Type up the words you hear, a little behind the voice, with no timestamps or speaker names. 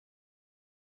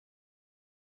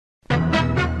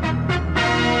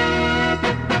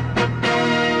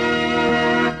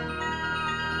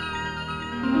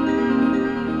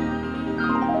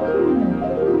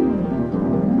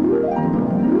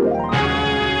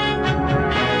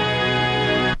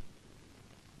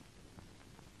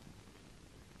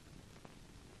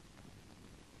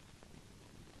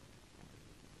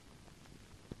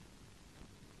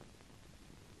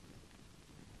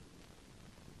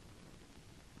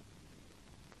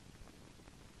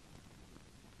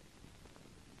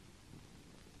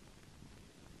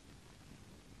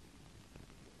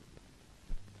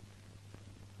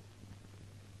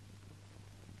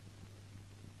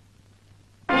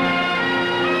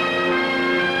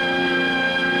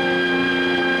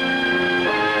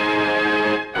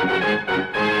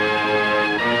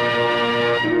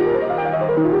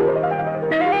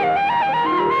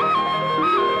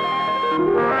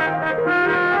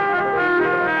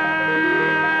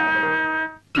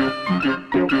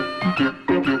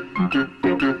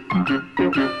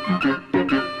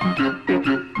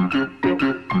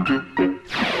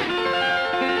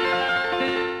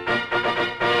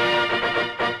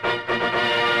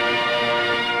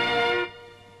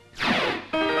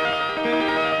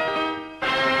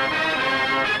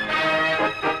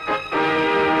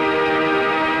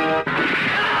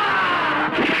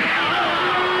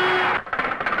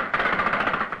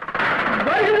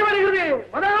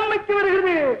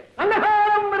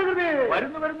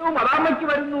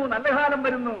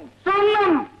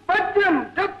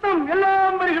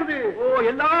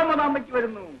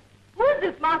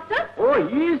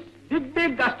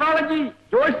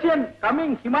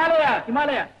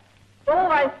Himalaya. Oh,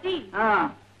 I see.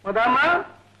 Madama,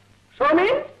 show me.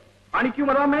 Anikyu,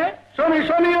 madame. Show me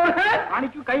your head.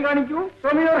 Anikyu, kai anikyu.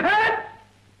 Show me your head.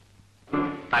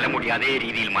 തലമുടി അതേ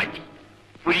രീതിയിൽ മാറ്റി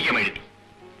പുരികമെഴുതി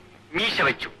മീശ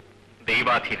വെച്ചു.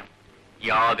 ദൈവാധീനം,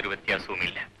 യാതൊരു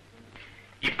വ്യത്യാസവുമില്ല.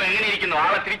 ഇപ്പൊ എങ്ങനെയിരിക്കുന്നു?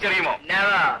 ആളെ തിരിച്ചറിയുമോ?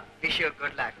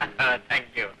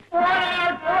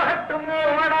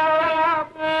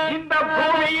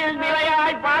 ഭൂമിയിൽ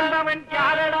നിലയായി പാണ്ഡവൻ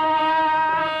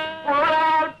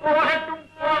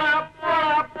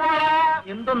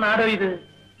എന്തോ നാടോ ഇത്?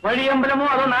 വഴിയമ്പലമോ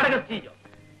അതോ നാടക സ്റ്റേജോ?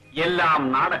 എല്ലാം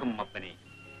നാടകം അപ്പനെ.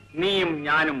 നീയും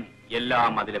ഞാനും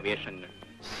എല്ലാം അതിലെ വേഷങ്ങൾ.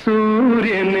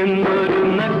 സൂര്യൻ എന്നൊരു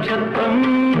നക്ഷത്രം,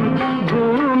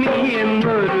 ഭൂമി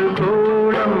എന്നൊരു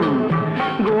ഗോളം,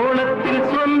 ഗോളത്തിൽ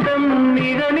സ്വന്തം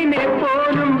നിഴലിനെ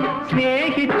പോലും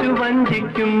സ്നേഹിച്ചു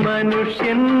വഞ്ചിക്കും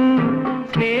മനുഷ്യൻ,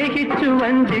 സ്നേഹിച്ചു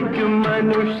വഞ്ചിക്കും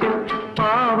മനുഷ്യൻ,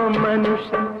 പാവം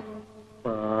മനുഷ്യൻ,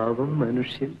 പാവം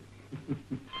മനുഷ്യൻ.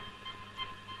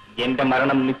 എന്റെ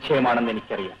മരണം നിശ്ചയമാണെന്ന്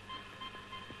എനിക്കറിയാം.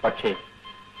 പക്ഷേ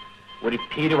ഒരു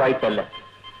ഭീരുവായിട്ടല്ല,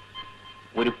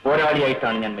 ഒരു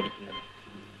പോരാളിയായിട്ടാണ് ഞാൻ മരിക്കുന്നത്.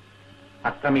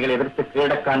 അക്രമികളെ എതിർത്ത്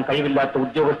കീഴടക്കാൻ കഴിവില്ലാത്ത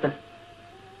ഉദ്യോഗസ്ഥൻ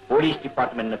പോലീസ്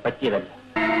ഡിപ്പാർട്ട്മെന്റിന് പറ്റിയതല്ല.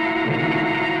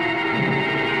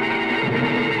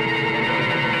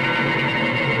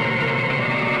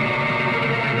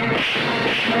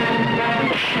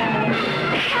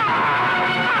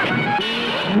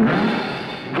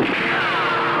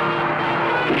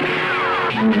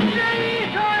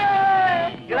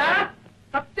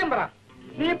 സത്യം പറ,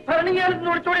 നീ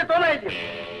ഭരണിയാലിനോട് ചോടിയ തോന്നായില്ലേ?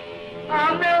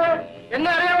 എന്നെ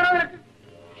അറിയാവണോ നിനക്ക്?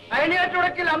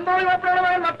 അയണിയാറ്റുടക്കിൽ അന്തോണി മാപ്പിള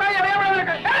നട്ടായി അറിയാവണോ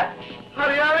നിനക്ക്?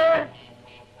 അറിയാവേ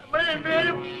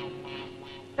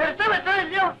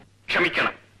വെച്ചോ.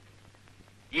 ക്ഷമിക്കണം.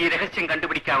 ഈ രഹസ്യം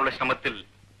കണ്ടുപിടിക്കാനുള്ള ശ്രമത്തിൽ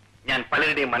ഞാൻ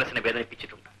പലരുടെയും മനസ്സിനെ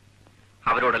വേദനിപ്പിച്ചിട്ടുണ്ട്.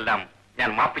 അവരോടെല്ലാം ഞാൻ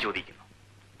മാപ്പ് ചോദിക്കുന്നു.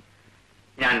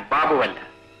 ഞാൻ ബാബുവല്ല,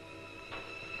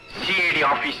 CID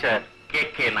officer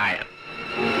KK Nair.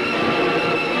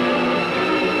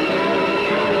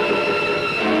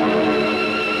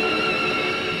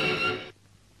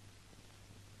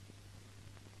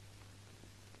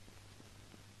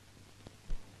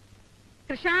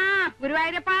 Krishna,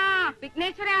 ഗുരുവായൂരപ്പ,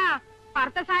 വിഘ്നേശ്വര,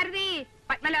 പാർത്ഥസാരഥി,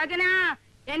 പത്മലോചന,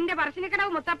 എന്റെ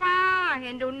പറശ്ശിനിക്കടവ് മുത്തപ്പ,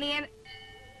 എന്റെ ഉണ്ണിയൻ.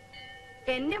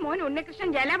 എന്റെ മോൻ ഉണ്ണികൃഷ്ണൻ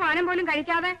ജലപാനം പോലും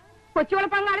കഴിക്കാതെ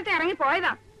കൊച്ചുവളപ്പങ്കാലത്ത് ഇറങ്ങി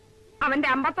പോയതാ. അവന്റെ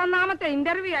 51ാമത്തെ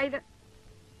ഇന്റർവ്യൂ ആയത്.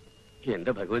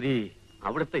 എന്റെ ഭഗവതി,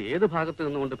 അവിടുത്തെ ഏത് ഭാഗത്ത്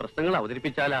നിന്നുകൊണ്ട് പ്രശ്നങ്ങൾ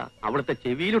അവതരിപ്പിച്ചാലാ അവിടുത്തെ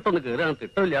ചെവിയിലിട്ടൊന്ന് കയറാൻ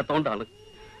തിട്ടമില്ലാത്തോണ്ടാണ്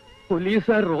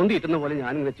പോലീസുകാർ റോന്തിയിട്ടുന്ന പോലെ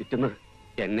ഞാനിങ്ങനെ ചുറ്റുന്നത്.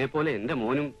 എന്നെ പോലെ എന്റെ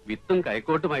മോനും വിത്തും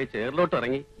കൈക്കോട്ടുമായി ചേറിലോട്ട്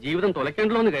ഇറങ്ങി ജീവിതം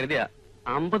തുലയ്ക്കണ്ടല്ലോ എന്ന് കരുതിയാ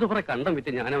 50 പുറ കണ്ടം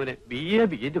വിറ്റ് ഞാൻ അവനെ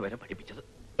B.A.B.Ed വരെ പഠിപ്പിച്ചത്.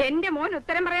 എന്റെ മോൻ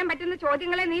ഉത്തരം പറയാൻ പറ്റുന്ന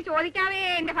ചോദ്യങ്ങളെ നീ ചോദിക്കാവേ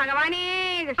എന്റെ ഭഗവാനേ.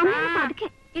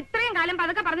 ഇത്രയും കാലം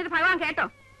പതുക്കെ പറഞ്ഞിട്ട് ഭഗവാൻ കേട്ടോ?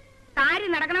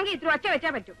 കാര്യം നടക്കണമെങ്കിൽ ഇത്ര ഒച്ച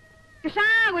വെച്ചാ പറ്റൂ. കൃഷ്ണ,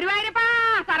 ഗുരുവായൂരപ്പ,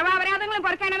 സർവാപരാധങ്ങളും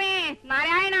പൊറുക്കണമേ.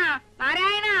 നാരായണ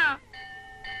നാരായണ.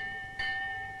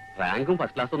 റാങ്കും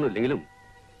ഫസ്റ്റ് ക്ലാസ് ഒന്നും ഇല്ലെങ്കിലും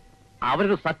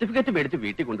അവരൊരു സർട്ടിഫിക്കറ്റ് മേടിച്ച്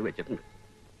വീട്ടിൽ കൊണ്ടുവച്ചിട്ടുണ്ട്.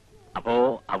 അപ്പോ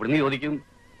അവിടുന്ന് ചോദിക്കും,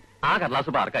 ആ കടലാസ്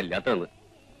ഇപ്പൊ ആർക്കാ ഇല്ലാത്തതെന്ന്.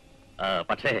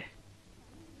 പക്ഷേ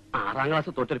 6ാം ക്ലാസ്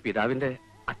തൊട്ടൊരു പിതാവിന്റെ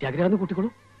അത്യാഗ്രഹം കൂട്ടിക്കോളൂ.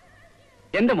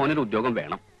 എന്റെ മോനൊരു ഉദ്യോഗം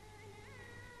വേണം.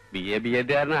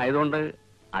 B.A.B.Ed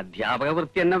അധ്യാപക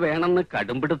വൃത്തി തന്നെ വേണമെന്ന്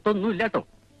കടുംപിടുത്തൊന്നും ഇല്ലാട്ടോ.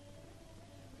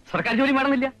 സർക്കാർ ജോലി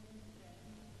വേണമെന്നില്ല.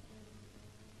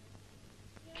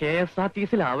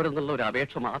 KSRTC-ലാവരെന്നുള്ള ഒരു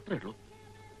അപേക്ഷ മാത്രമേ ഉള്ളൂ.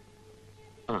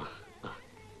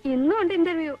 ഇന്നും ഉണ്ട്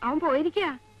ഇന്റർവ്യൂ. അവൻ പോയിരിക്കുക.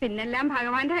 പിന്നെല്ലാം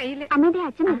ഭഗവാന്റെ കയ്യില്. അമ്മയുടെ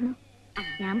അച്ഛനായിരുന്നു.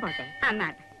 ഞാൻ പോട്ടെ.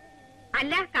 അന്നാട്ടെ.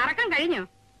 അല്ല, കറക്കം കഴിഞ്ഞോ?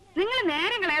 നിങ്ങൾ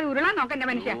നേരം കളയാതെ ഉരുളാൻ നോക്കണ്ട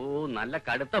മനുഷ്യ. ഓ, നല്ല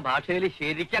കടുത്ത ഭാഷയിൽ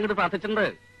ശരിക്കും അങ്ങോട്ട് പ്രാർത്ഥിച്ചിട്ടുണ്ട്.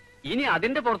 ഇനി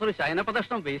അതിന്റെ പുറത്തൊരു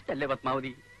ശയനപ്രദർശനം വേസ്റ്റ് അല്ലേ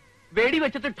പത്മാവതി? വെടി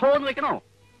വെച്ചിട്ട് ഠോന്ന് വെക്കണോ?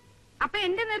 അപ്പൊ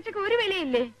എന്റെ നേർച്ചക്ക് ഒരു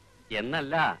വിലയില്ലേ?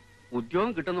 എന്നല്ല,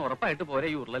 ഉദ്യോഗം കിട്ടുന്ന ഉറപ്പായിട്ട് പോരെ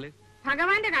ഈ ഉരുളല്.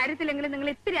 ഭഗവാന്റെ കാര്യത്തിലെങ്കിലും നിങ്ങൾ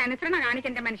ഇത്തിരി അനുസരണ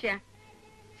കാണിക്കണ്ട മനുഷ്യ.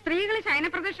 സ്ത്രീകൾ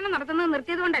ശയനപ്രദർശനം നടത്തുന്നത്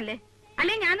നിർത്തിയത് കൊണ്ടല്ലേ?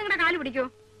 അല്ലെ ഞാൻ നിങ്ങളുടെ കാല് പിടിക്കോ?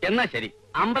 എന്നാ ശരി,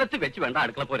 അമ്പലത്തിൽ വെച്ച് വേണ്ട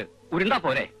അടുക്കള പോരെ, ഉരുണ്ടാ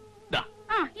പോരെ.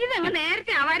 ഇതങ്ങ്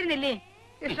നേരത്തെ ആവാരുന്നില്ലേ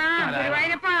കൃഷ്ണ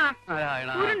ഗുരുവായൂരപ്പാ.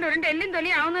 ഉരുണ്ടുരുണ്ട് എല്ലും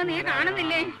തൊലിയാവുന്നത് നീ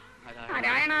കാണുന്നില്ലേ?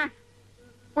 നാരായണ.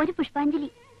 ഒരു പുഷ്പാഞ്ജലി.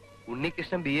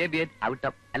 ഉണ്ണികൃഷ്ണൻ B.A.B.Ed ഔട്ട്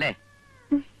ഓഫ് അല്ലേ?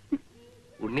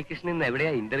 ഉണ്ണികൃഷ്ണൻ ഇന്ന്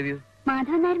എവിടെയാ ഇന്റർവ്യൂ?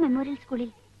 മാധവൻ നായർ മെമ്മോറിയൽ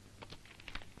സ്കൂളിൽ.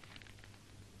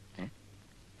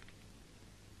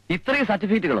 ഇത്രയും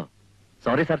സർട്ടിഫിക്കറ്റുകളോ?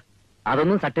 സോറി സർ,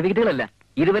 അതൊന്നും സർട്ടിഫിക്കറ്റുകളല്ല.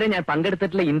 ഇതുവരെ ഞാൻ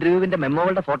പങ്കെടുത്തിട്ടുള്ള ഇന്റർവ്യൂവിന്റെ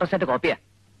മെമ്മോകളുടെ ഫോട്ടോസ്റ്റാറ്റ് കോപ്പിയാ.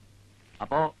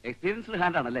 അപ്പോ എക്സ്പീരിയൻസ്ഡ്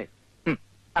ഹാൻഡ് ആണല്ലേ?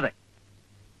 അതെ.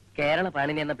 കേരള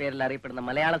പാണിനി എന്ന പേരിൽ അറിയപ്പെടുന്ന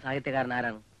മലയാള സാഹിത്യകാരൻ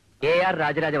ആരാണ്? A.R.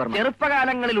 രാജരാജവർമ്മ.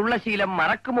 ചെറുപ്പകാലങ്ങളിലുള്ള ശീലം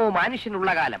മറക്കുമോ മനുഷ്യനുള്ള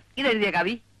കാലം. ഇതെഴുതിയ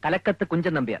കവി കലക്കത്ത്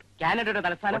കുഞ്ചൻ നമ്പ്യാർ. കാനഡയുടെ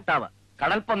തലസ്ഥാനം ഒട്ടാവ.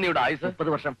 കടൽപ്പന്നിയുടെ ആയുസ്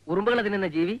 30 വർഷം. ഉറുമ്പുകൾ തിന്നുന്ന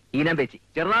ജീവി ഈനാമ്പേച്ചി.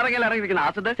 ചെറുനാറകയിൽ ഇറങ്ങിയിരിക്കുന്ന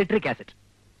ആസിഡ് സിട്രിക് ആസിഡ്.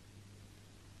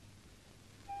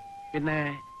 പിന്നെ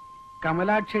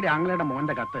കമലാക്ഷിയുടെ ആംഗ്ലയുടെ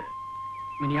മോന്റെ കത്ത്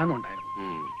മിനിയാന്നുണ്ടായിരുന്നു.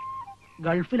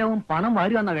 ഗൾഫിലവൻ പണം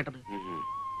വാരുവാന്നാ കേട്ടത്.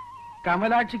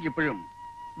 കമലാക്ഷിക്ക് ഇപ്പോഴും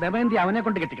ദമയന്തി അവനെ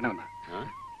കൊണ്ട് കെട്ടിക്കണമെന്നാ.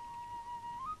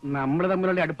 നമ്മൾ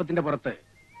തമ്മിലുള്ള അടുപ്പത്തിന്റെ പുറത്ത്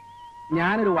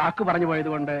ഞാനൊരു വാക്ക് പറഞ്ഞു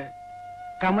പോയതുകൊണ്ട്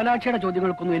കമലാക്ഷിയുടെ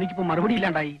ചോദ്യങ്ങൾക്കൊന്നും എനിക്കിപ്പോ മറുപടി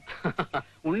ഇല്ലാണ്ടായി.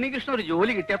 ഉണ്ണികൃഷ്ണൻ ഒരു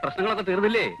ജോലി കിട്ടിയ പ്രശ്നങ്ങളൊക്കെ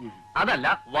തീർന്നില്ലേ? അതല്ല,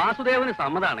 വാസുദേവന്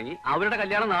സമ്മതാണെങ്കിൽ അവരുടെ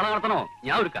കല്യാണം നാളെ നടത്തണോ?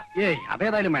 ഞാൻ ഒരുക്കാം. ഏയ്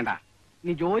അതേതായാലും വേണ്ട.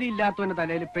 നീ ജോലി ഇല്ലാത്തവന്റെ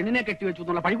തലയിൽ പെണ്ണിനെ കെട്ടിവെച്ചു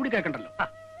എന്നുള്ള പഴി കൂടി കേൾക്കണ്ടല്ലോ.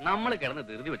 നമ്മൾ കിടന്ന്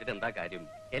ധൃതി വെച്ചിട്ട് എന്താ കാര്യം?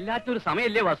 എല്ലാത്തിനും ഒരു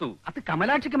സമയല്ലേ വാസു? അത്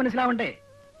കമലാക്ഷിക്ക് മനസ്സിലാവണ്ടേ?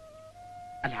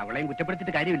 അല്ല, അവളെയും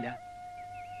കുറ്റപ്പെടുത്തിയിട്ട് കാര്യമില്ല.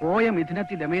 പോയ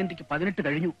മിഥുനത്തിൽ ദമയന്തിക്ക് 18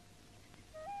 കഴിഞ്ഞു.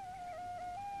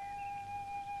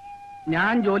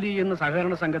 ഞാൻ ജോലി ചെയ്യുന്ന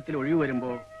സഹകരണ സംഘത്തിൽ ഒഴിവ് വരുമ്പോ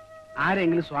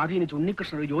ആരെങ്കിലും സ്വാധീനിച്ച്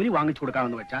ഉണ്ണികൃഷ്ണൻ ഒരു ജോലി വാങ്ങിച്ചു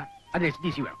കൊടുക്കാമെന്ന് വെച്ചാ അത്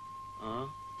SDC വേണം.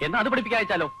 എന്നാ അത്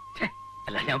പഠിപ്പിക്കാച്ചാലോ?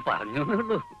 അല്ല, ഞാൻ പറഞ്ഞു.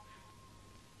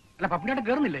 അല്ല, പപ്പിനായിട്ട്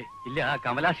കേറുന്നില്ലേ? ഇല്ല,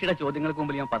 കമലാക്ഷിയുടെ ചോദ്യങ്ങൾക്ക്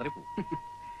മുമ്പിൽ ഞാൻ പതറിപ്പോ.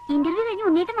 ഇന്റർവ്യൂ കഴിഞ്ഞ്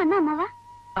ഉണ്ണീട്ടം വന്ന അമ്മവ.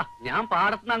 ഞാൻ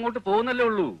പാടത്തുനിന്ന് അങ്ങോട്ട് പോകുന്നല്ലേ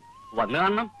ഉള്ളൂ. വന്നു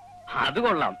കാണണം. അത്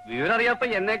കൊള്ളാം. വിവരം അറിയാപ്പ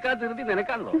എന്നേക്കാ ധൃതി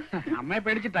നിനക്കാണല്ലോ. അമ്മയെ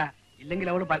പേടിച്ചിട്ടാ. ഇല്ലെങ്കിൽ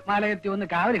അവള് പത്മാലയത്തിൽ വന്ന്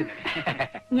കാവലിരുന്നേ.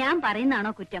 ഞാൻ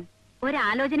പറയുന്നതാണോ കുറ്റം?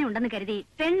 ഒരാലോചന ഉണ്ടെന്ന് കരുതി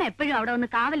പെണ്ണ് എപ്പോഴും അവിടെ ഒന്ന്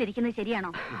കാവലിരിക്കുന്നത് ശരിയാണോ?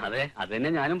 അതെ, അത് തന്നെ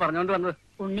ഞാനും പറഞ്ഞോണ്ട് വന്നത്.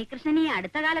 ഉണ്ണികൃഷ്ണൻ ഈ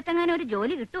അടുത്ത കാലത്തെങ്ങാനും ഒരു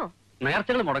ജോലി കിട്ടുമോ?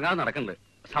 നേർച്ചകൾ മുടങ്ങാതെ നടക്കുന്നുണ്ട്.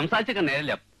 സംസാരിച്ചൊക്കെ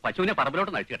നേരില്ല. പശുവിനെ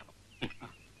പറമ്പിലോട്ട് നയിച്ചു കിട്ടണം.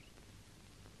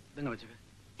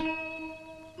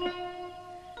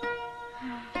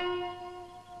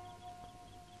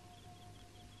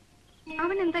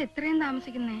 അവൻ എന്താ ഇത്രയും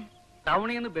താമസിക്കുന്നേ?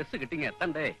 ടൗണിൽ നിന്ന് ബസ് കിട്ടിങ്ങ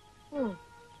എത്തണ്ടേ?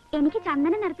 എനിക്ക്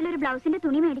ചന്ദന നിറത്തിലൊരു ബ്ലൗസിന്റെ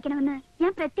തുണി മേടിക്കണമെന്ന്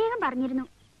ഞാൻ പ്രത്യേകം പറഞ്ഞിരുന്നു.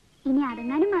 ഇനി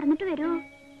അതെങ്ങാനും മറന്നിട്ട് വരുമോ?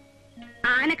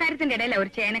 ആനക്കാര്യത്തിന്റെ ഇടയില ഒരു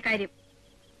ചേനക്കാര്യം.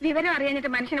 വിവരം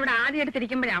അറിയാഞ്ഞിട്ട് മനുഷ്യൻ ഇവിടെ ആദ്യം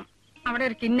എടുത്തിരിക്കുമ്പോഴാണ് അവിടെ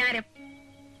ഒരു കിന്നാരം.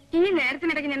 ഈ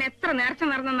നേരത്തിനിടയ്ക്ക് ഞാൻ എത്ര നേർച്ച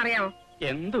നടന്നെന്നറിയാവോ?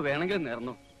 എന്തു വേണമെങ്കിലും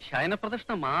നേർന്നു.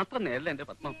 ശയനപ്രദക്ഷിണ മാത്രം നേരില്ല എന്റെ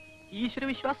പത്മം. ഈശ്വര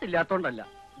വിശ്വാസം ഇല്ലാത്തോണ്ടല്ല,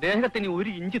 ദേഹത്തിന്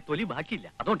 1 ഇഞ്ച് തൊലി ബാക്കിയില്ല,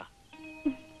 അതുകൊണ്ടാ.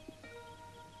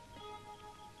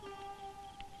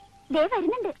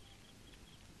 വരുന്നുണ്ട്.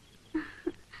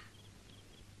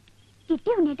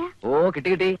 കിട്ടിയോ ഉണ്ണീട്ടാ? ഓ, കിട്ടി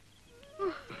കിട്ടി.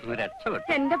 രക്ഷപ്പെട്ടു.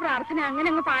 എന്റെ പ്രാർത്ഥന അങ്ങനെ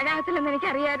അങ്ങ് പാഴാകത്തില്ലെന്ന്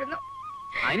എനിക്കറിയായിരുന്നു.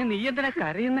 അതിന് നീ എന്തിനാ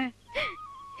കരയുന്നേ?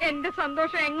 എന്റെ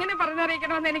സന്തോഷം എങ്ങനെ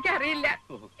പറഞ്ഞറിയിക്കണമെന്ന് എനിക്കറിയില്ല.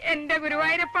 എന്റെ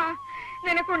ഗുരുവായൂരപ്പ,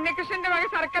 നിനക്ക് ഉണ്ണികൃഷ്ണന്റെ വക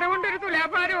ശർക്കര കൊണ്ടൊരു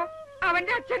തുലാഭാരോ,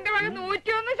 അവന്റെ അച്ഛന്റെ വക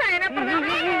 101 ശയനപ്രദം.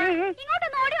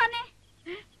 ഇങ്ങോട്ടൊന്ന് ഓടി വന്നേ.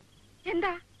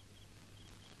 എന്താ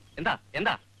എന്താ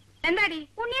എന്താ എന്താടി?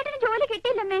 ഉണ്ണിയേട്ടന് ജോലി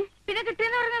കിട്ടിയില്ലമ്മേ. പിന്നെ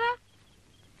കിട്ടിയെന്ന് പറഞ്ഞതോ?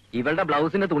 ഇവളുടെ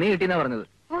ബ്ലൗസിന്റെ തുണി കിട്ടിയെന്നാ പറഞ്ഞത്.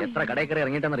 എത്ര കടയിൽ കയറി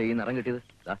ഇറങ്ങിയിട്ടാന്നറിയോ ഈ നിറം കിട്ടിയത്?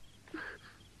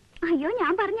 അയ്യോ,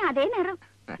 ഞാൻ പറഞ്ഞ അതേ നിറം.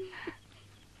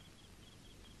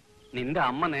 നിന്റെ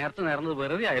അമ്മ നേർച്ച നേർന്നത്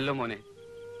വെറുതെ ആയല്ലോ മോനെ.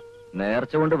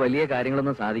 നേർച്ച കൊണ്ട് വലിയ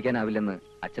കാര്യങ്ങളൊന്നും സാധിക്കാനാവില്ലെന്ന്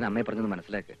അച്ഛൻ അമ്മയെ പറഞ്ഞത്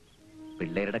മനസ്സിലാക്ക്.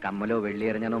 പിള്ളേരുടെ കമ്മലോ വെള്ളി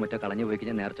എറിഞ്ഞാനോ മറ്റോ കളഞ്ഞു പോയി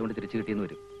കഴിഞ്ഞാൽ നേർച്ച കൊണ്ട് തിരിച്ചു കിട്ടിയെന്ന്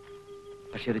വരും.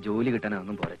 പക്ഷെ ഒരു ജോലി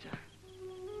കിട്ടാനൊന്നും പോരച്ച.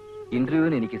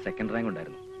 ഇന്റർവ്യൂവിന് എനിക്ക് 2nd റാങ്ക്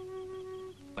ഉണ്ടായിരുന്നു.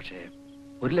 പക്ഷേ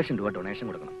 1 ലക്ഷം രൂപ ഡൊണേഷൻ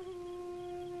കൊടുക്കണം.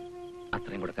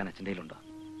 അത്രയും കൊടുക്കാൻ അച്ഛൻ്റെ കയ്യിലുണ്ടോ?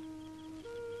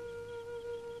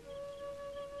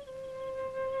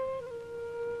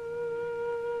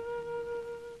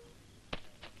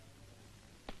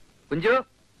 കുഞ്ചു,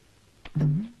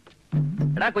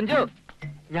 എടാ കുഞ്ചു,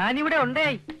 ഞാനിവിടെ ഉണ്ടേ.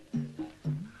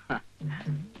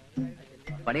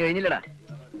 പണി കഴിഞ്ഞില്ലടാ.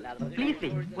 പ്ലീസ്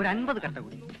ഒരു 50 കട്ട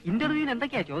കൂടി. ഇന്റർവ്യൂവിന്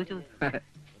എന്തൊക്കെയാ ചോദിച്ചത്?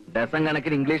 ഡസൻ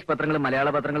കണക്കിന് ഇംഗ്ലീഷ് പത്രങ്ങളും മലയാള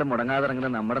പത്രങ്ങളും മുടങ്ങാതെ ഇറങ്ങുന്ന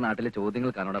നമ്മുടെ നാട്ടിലെ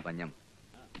ചോദ്യങ്ങൾക്കാണോടെ പഞ്ഞം.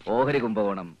 ഓഹരി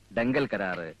കുംഭകോണം, ഡെങ്കൽ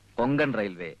കരാറ്, കൊങ്കൺ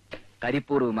റെയിൽവേ,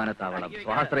 കരിപ്പൂർ വിമാനത്താവളം,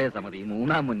 സ്വാശ്രയ സമിതി,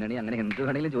 3ാം മുന്നണി, അങ്ങനെ എന്ത്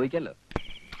വേണമെങ്കിലും ചോദിക്കാലോ.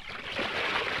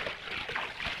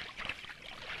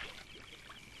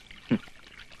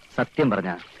 സത്യം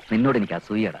പറഞ്ഞ നിന്നോട് എനിക്ക്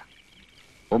അസൂയടാ.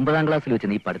 9ാം ക്ലാസ്സിൽ വെച്ച്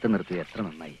നീ പഠിത്തം നിർത്തിയത് എത്ര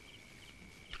നന്നായി.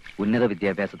 ഉന്നത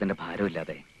വിദ്യാഭ്യാസത്തിന്റെ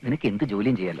ഭാരമില്ലാതെ നിനക്ക് എന്ത്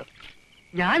ജോലിയും ചെയ്യാലോ.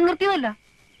 ഞാൻ നിർത്തിയതല്ല,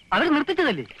 അവർ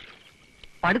നിർത്തിച്ചതല്ലേ.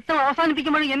 പഠിത്തം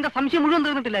അവസാനിപ്പിക്കുമ്പോഴും എന്റെ സംശയം മുഴുവൻ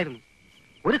തീർന്നിട്ടില്ലായിരുന്നു.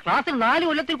 ഒരു ക്ലാസ്സിൽ 4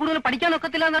 കൊല്ലത്തിൽ കൂടുതൽ പഠിക്കാൻ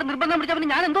ഒക്കത്തില്ല എന്ന് നിർബന്ധം പിടിച്ചവന്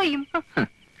ഞാൻ എന്തോ ചെയ്യും?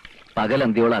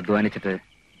 പകലന്തിയോളം അധ്വാനിച്ചിട്ട്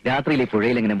രാത്രിയിൽ ഈ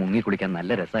പുഴയിൽ ഇങ്ങനെ മുങ്ങി കുളിക്കാൻ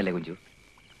നല്ല രസമല്ലേ കുഞ്ചു?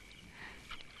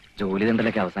 ജോലി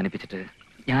തണ്ടലൊക്കെ അവസാനിപ്പിച്ചിട്ട്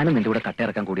ഞാനും നിന്റെ കൂടെ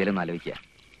കട്ടയിറക്കാൻ കൂടിയാലും ആലോചിക്കുക.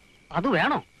 അത്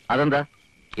വേണോ? അതെന്താ?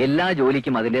 എല്ലാ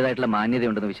ജോലിക്കും അതിന്റേതായിട്ടുള്ള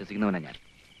മാന്യതയുണ്ടെന്ന് വിശ്വസിക്കുന്നവനാ ഞാൻ.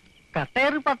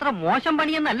 കട്ടേറിപ്പ് അത്ര മോശം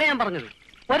പണിയെന്നല്ല ഞാൻ പറഞ്ഞത്.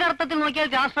 ഒരർത്ഥത്തിൽ നോക്കിയാൽ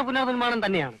രാഷ്ട്ര പുനർനിർമ്മാണം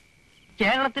തന്നെയാണ്.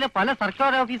 കേരളത്തിലെ പല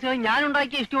സർക്കാർ ഓഫീസുകളും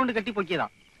ഞാനുണ്ടാക്കിയ ഇഷ്ടം കൊണ്ട് കെട്ടിപ്പൊക്കിയതാ.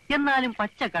 എന്നാലും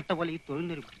പച്ച കട്ട പോലെ ഈ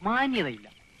തൊഴിലിനൊരു മാന്യതയില്ല.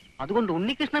 അതുകൊണ്ട്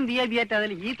ഉണ്ണികൃഷ്ണൻ B.A.B.Ed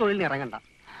അതിൽ ഈ തൊഴിലിന് ഇറങ്ങണ്ട.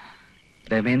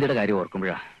 ദമയന്തിയുടെ കാര്യം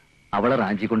ഓർക്കുമ്പോഴാ അവളെ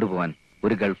റാഞ്ചി കൊണ്ടുപോവാൻ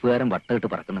ഒരു ഗൾഫുകാരൻ വട്ടമിട്ട്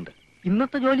പറക്കുന്നുണ്ട്.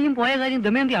 ഇന്നത്തെ ജോലിയും പോയ കാര്യം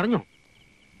ദമയന്തി അറിഞ്ഞോ?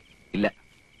 ഇല്ല.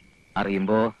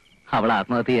 അറിയുമ്പോ അവൾ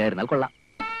ആത്മഹത്യ ചെയ്യായിരുന്നാൽ കൊള്ളാം.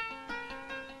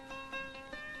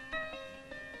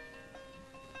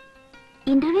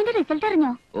 ഇന്റർവ്യൂവിന്റെ റിസൾട്ട്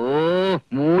അറിഞ്ഞോ? ഓ,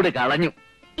 മൂട് കളഞ്ഞു.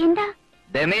 എന്താ?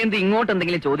 ദമയന്തി ഇങ്ങോട്ട്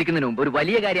എന്തെങ്കിലും ചോദിക്കുന്നതിന് മുമ്പ് ഒരു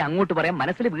വലിയ കാര്യം അങ്ങോട്ട് പറയാൻ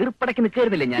മനസ്സിൽ വീർപ്പടക്കി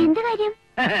നിൽക്കായിരുന്നില്ലേ ഞാൻ? എന്ത് കാര്യം?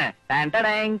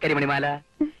 കരിമണിമാല.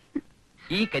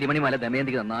 ഈ കരിമണിമാല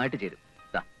ദമയന്തിക്ക് നന്നായിട്ട് ചേരും.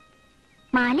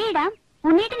 മാലയിടാം.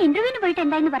 ഉണ്ണേട്ടൻ ഇന്റർവ്യൂവിന് പോയിട്ട്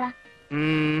എന്തായെന്ന് പറ.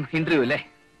 ഇന്റർവ്യൂ അല്ലേ?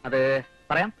 അത്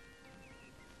പറയാം.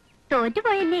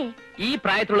 തോറ്റുപോയല്ലേ? ഈ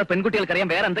പ്രായത്തിലുള്ള പെൺകുട്ടികൾക്കറിയാം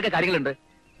വേറെ എന്തൊക്കെ കാര്യങ്ങളുണ്ട്.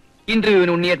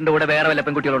 ഇന്റർവ്യൂവിന് ഉണ്ണിയേട്ടന്റെ കൂടെ വേറെ വല്ല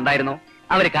പെൺകുട്ടികൾ ഉണ്ടായിരുന്നോ?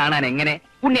 അവരെ കാണാൻ എങ്ങനെ?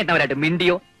 ഉണ്ണിയേട്ടൻ അവരായിട്ട്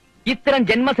മിണ്ടിയോ? ഇത്തരം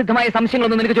ജന്മസിദ്ധമായ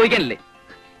സംശയങ്ങളൊന്നും നിനക്ക് ചോദിക്കാനില്ലേ?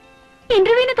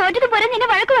 ഇന്റർവ്യൂവിന് തോറ്റത് പോലെ നിന്നെ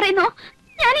വഴക്ക് പറയുന്നോ?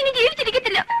 ഞാൻ ഇനി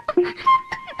ജീവിച്ചിരിക്കത്തില്ല.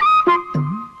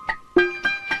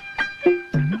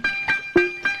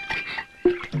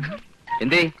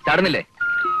 എന്തേ ചാടുന്നില്ലേ?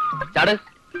 ചാട്,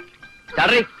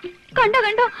 ചാടേ. കണ്ടോ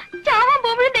കണ്ടോ, ചാവാൻ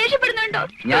പോകുമ്പോഴും ദേഷ്യപ്പെടുന്നുണ്ടോ?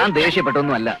 ഞാൻ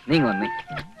ദേഷ്യപ്പെട്ടൊന്നും അല്ല. നീ വന്നേ,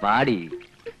 വാടി.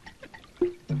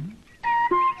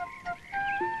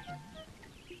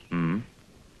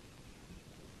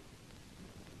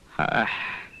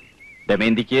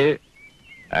 ദമയന്തിക്ക്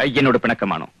എന്നോട്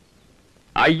പിണക്കമാണോ?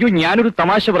 അയ്യോ, ഞാനൊരു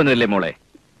തമാശ പറഞ്ഞതല്ലേ മോളെ.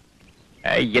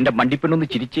 എന്റെ മണ്ടിപ്പെണ്ണൊന്ന്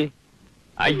ചിരിച്ചേ.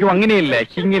 അയ്യോ, അങ്ങനെയല്ല,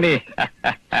 ഇങ്ങനെ.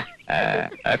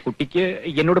 കുട്ടിക്ക്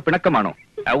എന്നോട് പിണക്കമാണോ?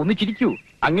 ഒന്ന് ചിരിക്കൂ.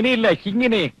 അങ്ങനെയല്ല,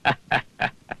 ഇങ്ങനെ.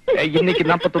 ഇന്നേക്ക്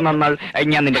 41 നാൾ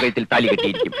ഞാൻ നിന്റെ കഴുത്തിൽ താലി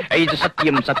കെട്ടിയിരിക്കും. ഇത്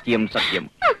സത്യം, സത്യം, സത്യം.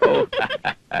 ഓ,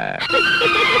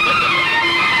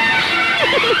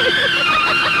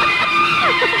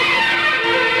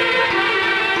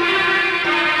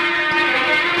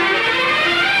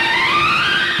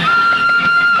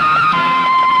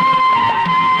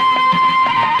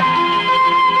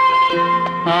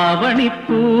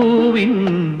 ആവണിപ്പൂവിൻ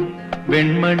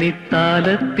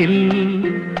വെൺമണിത്താലത്തിൽ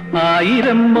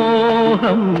 1000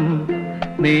 മോഹം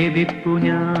നേദിപ്പു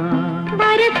ഞാൻ.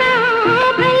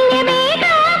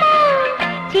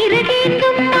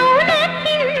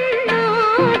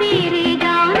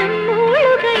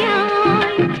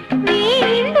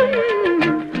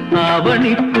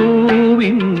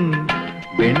 ആവണിപ്പൂവിൻ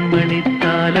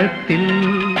വെൺമണിത്താലത്തിൽ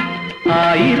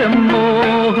 1000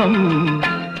 മോഹം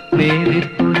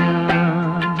നേദിപ്പു ഞാൻ.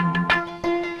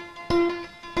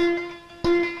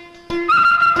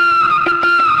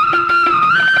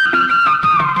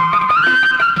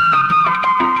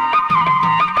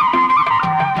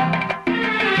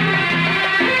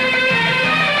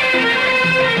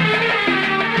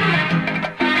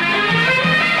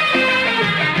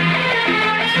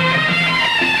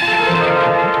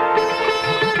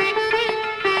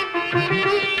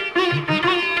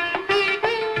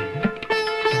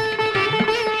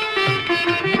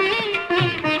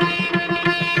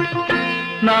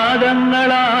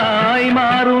 നാദങ്ങളായി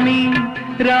മാറുമീ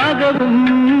രാഗവും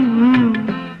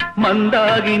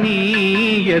മന്ദാകിനി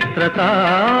എത്ര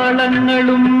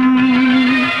താളങ്ങളും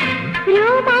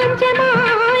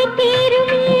രോമാഞ്ചമായി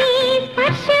തീരുമീ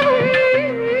സ്പർശവും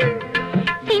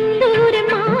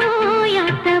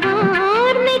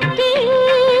സിന്ദൂരമായാട്ടവാർന്നെറ്റി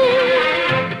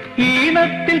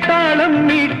ഈണത്തിൽ താളം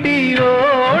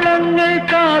നീട്ടിയോളങ്ങൾ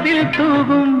കാതിൽ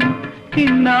തൂകും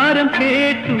കിന്നാരം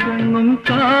കേട്ടുറങ്ങും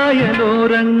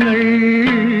കായലോരങ്ങൾ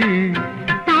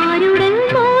താരുടൻ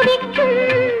മോദിക്കും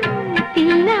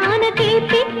തില്ലാന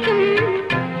കേൾപ്പിക്കും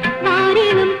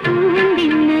വാരിലും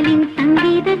പൂന്തിന്നലിൻ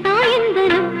സംഗീത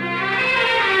സായന്തനം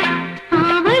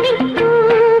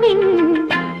ആവണിപ്പൂവിൻ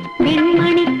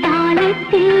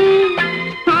വെൺമണിത്താലത്തിൽ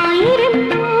 1000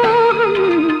 മോഹം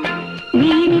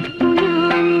നേടിപ്പു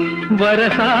ഞാൻ.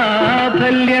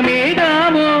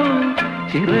 വരസാഫല്യമേകാമോ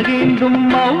ചിറകേന്തും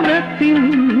മൗനത്തിൻ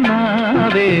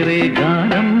വേറെ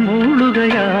ഗാനം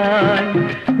മൂളുകയായി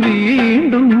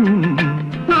വീണ്ടും.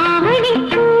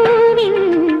 ആവണിപ്പൂവിൻ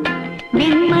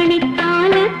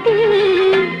വെൺമണിത്താലത്തിൽ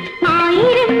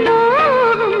 1000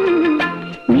 മോഹം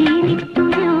നേടിപ്പു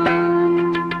ഞാൻ.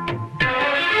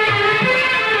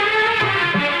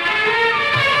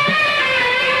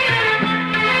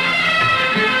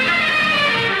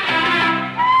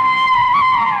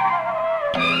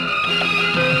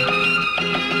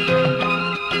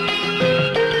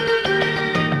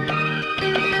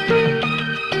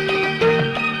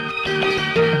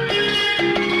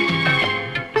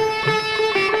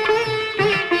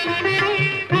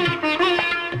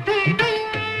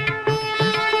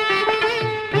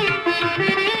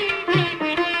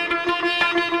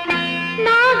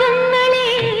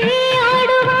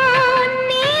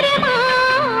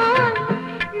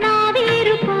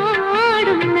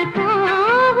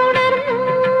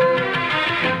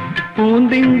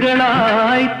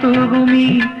 പൂന്തിങ്കളായി തൂകുമീ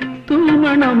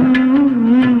തൂമണം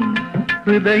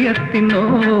ഹൃദയത്തിൻ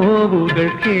നോവുകൾ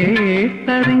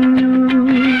കേട്ടറിഞ്ഞു.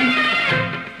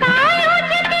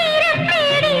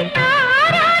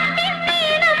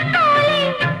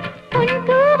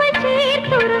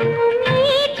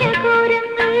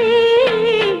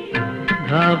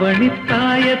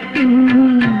 ധാവണിത്തായത്തിൻ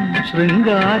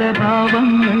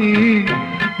ശൃംഗാരഭാവങ്ങൾ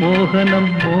മോഹനം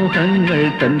മോഹങ്ങൾ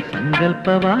തൻ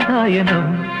സങ്കല്പവാതായനം.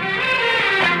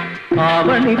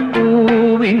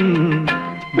 ആവണിപ്പൂവിൻ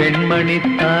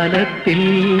വെൺമണിത്താലത്തിൽ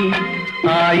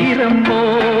 1000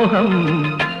 മോഹം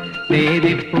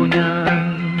നേരിപ്പു ഞാൻ.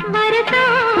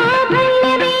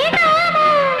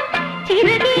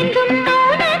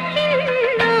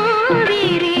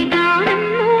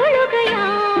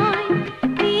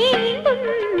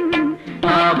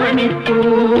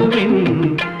 ആവണിപ്പൂവിൻ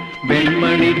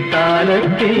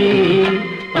വെൺമണിത്താലത്തിൽ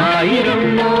 1000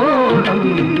 മോഹം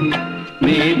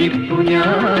നേരിപ്പു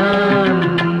ഞാൻ.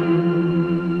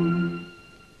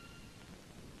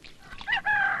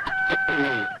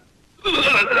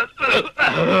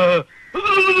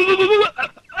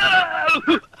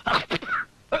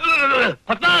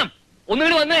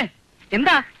 ഒന്നുകൂടി വന്നേ.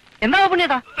 എന്താ എന്താ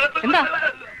പുണ്യേട്ടാ? എന്താ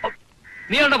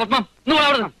നീ ഉണ്ടോ പത്മം?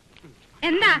 അവിടെ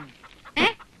എന്താ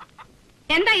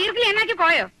എന്താ ഈർക്കിൽ എന്നാക്കി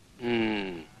പോയോ?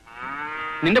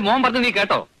 നിന്റെ മോൻ പറഞ്ഞു നീ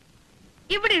കേട്ടോ?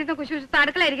 ഇവിടെ ഇരുന്ന് കുശുശുത്ത്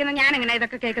അടുക്കളയിരിക്കുന്ന ഞാൻ എങ്ങനെ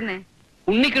ഇതൊക്കെ കേൾക്കുന്നേ?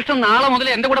 ഉണ്ണികൃഷ്ണൻ നാളെ മുതൽ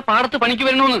എന്റെ കൂടെ പാടത്ത് പണിക്ക്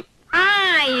വരണമെന്ന്. ആ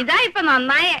ഇതാ ഇപ്പൊ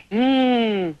നന്നായേ.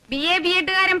 B.A.B.Ed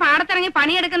പാടത്തിറങ്ങി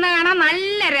പണിയെടുക്കുന്ന കാണാൻ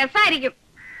നല്ല രസായിരിക്കും.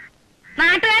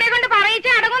 നാട്ടുകാരെ കൊണ്ട്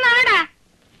പറയിച്ച് അടങ്ങുന്നാടാ.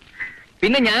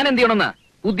 പിന്നെ ഞാൻ എന്ത് ചെയ്യണമെന്നാ?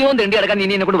 ഉദ്യോഗം തേണ്ടി അടക്കാൻ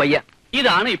ഇനി എന്നെ കൊണ്ട് വയ്യ.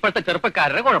 ഇതാണ് ഇപ്പോഴത്തെ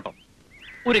ചെറുപ്പക്കാരുടെ കുഴപ്പം.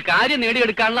 ഒരു കാര്യം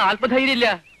നേടിയെടുക്കാനുള്ള ആത്മധൈര്യം ഇല്ല.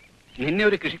 നിന്നെ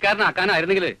ഒരു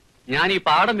കൃഷിക്കാരനാക്കാനായിരുന്നെങ്കിൽ ഞാൻ ഈ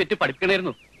പാടം വെച്ച്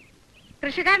പഠിപ്പിക്കണമായിരുന്നു.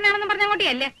 കൃഷിക്കാരനാണെന്ന്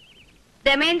പറഞ്ഞോട്ടിയല്ലേ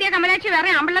ദമയന്തിയ കമലാക്ഷി വേറെ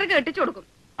ആമ്പിള്ളേർക്ക് കെട്ടിച്ചു കൊടുക്കും.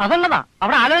 അതുള്ളതാ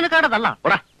അവിടെ ആലോചനക്കാരതല്ല.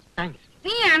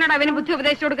 നീയാണോടാ അവന് ബുദ്ധി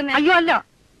ഉപദേശിച്ചു കൊടുക്കുന്നത്? അയ്യോ അല്ല,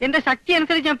 എന്റെ ശക്തി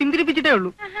അനുസരിച്ച് ഞാൻ പിന്തിരിപ്പിച്ചിട്ടേ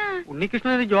ഉള്ളൂ.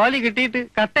 ഉണ്ണികൃഷ്ണന് ജോലി കിട്ടിയിട്ട്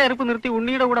കട്ടയെറുപ്പ് നിർത്തി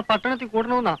ഉണ്ണിയുടെ കൂടെ പട്ടണത്തിൽ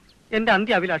കൂടണമെന്നാ എന്റെ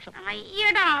അന്ത്യാഭിലാഷം.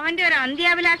 അയ്യടാ അവന്റെ ഒരു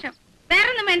അന്ത്യാഭിലാഷം.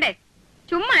 വേറൊന്നും വേണ്ടേ?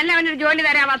 ചുമ്മാ അല്ല അവനൊരു ജോലി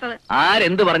തരാവാത്തത്.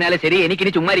 ആരെന്ത് പറഞ്ഞാലും ശരി,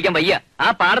 എനിക്കിനി ചുമ്മാ ഇരിക്കാൻ വയ്യ. ആ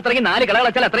പാടത്തിറങ്ങി 4 കളകൾ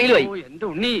വെച്ചാൽ അത്രയും ആയി. എന്റെ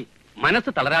ഉണ്ണി മനസ്സ്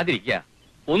തളരാതിരിക്കുക.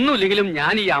 ഒന്നുമില്ലെങ്കിലും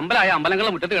ഞാൻ ഈ അമ്പലങ്ങളെ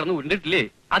മുറ്റത്ത് കിടന്ന് ഉണ്ടിട്ടില്ലേ,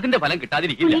 അതിന്റെ ഫലം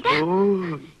കിട്ടാതിരിക്കില്ല.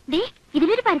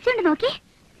 ഇതിലൊരു പരസ്യമുണ്ട്, നോക്കി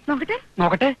നോക്കട്ടെ.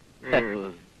 നോക്കട്ടെ.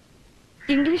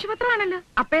 ഇംഗ്ലീഷ് പത്രമാണല്ലോ,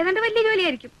 അപ്പൊ ഏതാണ്ട് വലിയ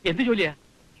ജോലിയായിരിക്കും. എന്ത് ജോലിയാ?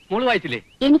 മോള് വായിച്ചില്ലേ?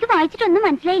 എനിക്ക് വായിച്ചിട്ടൊന്നും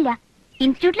മനസ്സിലായില്ല.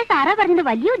 ഇൻസ്റ്റിറ്റ്യൂട്ടിലെ സാറാ പറഞ്ഞത്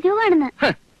വലിയ ഉദ്യോഗമാണെന്ന്.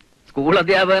 സ്കൂൾ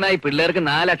അധ്യാപകനായി പിള്ളേർക്ക്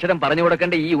 4 അക്ഷരം പറഞ്ഞു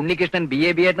കൊടുക്കേണ്ട ഈ ഉണ്ണികൃഷ്ണൻ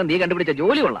B.A.B.Ed നീ കണ്ടുപിടിച്ച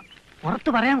ജോലി കൊള്ളാം. പുറത്ത്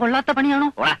പറയാൻ കൊള്ളാത്ത പണിയാണോ?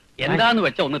 എന്താന്ന്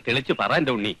വെച്ചാ ഒന്ന് തെളിച്ച് പറ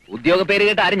എന്റെ ഉണ്ണി. ഉദ്യോഗ പേര്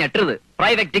കേട്ട് ആരും ഞെട്ടരുത്.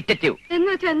 പ്രൈവറ്റ് ഡിറ്റക്റ്റീവ് എന്ന്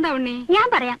വെച്ചാ എന്താ ഉണ്ണി? ഞാൻ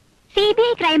പറയാം.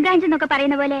 CBI ക്രൈംബ്രാഞ്ച് എന്നൊക്കെ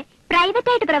പറയുന്ന പോലെ പ്രൈവറ്റ്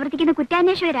ആയിട്ട് പ്രവർത്തിക്കുന്ന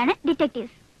കുറ്റാന്വേഷകരാണ്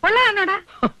ഡിറ്റക്ടീവ്സ്. ഉള്ളതാണോടാ?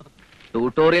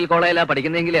 ട്യൂട്ടോറിയൽ കോളേജിലാ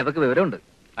പഠിക്കുന്നെങ്കിൽ അവർക്ക് വിവരമുണ്ട്.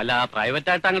 അല്ല, പ്രൈവറ്റ്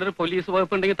ആയിട്ട് അങ്ങനെ ഒരു പോലീസ്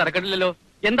വകുപ്പ് ഉണ്ടെങ്കിൽ തരക്കടില്ലല്ലോ.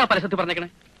 എന്താ പരസ്യത്തിൽ പറഞ്ഞേക്കണേ?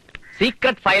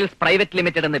 സീക്രട്ട് ഫയൽസ് പ്രൈവറ്റ്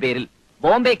ലിമിറ്റഡ് എന്ന പേരിൽ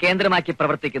ബോംബെ കേന്ദ്രമാക്കി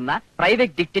പ്രവർത്തിക്കുന്ന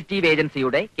പ്രൈവറ്റ് ഡിറ്റക്റ്റീവ്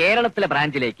ഏജൻസിയുടെ കേരളത്തിലെ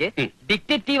ബ്രാഞ്ചിലേക്ക്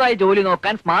ഡിറ്റക്റ്റീവായി ജോലി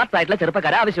നോക്കാൻ സ്മാർട്ട് ആയിട്ടുള്ള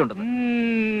ചെറുപ്പക്കാരെ ആവശ്യമുണ്ടെന്ന്.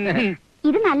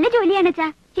 ഇത് നല്ല ജോലിയാണ് ചാ.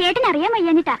 ചേട്ടൻ അറിയാൻ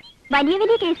വയ്യാഞ്ഞിട്ടാ. വലിയ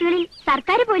വലിയ കേസുകളിൽ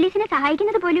സർക്കാർ പോലീസിനെ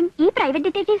സഹായിക്കുന്നത് പോലും ഈ പ്രൈവറ്റ്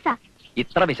ഡിറ്റക്റ്റീവ്സാ.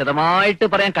 ഇത്ര വിശദമായിട്ട്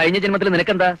പറയാൻ കഴിഞ്ഞ ജന്മത്തിൽ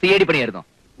നിനക്കെന്താ CID പണിയായിരുന്നോ?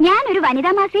 ഞാനൊരു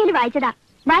വനിതാ മാസികയിൽ വായിച്ചതാ.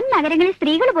 വൻ നഗരങ്ങളിൽ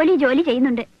സ്ത്രീകൾ പോലും ജോലി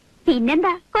ചെയ്യുന്നുണ്ട്.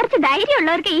 പിന്നെന്താ, കുറച്ച്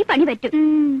ധൈര്യമുള്ളവർക്ക് ഈ പണി പറ്റും.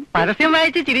 പരസ്യം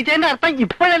വായിച്ച് ചിരിച്ചതിന്റെ അർത്ഥം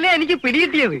ഇപ്പോഴല്ലേ എനിക്ക്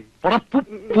പിടികിട്ടിയത്.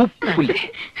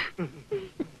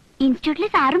 ഇൻസ്റ്റിറ്റ്യൂട്ടിലെ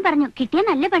സാറും പറഞ്ഞു കിട്ടിയ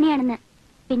നല്ല പണിയാണെന്ന്.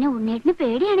 പിന്നെ ഉണ്ണേട്ടിന്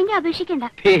പേടിയാണെങ്കിൽ അപേക്ഷിക്കണ്ട.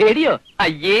 പേടിയോ?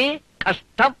 അയ്യേ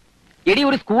കഷ്ടം. എടി,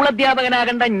 ഒരു സ്കൂൾ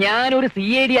അധ്യാപകനാകണ്ട ഞാനൊരു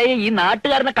CID ആയ ഈ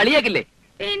നാട്ടുകാരനെ കളിയാക്കില്ലേ?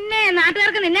 പിന്നെ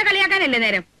നാട്ടുകാർക്ക് നിന്നെ കളിയാക്കാനല്ലേ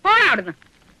നേരം. പോണ അവിടുന്ന്.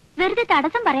 വെറുതെ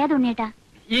തടസ്സം പറയാതെ ഉണ്ണേട്ടാ.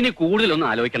 ഇനി കൂടുതലൊന്നും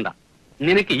ആലോചിക്കണ്ട.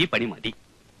 നിനക്ക് ഈ പണി മതി.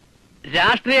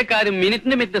 രാഷ്ട്രീയക്കാരും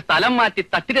മിനിറ്റ് സ്ഥലം മാറ്റി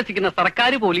തട്ടിരസിക്കുന്ന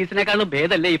സർക്കാർ പോലീസിനേക്കാളും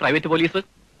ഭേദമല്ലേ ഈ പ്രൈവറ്റ് പോലീസ്?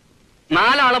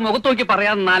 4 ആളെ മുഖത്ത് നോക്കി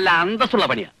പറയാൻ നല്ല അന്തസ്സുള്ള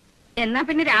പണിയാ. എന്നാ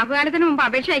പിന്നെ രാഹുകാലത്തിന് മുമ്പ്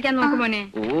അപേക്ഷ അയക്കാൻ നോക്കുമോനെ.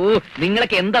 ഓ,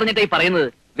 നിങ്ങളൊക്കെ എന്തറിഞ്ഞിട്ടായി പറയുന്നത്?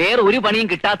 വേറെ ഒരു പണിയും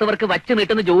കിട്ടാത്തവർക്ക് വച്ച്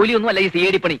നീട്ടുന്ന ജോലിയൊന്നും അല്ല ഈ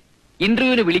CID പണി.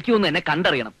 ഇന്റർവ്യൂവിന് വിളിക്കുമെന്ന് എന്നെ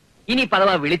കണ്ടറിയണം. ഇനി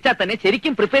പലവാ വിളിച്ചാൽ തന്നെ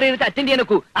ശരിക്കും പ്രിപ്പയർ ചെയ്തിട്ട് അറ്റൻഡ് ചെയ്യാൻ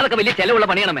നോക്കൂ. അതൊക്കെ വലിയ ചെലവുള്ള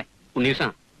പണിയാണമേ. ഉണ്ണീഷ,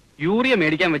 യൂറിയ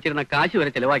മേടിക്കാൻ വെച്ചിരുന്ന കാശ്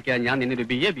വരെ ചെലവാക്കിയാ ഞാൻ നിന്നൊരു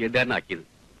B.A.B.Ed ആക്കിയത്.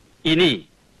 ഇനി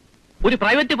ഒരു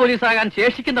പ്രൈവറ്റ് പോലീസാകാൻ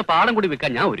ശേഷിക്കുന്ന പാഠം കൂടി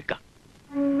വെക്കാൻ ഞാൻ ഒരുക്കാം.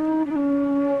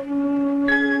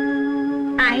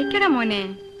 അയക്കടാ മോനെ.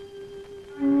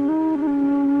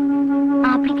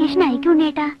 ആപ്ലിക്കേഷൻ അയക്കും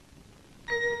ഉണ്ണേട്ടാ.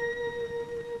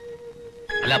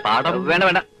 അല്ല, പാഠം വേണ്ട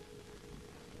വേണ്ട,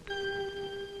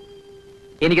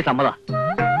 എനിക്ക് സമ്മതാ.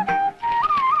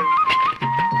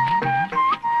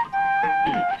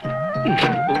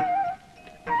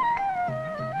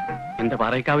 എന്റെ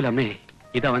പാറയ്ക്കാവിലമ്മേ,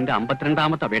 ഇതവന്റെ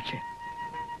 52ാമത്തെ അപേക്ഷ.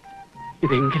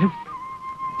 ഇതെങ്കിലും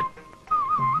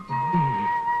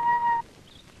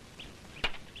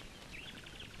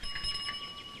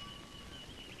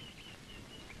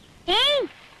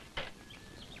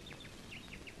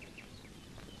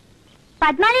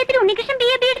പത്മാലയത്തിൽ ഉണ്ണികൃഷ്ണൻ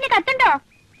B.A.B.Edന് കത്തുണ്ടോ?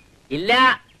 ഇല്ല.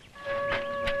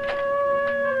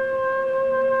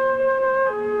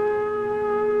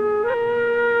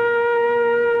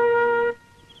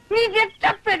 നീ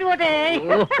രക്ഷപ്പെടുവതേ.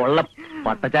 കൊള്ള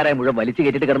പട്ടച്ചാരായ മുഴുവൻ വലിച്ചു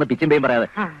കയറ്റിട്ട് കിടന്ന് പിച്ചും പേയും പറയാതെ.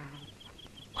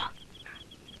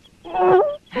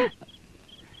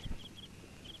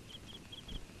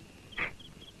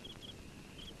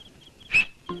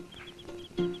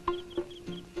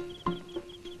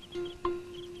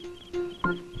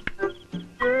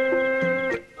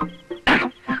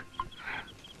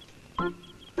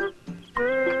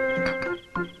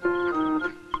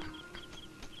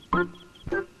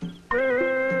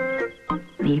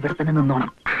 നീ ഇവിടെ തന്നെ നിന്നോണം.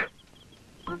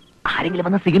 ആരെങ്കിലും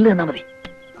വന്ന സിഗ്നൽ തന്നാ മതി.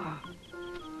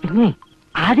 പിന്നെ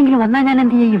ആരെങ്കിലും വന്നാ ഞാൻ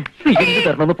എന്ത് ചെയ്യും? സിഗ്നൽ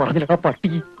തരണമെന്ന് പറഞ്ഞില്ലടാ പട്ടി.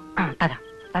 തരാം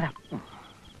തരാം.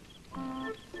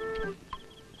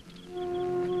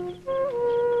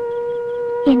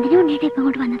 എന്തിനാ ഉണ്ണിയേട്ടാ ഇപ്പൊ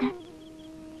അങ്ങോട്ട് വന്നത്?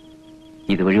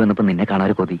 ഇതുവഴി വന്നപ്പോ നിന്നെ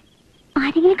കാണാൻ കൊതി.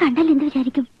 ആരെങ്കിലും കണ്ടാൽ എന്ത്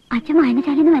വിചാരിക്കും? അച്ഛൻ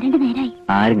വായനശാലയിൽ വരേണ്ട നേരായി.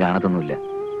 ആരും കാണത്തൊന്നുമില്ല.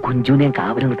 കുഞ്ചുനെ ഞാൻ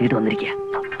കാവല് നിർത്തിയിട്ട് വന്നിരിക്കുക.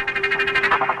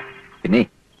 പിന്നെ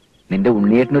നിന്റെ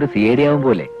ഉണ്ണിയേട്ടനൊരു CID ആവും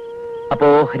പോലെ. അപ്പോ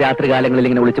രാത്രി കാലങ്ങളിൽ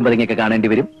ഇങ്ങനെ വിളിച്ചും പതുങ്ങിയൊക്കെ കാണേണ്ടി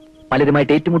വരും.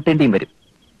 പലരുമായിട്ട് ഏറ്റുമുട്ടേണ്ടിയും വരും.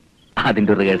 അതിന്റെ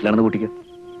ഒരു റിഹേഴ്സലാണെന്ന് കൂട്ടിക്കോ.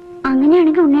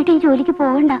 അങ്ങനെയാണെങ്കിൽ ഉണ്ണിയേട്ടാ ഈ ജോലിക്ക്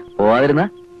പോകണ്ട. പോവാതിരുന്ന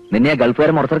നിന്നെ ആ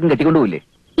ഗൾഫുകാരൻ മുറത്തിറക്കം കെട്ടിക്കൊണ്ടുപോയില്ലേ?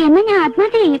 എന്നാ ഞാൻ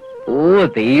ആത്മഹത്യ ചെയ്യും. ഓ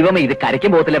ദൈവമേ, ഇത്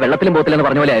കരയ്ക്കും പോകത്തില്ല വെള്ളത്തിലും പോകത്തില്ല എന്ന്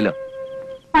പറഞ്ഞ പോലെ ആയല്ലോ.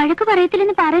 വഴക്ക്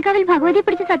പറയത്തില്ലെന്ന് പാറേക്കാവിൽ ഭഗവതിയെ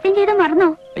പിടിച്ച് സത്യം ചെയ്ത് മറന്നോ?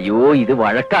 അയ്യോ, ഇത്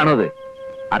വഴക്കാണോ? അത്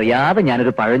അറിയാതെ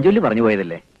ഞാനൊരു പഴഞ്ചൊല്ലി പറഞ്ഞു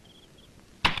പോയതല്ലേ.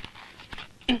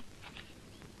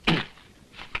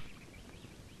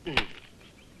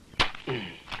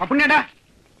 പപ്പുണ്ണിയേട്ടാ,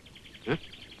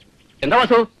 എന്താ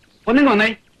വാസു? ഒന്നിങ്ങ് വന്നേ,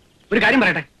 ഒരു കാര്യം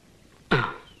പറയട്ടെ.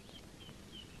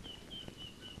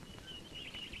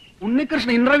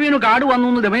 ഉണ്ണികൃഷ്ണൻ ഇന്റർവ്യൂവിന് കാർഡ് വന്നു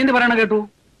എന്ന് ദമയന്തി പറയണ കേട്ടു.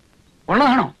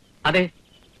 ഉള്ളതാണോ? അതെ.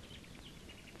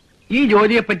 ഈ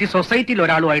ജോലിയെപ്പറ്റി സൊസൈറ്റിയിൽ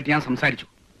ഒരാളുമായിട്ട് ഞാൻ സംസാരിച്ചു.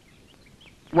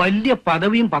 വലിയ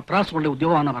പദവിയും പത്രാസുള്ള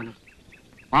ഉദ്യോഗമാണെന്ന് പറഞ്ഞത്.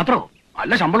 മാത്രോ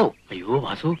നല്ല ശമ്പളവും. അയ്യോ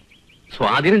വാസു,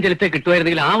 സ്വാധീനം ചെലുത്തേ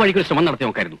കിട്ടുമായിരുന്നെങ്കിൽ ആ വഴിക്കൊരു ശ്രമം നടത്തി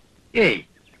നോക്കായിരുന്നു. ഏയ്,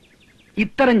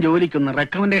 ഇത്തരം ജോലിക്കൊന്ന്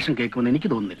റെക്കമെൻഡേഷൻ കേൾക്കുമെന്ന് എനിക്ക്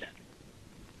തോന്നുന്നില്ല.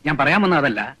 ഞാൻ പറയാൻ വന്ന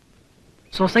അതല്ല.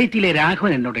 സൊസൈറ്റിയിലെ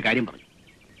രാഘവൻ എന്നോട് കാര്യം പറഞ്ഞു.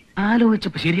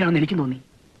 ആലോചിച്ചപ്പോ ശരിയാണെന്ന് എനിക്ക് തോന്നി.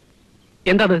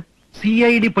 എന്താത്?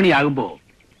 CID പണിയാകുമ്പോ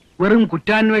വെറും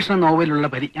കുറ്റാന്വേഷണ നോവലുള്ള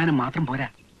പരിജ്ഞാനം മാത്രം പോരാ.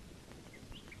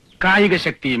 കായിക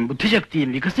ശക്തിയും ബുദ്ധിശക്തിയും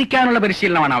വികസിക്കാനുള്ള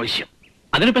പരിശീലനമാണ് ആവശ്യം.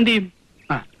 അതിനിപ്പോ എന്ത് ചെയ്യും?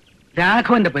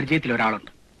 രാഘവന്റെ പരിചയത്തിൽ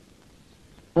ഒരാളുണ്ട്.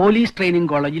 പോലീസ്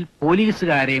ട്രെയിനിങ് കോളേജിൽ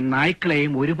പോലീസുകാരെയും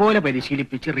നായ്ക്കളെയും ഒരുപോലെ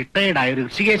പരിശീലിപ്പിച്ച് റിട്ടയർഡായ ഒരു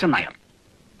ഋഷികേശൻ നായർ.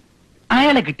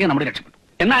 അയാളെ കിട്ടിയ നമ്മുടെ രക്ഷപ്പെട്ടു.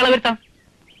 എന്നാ അയാളെ വരുത്താം.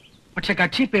 പക്ഷെ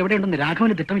കക്ഷി ഇപ്പൊ എവിടെയുണ്ടെന്ന്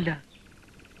രാഘവന് തിട്ടമില്ല.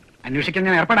 അന്വേഷിക്കാൻ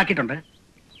ഞാൻ ഏർപ്പാടാക്കിയിട്ടുണ്ട്.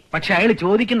 പക്ഷെ അയാൾ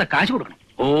ചോദിക്കുന്ന കാശ് കൊടുക്കണം.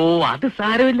 ഓ, അത്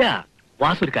സാരമില്ല.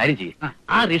 വാസു ഒരു കാര്യം ചെയ്യും.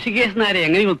 ആ ഋഷികേശനാരെ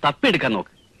എങ്ങനെയും തപ്പിയെടുക്കാൻ നോക്ക്.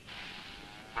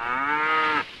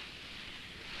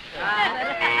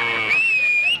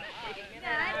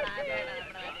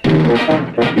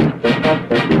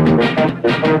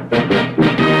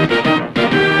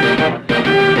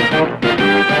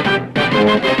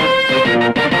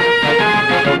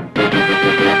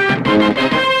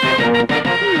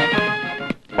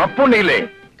 പപ്പുണ്ണിയില്ലേ?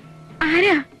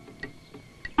 ആരാ?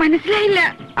 മനസ്സിലായില്ല.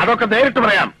 അതൊക്കെ നേരിട്ട്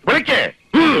പറയാം. വിളിക്കേ.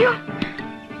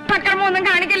 അക്രമൊന്നും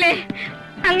കാണിക്കല്ലേ.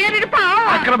 അങ്ങനൊരു പാവം.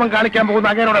 അക്രമം കാണിക്കാൻ പോകുന്ന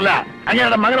അങ്ങനോടല്ല,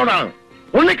 അങ്ങയുടെ മകനോടാണ്.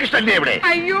 ഉണ്ണികൃഷ്ണല്ലേ ഇവിടെ?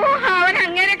 അയ്യോ, അവൻ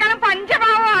അങ്ങനെക്കാളും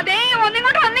പഞ്ചപാവോ. അതേ,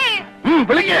 ഒന്നിങ്ങോട്ട് വന്നേ.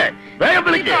 വിളിക്കേ, വേഗം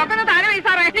വിളിക്കേ. താരം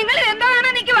സാറേ, നിങ്ങൾ എന്താ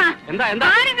കാണാൻ നിൽക്കുവാ?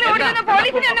 ആരെങ്കിലും ഓടിക്കുന്ന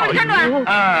പോലീസിനെ ഒന്ന് വിളിച്ചോണ്ട്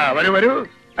വാ. വരൂ വരൂ.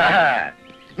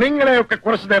 നിങ്ങളെയൊക്കെ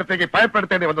കുറച്ചു നേരത്തേക്ക്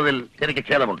ഭയപ്പെടുത്തേണ്ടി വന്നതിൽ എനിക്ക്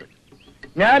ഖേദമുണ്ട്.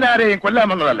 ഞാൻ ആരെയും കൊല്ലാൻ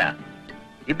വന്നതല്ല.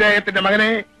 ഇദ്ദേഹത്തിന്റെ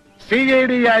മകനെ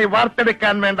CID ആയി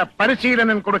വാർത്തെടുക്കാൻ വേണ്ട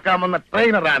പരിശീലനം കൊടുക്കാമെന്ന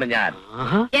ട്രെയിനറാണ് ഞാൻ.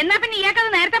 എന്നാ പിന്നെ ഇയാൾക്കത്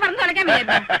നേരത്തെ പറഞ്ഞു തുടക്കാൻ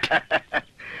വയ്യ.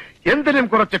 എന്തിനും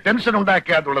കുറച്ച് ടെൻഷൻ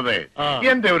ഉണ്ടാക്കുക എന്നുള്ളത്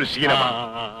എന്റെ ഒരു ശീലമാണ്.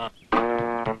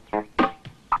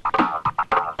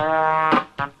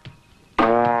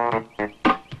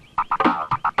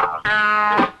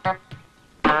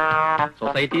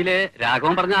 സൊസൈറ്റിയിലെ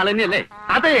രാഘവൻ പറഞ്ഞ ആൾ തന്നെയല്ലേ?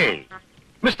 അതെ,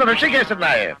 mister Rishikesan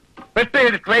Nair,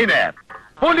 retired trainer,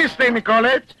 police training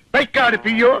college, Thycaud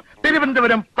PO,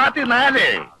 Thiruvananthapuram 14.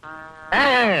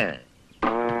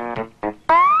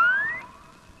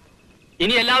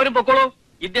 ഇനി എല്ലാവരും പൊക്കോളൂ.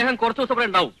 ഇദ്ദേഹം കുറച്ചു ദിവസം ഇവിടെ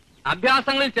ഉണ്ടാവും.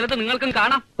 അഭ്യാസങ്ങളിൽ ചിലത് നിങ്ങൾക്കും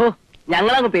കാണാം. ഓ,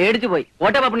 ഞങ്ങളങ്ങ് പേടിച്ചു പോയി.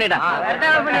 ഓട്ടെ പപ്പുണ്ണേട്ടാ.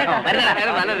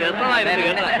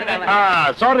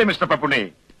 സോറി മിസ്റ്റർ പപ്പുണ്ണി,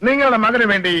 നിങ്ങളുടെ മകന്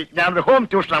വേണ്ടി ഞാൻ ഒരു ഹോം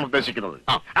ട്യൂഷനാണ് ഉദ്ദേശിക്കുന്നത്,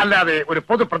 അല്ലാതെ ഒരു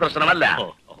പൊതു പ്രദർശനമല്ല.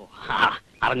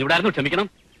 അറിഞ്ഞൂടായിരുന്നു, ക്ഷമിക്കണം.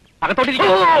 അകത്തോട്ട്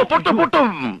പൊട്ടും പൊട്ടും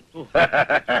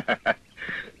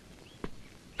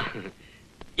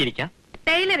ഇരിക്കാം.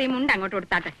 ടൈലർ ഈ മുണ്ട് അങ്ങോട്ട്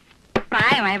കൊടുത്താട്ടെ.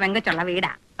 പ്രായമായ വെങ്കച്ചുള്ള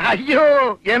വീടാ. അയ്യോ,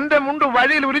 എന്റെ മുണ്ട്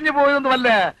വഴിയിൽ ഉരിഞ്ഞു പോയതൊന്നുമല്ല,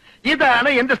 ഇതാണ്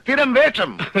എന്റെ സ്ഥിരം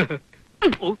വേഷം.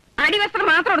 അടിവസ്ത്രം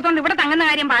മാത്രം എടുത്തോണ്ട് ഇവിടെ തങ്ങുന്ന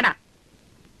കാര്യം പാടാ.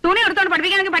 തുണി എടുത്തോണ്ട്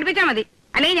പഠിപ്പിക്കാനെങ്കിൽ പഠിപ്പിച്ചാൽ മതി,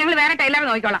 അല്ലെങ്കിൽ ഞങ്ങൾ വേറെ ടൈലറെ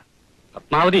നോക്കിക്കോളാം.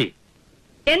 പത്മാവതി,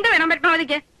 എന്ത് വേണം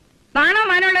പത്മാവതിക്ക്? നാണോ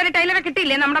മാനമുള്ള ഒരു ടൈലറെ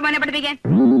കിട്ടിയില്ലേ നമ്മുടെ മോനെ പഠിപ്പിക്കാൻ?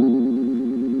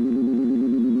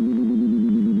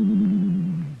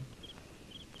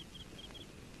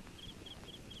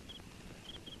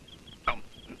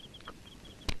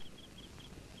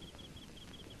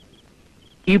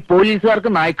 ഈ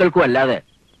പോലീസുകാർക്കും നായ്ക്കൾക്കും അല്ലാതെ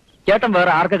ചേട്ടൻ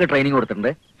വേറെ ആർക്കൊക്കെ ട്രെയിനിങ്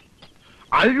കൊടുത്തിട്ടുണ്ട്?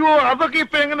 അയ്യോ, അതൊക്കെ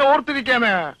ഇപ്പൊ എങ്ങനെ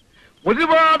ഓർത്തിരിക്കാനാ?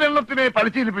 ഒരുപാട് എണ്ണത്തിനെ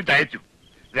പരിശീലിപ്പിച്ച് അയച്ചു.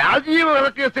 രാജീവ്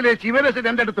വധക്കേസിലെ ശിവരസൻ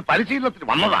എന്റെ അടുത്ത് പരിശീലനത്തിന്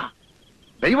വന്നതാ.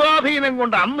 ദൈവാധീനം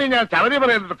കൊണ്ട് അന്ന് ഞാൻ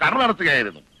ശബരിമലയിൽ കട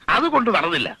നടത്തുകയായിരുന്നു. അതുകൊണ്ട്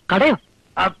നടന്നില്ല. കടയോ?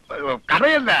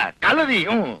 കടയല്ല, കളരി.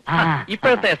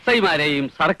 ഇപ്പോഴത്തെ SI-മാരെയും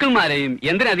സർക്കിൾമാരെയും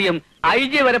എന്തിനധികം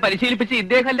IG വരെ പരിശീലിപ്പിച്ച്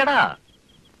ഇദ്ദേഹം അല്ലടാ.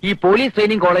 ഈ പോലീസ്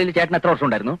ട്രെയിനിങ് കോളേജിൽ ചേട്ടൻ എത്ര വർഷം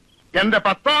ഉണ്ടായിരുന്നു? എന്റെ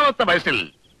 10ാമത്തെ വയസ്സിൽ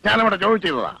ഞാൻ അവിടെ ജോലി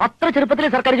ചെയ്തതാ. അത്ര ചെറുപ്പത്തിൽ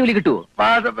സർക്കാർ ജോലി കിട്ടുമോ?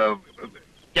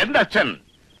 എന്റെ അച്ഛൻ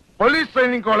പോലീസ്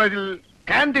ട്രെയിനിങ് കോളേജിൽ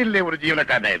കാന്റീനിലെ ഒരു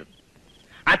ജീവനക്കാരനായിരുന്നു.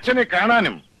 അച്ഛനെ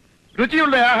കാണാനും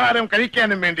രുചിയുള്ള ആഹാരം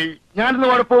കഴിക്കാനും വേണ്ടി ഞാനിന്ന്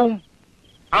അവിടെ പോവും.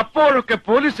 അപ്പോഴൊക്കെ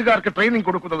പോലീസുകാർക്ക് ട്രെയിനിങ്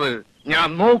കൊടുക്കുന്നത് ഞാൻ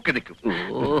നോക്കി നിൽക്കും.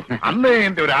 അന്ന്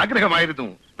എന്റെ ഒരു ആഗ്രഹമായിരുന്നു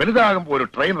വലുതാകുമ്പോൾ ഒരു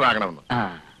ട്രെയിനർ ആകണമെന്ന്.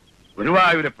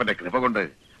 ഗുരുവായൂരപ്പന്റെ കൃപ കൊണ്ട്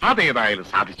അതേതായാലും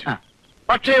സാധിച്ചു.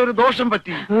 പക്ഷേ ഒരു ദോഷം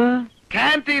പറ്റി.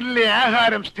 കാന്റീനിലെ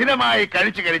ആഹാരം സ്ഥിരമായി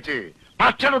കഴിച്ച് കഴിച്ച്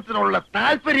ഭക്ഷണത്തിനുള്ള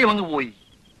താല്പര്യം അങ്ങ് പോയി.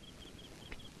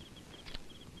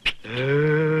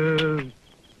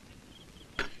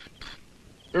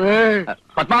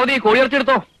 പത്മാവതി,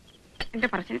 കോഴിയിറച്ചെടുത്തോ. എന്റെ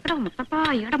പറശ്ശിനിക്കട മുത്തപ്പ,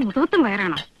 ഈയുടെ മുഖത്തും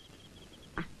വയറാണോ?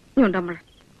 ഇങ്ങോട്ട് നമ്മൾ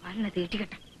വല്ല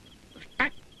തീറ്റിക്കട്ടെ.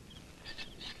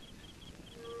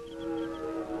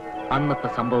 അന്നത്തെ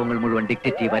സംഭവങ്ങൾ മുഴുവൻ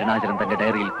ഡിറ്റക്റ്റീവ് അരുണാചലൻ തന്റെ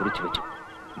ഡയറിയിൽ കുറിച്ചു വെച്ചു.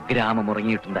 ഗ്രാമം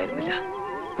ഉറങ്ങിയിട്ടുണ്ടായിരുന്നില്ല.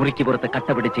 മുറിക്ക് പുറത്ത്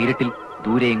കട്ടപിടിച്ച ഇരുട്ടിൽ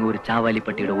ദൂരെയെങ്ങും ഒരു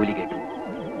ചാവാലിപ്പട്ടിയുടെ ഓലി കേട്ടു.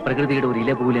 പ്രകൃതിയുടെ ഒരു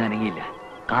ഇല പോലും അനങ്ങിയില്ല.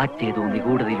 കാറ്റേതോ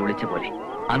നിഗൂഢതയിൽ ഒളിച്ച പോലെ.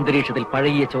 അന്തരീക്ഷത്തിൽ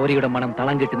പഴകിയ ചോരയുടെ മണം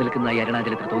തളം കെട്ടി നിൽക്കുന്നതായി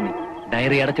അരുണാചലത്തിൽ തോന്നി.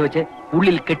 ഡയറി അടച്ചു വെച്ച്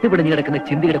ഉള്ളിൽ കെട്ടുപിടിഞ്ഞു കിടക്കുന്ന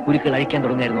ചിന്തയുടെ കുരുക്കൾ അഴിക്കാൻ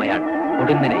തുടങ്ങിയായിരുന്നു അയാൾ.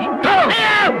 ഒടുങ്ങനെ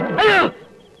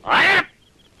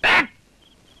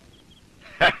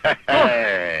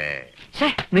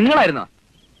നിങ്ങളായിരുന്നോ?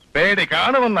 പേടി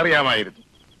കാണുമെന്നറിയാമായിരുന്നു.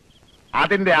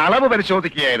 അതിന്റെ അളവ്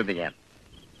പരിശോധിക്കുകയായിരുന്നു ഞാൻ.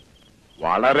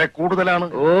 വളരെ കൂടുതലാണ്.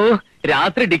 ഓ,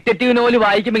 രാത്രി ഡിറ്റക്റ്റീവ് നോവൽ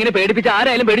വായിക്കുമ്പോ ഇങ്ങനെ പേടിപ്പിച്ച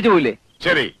ആരായാലും പേടിച്ചു പോയില്ലേ?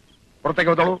 ശരി,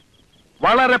 പുറത്തേക്ക് വന്നോളൂ.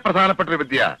 വളരെ പ്രധാനപ്പെട്ട ഒരു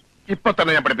വിദ്യ ഇപ്പൊ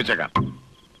തന്നെ ഞാൻ പഠിപ്പിച്ചേക്കാം.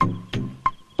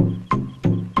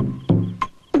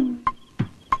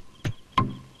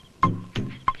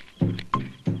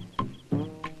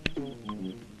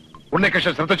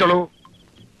 ഉണ്ണികൃഷ്ണൻ ശ്രദ്ധിച്ചോളൂ.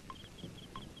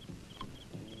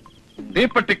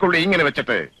 തീപ്പെട്ടിക്കുള്ളി ഇങ്ങനെ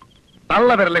വെച്ചിട്ട്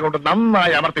തള്ളവിരലെ കൊണ്ട്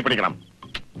നന്നായി അമർത്തി പിടിക്കണം.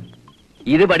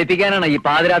 ഇത് പഠിപ്പിക്കാനാണ് ഈ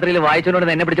പാതിരാത്രിയിൽ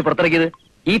വായിച്ചുകൊണ്ട് എന്നെ പിടിച്ച് പുറത്തിറക്കിയത്?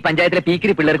 ഈ പഞ്ചായത്തിലെ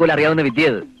പീക്കിരി പിള്ളേർക്ക് പോലും അറിയാവുന്ന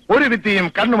വിദ്യ അത്. ഒരു വിദ്യയും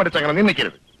കണ്ണുമടിച്ചങ്ങനെ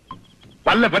നിന്നിക്കരുത്.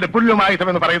 വല്ലഭന്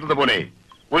പുല്ലുമായുധമെന്ന് പറയുന്നത് പോലെ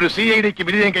ഒരു CIDക്ക്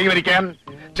വിജയം കൈവരിക്കാൻ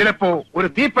ചിലപ്പോ ഒരു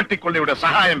തീപ്പെട്ടിക്കൊള്ളിയുടെ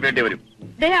സഹായം വേണ്ടി വരും.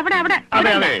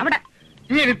 അതെ അതെ,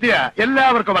 ഈ വിദ്യ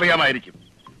എല്ലാവർക്കും അറിയാമായിരിക്കും.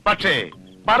 പക്ഷേ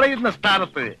പറയുന്ന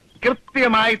സ്ഥാനത്ത്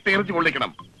കൃത്യമായി തെറിഞ്ഞു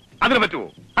കൊള്ളിക്കണം. അതിന് പറ്റുമോ?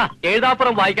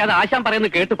 എഴുതാപ്പുറം വായിക്കാതെ ആശാൻ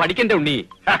പറയുന്നത് കേട്ട് പഠിക്കണ്ടേ ഉണ്ണി?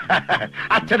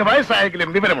 അച്ഛന് വയസ്സായെങ്കിലും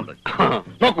വിവരമുണ്ട്.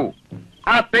 നോക്കൂ,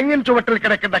 ആ തെങ്ങിൻ ചുവട്ടിൽ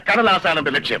കിടക്കുന്ന കടലാസാണ്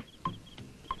എന്റെ ലക്ഷ്യം.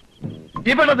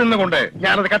 ഇവിടെ നിന്നുകൊണ്ട്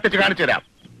ഞാനത് കത്തിച്ച് കാണിച്ചു തരാം.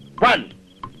 1,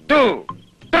 2,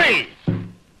 3.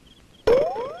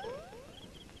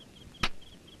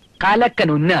 കലക്കൻ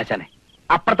ഉന്നാശനെ.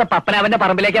 അപ്പുറത്തെ പപ്പനാവന്റെ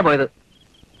പറമ്പിലേക്കാ പോയത്.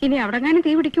 ഇനി അവിടെ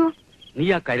തീ പിടിക്കുവോ? നീ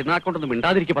ആ കരുനാക്കൊണ്ടൊന്നും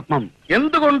മിണ്ടാതിരിക്കും പത്മം.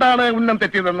 എന്തുകൊണ്ടാണ് ഉന്നം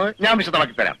തെറ്റിയതെന്ന് ഞാൻ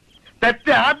വിശദമാക്കി തരാം.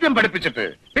 തെറ്റ് ആദ്യം പഠിപ്പിച്ചിട്ട്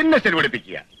പിന്നെ ശരി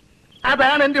പഠിപ്പിക്കുക.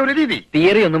 അതാണ് എന്റെ ഒരു രീതി.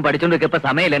 തിയറി ഒന്നും പഠിച്ചോണ്ട് ഇപ്പൊ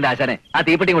സമയമില്ല എന്റെ ആശാനെ. ആ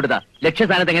തീപ്പെട്ടി കൊടുത്താ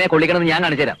ലക്ഷ്യസ്ഥാനത്ത് എങ്ങനെയാ കൊള്ളിക്കണമെന്ന് ഞാൻ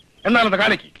കാണിച്ചു തരാം. എന്നാലത്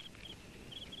കാണിക്ക്.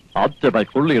 ആദ്യമായി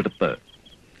കൊള്ളിയെടുത്ത്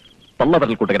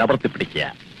തള്ളവരൽ കൂട്ടകൻ അമർത്തി പിടിക്കുക.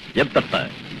 എന്നിട്ട്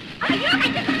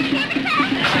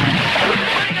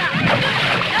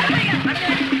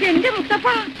എന്റെ മുത്തപ്പ,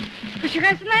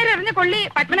 കൃഷികാശനായർ എറിഞ്ഞ കൊള്ളി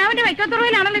പത്മനാഭന്റെ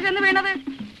വൈക്കത്തുറവിലാണല്ലോ ചെന്ന് വീണത്.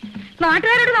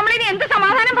 നാട്ടുകാരോട് നമ്മളിനി എന്ത്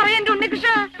സമാധാനം പറയാൻ എന്റെ ഉണ്ണികൃഷ്ണ?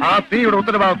 ആ തീയുടെ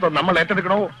ഉത്തരവാദിത്വം നമ്മൾ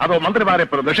ഏറ്റെടുക്കണോ അതോ മന്ത്രിമാരെ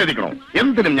നിഷേധിക്കണോ?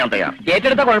 എന്തിനും ഞാൻ തയ്യാർ.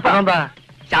 ഏറ്റെടുത്ത കുഴപ്പമെന്താ?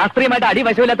 ശാസ്ത്രീയമായിട്ട്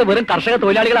അടിവശമില്ലാത്ത വെറും കർഷക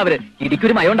തൊഴിലാളികൾ അവര്.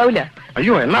 ഇടിക്കൊരു മയം ഉണ്ടാവില്ല.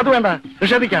 അയ്യോ, എന്നാ അത് വേണ്ട,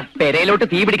 നിഷേധിക്കാം. പെരയിലോട്ട്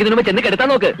തീ പിടിക്കുന്നതിന് മുമ്പ് ചെന്ന് കെടുത്താൻ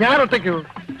നോക്ക്. ഞാൻ ഒറ്റയ്ക്കോ?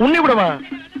 ഉണ്ണി കൂടെ വാ.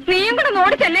 നീയും കൂടെ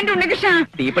നോടി ചെല്ലേന്റെ ഉണ്ണികൃഷ്ണ.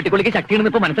 തീപ്പെട്ടിക്കുള്ളിക്ക്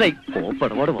ശക്തിയുണ്ടെന്ന് ഇപ്പൊ മനസ്സിലായി. ഓ,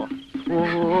 പെടപാട് പോ.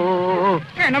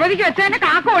 ഗണപതിക്ക് വെച്ചതിന്റെ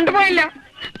കാക്ക കൊണ്ടുപോയില്ല.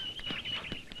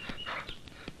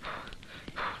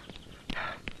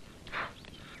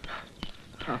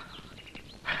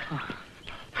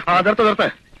 നിർത്ത്.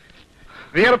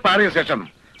 വിയർപ്പാറിയ ശേഷം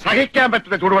സഹിക്കാൻ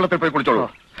പറ്റുന്ന ചൂടുവെള്ളത്തിൽ പോയി കുടിച്ചോളൂ.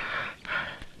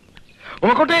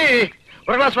 ഉമ്മക്കുട്ടി,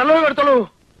 ഒരു ഗ്ലാസ് വെള്ളം എടുത്തോളൂ.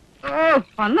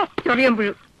 വന്നു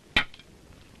ചൊറിയുമ്പോഴും.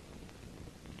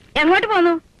 എങ്ങോട്ട്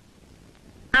പോന്നു?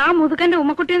 ആ മുതുക്കന്റെ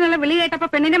ഉമ്മക്കുട്ടി എന്നുള്ള വിളി കേട്ടപ്പോ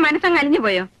പെണ്ണിന്റെ മനസ്സങ്ങ് അലിഞ്ഞു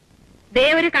പോയോ? ദേ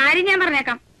ഒരു കാര്യം ഞാൻ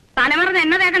പറഞ്ഞേക്കാം, തലമറന്ന്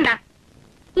എന്നെ തേക്കണ്ട.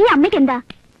 ഈ അമ്മയ്ക്ക് എന്താ?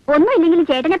 ഒന്നുമില്ലെങ്കിലും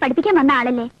ചേട്ടനെ പഠിപ്പിക്കാൻ വന്ന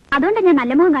ആളല്ലേ, അതുകൊണ്ടാണ് ഞാൻ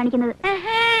നല്ല മുഖം കാണിക്കുന്നത്.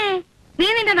 നീ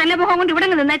നിന്റെ നല്ല മുഖം കൊണ്ട് ഇവിടെ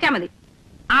നിന്നേച്ചാ മതി.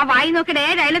 ആ വായി നോക്കിയിട്ട്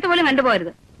ഏത് അയലത്ത് പോലും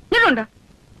കണ്ടുപോകരുത്. ഇതുണ്ടോ?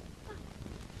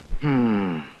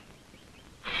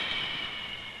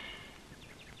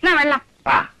 എന്നാ വെള്ളം.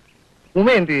 ഉമ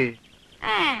എന്ത്?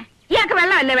 ഇയാൾക്ക്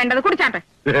വെള്ളമല്ലേ വേണ്ടത്, കുടിച്ചാട്ടെ.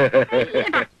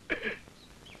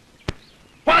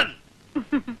 1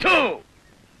 2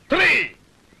 3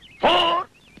 4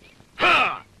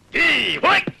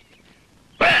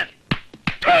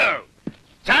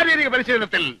 ശാരീരിക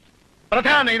പരിശീലനത്തിൽ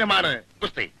പ്രധാന ഇനമാണ്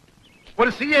കുസ്തി. ഒരു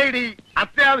CID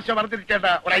അത്യാവശ്യം അറിഞ്ഞിരിക്കേണ്ട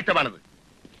ഒരു ഐറ്റമാണിത്.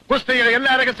 കുസ്തിയുടെ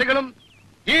എല്ലാ രഹസ്യങ്ങളും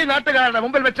ഈ നാട്ടുകാരുടെ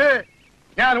മുമ്പിൽ വെച്ച്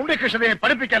ഞാൻ ഉണ്ണികൃഷ്ണനെ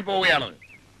പഠിപ്പിക്കാൻ പോവുകയാണ്.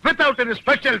 Without any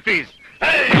special fees.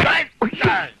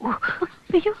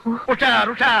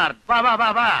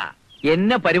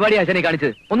 എന്നെ പരിപാടി ആശാനെ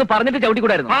കാണിച്ചത് ഒന്ന് പറഞ്ഞിട്ട്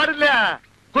ചവിട്ടിക്കൂടായിരുന്നു. പാടില്ല.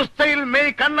 കുസ്തയിൽ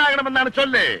മെയ് കണ്ണാകണമെന്നാണ്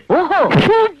ചൊല്ല്. ഓഹോ,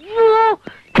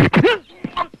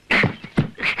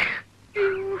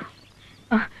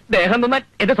 ദേഹം നന്നാൻ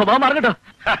എന്റെ സ്വഭാവം മാറട്ടോ.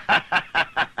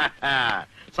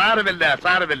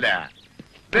 സാരമില്ല.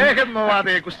 ദേഹം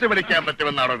നോവാതെ കുസ്തി പഠിക്കാൻ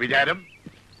പറ്റുമെന്നാണോ വിചാരം?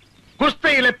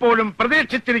 കുസ്തയിൽ എപ്പോഴും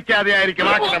പ്രതീക്ഷിച്ചിരിക്കാതെ ആയിരിക്കും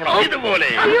ആക്രമണം. ഇതുപോലെ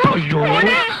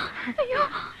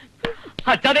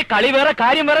അച്ഛാതെ കളി വേറെ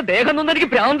കാര്യം വേറെ. ദേഹം നൊന്നും എനിക്ക്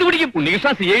ഭ്രാന്ത് പിടിക്കും. ഉണ്ണികൃഷ്ണ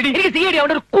CID, എനിക്ക് CID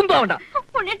അവിടെ ഒരു കുന്താവണ്ട.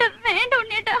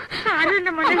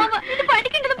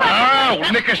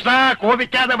 ഉണ്ണികൃഷ്ണ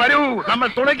കോപിക്കാതെ വരൂ, നമ്മൾ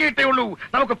തുടങ്ങിയിട്ടേ ഉള്ളൂ.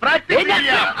 നമുക്ക് പ്രാക്ടീസ്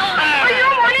ചെയ്യാം.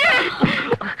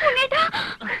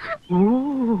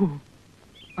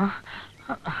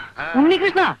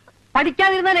 ഉണ്ണികൃഷ്ണ,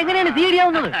 പഠിക്കാതിരുന്നാൽ എങ്ങനെയാണ് CID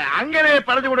ആവുന്നത്? അങ്ങനെ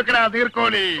പറഞ്ഞു കൊടുക്കണ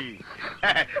നീർക്കോലി.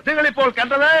 നിങ്ങളിപ്പോൾ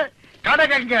കണ്ടത്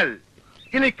കടകങ്ങൾ,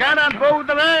 ഇനി കാണാൻ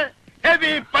പോകുന്നത്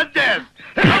ഹെവി പഞ്ചസ്.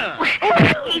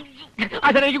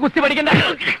 അതെനിക്ക് കുസ്തി പഠിക്കണ്ട.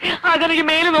 അതെനിക്ക്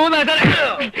മേല് നോവുന്ന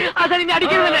അതെനിക്ക്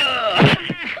അടിക്കരുതല്ലേ.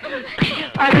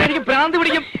 അതെനിക്ക് ഭ്രാന്ത്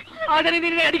പിടിക്കും.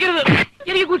 അതെനിക്ക് അടിക്കരുത്.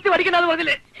 എനിക്ക് കുസ്തി പഠിക്കണ്ടെന്ന്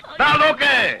പറഞ്ഞില്ലേ?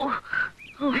 നോക്ക്,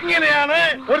 ഇങ്ങനെയാണ്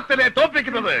ഒരുത്തനെ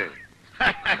തോപ്പിക്കുന്നത്.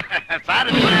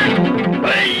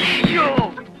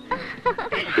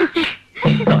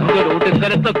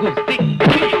 സ്ഥലത്തെ കുസ്തി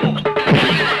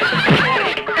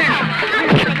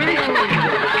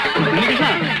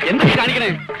എന്താ കാണിക്കണേ?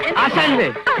 ആശാന്റെ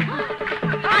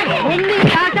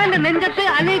ആശാന്റെ നെഞ്ചത്ത്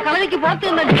അല്ലെങ്കിൽ കളരിക്ക് പുറത്ത്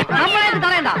നമ്മളായിട്ട്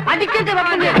തറയണ്ട. അടിക്കട്ടെ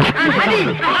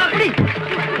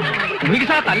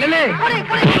ഉണ്ണികൃഷ്ണ തല്ലല്ലേ.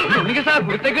 ഉണ്ണികൃഷ്ണ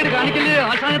കുരുത്തക്കേട് കാണിക്കല്ലേ.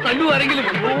 ആശാനെ തല്ലു ആരെങ്കിലും.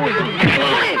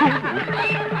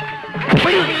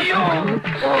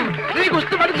 നീ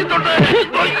കുസ്തി പഠിച്ചിട്ടുണ്ട്.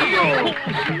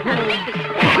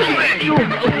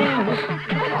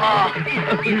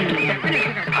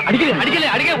 അടിക്കല്ലേ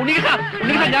ഉണ്ണികൃഷ്ണ.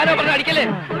 ഞാനോ പറഞ്ഞ അടിക്കല്ലേ.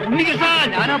 ഉണ്ണികൃഷ്ണ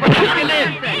ഞാനോ പറഞ്ഞ അടിക്കല്ലേ.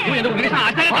 ഉണ്ണികൃഷ്ണ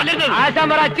ആശാനെ തല്ലരുത്. ആശാൻ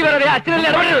പറ അച്ഛൻ പറ. അച്ഛനല്ലേ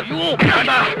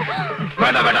വേണ്ട.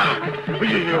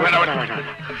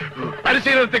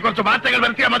 പരിശീലനത്തെ കുറച്ച് മാറ്റങ്ങൾ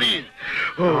വരുത്തിയാൽ മതി.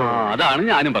 അതാണ്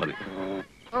ഞാനും പറഞ്ഞത്.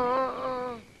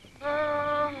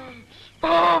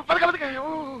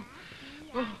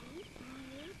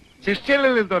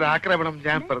 ശിഷ്യനിൽ നിന്നൊരു ആക്രമണം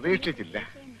ഞാൻ പ്രതീക്ഷിച്ചില്ല.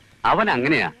 അവൻ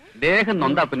അങ്ങനെയാ. ദേഹം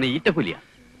നൊന്താ പിന്നെ ഈറ്റപ്പുലിയ.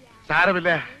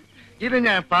 സാരമില്ല, ഇത്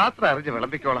ഞാൻ പാത്രം അറിഞ്ഞ്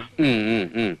വിളമ്പിക്കോളാം.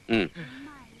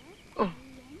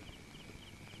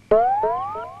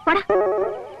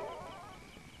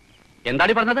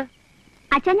 എന്താടി പറഞ്ഞത്?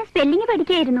 അച്ഛനെ സ്പെല്ലിംഗ്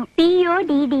പഠിക്കായിരുന്നു.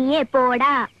 PODDA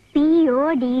പോടാ.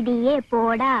 PODDA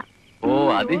പോടാ. ഓ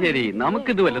അത് ശരി.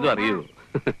 നമുക്കിത് വല്ലതും അറിയൂ?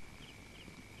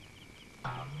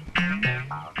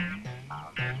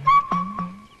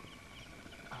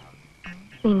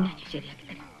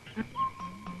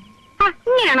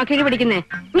 ഇങ്ങനെയാണോ കിഴി പിടിക്കുന്നേ?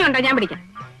 ഇനി ഉണ്ടോ ഞാൻ പിടിക്കാം.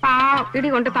 പിടി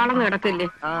കൊണ്ട് തളർന്ന് കിടക്കില്ലേ?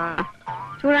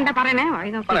 ചൂടണ്ട പറയണേ.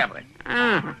 വായി നോക്കി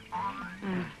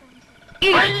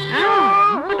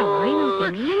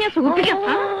ഞാൻ സൂപ്പിക്കാം.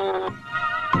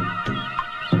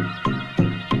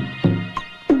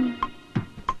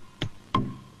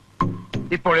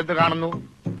 ഇപ്പോൾ എന്ത് കാണുന്നു?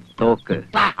 തോക്ക്.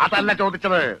 അതല്ല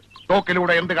ചോദിച്ചത്.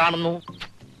 തോക്കിലൂടെ എന്ത് കാണുന്നു?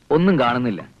 ഒന്നും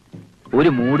കാണുന്നില്ല. ഒരു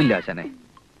മൂടില്ല ആശാനെ.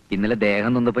 ഇന്നലെ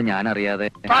ദേഹം നൊന്നപ്പോ ഞാൻ അറിയാതെ.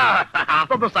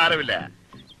 അതൊന്നും സാരമില്ല.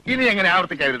 ഇനി എങ്ങനെ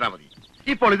ആവർത്തിക്കാതിരുന്നാ മതി.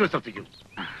 ഇപ്പോൾ ഇത് ശ്രദ്ധിക്കൂ.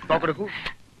 തോക്കെടുക്കൂ.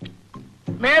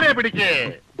 നേരെ പിടിക്കേ.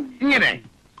 ഇങ്ങനെ.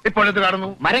 ഇപ്പോൾ എന്ത് കാണുന്നു?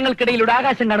 മരങ്ങൾക്കിടയിലൂടെ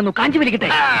ആകാശം കാണുന്നു. കാഞ്ചി വലിക്കട്ടെ.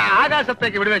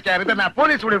 ആകാശത്തേക്ക് വിടുവെച്ചാൽ ഇതെന്നാ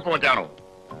പോലീസ് വെടിവെപ്പ് വെച്ചാണോ?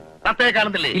 തത്തയെ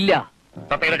കാണുന്നില്ലേ? ഇല്ല.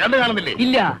 തത്തയുടെ കണ്ണ് കാണുന്നില്ലേ?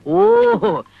 ഇല്ല.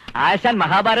 ഓഹോ, ആശാൻ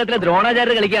മഹാഭാരതത്തിലെ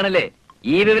ദ്രോണാചാര്യ കളിക്കുകയാണല്ലേ.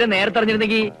 ഈ വിവരം നേരത്തെ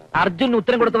അറിഞ്ഞിരുന്നെങ്കിൽ അർജുൻ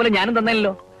ഉത്തരം കൊടുത്ത പോലെ ഞാനും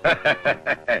തന്നല്ലോ.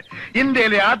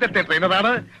 ഇന്ത്യയിലെ ആദ്യത്തെ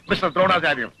ട്രെയിനറാണ് മിസ്റ്റർ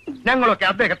ദ്രോണാചാര്യം. ഞങ്ങളൊക്കെ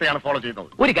അദ്ദേഹത്തെയാണ് ഫോളോ ചെയ്യുന്നത്.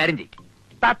 ഒരു കാര്യം ചെയ്യും,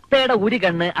 തത്തയുടെ ഒരു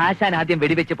കണ്ണ് ആശാൻ ആദ്യം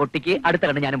വെടിവെച്ച് പൊട്ടിക്ക്, അടുത്ത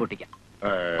കണ്ണ് ഞാനും പൊട്ടിക്കാം.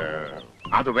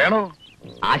 അത് വേണോ?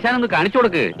 ആശാൻ ഒന്ന് കാണിച്ചു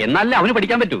കൊടുക്ക്, എന്നാലേ അവന്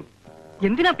പഠിക്കാൻ പറ്റൂ.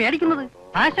 എന്തിനാ പേടിക്കുന്നത്?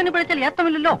 ആശാന് പിഴച്ചാൽ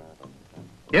ഏത്തമില്ലല്ലോ.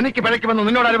 എനിക്ക് പിഴയ്ക്കുമെന്ന്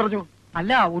നിന്നോട് ആര് പറഞ്ഞു?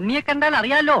 അല്ല, ഉണ്ണിയെ കണ്ടാൽ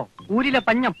അറിയാലോ, ഊരിലെ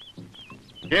പഞ്ഞം.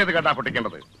 ഏത് കണ്ടാ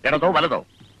പൊട്ടിക്കേണ്ടത്, ഇടതോ വലതോ?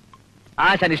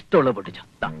 ആശാൻ ഇഷ്ടമുള്ളത് പൊട്ടിച്ചോ.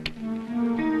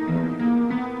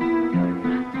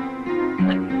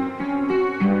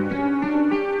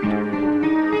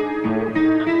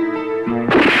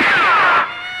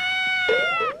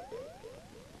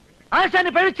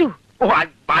 ആശാന് പഴിച്ചു. ഓ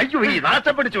അയ്യോ, ഈ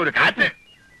നാശം പിടിച്ച ഒരു കാറ്റ്.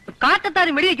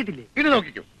 കാറ്റത്താരും വെടിവെക്കത്തില്ലേ? ഇത്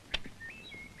നോക്കിക്കോ.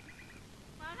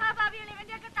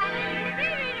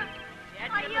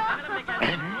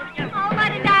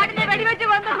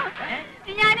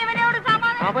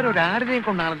 അവരൊരാടിനെയും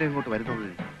കൊണ്ടാണല്ലോ ഇങ്ങോട്ട് വരുന്നത്.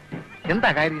 എന്താ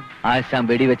കാര്യം? ആശാൻ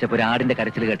വെടിവെച്ചപ്പോ ഒരു ആടിന്റെ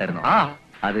കരച്ചിൽ കേട്ടായിരുന്നു. ആ,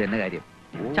 അത് തന്നെ കാര്യം.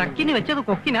 ചക്കിന് വെച്ചത്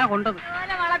കൊക്കിനാ കൊണ്ടത്.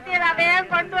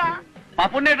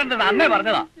 പപ്പുണ്ണേട്ടന്റെ അന്നേ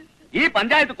പറഞ്ഞതാ ഈ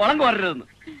പഞ്ചായത്ത് കുളം കോരരുതെന്ന്.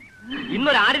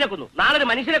 ഇന്നൊരു ആടിനെ കൊന്നു, നാളെ ഒരു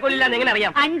മനുഷ്യനെ കൊല്ലില്ലാന്ന് എങ്ങനെ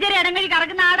അറിയാം? 5 ഇടങ്ങഴി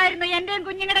കറക്കുന്ന ആടായിരുന്നു. എന്റെയും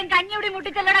കുഞ്ഞുങ്ങളുടെയും കഞ്ഞിവിടെ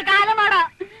മുട്ടിച്ചല്ലട കാലമാടാ.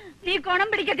 നീ കുണം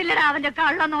പിടിക്കത്തില്ലടാ, അവന്റെ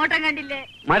കള്ള നോട്ടം കണ്ടില്ലേ?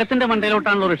 മരത്തിന്റെ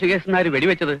മണ്ടയിലോട്ടാണല്ലോ ഋഷികേശനാര്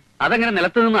വെടിവെച്ചത്. അതെങ്ങനെ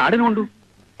നിലത്ത് നിന്ന് ആടിന് കൊണ്ടു?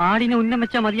 ആടിനെ ഉന്നം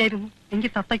വെച്ചാ മതിയായിരുന്നു,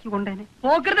 എങ്കിൽ തത്തയ്ക്ക് കൊണ്ടേനെ.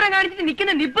 പോക്കൃതം കാണിച്ചിട്ട്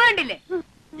നിൽക്കുന്ന നിപ്പ് കണ്ടില്ലേ?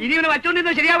 ഇനി ഇവനെ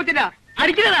വച്ചോണ്ടിരുന്നത് ശരിയാവത്തില്ല.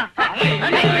 അടിക്കുന്നതാ.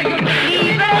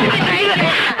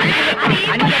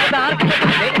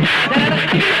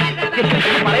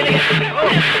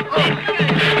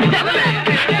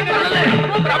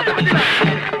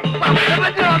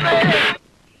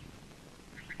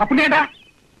 പപ്പുണ്ണേട്ടാ,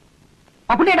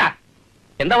 പപ്പുണ്ണേട്ടാ,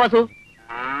 എന്താ വാസു?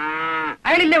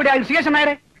 അയാളില്ലേ ഇവിടെ ഋഷികേശൻ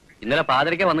നായരെ? ഇന്നലെ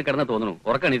പാതിരയ്ക്ക് വന്ന് കിടന്ന് തോന്നുന്നു,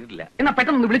 ഉറക്കണിട്ടില്ല. എന്നാ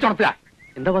പെട്ടെന്ന് വിളിച്ചുണർത്തുക.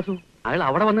 എന്താ വാസു, അയാൾ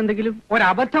അവിടെ വന്നെന്തെങ്കിലും?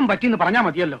 ഒരബദ്ധം പറ്റിയെന്ന് പറഞ്ഞാ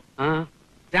മതിയല്ലോ. ആ,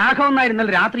 രാഘവൻ നായർ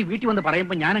ഇന്നലെ രാത്രി വീട്ടിൽ വന്ന്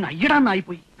പറയുമ്പോ ഞാനങ്ങ്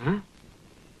അയ്യടാന്നായിപ്പോയി.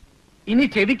 ഇനി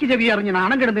ചെവിക്ക് ചെവി അറിഞ്ഞ്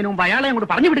നാണം കിടന്നതിന് മുമ്പ് അയാളെ അങ്ങോട്ട്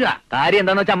പറഞ്ഞു വിടുക. കാര്യം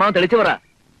എന്താന്ന് വെച്ചാൽ അമ്മാവൻ തെളിച്ചു പറ.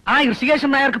 ആ ഋഷികേശൻ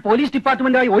നായർക്ക് പോലീസ്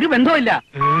ഡിപ്പാർട്ട്മെന്റുമായി ഒരു ബന്ധമില്ല.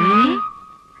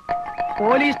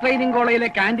 പോലീസ് ട്രെയിനിങ് കോളേജിലെ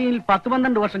ക്യാന്റീനിൽ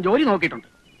 10-12 വർഷം ജോലി നോക്കിയിട്ടുണ്ട്.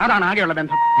 അതാണ് ആകെയുള്ള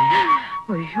ബന്ധം.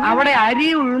 അവിടെ അരി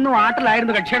ഉഴുന്നു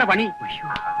ആട്ടിലായിരുന്നു കക്ഷിയുടെ പണി.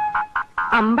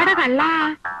 അമ്പട കള്ള,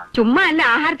 ചുമ്മാ അല്ല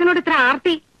ആഹാരത്തിനോട് ഇത്ര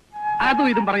ആർത്തി. അതും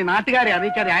ഇതും പറഞ്ഞ് നാട്ടുകാരെ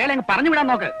അറിയിക്കാതെ അയാളെ അങ്ങ് പറഞ്ഞു വിടാൻ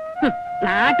നോക്ക്.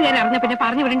 നാട്ടുകാരെ അറിഞ്ഞ പിന്നെ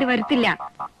പറഞ്ഞു വിടേണ്ടി വരത്തില്ല.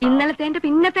 ഇന്നലത്തെ എന്റെ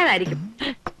പിന്നത്തേതായിരിക്കും.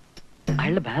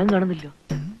 അയാളുടെ ബാഗ് കാണുന്നില്ലോ.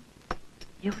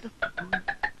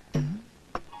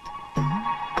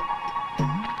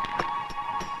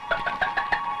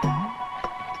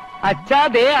 അച്ഛാ,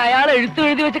 ദേ അയാൾ എഴുത്തു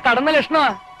എഴുതി വെച്ച് കടന്ന ലക്ഷണമാ.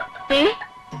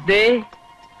 ദേ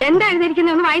എന്താ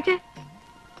എഴുതിയിരിക്കുന്നത്, ഒന്ന് വായിച്ചേ.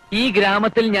 ഈ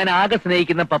ഗ്രാമത്തിൽ ഞാൻ ആകെ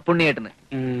സ്നേഹിക്കുന്ന പപ്പുണ്ണിയേട്ടന്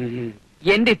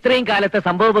എന്റെ ഇത്രയും കാലത്തെ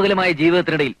സംഭവബഹുലമായ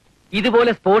ജീവിതത്തിനിടയിൽ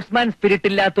ഇതുപോലെ സ്പോർട്സ്മാൻ സ്പിരിറ്റ്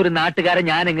ഇല്ലാത്ത ഒരു നാട്ടുകാരെ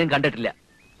ഞാൻ എങ്ങും കണ്ടിട്ടില്ല.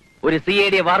 ഒരു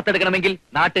CID വാർത്തെടുക്കണമെങ്കിൽ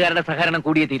നാട്ടുകാരുടെ സഹകരണം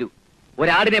കൂടിയേ തീരൂ.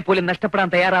 ഒരാടിനെ പോലും നഷ്ടപ്പെടാൻ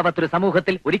തയ്യാറാവാത്തൊരു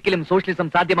സമൂഹത്തിൽ ഒരിക്കലും സോഷ്യലിസം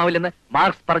സാധ്യമാവില്ലെന്ന്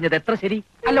മാർക്സ് പറഞ്ഞത് എത്ര ശരി?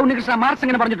 അല്ല ഉണ്ണികൃഷ്ണ, മാർക്സ്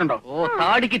എങ്ങനെ പറഞ്ഞിട്ടുണ്ടോ? ഓ,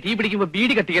 താടിക്ക് തീ പിടിക്കുമ്പോ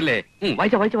ബീഡി കത്തിക്കല്ലേ.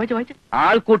 വായിച്ച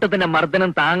ആൾക്കൂട്ടത്തിന്റെ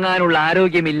മർദ്ദനം താങ്ങാനുള്ള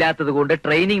ആരോഗ്യമില്ലാത്തത് കൊണ്ട്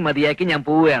ട്രെയിനിങ് മതിയാക്കി ഞാൻ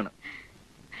പോവുകയാണ്.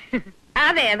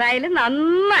 അതേതായാലും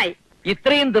നന്നായി.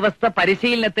 ഇത്രയും ദിവസത്തെ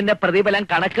പരിശീലനത്തിന്റെ പ്രതിഫലം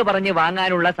കണക്ക് പറഞ്ഞ്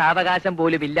വാങ്ങാനുള്ള സാവകാശം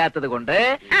പോലും ഇല്ലാത്തത് കൊണ്ട്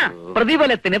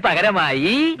പ്രതിഫലത്തിന്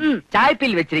പകരമായി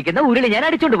ചായ്പിൽ വെച്ചിരിക്കുന്ന ഉരുളി ഞാൻ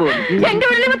അടിച്ചോണ്ട് പോകും. എന്റെ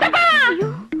ഉള്ളിൽ മുത്തപ്പാ.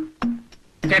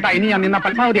 ചേട്ടാ, ഇനി ഞാൻ നിന്ന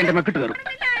പത്മാവതി എന്റെ മെക്കിട്ട് കയറും.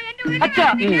 അച്ഛാ,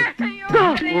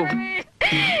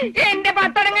 എന്റെ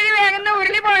പത്തടങ്ങഴി വേഗുന്ന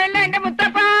ഉരുളി പോയല്ലോ എന്റെ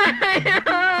മുത്തപ്പ.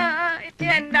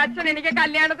 എന്റെ അച്ഛൻ എനിക്ക്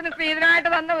കല്യാണത്തിന് സ്ത്രീധനമായിട്ട്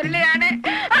തന്ന ഉരുളിയാണ്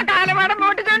ആ കാലമാടം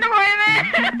പൊട്ടിച്ചോണ്ട് പോയത്.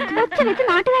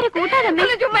 നാട്ടുകാരെ കൂട്ടാതെ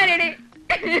ചുമ്മാരേടി.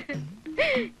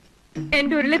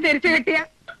 എന്റെ ഉരുളി തിരിച്ചു കിട്ടിയ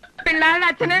പിള്ളേരുടെ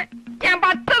അച്ഛന് ഞാൻ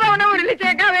 10 തവണ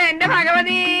ഉരുളിച്ചേക്കാവേ എന്റെ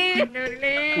ഭഗവതി.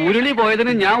 ഉരുളി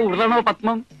പോയതിന് ഞാൻ ഉരുളണോ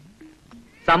പത്മം?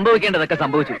 സംഭവിക്കേണ്ടതൊക്കെ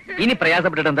സംഭവിച്ചു. ഇനി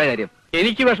പ്രയാസപ്പെട്ടിട്ട് എന്താ കാര്യം?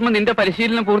 എനിക്ക് വിഷമം നിന്റെ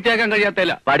പരിശീലനം പൂർത്തിയാക്കാൻ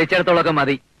കഴിയാത്തല്ല. പഠിച്ചിടത്തോളൊക്കെ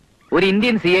മതി. ഒരു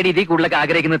ഇന്ത്യൻ CID ഇതിൽ കൂടുതലൊക്കെ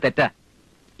ആഗ്രഹിക്കുന്നത് തെറ്റാ.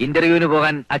 ഇന്റർവ്യൂവിന്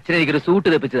പോകാൻ അച്ഛനെനിക്കൊരു സൂട്ട്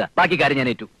തെപ്പിച്ചതാ. ബാക്കി കാര്യം ഞാൻ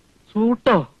ഏറ്റു.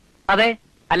 സൂട്ടോ? അതെ,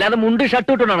 അല്ലാതെ മുണ്ട്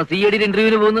ഷർട്ട് ഇട്ടുകൊണ്ടാണോ CID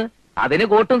ഇന്റർവ്യൂവിന് പോകുന്നത്? അതിന്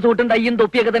കോട്ടും സൂട്ടും ടൈയും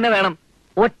തൊപ്പിയൊക്കെ തന്നെ വേണം.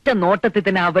 ഒറ്റ നോട്ടത്തിൽ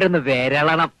തന്നെ അവരൊന്ന്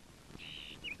വിരളണം.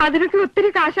 അതിനൊക്കെ ഒത്തിരി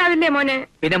കാശാവില്ലേ മോനെ?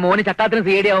 പിന്നെ മോന് ചക്കാത്തിന്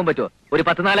CID ആവാൻ പറ്റുമോ? ഒരു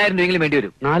 14,000 രൂപയെങ്കിലും വേണ്ടി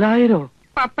വരും. 4,000?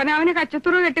 പപ്പനാവിന്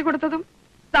കച്ചത്തുറു കെട്ടിക്കൊടുത്തതും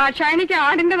ദാക്ഷായണിക്ക്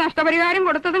ആടിന്റെ നഷ്ടപരിഹാരം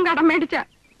കൊടുത്തതും കടം മേടിച്ച.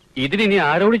 ഇതിനി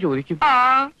ആരോട് ചോദിക്കും?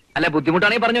 അല്ല,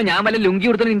 ബുദ്ധിമുട്ടാണെങ്കിൽ പറഞ്ഞോ, ഞാൻ വല്ല ലുങ്കി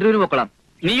കൊടുത്ത ഇന്റർവ്യൂവിന് പോക്കോളാം.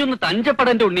 നീ ഒന്ന്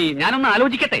തഞ്ചപ്പെടന്റെ ഉണ്ണി, ഞാനൊന്ന്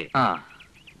ആലോചിക്കട്ടെ. ആ,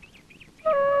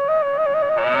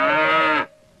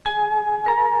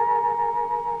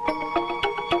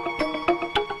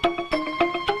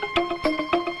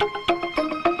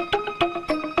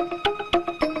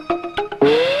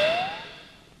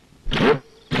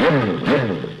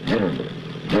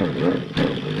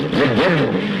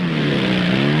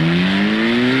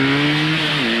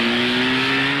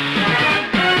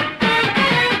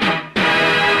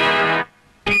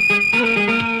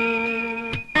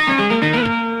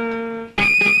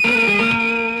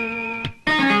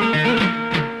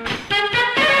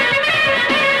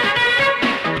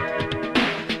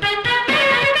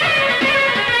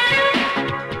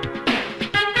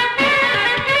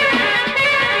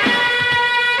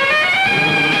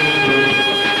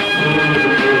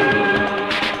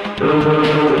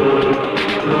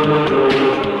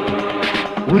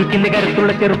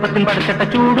 കരുത്തുള്ള ചെറുപ്പത്തിൻ പടച്ചട്ട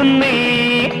ചൂടുന്നേ,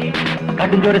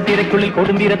 കടുംചോര സീരയ്ക്കുള്ളിൽ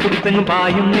കൊടുമ്പീര തുടിപ്പെങ്ങും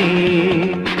പായുന്നേ.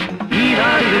 ഈ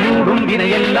നാടിനൂടും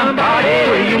വിനയെല്ലാം പാടേ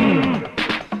ഒഴിയും,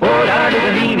 പോരാടുക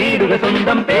നീ നേടുക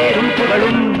സ്വന്തം പേരും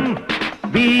പുകളും.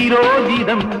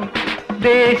 വീരോചിതം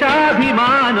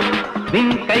ദേശാഭിമാനം നിൻ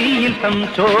കയ്യിൽ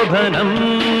സംശോഭനം.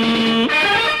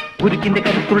 ഉരുക്കിന്റെ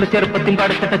കരുത്തുള്ള ചെറുപ്പത്തിൻ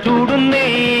പടച്ചട്ട ചൂടുന്നേ,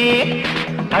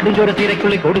 കടുംചോര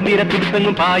സീരയ്ക്കുള്ളിൽ കൊടുമ്പീര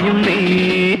തുടിപ്പെങ്ങും പായുന്നേ.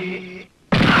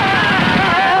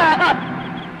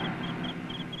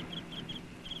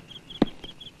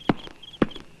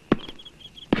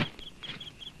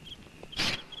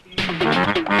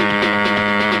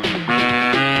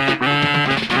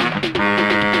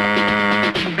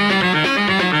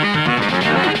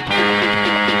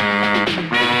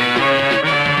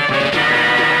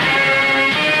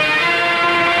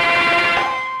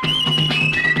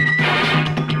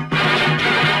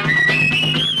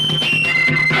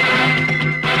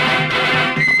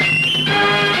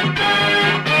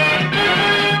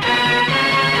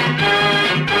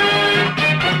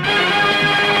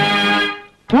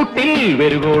 കൂട്ടിൽ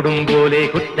വെരുകോടും പോലെ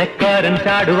കുറ്റക്കാരൻ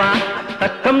ചാടുവാൻ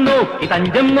തക്കം നോക്കി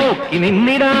തഞ്ചം നോക്കി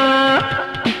നിന്നിടാ.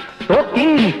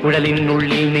 തോക്കിൻ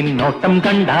കുഴലിനുള്ളിൽ നിന്നോട്ടം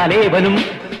കണ്ടാലേവനും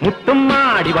മുട്ടും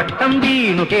മാടി വട്ടം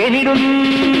വീണു കേണിടും.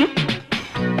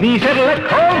 നീ ഷെർലക്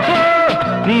ഹോംസോ,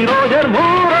 നീ റോജർ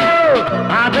മൂറോ,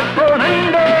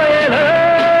 ആദത്തോണണ്ടോയലോ.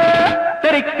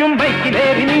 തെറിക്കും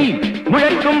ബൈക്കിലേറി നീ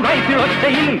മുഴക്കും വൈദ്യ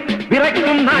ഒച്ചയിൽ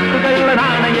വിറയ്ക്കും നാട്ടുകളുടെ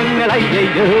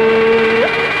നാണയങ്ങളയ്യോ.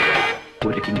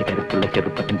 ഉരുക്കിന്റെ കരുത്തുള്ള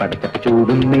ചെറുപ്പത്തിൻ പടച്ചട്ട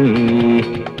ചൂടുന്നേ,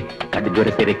 കടുംചോര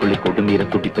സീരയ്ക്കുള്ളിൽ കൊടുമ്പീര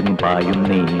തുടിപ്പെങ്ങും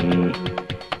പായുന്നേ.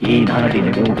 ഈ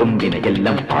നാടിന് മൂടും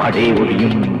വിനയെല്ലാം പാടേ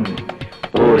ഒഴിയും,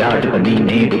 പോരാടുക നീ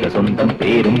നേടുക സ്വന്തം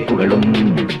പേരും പുകളും.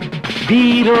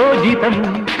 വീരോചിതം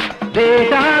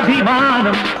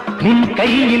ദേശാഭിമാനം നിൻ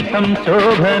കയ്യിൽ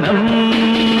സംശോഭനം.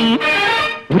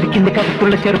 ഉരുക്കിന്റെ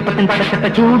കരുത്തുള്ള ചെറുപ്പത്തിൻ പടച്ചട്ട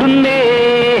ചൂടുന്നേ,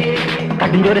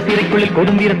 കടുംചോര സീരയ്ക്കുള്ളിൽ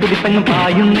കൊടുമ്പീര തുടിപ്പെങ്ങും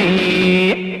പായുന്നേ.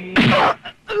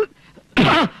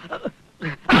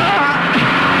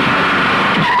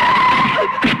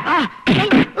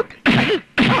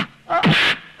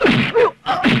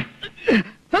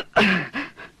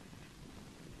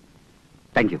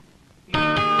 Thank you.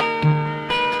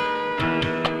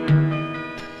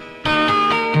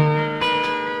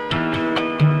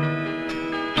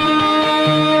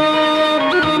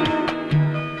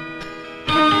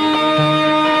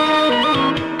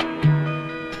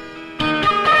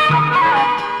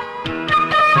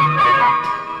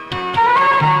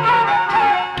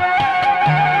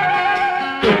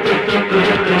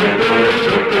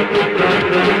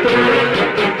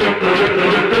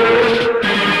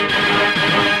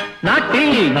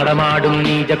 നാട്ടിൽ നടമാടും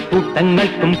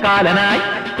നീചക്കൂട്ടങ്ങൾക്കും കാലനായി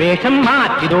വേഷം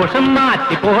മാറ്റി ദോഷം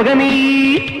മാറ്റി പോക നീ.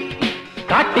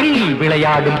 കാട്ടിൽ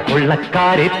വിളയാടും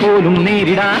കൊള്ളക്കാരെ പോലും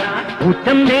നേരിടാൻ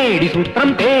ഊറ്റം നേടി സൂത്രം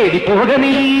തേടി പോക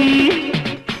നീ.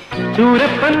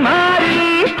 ശൂരപ്പന്മാരിൽ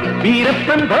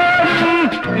വീരപ്പൻ പോലും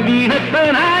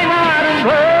വീണപ്പനായി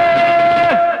മാറുമ്പോ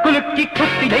കുലുക്കി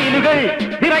കുത്തി ജയിലുകൾ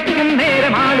നിറയ്ക്കും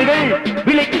നേരമാളുകൾ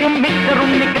വിളിക്കും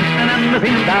ഉണ്ണികൃഷ്ണനെന്ന്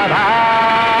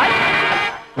സിന്ദാബാദ്.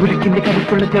 ഉരുക്കിന്റെ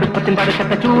കരുത്തുള്ള ചെറുപ്പത്തിൽ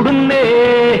പടച്ചട്ട ചൂടുന്നേ,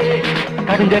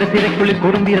 കടുംചോര സീരയ്ക്കുള്ളിൽ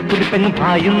കൊടുമ്പീര തുടിപ്പെങ്ങും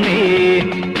പായുന്നേ.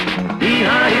 ഈ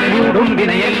നാടിന് മൂടും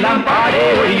വിനയെല്ലാം പാടേ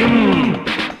ഒഴിയും,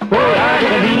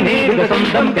 പോരാടുക നീ നേടുക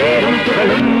സ്വന്തം പേരും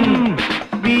പുകളും.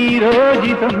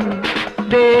 വീരോചിതം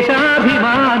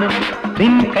ദേശാഭിമാനം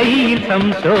നിൻ കയ്യിൽ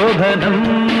സംശോഭനം.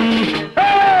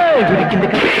 ഉരുക്കിന്റെ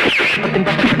കരുത്തിൻ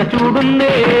പടച്ചട്ട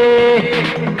ചൂടുന്നേ,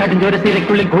 കടുംചോര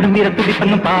സീരയ്ക്കുള്ളിൽ കൊടുമ്പീര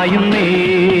തുടിപ്പെങ്ങും പായുന്നേ.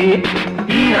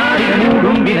 ഈ നാടിന്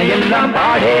മൂടും വിനയെല്ലാം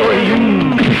പാടേ ഒഴിയും,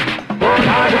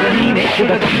 പോരാടുക നീ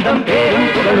നേടുക സ്വന്തം പേരും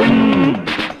പുകളും.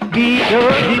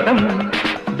 വീരോചിതം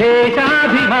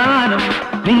ദേശാഭിമാനം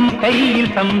നിൻ കയ്യിൽ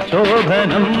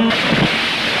സംശോഭനം.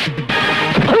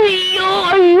 അയ്യോ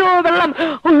അയ്യോ വെള്ളം.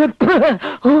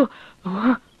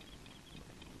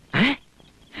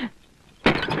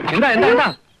 എന്താ എന്താ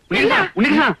എന്താ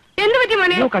ഉണ്ണികൃഷ്ണ, എന്ത് പറ്റി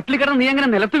മോനെ? കട്ടിൽ കിടന്ന് നീ എങ്ങനെ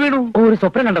നിലത്ത് വീണു? ഒരു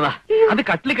സ്വപ്നം കണ്ടതാ. അത്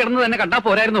കട്ടിൽ കിടന്ന് തന്നെ കണ്ടാ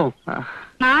പോരായിരുന്നോ?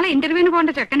 നാളെ ഇന്റർവ്യൂവിന്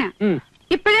പോകേണ്ട ചെക്കനാ.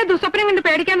 ഇപ്പോഴേ ദുസ്വപ്നം കൊണ്ട്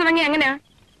പേടിക്കാൻ തുടങ്ങി എങ്ങനെയാ?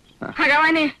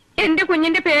 ഭഗവാനെ, എന്റെ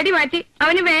കുഞ്ഞിന്റെ പേടി മാറ്റി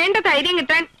അവന് വേണ്ട ധൈര്യം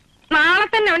കിട്ടാൻ നാളെ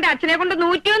തന്നെ അവന്റെ അച്ഛനെ കൊണ്ട്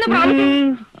 101 പ്രാവശ്യം.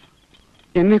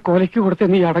 എന്നെ കൊലയ്ക്ക് കൊടുത്ത്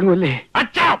നീ അടങ്ങൂല്ലേ?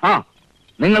 അച്ഛാ,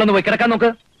 നിങ്ങളൊന്ന് പോയി കിടക്കാൻ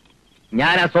നോക്ക്.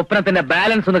 ഞാൻ ആ സ്വപ്നത്തിന്റെ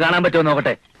ബാലൻസ് ഒന്ന് കാണാൻ പറ്റുമോ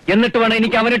നോക്കട്ടെ. എന്നിട്ട് വേണം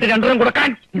എനിക്ക് അവനിട്ട് 2 കൊടുക്കാൻ.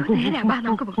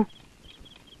 നമുക്ക് പോകാം.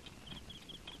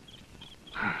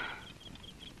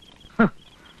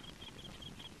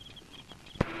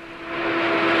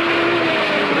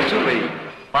 തൃശൂർ വഴി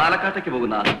പാലക്കാട്ടേക്ക്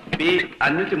പോകുന്ന B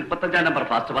 535 നമ്പർ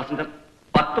ഫാസ്റ്റ് പാസഞ്ചർ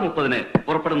 10:30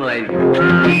 പുറപ്പെടുന്നതായിരിക്കും.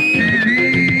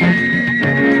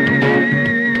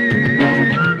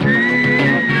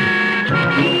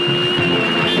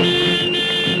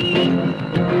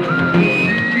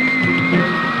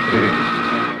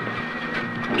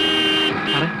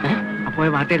 അപ്പോയ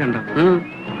വാർത്തയെ കണ്ടോ?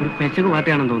 ഒരു പെച്ചക്ക്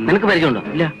വാർത്തയാണെന്ന് തോന്നുന്നു. നിനക്ക് പരിചയമുണ്ടോ?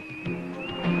 ഇല്ല.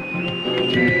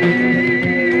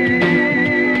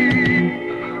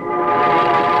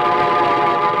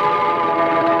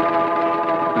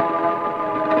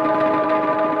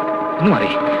 ഒന്നും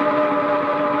അറിയേ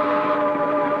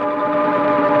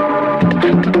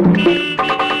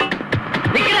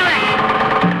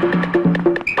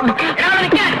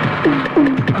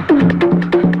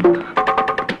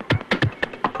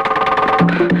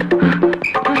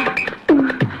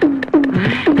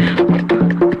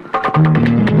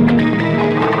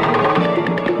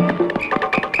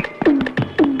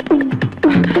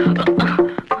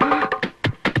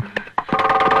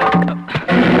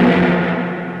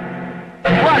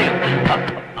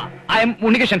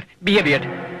Unnikrishnan B.A.B.Ed.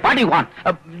 What do you want?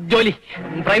 ജോലി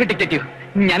പ്രൈവറ്റ് ഡിറ്റക്റ്റീവ്.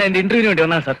 ഞാൻ എന്റെ ഇന്റർവ്യൂവിന് വേണ്ടി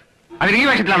വന്നാണ് സാർ. അതിന് ഈ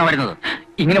വേഷത്തിലാണോ വരുന്നത്?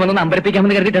 ഇങ്ങനെ വന്നൊന്ന്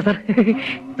അമ്പരപ്പിക്കാമെന്ന് കരുതിട്ടാ sir.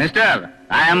 Mister,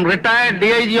 I am retired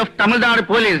DIG of Tamil Nadu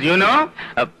police, you know.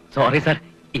 Sorry sir,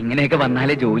 ഇങ്ങനെയൊക്കെ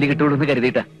വന്നാലേ ജോലി കിട്ടുള്ളൂ എന്ന്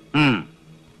കരുതിട്ടാ.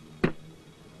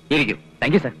 ഇരിക്കും.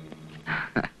 Thank you sir.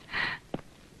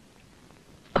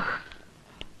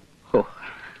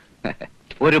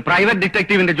 ഒരു പ്രൈവറ്റ്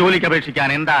ഡിറ്റക്റ്റീവിന്റെ ജോലിക്ക് അപേക്ഷിക്കാൻ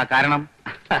എന്താ കാരണം?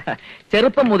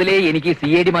 ചെറുപ്പം മുതലേ എനിക്ക്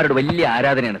CID-മാരോട് വലിയ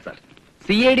ആരാധനയാണ് സാർ.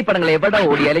 CID പടങ്ങൾ എവിടെ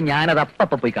ഓടിയാലും ഞാനത്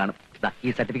അപ്പ പോയി കാണും.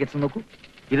 ഈ സർട്ടിഫിക്കറ്റ്സ് നോക്കൂ.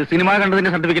 ഇത് സിനിമ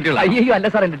കണ്ടതിന്റെ സർട്ടിഫിക്കറ്റുകൾ? അയ്യോ അല്ല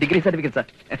സാർ, എന്റെ ഡിഗ്രി സർട്ടിഫിക്കറ്റ് സാർ.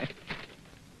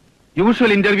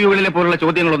 യൂഷ്വൽ ഇന്റർവ്യൂകളിലെ പോലുള്ള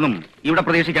ചോദ്യങ്ങളൊന്നും ഇവിടെ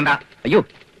പ്രതീക്ഷിക്കണ്ട. അയ്യോ,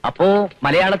 അപ്പോ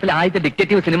മലയാളത്തിലെ ആദ്യത്തെ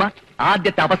ഡിറ്റക്റ്റീവ് സിനിമ,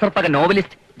 ആദ്യത്തെ അപസർപ്പക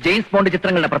നോവലിസ്റ്റ്, ജെയിംസ് ബോണ്ട്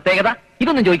ചിത്രങ്ങളുടെ പ്രത്യേകത,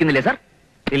 ഇതൊന്നും ചോദിക്കുന്നില്ലേ സാർ?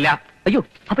 ഇല്ല. അയ്യോ,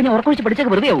 അപ്പൊ ഞാൻ ഉറക്കൊഴിച്ച്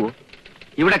പഠിച്ചൊക്കെ വെറുതെ ആവോ?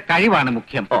 ഇവിടെ കഴിവാണ്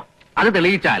മുഖ്യം. അത്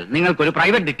തെളിയിച്ചാൽ നിങ്ങൾക്കൊരു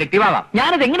പ്രൈവറ്റ് ഡിറ്റക്റ്റീവ് ആവാം.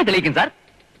 ഞാനത് എങ്ങനെ തെളിയിക്കും സാർ?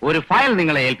 ഒരു ഫയൽ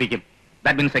നിങ്ങളെ ഏൽപ്പിക്കും.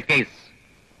 That means A case.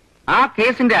 ആ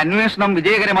കേസിന്റെ അന്വേഷണം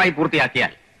വിജയകരമായി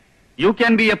പൂർത്തിയാക്കിയാൽ you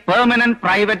can be A permanent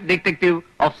private detective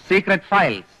of secret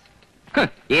files.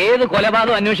 ഏത്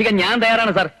കൊലപാതകം അന്വേഷിക്കാൻ ഞാൻ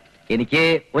തയ്യാറാണ് സാർ. എനിക്ക്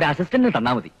ഒരു അസിസ്റ്റന്റ്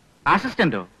തന്നാ മതി.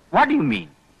 അസിസ്റ്റന്റോ? What you mean?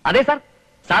 അതെ സാർ,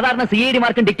 സാധാരണ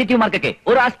CID-മാർക്കും ഡിറ്റക്റ്റീവ്മാർക്കൊക്കെ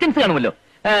ഒരു അസിസ്റ്റൻസ് കാണുമല്ലോ.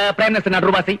 പ്രേംനസൻ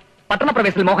അടൂർവാസി,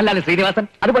 പട്ടണപ്രവേശിൽ മോഹൻലാൽ ശ്രീനിവാസൻ,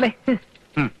 അതുപോലെ.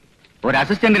 ഒരു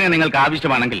അസിസ്റ്റന്റിനെ നിങ്ങൾക്ക്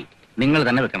ആവശ്യമാണെങ്കിൽ നിങ്ങൾ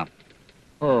തന്നെ വെക്കണം.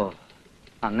 ഓ,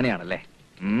 അങ്ങനെയാണല്ലേ.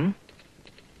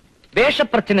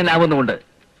 വേഷപ്രച്ഛന്നനാവുന്നുകൊണ്ട്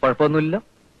കുഴപ്പമൊന്നുമില്ലല്ലോ.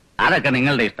 അതൊക്കെ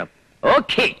നിങ്ങളുടെ ഇഷ്ടം.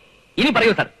 ഓക്കെ, ഇനി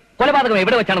പറയൂ സാർ, കൊലപാതകം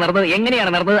എവിടെ വെച്ചാണ് നടന്നത്,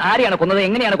 എങ്ങനെയാണ് നടന്നത്, ആരെയാണ് കൊന്നത്,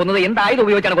 എങ്ങനെയാണ് കൊന്നത്, എന്ത് ആയുധം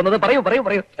ഉപയോഗിച്ചാണ് കൊന്നത്? പറയൂ പറയൂ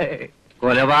പറയൂ.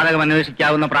 കൊലപാതകം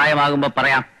അന്വേഷിക്കാവുന്ന പ്രായമാകുമ്പോ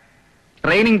പറയാം.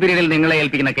 ട്രെയിനിങ് പീരീഡിൽ നിങ്ങളെ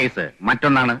ഏൽപ്പിക്കുന്ന കേസ്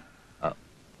മറ്റൊന്നാണ്.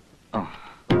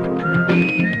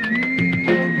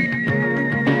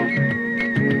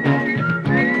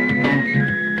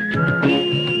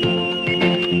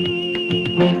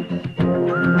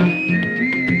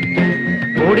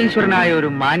 കോടീശ്വരനായ ഒരു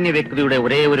മാന്യ വ്യക്തിയുടെ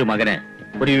ഒരേ ഒരു മകന്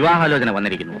ഒരു വിവാഹാലോചന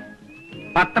വന്നിരിക്കുന്നു.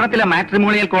 പത്രത്തിലെ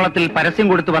മാട്രിമോണിയൽ കോളത്തിൽ പരസ്യം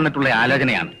കൊടുത്തു വന്നിട്ടുള്ള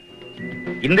ആലോചനയാണ്.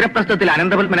 ഇന്ദ്രപ്രസ്ഥത്തിൽ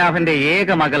അനന്തപത്മനാഭന്റെ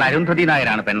ഏക മകൾ അരുന്ധതി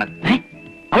നായരാണ് പെണ്ണ്.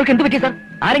 അവൾക്ക് എന്ത് പറ്റി സാർ?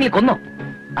 ആരെങ്കിലും കൊന്നോ?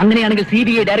 അങ്ങനെയാണെങ്കിൽ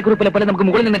CBI ഡയറക്ടറെ പോലെ നമുക്ക്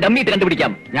മുകളിൽ നിന്ന് ഡമ്മിയിട്ട്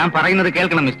കണ്ടുപിടിക്കാം. ഞാൻ പറയുന്നത്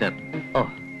കേൾക്കണം മിസ്റ്റർ. ഓ,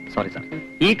 സോറി സാർ.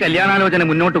 ഈ കല്യാണാലോചന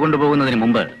മുന്നോട്ട് കൊണ്ടുപോകുന്നതിന്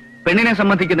മുമ്പ് പെണ്ണിനെ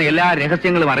സംബന്ധിക്കുന്ന എല്ലാ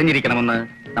രഹസ്യങ്ങളും അറിഞ്ഞിരിക്കണമെന്ന്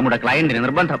നമ്മുടെ ക്ലയന്റിന്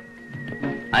നിർബന്ധം.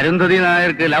 അരുന്ധതി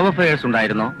നായർക്ക് ലവ് അഫയേഴ്സ്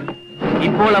ഉണ്ടായിരുന്നോ?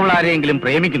 ഇപ്പോൾ അവൾ ആരെയെങ്കിലും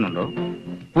പ്രേമിക്കുന്നുണ്ടോ?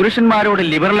 പുരുഷന്മാരോട്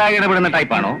ലിബറലായി ഇടപെടുന്ന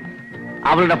ടൈപ്പാണോ?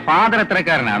 അവളുടെ ഫാദർ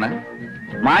എത്രക്കാരനാണ്?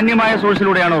 മാന്യമായ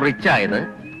സോഴ്സിലൂടെയാണോ റിച്ച് ആയത്?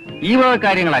 ഈ വക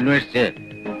കാര്യങ്ങൾ അന്വേഷിച്ച്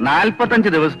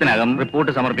 45 ദിവസത്തിനകം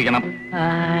റിപ്പോർട്ട് സമർപ്പിക്കണം.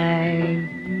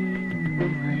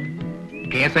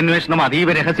 കേസ് അന്വേഷണം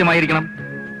അതീവ രഹസ്യമായിരിക്കണം.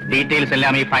 ഡീറ്റെയിൽസ്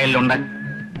എല്ലാം ഈ ഫയലിലുണ്ട്.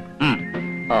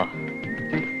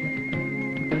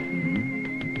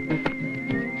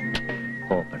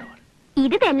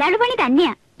 ഇത് തെല്ലാളു പണി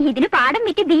തന്നെയാ. ഇതിന് പാഠം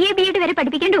വിറ്റ് B.A.B.Ed വരെ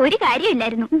പഠിപ്പിക്കേണ്ട ഒരു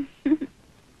കാര്യമില്ലായിരുന്നു.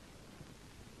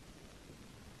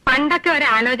 പണ്ടൊക്കെ ഒരു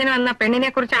ആലോചന വന്ന പെണ്ണിനെ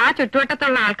കുറിച്ച് ആ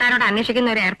ചുറ്റുവട്ടത്തുള്ള ആൾക്കാരോട് അന്വേഷിക്കുന്ന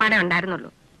ഒരു ഏർപ്പാടേ ഉണ്ടായിരുന്നുള്ളൂ.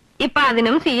 ഇപ്പൊ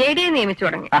അതിനും CID-യെ നിയമിച്ചു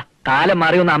തുടങ്ങി. കാലം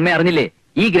മാറിയൊന്നും അമ്മ അറിഞ്ഞില്ലേ?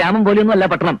 ഈ ഗ്രാമം പോലെയൊന്നും അല്ല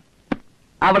പട്ടണം.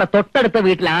 അവിടെ തൊട്ടടുത്ത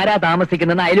വീട്ടിൽ ആരാ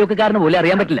താമസിക്കുന്നതെന്ന് അയൽവക്കക്കാരന് പോലും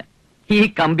അറിയാൻ പറ്റില്ല. ഈ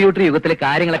കമ്പ്യൂട്ടർ യുഗത്തിലെ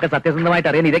കാര്യങ്ങളൊക്കെ സത്യസന്ധമായിട്ട്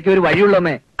അറിയാൻ ഇതൊക്കെ ഒരു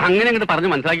വഴിയുള്ളമ്മേ. അങ്ങനെ അങ്ങോട്ട്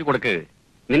പറഞ്ഞ് മനസ്സിലാക്കി കൊടുക്ക്.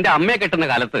 നിന്റെ അമ്മയെ കെട്ടുന്ന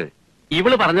കാലത്ത്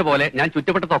ഇവള് പറഞ്ഞ പോലെ ഞാൻ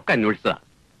ചുറ്റപ്പെട്ടതൊക്കെ അന്വേഷിച്ചതാ.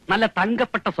 നല്ല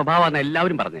തങ്കപ്പെട്ട സ്വഭാവമാണ്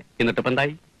എല്ലാവരും പറഞ്ഞേ. എന്നിട്ടിപ്പോ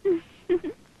എന്തായി?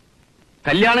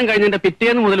 കല്യാണം കഴിഞ്ഞതിന്റെ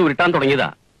പിറ്റേന്ന് മുതൽ ഉരുട്ടാൻ തുടങ്ങിയതാ.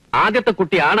 ആദ്യത്തെ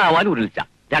കുട്ടി ആണാവാൻ ഉരുളിച്ച,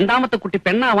 രണ്ടാമത്തെ കുട്ടി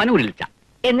പെണ്ണാവാൻ ഉരുളിച്ച.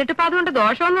 എന്നിട്ടിപ്പോ അതുകൊണ്ട്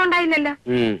ദോഷമൊന്നും ഉണ്ടായില്ലല്ലോ.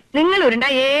 നിങ്ങൾ ഉരുണ്ട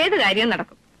ഏത് കാര്യവും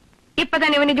നടക്കും. ഇപ്പൊ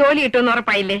തന്നെ ഇവന് ജോലി കിട്ടുമെന്ന്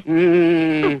ഉറപ്പായില്ലേ?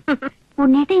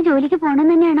 ഉണ്ണേട്ട ഈ ജോലിക്ക്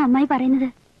പോണെന്ന് തന്നെയാണ് അമ്മായി പറയുന്നത്.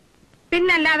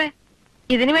 പിന്നല്ലാതെ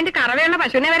ഇതിനു വേണ്ടി കറവയുള്ള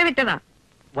പശുവിനെ വരെ വിറ്റതാ.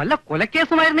 വല്ല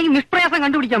കൊലക്കേസുമായിരുന്നെങ്കിൽ നിഷ്പ്രയാസം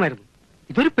കണ്ടുപിടിക്കാമായിരുന്നു.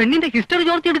 ഇതൊരു പെണ്ണിന്റെ ഹിസ്റ്ററി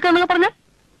ചോർത്തി എടുക്കാന്നൊക്കെ പറഞ്ഞ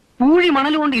പൂഴി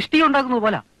മണൽ കൊണ്ട് ഇഷ്ടിക ഉണ്ടാക്കുന്നത്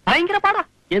പോലെ ഭയങ്കര പാടാ.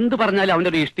 എന്ത് പറഞ്ഞാലും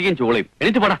അവന്റെ ഒരു ഇഷ്ടികയും ചോളയും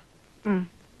എനിക്ക് പാടാ.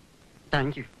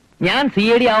 Thank you. ഞാൻ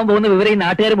CID ആവാൻ പോകുന്ന വിവരം ഈ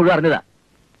നാട്ടുകാർ മുഴുവൻ അറിഞ്ഞതാ.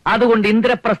 അതുകൊണ്ട്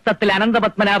ഇന്ദ്രപ്രസ്ഥത്തിൽ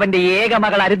അനന്തപത്മനാഭന്റെ ഏക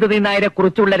മകൾ അരുന്ധതി നായരെ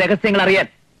കുറിച്ചുള്ള രഹസ്യങ്ങൾ അറിയാൻ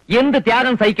എന്ത്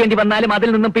ത്യാഗം സഹിക്കേണ്ടി വന്നാലും അതിൽ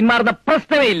നിന്നും പിന്മാറുന്ന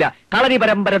പ്രശ്നമേ ഇല്ല. കളരി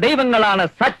പരമ്പര ദൈവങ്ങളാണ്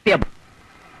സത്യം.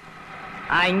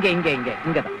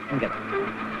 ഇങ്ങതാ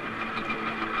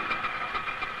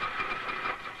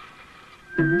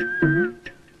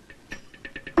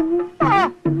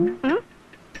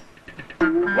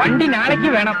വണ്ടി നാളേക്ക്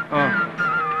വേണം.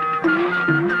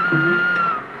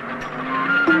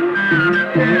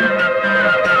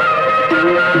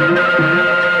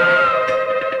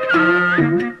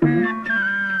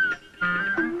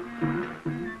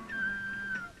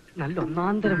 നല്ല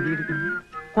ഒന്നാന്തരം വീട്,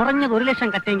 കുറഞ്ഞത് 1 ലക്ഷം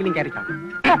കറ്റെങ്കിലും കയറി കാണും.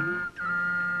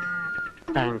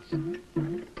 താങ്ക്സ്.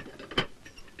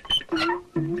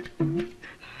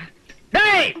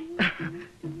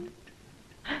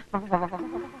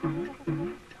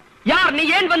 யார் நீ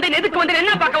ஏன் வந்தேன் எதுக்கு வந்தேன்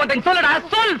என்ன பார்க்க வந்தேன் சொல்லடா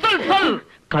சொல் சொல் சொல்.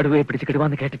 കടുവയെ പിടിച്ച്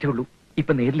കിടുവാന്ന് കേട്ടിട്ടേ ഉള്ളൂ.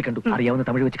 ഇപ്പൊ നേരിൽ കണ്ടു. അറിയാവുന്ന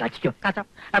തമിഴ് വെച്ച് കാച്ചിക്കോ.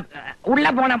 ഉള്ള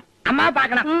പോണം അമ്മ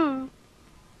പാക്കണം.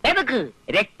 എതുക്ക്?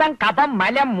 രക്തം, കഫം,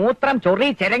 മലം, മൂത്രം, ചൊറി,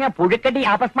 ചെരങ്ങ, പുഴുക്കടി,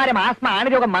 അപസ്മാരം, ആസ്മ,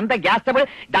 ആണുരോഗം, മന്ദ, ഗ്യാസ് ട്രബിൾ,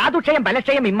 ധാതുക്ഷയം,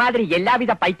 ബലക്ഷയം ഇമാതിരി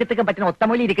എല്ലാവിധ പൈത്യത്തിനും പറ്റുന്ന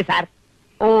ഒത്തമൂലി ഇരിക്കും സാർ.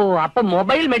 ഓ, അപ്പൊ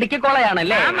മൊബൈൽ മെഡിക്കൽ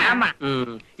കോളേജാണല്ലേ?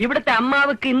 ഇവിടുത്തെ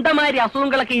അമ്മാവക്ക് ഇന്തമാതിരി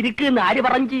അസുഖങ്ങളൊക്കെ ഇരിക്കുന്ന ആര്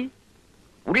പറഞ്ഞു?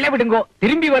 ഉള്ള വിടുങ്കോ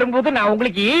തിരുമ്പി വരുമ്പോൾ ഞാൻ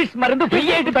உங்களுக்கு എയ്ഡ്സ് മരുന്ന് ഫ്രീ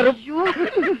ആയിട്ട് തരും.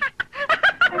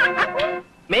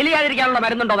 മെലിയാതിരിക്കാനുള്ള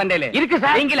മരുന്നുണ്ടോ തന്റെ? ഇരിക്കും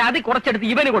സാർ. എങ്കിൽ അത് കുറച്ചെടുത്ത്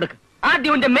ഇവന് കൊടുക്ക്.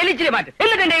 ആദ്യം എന്റെ മെലിച്ചിലെ മാറ്റും,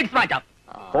 എന്നിട്ട് എന്റെ എയ്ഡ്സ് മാറ്റാം.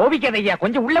 കോപിക്കതയ്യ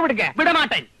കൊഞ്ചം ഉള്ള വിടുക.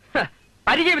 വിടമാട്ടൻ.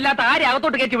 പരിചയമില്ലാത്ത ആരെ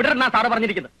അകത്തോട്ട് കയറ്റി വിടരുന്നാ സാറ്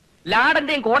പറഞ്ഞിരിക്കുന്നത്.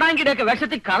 ലാടന്റെയും കോടാങ്കിയുടെ ഒക്കെ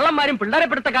വേഷത്തിൽ കള്ളന്മാരും പിള്ളേരെ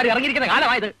പിടുത്തക്കാരും ഇറങ്ങിയിരിക്കുന്ന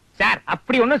കാലമായത്. സാർ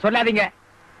அப்படி ஒன்னும் சொல்லாதீங்க.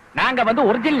 நாங்க வந்து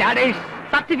ஒரிஜினல் ലാഡേഴ്സ്.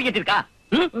 സർട്ടിഫിക്കറ്റ് എടുക്കാ.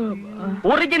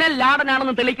 ഒറിജിനൽ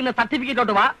ലാടനാണെന്ന് തെളിയിക്കുന്ന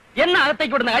സർട്ടിഫിക്കറ്റോട്ട് വാ, എന്ന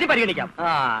അകത്തേക്ക് വിടുന്ന കാര്യം പരിഗണിക്കാം.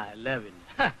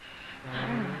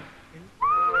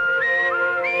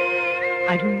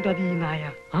 അരുന്ധതി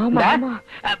നായർ.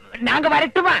 நாங்க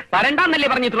வரட்டுமா? വരണ്ടാന്നല്ലേ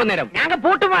പറഞ്ഞു ഇത്ര നേരം? நாங்க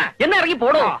போட்டுமா? എന്നാ ഇറങ്ങി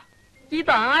പോടോ.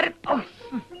 ഇതാര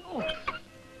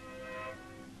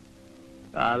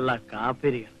കള്ള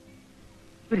കാപ്പിരികൾ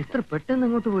ഇവരിത്ര പെട്ടെന്ന്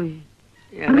അങ്ങോട്ട് പോയി.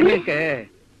 ഇറങ്ങിയൊക്കെ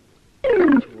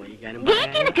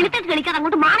കളിക്കാൻ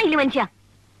അങ്ങോട്ട് മാറിയില്ല മനുഷ്യ.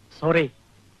 സോറി,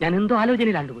 ഞാൻ എന്തോ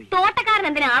ആലോചനയിലാണ്ട് പോയി. തോട്ടക്കാരൻ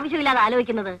എന്തിനാ ആവശ്യമില്ലാതെ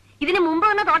ആലോചിക്കുന്നത്? ഇതിന് മുമ്പ്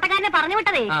വന്ന തോട്ടക്കാരനെ പറഞ്ഞു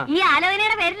വിട്ടതേ ഈ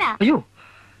ആലോചനയുടെ പേരില. അയ്യോ,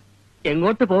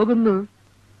 എങ്ങോട്ട് പോകുന്നു?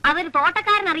 അതൊരു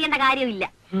തോട്ടക്കാരൻ അറിയേണ്ട കാര്യമില്ല.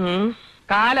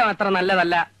 കാലം അത്ര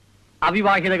നല്ലതല്ല.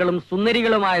 അവിവാഹിതകളും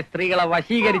സുന്ദരികളുമായ സ്ത്രീകളെ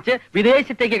വശീകരിച്ച്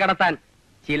വിദേശത്തേക്ക് കടത്താൻ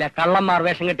ചില കള്ളന്മാർ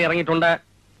വേഷം കെട്ടി ഇറങ്ങിയിട്ടുണ്ട്.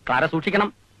 കാര സൂക്ഷിക്കണം.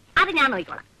 അത് ഞാൻ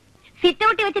നോക്കിക്കോളാം.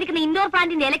 സിറ്റൗട്ടി വെച്ചിരിക്കുന്ന ഇൻഡോർ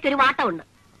പ്ലാന്റിന്റെ ഇലയ്ക്ക് ഒരു വാട്ടമുണ്ട്.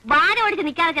 വാരം ഒടിച്ച്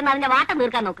നിൽക്കാതെ ചെന്ന് അതിന്റെ വാട്ടം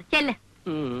തീർക്കാൻ നോക്ക്. ചെല്ല്.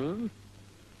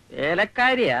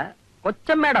 ഏലക്കാരിയാ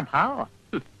കൊച്ചമ്മയുടെ ഭാവം.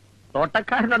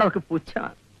 തോട്ടക്കാരനോട് അവർക്ക്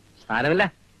പുച്ഛമാണ്. സാരമില്ല,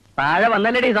 താഴെ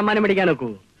വന്നല്ലേടി സമ്മാനം പിടിക്കാൻ നോക്കൂ.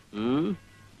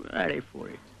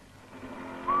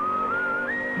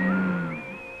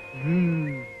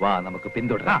 വാ നമുക്ക്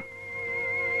പിന്തുടരാം.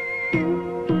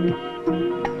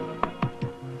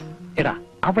 എടാ,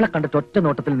 അവളെ കണ്ടിട്ട് ഒറ്റ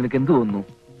നോട്ടത്തിൽ നിനക്ക് എന്ത് തോന്നുന്നു?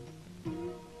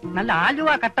 നല്ല ആലുവ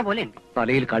കട്ട പോലെ ഉണ്ട്.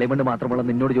 തലയിൽ കളിമണ്ണ് മാത്രമുള്ള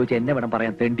നിന്നോട് ചോദിച്ചാൽ എന്നെ വേണം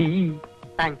പറയാൻ തെണ്ടി.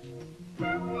 താങ്ക്സ്.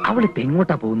 അവളിപ്പോ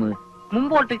എങ്ങോട്ടാ പോകുന്നത്?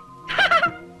 മുമ്പോട്ട്.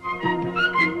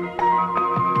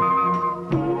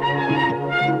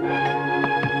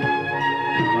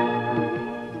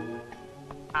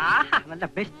 ആഹാ, നല്ല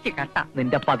ബെസ്റ്റ് കട്ട.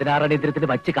 നിന്റെ 16 അടിയന്തരത്തിന്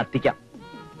വച്ച് കത്തിക്കാം.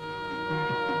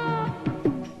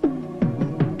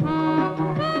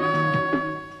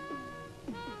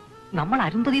 നമ്മൾ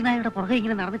അരുന്ധതി നായരുടെ പുറകെ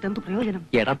ഇങ്ങനെ നടന്നിട്ട് എന്ത് പ്രയോജനം?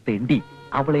 എടാ തെണ്ടി,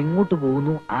 അവൾ എങ്ങോട്ട്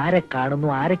പോകുന്നു, ആരെ കാണുന്നു,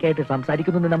 ആരൊക്കെയായിട്ട്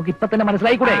സംസാരിക്കുന്നു നമുക്ക് ഇപ്പൊ തന്നെ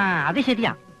മനസ്സിലായിക്കൂടെ? അത്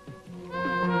ശരിയാ.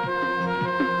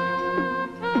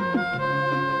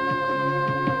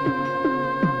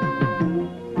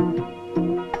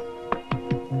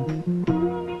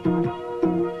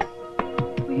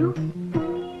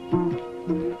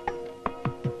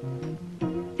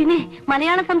 പിന്നെ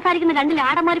മലയാളം സംസാരിക്കുന്ന 2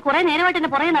 ലാടന്മാര് കുറെ നേരമായിട്ട് എന്നെ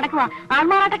പുറകെ നടക്കുക.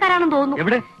 ആൾമാറാട്ടക്കാരാണെന്ന് തോന്നുന്നു.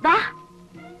 എവിടെ?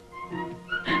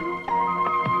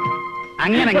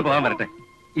 അങ്ങനെ പോകാൻ വരട്ടെ.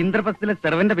 ഇന്ദ്രപ്രസ്ഥത്തിലെ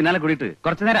സെർവന്റെ പിന്നാലെ കൂടിയിട്ട്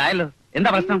കുറച്ചു നേരം ആയല്ലോ. എന്താ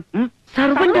പ്രശ്നം?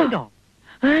 സർവന്റോ?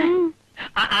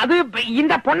 അത്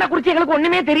இந்த பொண்ணை குறிச்சு எங்களுக்கு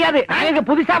ஒண்ணுமே தெரியாது. நாங்க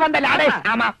புதுசா வந்த லாடேஸ்.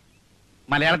 ஆமா,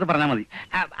 മലയാളത്തിൽ പറഞ്ഞാൽ മതി.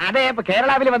 അതെ,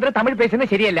 കേരളാവിൽ വന്നിട്ട് തമിഴ്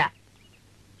പേശുന്നത് ശരിയല്ല.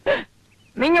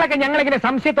 നിങ്ങളൊക്കെ ഞങ്ങളിങ്ങനെ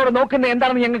സംശയത്തോടെ നോക്കുന്നത്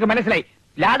എന്താണെന്ന് ഞങ്ങൾക്ക് മനസ്സിലായി.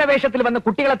 ലാടവേഷത്തിൽ വന്ന്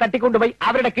കുട്ടികളെ തട്ടിക്കൊണ്ടുപോയി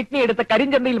അവരുടെ കിഡ്നി എടുത്ത്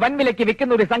കരിഞ്ചന്തയിൽ വൻവിലയ്ക്ക്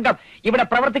വിൽക്കുന്ന ഒരു സംഘം ഇവിടെ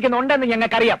പ്രവർത്തിക്കുന്നുണ്ടെന്ന്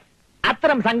ഞങ്ങൾക്കറിയാം.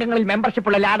 അത്തരം സംഘങ്ങളിൽ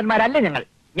മെമ്പർഷിപ്പുള്ള ലാടന്മാരല്ല ഞങ്ങൾ.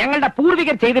 ഞങ്ങളുടെ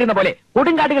പൂർവികർ ചെയ്തിരുന്ന പോലെ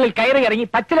കൊടുങ്കാടുകളിൽ കയറി ഇറങ്ങി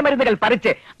പച്ചില മരുന്നുകൾ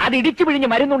പറിച്ച് അത് ഇടിച്ചു പിഴിഞ്ഞ്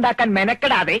മരുന്നുണ്ടാക്കാൻ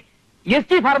മെനക്കെടാതെ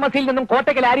ST ഫാർമസിയിൽ നിന്നും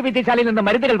കോട്ടക്കൽ ആര്യവൈദ്യശാലയിൽ നിന്നും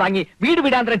മരുന്നുകൾ വാങ്ങി വീട്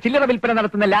വീടാന്തരം ചില്ലറ വിൽപ്പന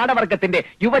നടത്തുന്ന ലാടവർഗത്തിന്റെ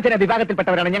യുവജന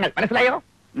വിഭാഗത്തിൽപ്പെട്ടവരാണ് ഞങ്ങൾ. മനസ്സിലായോ?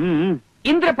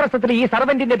 ഇന്ദ്രപ്രസ്ഥത്തിൽ ഈ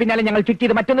സർവന്റിന്റെ പിന്നാലെ ഞങ്ങൾ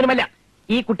ചുറ്റിയത് മറ്റൊന്നുമല്ല.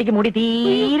 ഈ കുട്ടിക്ക് മുടി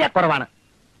തീരെ കുറവാണ്.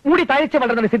 മുടി തഴച്ച്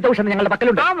വളർന്ന ഒരു സിദ്ധൌഷധം ഞങ്ങളുടെ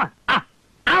പക്കലുണ്ട്.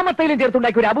 ആമത്തയിലും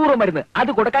ചേർത്തുണ്ടാക്കിയ ഒരു അപൂർവം മരുന്ന്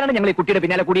അത് കൊടുക്കാനാണ് ഞങ്ങൾ ഈ കുട്ടിയുടെ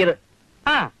പിന്നാലെ കൂടിയത്.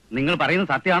 നിങ്ങൾ പറയുന്നത്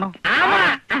സത്യമാണോ?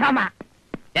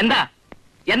 എന്താ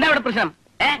എന്താ ഇവിടെ പ്രശ്നം?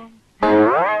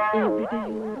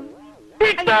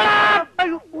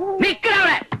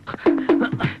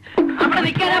 അവിടെ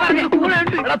നിൽക്കാനാ പറഞ്ഞു.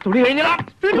 തുണി കഴിഞ്ഞോ?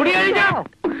 തുണി കഴിഞ്ഞോ?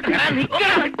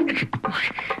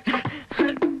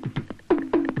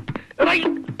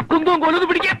 കുന്തവും കൊല്ലത്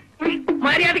പിടിക്കാം.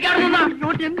 മര്യാദക്കാണ് നിന്നാ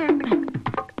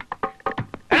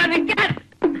നിൽക്കാൻ.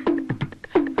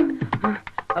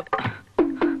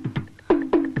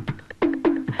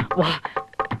 വാ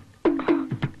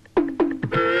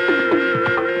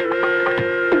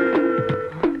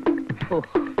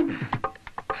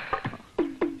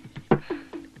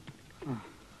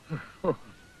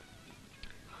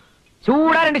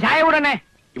ചൂടാ 2 ചായ കൂടന്നെ.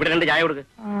 ഇവിടെ 2 ചായ കൊടുക്ക്.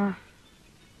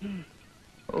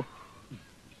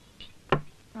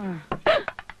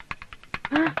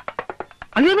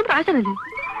 അങ്ങനെയൊന്നും ആശാനല്ലേ?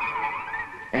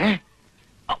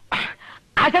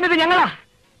 ആശാനത് ഞങ്ങളാ.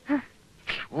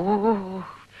 ഓ,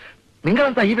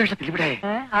 നിങ്ങളെന്താ ഈ വേഷത്തിൽ ഇവിടെ?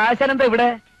 ആശാനെന്താ ഇവിടെ?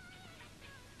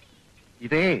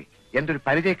 ഇതേ എന്റെ ഒരു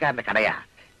പരിചയക്കാരന്റെ കടയാ.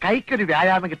 കൈക്കൊരു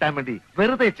വ്യായാമം കിട്ടാൻ വേണ്ടി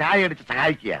വെറുതെ ചായ അടിച്ച്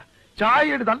സഹായിക്കുക.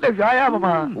 ചായയുടെ നല്ല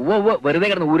വ്യായാമമാ. വെറുതെ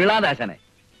കിടന്ന് ഉരുളാതെ ആശാനെ.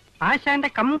 ആശാന്റെ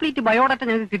കംപ്ലീറ്റ് ബയോഡാറ്റ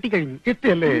ഞങ്ങൾക്ക് കിട്ടിക്കഴിഞ്ഞു.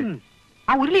 കിട്ടിയല്ലേ?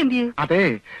 ആ ഉരുളി എന്ത് ചെയ്യും? അതെ,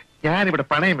 ഞാനിവിടെ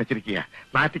പണയം വെച്ചിരിക്കുക.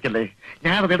 നാട്ടിക്കല്ലേ,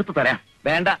 ഞാനത് എടുത്തു തരാം.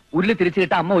 വേണ്ട, ഉരുളി തിരിച്ചു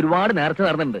കിട്ടാൻ അമ്മ ഒരുപാട് നേരത്തെ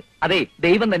നടന്നിട്ടുണ്ട്. അതെ,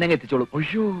 ദൈവം തന്നെ അങ്ങ് എത്തിച്ചോളൂ.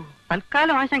 അയ്യോ,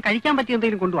 തൽക്കാലം ആശാൻ കഴിക്കാൻ പറ്റിയ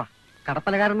എന്തെങ്കിലും കൊണ്ടുപോവാ.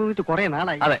 കടപ്പലകാരൻ നിന്നിട്ട് കുറെ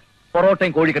നാളായി. അതെ,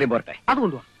 പൊറോട്ടയും കോഴിക്കറിയും പോരട്ടെ. അത്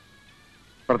കൊണ്ടുപോവാ.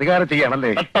 പ്രതികാരം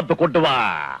ചെയ്യാണല്ലേ? കൊണ്ടുവാ.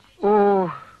 ഓ,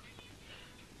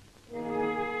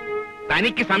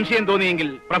 തനിക്ക് സംശയം തോന്നിയെങ്കിൽ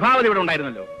പ്രഭാവതി ഇവിടെ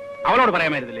ഉണ്ടായിരുന്നല്ലോ, അവളോട്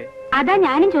പറയാമായിരുന്നില്ലേ? അതാ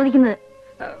ഞാനും ചോദിക്കുന്നത്.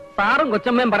 സാറും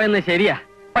കൊച്ചമ്മയും പറയുന്നത് ശരിയാ.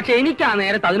 പക്ഷെ എനിക്ക് ആ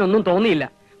നേരത്ത് അതിനൊന്നും തോന്നിയില്ല.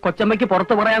 കൊച്ചമ്മയ്ക്ക്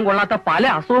പുറത്തു പറയാൻ കൊള്ളാത്ത പല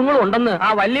അസുഖങ്ങളും ഉണ്ടെന്ന് ആ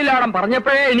വല്യലാടം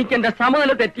പറഞ്ഞപ്പോഴേ എനിക്ക് എന്റെ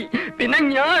സമനില തെറ്റി. പിന്നെ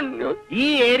ഞാൻ ഈ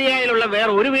ഏരിയയിലുള്ള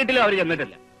വേറെ ഒരു വീട്ടിലും അവർ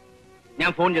ചെന്നിട്ടില്ല. ഞാൻ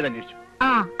ഫോൺ ചെയ്ത് അന്വേഷിച്ചു.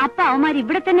 അപ്പൊ അവന്മാർ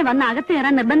ഇവിടെ തന്നെ വന്ന് അകത്ത്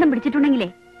കയറാൻ നിർബന്ധം പിടിച്ചിട്ടുണ്ടെങ്കിലേ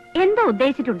എന്തോ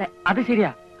ഉദ്ദേശിച്ചിട്ടുണ്ട്. അത്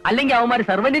ശരിയാ. അല്ലെങ്കിൽ അവന്മാര്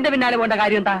സെർവന്റിന്റെ പിന്നാലെ പോകേണ്ട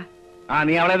കാര്യം എന്താ?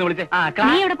 നീ അവളെ ഒന്ന് വിളിച്ചേ.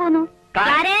 നീ എവിടെ പോന്നു?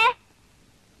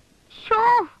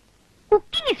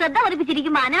 കുക്കിംഗ് ശ്രദ്ധ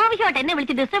പതിപ്പിച്ചിരിക്കുമ്പോ അനാവശ്യമായിട്ട് എന്നെ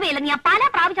വിളിച്ച് ഡിസ്റ്റർബ് ചെയ്യില്ല. ഞാൻ പല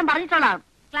പ്രാവശ്യം പറഞ്ഞിട്ടുള്ളതാണ്.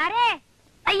 ക്ലാരേ,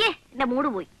 അയ്യേ എന്റെ മൂഡ്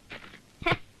പോയി.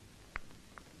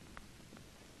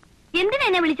 എന്തിനാ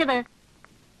എന്നെ വിളിച്ചത്?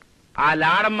 ആ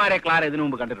ലാടന്മാരെ ക്ലാര ഇതിനു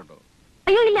മുമ്പ് കണ്ടിട്ടുണ്ടോ?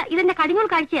 അയ്യോ ഇല്ല, ഇതെന്റെ കടിഞ്ഞൂൽ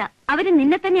കാഴ്ചയാ. അവര്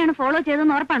നിന്നെ തന്നെയാണ് ഫോളോ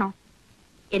ചെയ്തെന്ന് ഉറപ്പാണോ?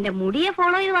 എന്റെ മുടിയെ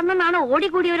ഫോളോ ചെയ്ത് വന്നെന്നാണ്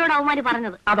ഓടിക്കൂടിയവരോട് അവന്മാര്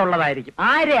പറഞ്ഞത്. അതുള്ളതായിരിക്കും.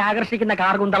 ആരെ ആകർഷിക്കുന്ന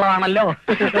കാർഗുന്തളമാണല്ലോ.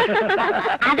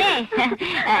 അതെ,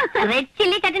 റെഡ്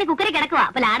ചില്ലി ചട്ടിന് കുക്കറി കിടക്കുക.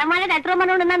 അപ്പൊ ലാടന്മാരെ ഡെട്രോ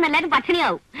പറഞ്ഞുകൊണ്ടെന്നാൽ എല്ലാരും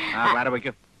പട്ടിണിയാവും.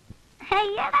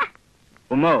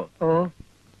 ഉമ്മോ,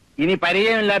 ഇനി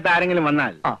പരിചയമില്ലാത്ത ആരെങ്കിലും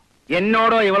വന്നാൽ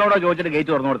എന്നോടോ ഇവളോടോ ചോദിച്ചിട്ട്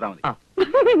ഗേറ്റ് തുറന്നു കൊടുത്താൽ മതി.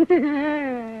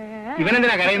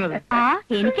 ഇവനെന്തിനാ കരയുന്നത്?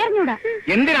 എനിക്കറിഞ്ഞൂടാ.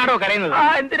 എന്തിനാണോ കരയുന്നത്?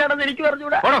 എന്തിനാണെന്ന് എനിക്ക്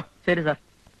പറഞ്ഞൂടാ. ശരി സാർ.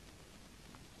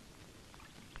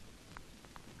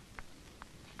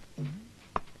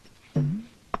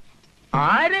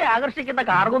 ആരെ ആകർഷിക്കുന്ന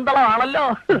കാർഗുന്തളമാണല്ലോ.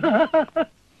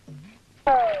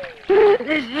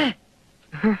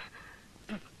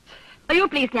 അയ്യോ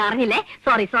പ്ലീസ്, ഞാൻ അറിഞ്ഞില്ലേ.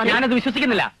 Sorry sorry. ഞാനത്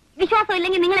വിശ്വസിക്കുന്നില്ല. വിശ്വാസം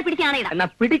ഇല്ലെങ്കിൽ നിങ്ങളെ പിടിച്ചാണേടാ. എന്നാ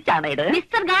പിടിച്ചാണേട്.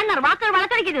 മിസ്റ്റർ ഗാർണർ, വാക്കുകൾ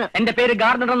വളർത്തടിക്കരുത്. എന്റെ പേര്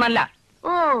ഗാർണർ എന്നല്ല.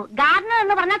 ഓ, ഗാർണർ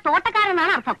എന്ന് പറഞ്ഞാൽ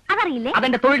തോട്ടക്കാരെന്നാണ് അർത്ഥം. അതറിയില്ലേ?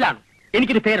 അതെന്റെ തൊഴിലാണ്.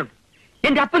 എനിക്കൊരു പേരുണ്ട്.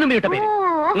 എന്റെ അപ്പനും ഇട്ട പേര്.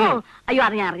 അയ്യോ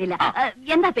അറിഞ്ഞില്ല.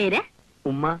 എന്താ പേര്?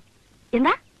 ഉമ്മ.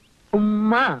 എന്താ?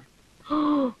 ഉമ്മ.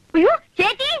 അയ്യോ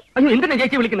ചേച്ചി. അയ്യോ എന്തിനാ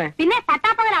ചേച്ചി വിളിക്കുന്നേ? പിന്നെ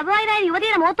പട്ടാപ്പകൽ അഭിവാഹിതായ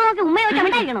യുവതിയുടെ മുഖത്ത് നോക്കി ഉമ്മ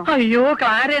ചോദിച്ചാണോ? അയ്യോ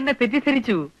ക്ലാര എന്നെ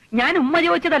തെറ്റിദ്ധരിച്ചു. ഞാൻ ഉമ്മ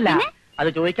ചോദിച്ചതല്ല. അത്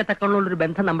ചോദിക്കത്തക്കുള്ള ഒരു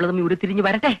ബന്ധം നമ്മൾ തമ്മിൽ ഉരുത്തിരിഞ്ഞ്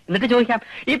വരട്ടെ, എന്നിട്ട് ചോദിക്കാം.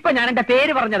 ഇപ്പൊ ഞാൻ എന്റെ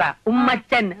പേര് പറഞ്ഞതാ,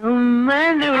 ഉമ്മച്ചൻ.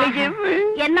 ഉമ്മന്ന് വിളിക്കും.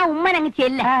 എന്നാ ഉമ്മൻ അങ്ങ്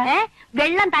ചെല്ല.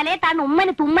 വെള്ളം തലയെ താഴ്ന്ന്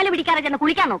ഉമ്മന് തുമ്മല് പിടിക്കാതെ ചെന്ന്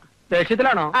കുളിക്കാൻ നോക്ക്.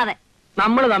 ദേഷ്യത്തിലാണോ? അതെ.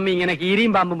 നമ്മൾ തമ്മി ഇങ്ങനെ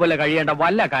കീരിയും പാമ്പും പോലെ കഴിയേണ്ട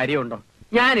വല്ല കാര്യമുണ്ടോ?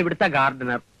 ഞാൻ ഇവിടുത്തെ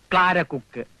ഗാർഡനർ, ക്ലാര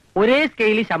കുക്ക്. ഒരേ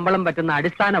സ്കെയിലിൽ ശമ്പളം പറ്റുന്ന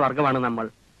അടിസ്ഥാന വർഗമാണ് നമ്മൾ.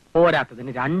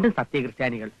 പോരാത്തതിന് 2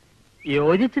 സത്യക്രിസ്ത്യാനികൾ.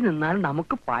 യോജിച്ചു നിന്നാൽ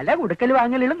നമുക്ക് പല കൊടുക്കൽ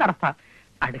വാങ്ങലുകളും നടത്താം.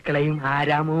 അടുക്കളയും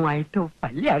ആരാമവുമായിട്ട്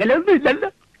വലിയ അകലൊന്നും ഇല്ലല്ലോ.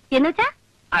 എന്നുവെച്ചാ?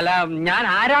 അല്ല, ഞാൻ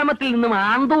ആരാമത്തിൽ നിന്നും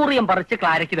ആന്തൂറിയം പറിച്ച്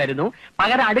ക്ലാരയ്ക്ക് തരുന്നു.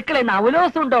 പകരം അടുക്കളയിൽ നിന്ന്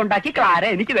അവലോസുണ്ട ഉണ്ടാക്കി ക്ലാര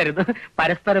എനിക്ക് തരുന്നു.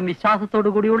 പരസ്പരം വിശ്വാസത്തോടു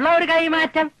കൂടിയുള്ള ഒരു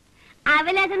കൈമാറ്റം.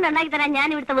 അവലോസുണ്ട ഉണ്ടാക്കി തരാൻ ഞാൻ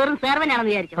ഇവിടുത്തെ വെറും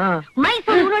സേർവനാണെന്ന് വിചാരിച്ചു.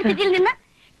 മൈസൂർ യൂണിവേഴ്സിറ്റിയിൽ നിന്ന്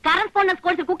കറസ്പോണ്ടൻസ്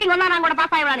കോഴ്സിൽ കുക്കിംഗ് 1ാം കൂടെ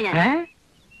പാസ്സായവളാണ് ഞാൻ.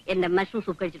 എന്റെ മഷ്റൂം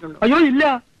സൂപ്പ് കഴിച്ചിട്ടുണ്ടോ? അയ്യോ ഇല്ല.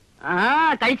 ആ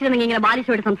കഴിച്ചിരുന്നെങ്കിൽ ഇങ്ങനെ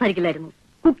ബാലിശോട് സംസാരിക്കില്ലായിരുന്നു.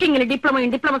 കുക്കിങ്ങിൽ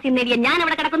ഡിപ്ലോമയും നേടിയ ഞാൻ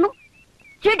അവിടെ കിടക്കുന്നു,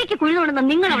 ചെടിക്ക് കുഴിതുകൊണ്ടെന്ന്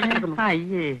നിങ്ങൾ അവിടെ കിടക്കുന്നു.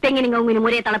 തെങ്ങിനും കവുങ്ങിനും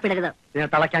ഒരേ തളപ്പിടരുത്.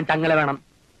 തളയ്ക്കാൻ ചങ്ങല വേണം.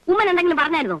 ഉമ്മൻ എന്തെങ്കിലും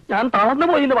പറഞ്ഞായിരുന്നോ? ഞാൻ തളർന്നു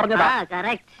പോയി എന്ന് പറഞ്ഞതാ.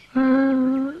 കറക്റ്റ്.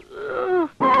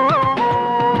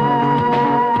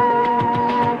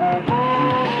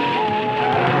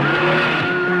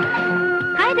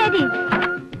 Hi daddy.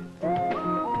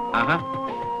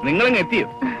 നിങ്ങളിങ്ങ് എത്തിയോ?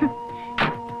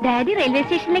 ഡാഡി റെയിൽവേ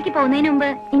സ്റ്റേഷനിലേക്ക് പോകുന്നതിന് മുമ്പ്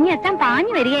ഇനി എത്താൻ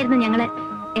പാഞ്ഞു വരികയായിരുന്നു ഞങ്ങള്.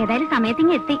 ഏതായാലും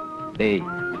സമയത്തിങ്ങ് എത്തി.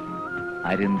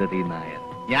 അരുന്ധതി നായർ.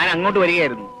 ഞാൻ അങ്ങോട്ട്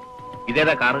വരികയായിരുന്നു.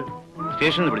 ഇതേതാ കാറ്?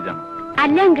 സ്റ്റേഷനിൽ പിടിച്ചാണ്?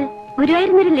 അല്ല അങ്കിൾ,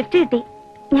 ഗുരുവായൂരിന്നൊരു ലിഫ്റ്റ് കിട്ടി.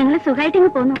 ഞങ്ങള് സുഖമായിട്ട്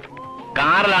ഇങ്ങ് പോന്നു.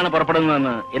 കാറിലാണ്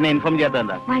പുറപ്പെടുന്നതെന്ന് എന്നെ ഇൻഫോം ചെയ്യാത്ത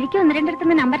എന്താ? വഴിക്ക്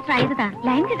 1-2 നമ്പർ ട്രൈ ചെയ്തതാ,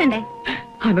 ലൈൻ കിട്ടണ്ടേ?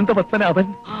 അനന്തപത്മനാഭൻ.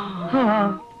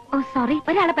 ഓ സോറി,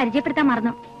 ഒരാളെ പരിചയപ്പെടുത്താൻ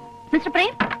മറന്നു. മിസ്റ്റർ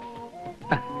പ്രേം,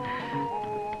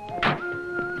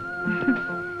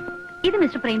 ഇത്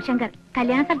മിസ്റ്റർ പ്രേംശങ്കർ.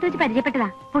 കല്യാണ സ്ഥലത്ത് വെച്ച് പരിചയപ്പെട്ടതാ.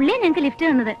 പുള്ളിയെ ഞങ്ങൾക്ക് ലിഫ്റ്റ്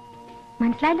തന്നത്.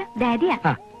 മനസ്സിലായല്ലോ, ഡാഡിയാ.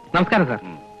 നമസ്കാരം സാർ.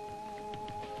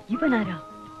 ഇവനാരാ?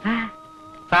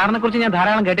 സാറിനെ കുറിച്ച് ഞാൻ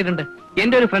ധാരാളം കേട്ടിട്ടുണ്ട്.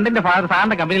 എന്റെ ഒരു ഫ്രണ്ടിന്റെ ഫാദർ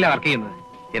സാറിന്റെ കമ്പനിയിലാണ് വർക്ക് ചെയ്യുന്നത്.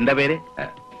 എന്താ പേര്?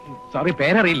 സോറി,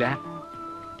 പേരറിയില്ല.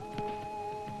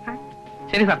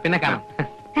 ശരി സാർ, പിന്നെ കാണാം.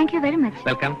 Thank you very much.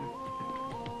 Welcome.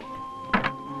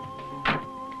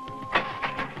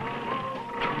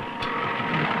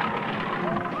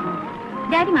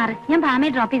 Daddy മാറ്, ഞാൻ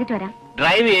ഭാമയെ ഡ്രോപ്പ് ചെയ്തിട്ട് വരാം.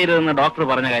 ഡ്രൈവ് ചെയ്തതെന്ന് ഡോക്ടർ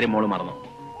പറഞ്ഞ കാര്യം മോള് മറന്നു.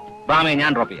 ഭാമയെ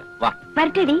ഞാൻ ഡ്രോപ്പ് ചെയ്യാം. വാ.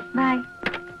 വരട്ടെടി, ബൈ.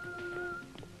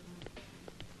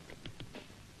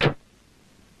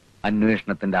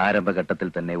 അന്വേഷണത്തിന്റെ ആരംഭഘട്ടത്തിൽ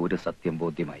തന്നെ ഒരു സത്യം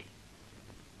ബോധ്യമായി.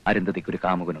 അരുന്ധതിക്കൊരു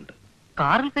കാമുകനുണ്ട്.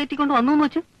 കാറിൽ കയറ്റിക്കൊണ്ട് വന്നു എന്ന്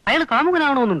വെച്ച് അയാൾ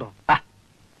കാമുകനാണോന്നുണ്ടോ?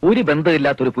 ഒരു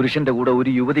ബന്ധമില്ലാത്ത ഒരു പുരുഷന്റെ കൂടെ ഒരു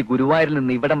യുവതി ഗുരുവായൂരിൽ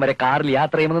നിന്ന് ഇവിടം വരെ കാറിൽ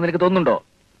യാത്ര ചെയ്യുമെന്ന് നിനക്ക് തോന്നുന്നുണ്ടോ?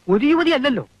 ഒരു യുവതി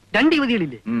അല്ലല്ലോ, 2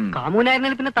 യുവതികളില്ലേ?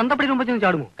 കാമുകനായിരുന്നാൽ പിന്നെ തന്തപ്പടി മുമ്പ്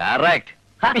ചാടുമോ? കറക്റ്റ്.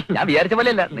 ഞാൻ വിചാരിച്ച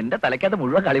പോലെയല്ല, നിന്റെ തലയ്ക്കകത്ത്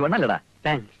മുഴുവൻ കളിവണ്ണല്ലടാ.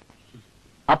 താങ്ക്സ്.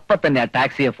 അപ്പൊ തന്നെ ആ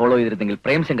ടാക്സിയെ ഫോളോ ചെയ്തിരുന്നെങ്കിൽ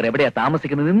പ്രേംശങ്കർ എവിടെയാ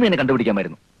താമസിക്കുന്നത് നിന്ന് എന്നെ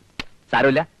കണ്ടുപിടിക്കാമായിരുന്നു.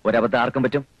 സാരമില്ല, ഒരബദ്ധം ആർക്കും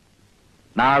പറ്റും.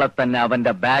 നാളെ തന്നെ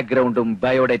അവന്റെ ബാക്ക്ഗ്രൗണ്ടും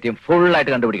ബയോഡേറ്റയും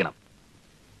ഫുള്ളായിട്ട് കണ്ടുപിടിക്കണം.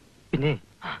 പിന്നെ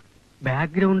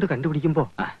ബാക്ക്ഗ്രൗണ്ട് കണ്ടുപിടിക്കുമ്പോ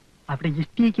അവിടെ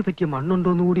ഇഷ്ടിക്ക് പറ്റിയ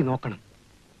മണ്ണുണ്ടോന്ന് കൂടി നോക്കണം.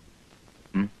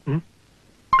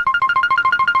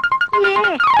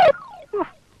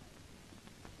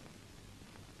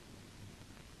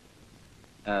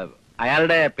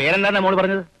 അയാളുടെ പേരെന്താ മോള്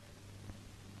പറഞ്ഞത്?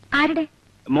 ആരുടെ?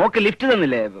 മോക്ക് ലിഫ്റ്റ്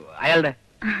തന്നില്ലേ അയാളുടെ?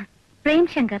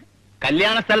 പ്രേംശങ്കർ.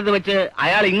 കല്യാണ സ്ഥലത്ത് വെച്ച്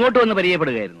അയാൾ ഇങ്ങോട്ട് വന്ന്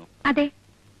പരിചയപ്പെടുകയായിരുന്നു. അതെ.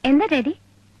 എന്താ ഡാഡി?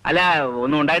 അല്ല,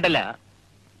 ഒന്നും ഉണ്ടായിട്ടല്ല.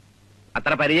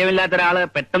 അത്ര പരിചയമില്ലാത്ത ഒരാള്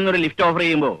പെട്ടെന്നൊരു ലിഫ്റ്റ് ഓഫർ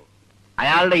ചെയ്യുമ്പോ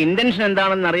അയാളുടെ ഇന്റൻഷൻ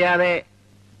എന്താണെന്ന് അറിയാതെ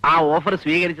ആ ഓഫർ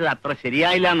സ്വീകരിച്ചത് അത്ര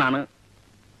ശരിയായില്ല എന്നാണ്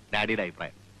ഡാഡിയുടെ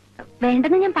അഭിപ്രായം.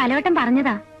 വേണ്ടെന്ന് ഞാൻ പലവട്ടം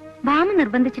പറഞ്ഞതാ. ഭാമ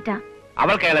നിർബന്ധിച്ചിട്ടാ.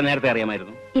 അവൾക്ക് അയാളെ നേരത്തെ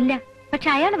അറിയാമായിരുന്നു? ഇല്ല, പക്ഷെ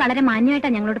അയാൾ വളരെ മാന്യമായിട്ടാ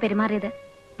ഞങ്ങളോട് പെരുമാറിയത്.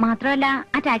 മാത്രമല്ല,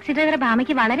 ആ ടാക്സി ഡ്രൈവറെ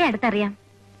ഭാമയ്ക്ക് വളരെ അടുത്തറിയാം.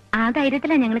 ആ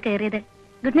ധൈര്യത്തിലാ ഞങ്ങൾ കയറിയത്.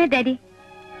 Good night daddy.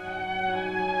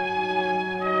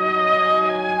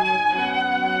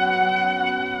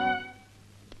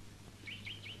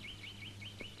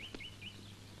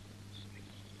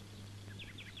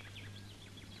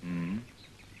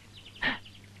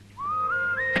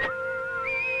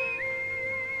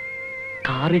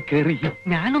 കാറി കയറി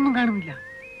ഞാനൊന്നും കാണുന്നില്ല.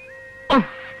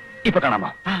 ഇപ്പൊ കാണാമോ?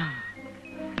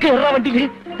 കേറാ വണ്ടിയില്.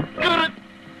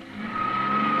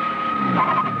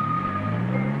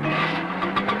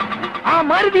 ആ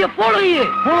മാരുതിയെ ഫോളോ ചെയ്യേ.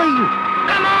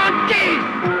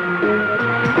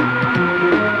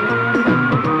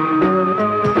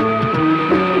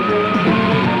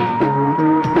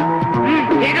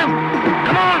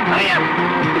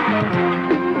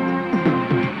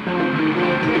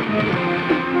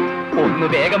 ഒന്ന്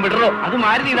വേഗം വിടറോ. അത്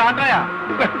മാരുതി ഇതാക്കയാ.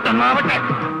 പെട്ടെന്നാവട്ടെ.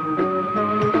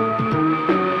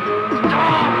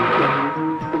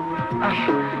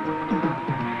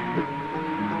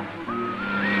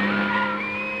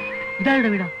 ഇതാരുടെ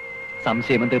വീടാ?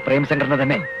 സംശയമെന്ത്? പ്രേംശങ്കറിനെ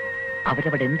തന്നെ.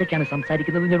 അവരവിടെ എന്തൊക്കെയാണ്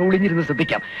സംസാരിക്കുന്നത് ഞാൻ ഒളിഞ്ഞിരുന്ന്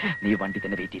ശ്രദ്ധിക്കാം. നീ വണ്ടി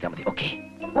തന്നെ വെയിറ്റ് ചെയ്താൽ മതി. Okay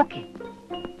okay.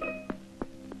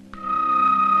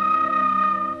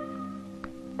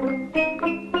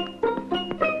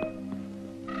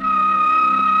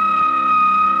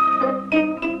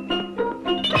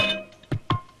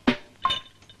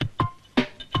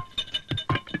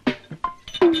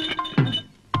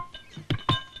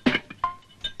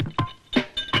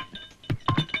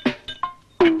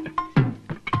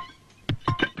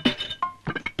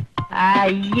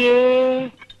 അയ്യേ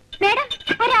മേഡം,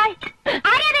 ഒരാൾ.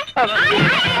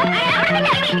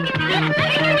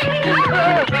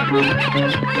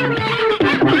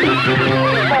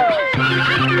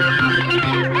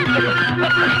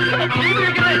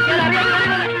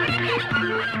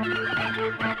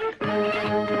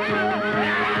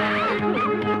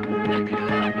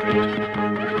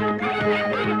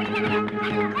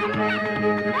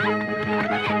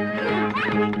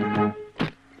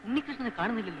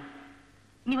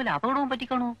 വല്ല അപകടവും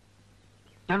പറ്റിക്കാണോ?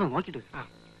 ഞാനോ നോക്കിട്ട്.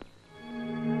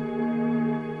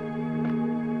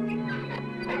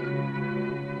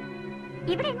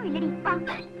 ഇവിടെ ഇല്ലടി.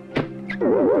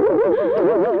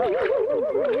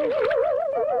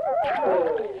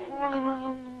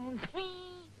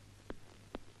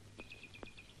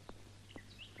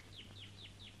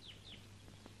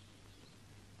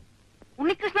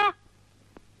 ഉണ്ണികൃഷ്ണ,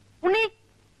 ഉണ്ണി,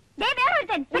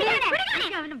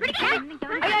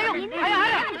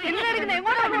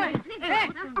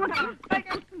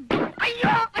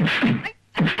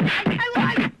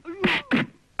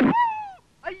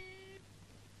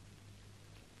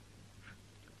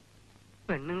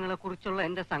 പെണ്ണുങ്ങളെ കുറിച്ചുള്ള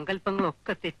എന്റെ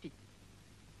സങ്കല്പങ്ങളൊക്കെ തെറ്റി.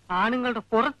 ആണുങ്ങളുടെ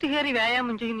പുറത്തു കയറി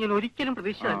വ്യായാമം ചെയ്യും ഞാൻ ഒരിക്കലും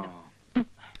പ്രതീക്ഷിച്ചതല്ല.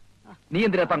 നീ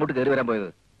എന്തിനാ അങ്ങോട്ട് കയറി വരാൻ പോയത്?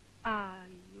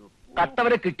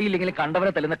 കട്ടവരെ കിട്ടിയില്ലെങ്കിൽ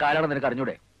കണ്ടവരെ തല്ലുന്ന കാലാണ് നിനക്ക്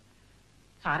അറിഞ്ഞൂടെ?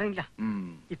 സാരമില്ല,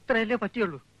 ഇത്രയല്ലേ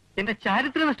പറ്റിയുള്ളൂ. എന്റെ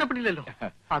ചാരിത്രം നഷ്ടപ്പെട്ടില്ലല്ലോ,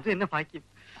 അത് എന്നെ ഭാഗ്യം.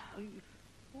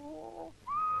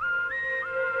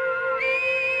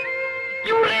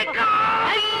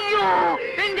 അയ്യോ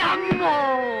എന്റെ അമ്മോ!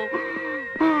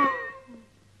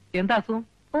 എന്താ അസുഖം?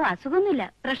 ഓ, അസുഖമൊന്നുമില്ല.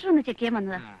 പ്രഷർ ഒന്ന് ചെക്ക് ചെയ്യാൻ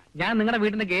വന്നതാ. ഞാൻ നിങ്ങളുടെ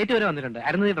വീടിന്റെ ഗേറ്റ് വരെ വന്നിട്ടുണ്ട്,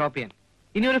 അരുന്നത് ഡ്രോപ്പ് ചെയ്യാൻ.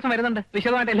 ഇനി ഒരു ദിവസം വരുന്നുണ്ട്,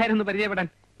 വിശദമായിട്ട് എല്ലാവരും ഒന്ന് പരിചയപ്പെടാൻ.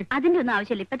 അതിന്റെ ഒന്നും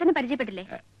ആവശ്യമില്ല, ഇപ്പൊ തന്നെ പരിചയപ്പെട്ടില്ലേ.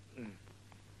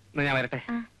 ഞാൻ വരട്ടെ.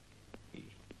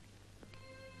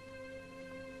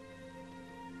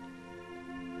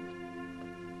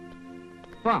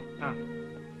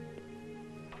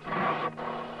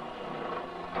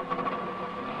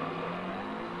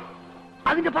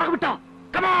 അതിന്റെ പുറകെ വിട്ടോ.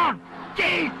 Come on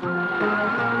chase.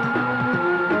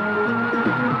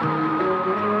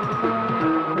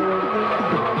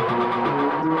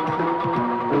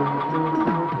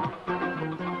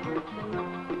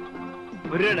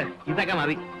 ഇതൊക്കെ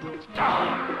മതി.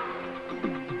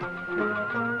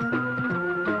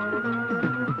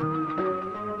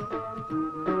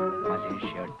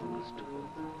 Malaysia tourist home.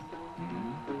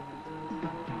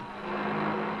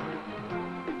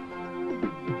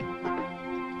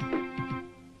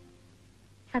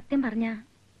 സത്യം പറഞ്ഞ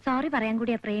സോറി പറയാൻ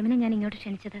കൂടിയാ പ്രേമിനെ ഞാൻ ഇങ്ങോട്ട്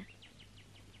ക്ഷണിച്ചത്.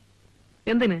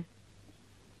 എന്തിന്?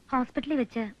 ഹോസ്പിറ്റലിൽ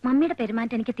വെച്ച് മമ്മിയുടെ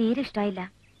പെരുമാറ്റം എനിക്ക് തീരെ ഇഷ്ടമായില്ല.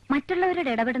 മറ്റുള്ളവരോട്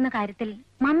ഇടപെടുന്ന കാര്യത്തിൽ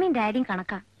മമ്മിയും ഡാഡിയും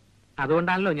കണക്കാ.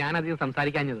 അതുകൊണ്ടാണല്ലോ ഞാൻ അധികം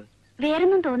സംസാരിക്കാഞ്ഞത്.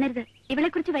 വേറൊന്നും തോന്നരുത്, ഇവളെ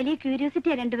കുറിച്ച് വലിയ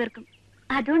ക്യൂരിയോസിറ്റിയാ രണ്ടുപേർക്കും.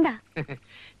 അതുകൊണ്ടാ.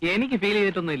 എനിക്ക് ഫീൽ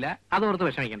ചെയ്തിട്ടൊന്നുമില്ല, അതോർത്ത്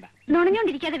വിഷമിക്കണ്ട.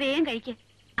 നുണഞ്ഞോണ്ടിരിക്കാതെ വേഗം കഴിക്ക്.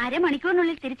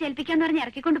 അരമണിക്കൂറിനുള്ളിൽ തിരിച്ചേൽപ്പിക്കാന്ന് പറഞ്ഞ്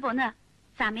ഇറക്കിക്കൊണ്ട് പോന്നതാ.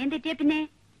 സമയം തെറ്റിയ പിന്നെ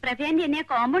പ്രഭയാന്റി എന്നെ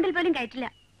കോമ്പൗണ്ടിൽ പോലും കയറ്റില്ല.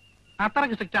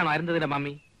 അത്രക്ക് സ്ട്രിക്റ്റ് ആണോ അരുന്നതിന്റെ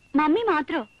മമ്മി? മമ്മി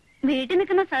മാത്രോ? വീട്ടിൽ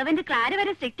നിൽക്കുന്ന സെർവന്റ് ക്ലാര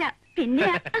വരെ സ്ട്രിക്റ്റാ.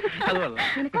 പിന്നെ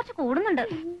നിനക്ക് കുറച്ച് കൂടുന്നുണ്ട്.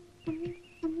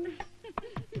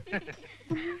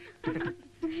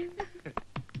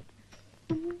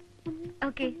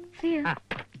 Okay, see you.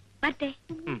 വരട്ടെ.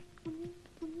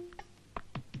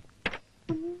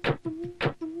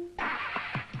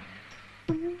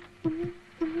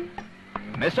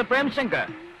 Mr. Prem Shankar,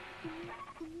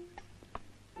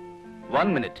 1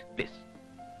 minute, please.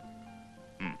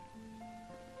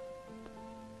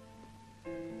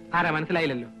 ആരാ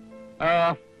മനസ്സിലായില്ലല്ലോ?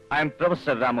 I am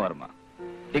Professor Ramavarma.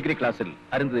 Degree ക്ലാസ്സിൽ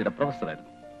അരുന്ധതിയുടെ പ്രൊഫസറായിരുന്നു.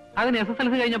 അതിന്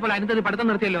SSLC കഴിഞ്ഞപ്പോൾ അരുന്ധതി പഠിത്തം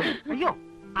നിർത്തിയല്ലോ. അയ്യോ,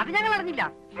 അത് ഞങ്ങൾ അറിഞ്ഞില്ല.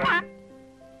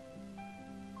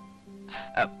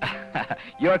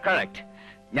 You are correct.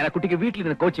 ഞാൻ ആ കുട്ടിക്ക് വീട്ടിൽ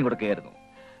നിന്ന് കോച്ചിങ് കൊടുക്കുകയായിരുന്നു.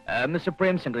 മിസ്റ്റർ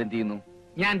പ്രേം ശങ്കർ എന്ത് ചെയ്യുന്നു?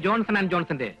 ഞാൻ ജോൺസൺ ആൻഡ്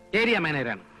ജോൺസന്റെ ഏരിയ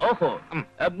മാനേജറാണ്. ഓഹോ,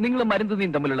 നിങ്ങളും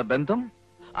അരുന്ധതിയും തമ്മിലുള്ള ബന്ധം,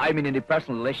 I mean in the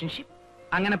personal relationship?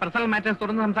 അങ്ങനെ പേഴ്സണൽ മാറ്റേഴ്സ്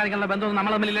തുറന്ന് സംസാരിക്കാനുള്ള ബന്ധമൊന്നും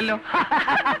നമ്മൾ തമ്മിലില്ലല്ലോ.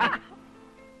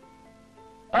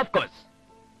 Of course.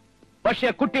 പക്ഷേ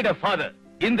കുട്ടിയുടെ ഫാദർ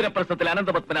ഇന്ദ്രപ്രസ്ഥത്തിൽ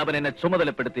അനന്തപത്മനാഭൻ എന്നെ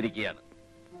ചുമതലപ്പെടുത്തിയിരിക്കുകയാണ്.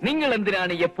 നിങ്ങൾ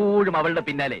എന്തിനാണ് എപ്പോഴും അവളുടെ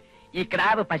പിന്നാലെ ഈ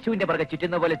ക്രാവ് പശുവിന്റെ പുറകെ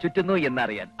ചുറ്റുന്ന പോലെ ചുറ്റുന്നു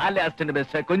എന്നറിയാൻ. അല്ല അസിസ്റ്റന്റ്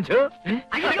മിസ്റ്റർ കുഞ്ചു?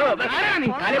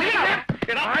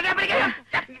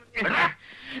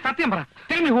 സത്യം പറ.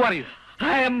 Tell me who are you?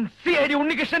 I am CID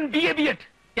Unnikrishnan B.A.B.Ed.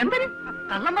 എന്തിന്?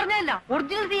 കള്ളം പറഞ്ഞല്ല,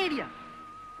 ഒറിജിനൽ CID.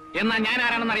 എന്നാ ഞാൻ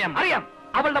ആരാണെന്ന് അറിയാം. അറിയാം.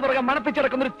 അവളുടെ പുറകെ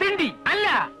മണപ്പിച്ചിറക്കുന്ന ഒരു തിണ്ടി. അല്ല,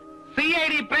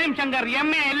 CID Prem Shankar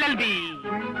MA LLB.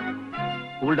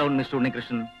 Cool down mister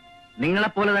Unnikrishnan.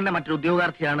 നിങ്ങളെപ്പോലെ തന്നെ മറ്റൊരു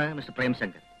ഉദ്യോഗാർത്ഥിയാണ് മിസ്റ്റർ പ്രേം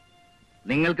ശങ്കർ.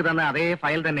 നിങ്ങൾക്ക് തന്ന അതേ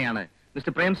ഫയൽ തന്നെയാണ്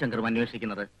മിസ്റ്റർ പ്രേം ശങ്കറും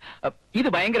അന്വേഷിക്കുന്നത്. ഇത്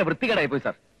ഭയങ്കര വൃത്തികേടായി പോയി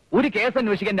സാർ. ഒരു കേസ്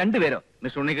അന്വേഷിക്കാൻ 2 പേരോ?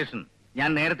 മിസ്റ്റർ ഉണ്ണികൃഷ്ണൻ, ഞാൻ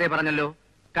നേരത്തെ പറഞ്ഞല്ലോ,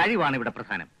 കഴിവാണ് ഇവിടെ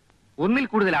പ്രധാനം. ഒന്നിൽ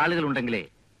കൂടുതൽ ആളുകൾ ഉണ്ടെങ്കിലേ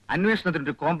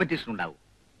അന്വേഷണത്തിനൊരു കോമ്പറ്റീഷൻ ഉണ്ടാവും.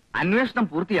 അന്വേഷണം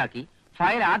പൂർത്തിയാക്കി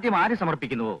ഫയൽ ആദ്യം ആര്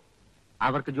സമർപ്പിക്കുന്നുവോ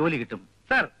അവർക്ക് ജോലി കിട്ടും.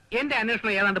 സർ, എന്റെ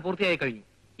അന്വേഷണം ഏതാണ്ട് പൂർത്തിയായി കഴിഞ്ഞു.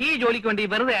 ഈ ജോലിക്ക് വേണ്ടി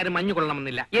വെറുതെ ആരും മഞ്ഞു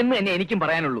കൊള്ളണമെന്നില്ല എന്ന് തന്നെ എനിക്കും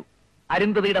പറയാനുള്ളൂ.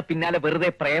 അരുന്ധതിയുടെ പിന്നാലെ വെറുതെ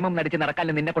പ്രേമം നടിച്ച് നടക്കാൻ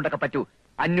നിന്നെ കൊണ്ടൊക്കെ പറ്റൂ.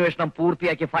 അന്വേഷണം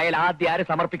പൂർത്തിയാക്കി ഫയൽ ആദ്യം ആര്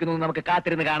സമർപ്പിക്കുന്നു നമുക്ക്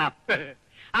കാത്തിരുന്ന് കാണാം.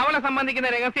 അവളെ സംബന്ധിക്കുന്ന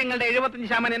രഹസ്യങ്ങളുടെ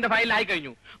 75% എന്റെ ഫയലിലായി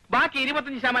കഴിഞ്ഞു. ബാക്കി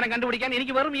 25% കണ്ടുപിടിക്കാൻ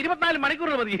എനിക്ക് വെറും 24 മണിക്കൂർ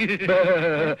മതി.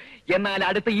 എന്നാൽ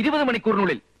അടുത്ത 20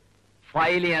 മണിക്കൂറിനുള്ളിൽ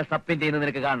ഫയൽ ഞാൻ സബ്മിറ്റ് ചെയ്യുന്നത്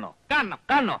നിനക്ക് കാണണോ?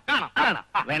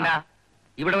 വേണ്ട,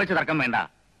 ഇവിടെ വെച്ച് തർക്കം വേണ്ട.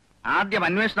 ആദ്യം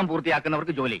അന്വേഷണം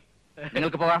പൂർത്തിയാക്കുന്നവർക്ക് ജോലി.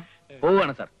 നിങ്ങൾക്ക്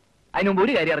പോവാണ് സാർ. അതിന് മുമ്പ്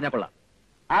ഒരു കാര്യം അറിഞ്ഞാൽ കൊള്ളാം.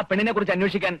 ആ പെണ്ണിനെ കുറിച്ച്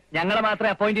അന്വേഷിക്കാൻ ഞങ്ങളെ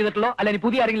മാത്രമേ അപ്പോയിന്റ് ചെയ്തിട്ടുള്ളൂ, അല്ല ഇനി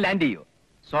പുതിയ ആരെങ്കിലും ലാൻഡ് ചെയ്യോ?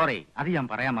 സോറി, അത് ഞാൻ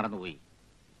പറയാൻ മറന്നുപോയി.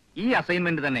 ഈ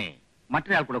അസൈൻമെന്റ് തന്നെ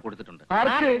മറ്റൊരാൾ കൂടെ കൊടുത്തിട്ടുണ്ട്.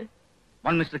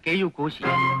 One mister KU Koshy.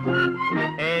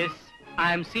 I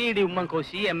am CID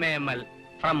Unnikrishnan MAML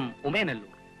from Umayanalloor.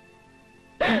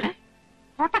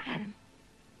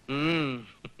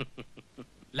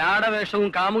 ലാടവേഷവും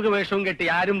കാമുക വേഷവും കെട്ടി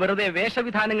ആരും വെറുതെ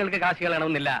വേഷവിധാനങ്ങൾക്ക് കാശ്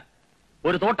കളയണമെന്നില്ല.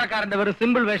 ഒരു തോട്ടക്കാരന്റെ വെറും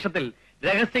സിമ്പിൾ വേഷത്തിൽ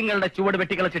രഹസ്യങ്ങളുടെ ചുവട്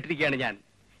വെട്ടിക്കളച്ചിട്ടിരിക്കുകയാണ് ഞാൻ.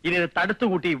 ഇനി ഇത്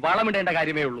തടുത്തുകൂട്ടി വളമിടേണ്ട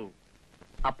കാര്യമേ ഉള്ളൂ.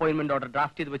 അപ്പോയിന്റ്മെന്റ് ഓർഡർ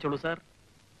ഡ്രാഫ്റ്റ് ചെയ്ത് വെച്ചോളൂ സാർ.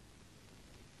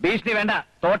 ഭീഷണി വേണ്ട.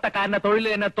 തോട്ടക്കാരന്റെ തൊഴിൽ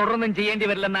തന്നെ തുടർന്നും ചെയ്യേണ്ടി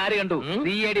വരില്ലെന്ന് ആര് കണ്ടു?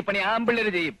 CID പണി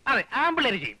ആമ്പിള്ളേര് ചെയ്യും. അതെ,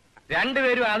 ആമ്പിള്ളേര് ചെയ്യും.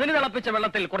 രണ്ടുപേരും അതിന് തിളപ്പിച്ച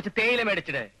വെള്ളത്തിൽ കുറച്ച് തേയില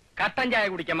മേടിച്ചിട്ട് കട്ടൻ ചായ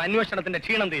കുടിക്കാം. അന്വേഷണത്തിന്റെ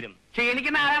ക്ഷീണം തീരും.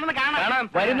 ക്ഷീണിക്കുന്ന ആരാണെന്ന് കാണാം.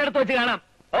 വരുന്നിടത്ത് വെച്ച് കാണാം.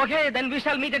 Okay, then we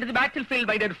shall meet at the battlefield,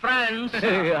 my dear friends.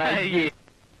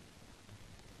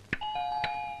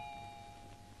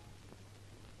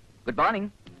 Good morning.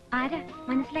 ആരാ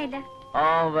മനസ്സിലായില്ല?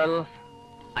 Well,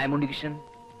 I M Unnikrishnan.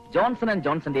 Johnson and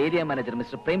ജോൺസന്റെ area manager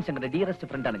mister പ്രേംശങ്കറിന്റെ dearest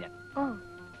ഫ്രണ്ടാണ് ഞാൻ.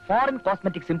 ഫോറിൻ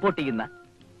കോസ്മെറ്റിക്സ് ഇമ്പോർട്ട് ചെയ്യുന്ന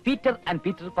Peter and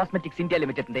Peter cosmetics India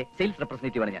ലിമിറ്റഡിന്റെ സെയിൽസ്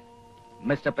റെപ്രസെന്റേറ്റീവ് ആണ് ഞാൻ.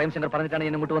 Mister Premshankar പറഞ്ഞിട്ടാണ്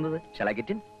ഞാൻ ഇങ്ങോട്ട് വന്നത്. Shall I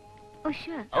get in?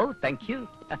 Thank you.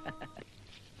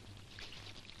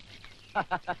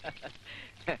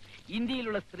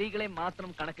 ഇന്ത്യയിലുള്ള സ്ത്രീകളെ മാത്രം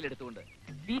കണക്കിലെടുത്തുകൊണ്ട്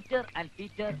Peter and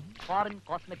Peter foreign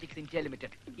cosmetics India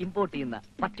limited import ചെയ്യുന്ന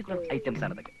പർട്ടിക്കുലർ ഐറ്റംസ്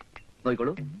ആണ് ഇതൊക്കെ.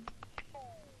 നോക്കിക്കോളൂ.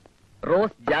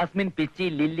 റോസ്, ജാസ്മിൻ, പിച്ചി,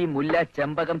 ലില്ലി, മുല്ല,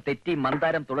 ചെമ്പകം, തെറ്റി,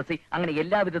 മന്ദാരം, തുളസി, അങ്ങനെ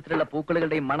എല്ലാ വിധത്തിലുള്ള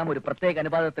പൂക്കളുടെയും മണം ഒരു പ്രത്യേക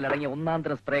അനുപാതത്തിൽ അടങ്ങിയ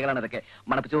ഒന്നാന്തരം സ്പ്രേകളാണ് ഇതൊക്കെ.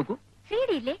 മണപ്പിച്ചു നോക്കൂ.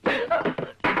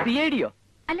 CID യോ?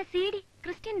 അല്ല, CD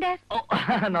ക്രിസ്ത്യൻ.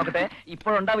 നോക്കട്ടെ,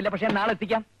 ഇപ്പോഴുണ്ടാവില്ല, പക്ഷെ നാളെ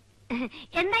എത്തിക്കാം.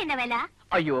 എന്താ ഇന്ന വില?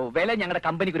 അയ്യോ, വില ഞങ്ങളുടെ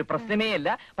കമ്പനിക്ക് ഒരു പ്രശ്നമേ അല്ല.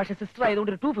 പക്ഷെ സിസ്റ്റർ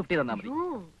ആയതുകൊണ്ട് ഒരു 250 തന്നാ മതി.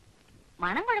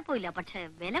 മണം കുഴപ്പമില്ല, പക്ഷെ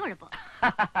വില കുഴപ്പം.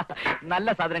 നല്ല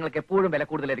സാധനങ്ങൾക്ക് എപ്പോഴും വില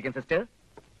കൂടുതലായിരിക്കും സിസ്റ്റർ.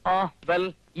 വെൽ,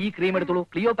 ഈ ക്രീം എടുത്തോളൂ.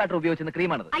 ക്ലിയോപാട്ര ഉപയോഗിക്കുന്ന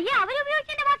ക്രീമാണത്.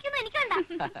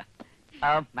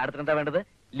 മാഡത്തിന് എന്താ വേണ്ടത്?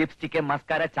 ലിപ്സ്റ്റിക്,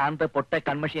 മസ്കാര, ചാന്ത്, പൊട്ട്,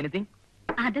 കൺമഷി, എനിത്തിങ്?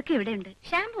 അതൊക്കെ ഇവിടെ ഉണ്ട്.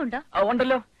 ഷാമ്പു ഉണ്ടോ?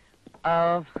 ഉണ്ടല്ലോ.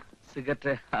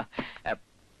 സിഗരറ്റ്,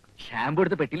 ഷാമ്പു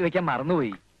എടുത്ത് പെട്ടിയിൽ വെക്കാൻ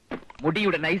മറന്നുപോയി.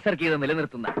 മുടിയുടെ നൈസർഗീത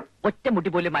നിലനിർത്തുന്ന, ഒറ്റ മുടി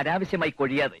പോലും അനാവശ്യമായി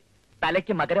കൊഴിയാതെ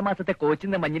തലയ്ക്ക് മകരമാസത്തെ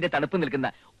കോച്ചിന്റെ മഞ്ഞിന്റെ തണുപ്പ് നിൽക്കുന്ന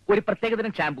ഒരു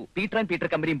പ്രത്യേകതരം shampoo Peter and Peter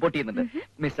company import ചെയ്യുന്നുണ്ട്.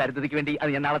 മിസ് അരുതയ്ക്ക് വേണ്ടി അത്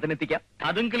ഞാൻ നാളെ തന്നെ എത്തിക്കാം.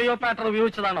 അതും ക്ലിയോപാട്ര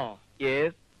ഉപയോഗിച്ചതാണോ?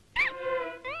 യെസ്.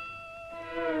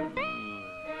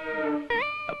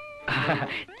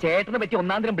 ചേട്ടന് പറ്റി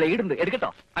ഒന്നാന്തരം ബ്ലേഡ് ഉണ്ട്, എടുക്കട്ടോ?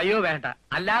 അയ്യോ വേണ്ട,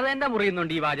 അല്ലാതെ എന്റെ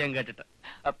മുറിയുന്നുണ്ട് ഈ വാചകം കേട്ടിട്ട്.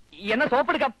 എന്നാ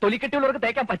സോപ്പ് എടുക്കാം. തൊലിക്കെട്ടിയുള്ളവർക്ക്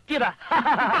തേക്കാൻ പറ്റിയതാ.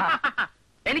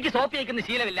 എനിക്ക് സോപ്പ് തേക്കുന്ന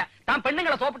ശീലമില്ല. താൻ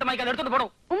പെണ്ണുങ്ങളെ സോപ്പിട്ട് മായ്ക്കാൻ എടുത്തോണ്ട് പോണോ?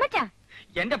 ഉമ്മച്ചാ,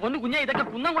 എന്റെ പൊന്നു കുഞ്ഞെ, ഇതൊക്കെ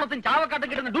കുന്നംകുളത്തും ചാവക്കാട്ടും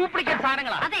കിട്ടുന്ന ഡ്യൂപ്ലിക്കേറ്റ്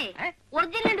സാധനങ്ങളാണ്. അതെ,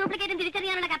 ഒറിജിനലും ഡ്യൂപ്ലിക്കേറ്റും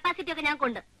തിരിച്ചറിയാനുള്ള കപ്പാസിറ്റി ഒക്കെ ഞാൻ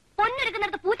കൊണ്ട്.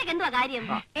 പൊന്നെടുക്കുന്നിടത്ത് പൂച്ചക്ക് എന്തുവാ കാര്യം?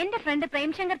 എന്റെ ഫ്രണ്ട്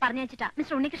പ്രേംശങ്കർ പറഞ്ഞു വെച്ചിട്ടാ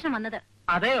മിസ്റ്റർ ഉണ്ണികൃഷ്ണൻ വന്നത്.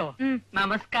 അതെയോ?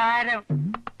 നമസ്കാരം.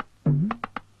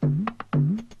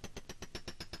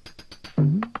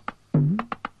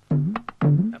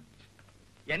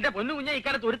 എന്റെ പൊന്നു കുഞ്ഞെ,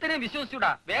 ഇക്കാലത്ത് ഒരുത്തനെ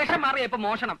വിശ്വസിച്ചൂടാ. വേഷം മാറിയ ഇപ്പൊ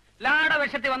മോഷണം. ലാട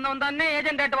വേഷത്തിൽ വന്നവൻ തന്നെ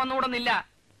ഏജന്റ് ആയിട്ട് വന്നുകൂടുന്നില്ല.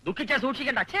 ദുഃഖിച്ചാ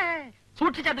സൂക്ഷിക്കണ്ട.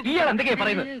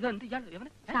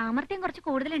 സാമർത്ഥ്യം കുറച്ച്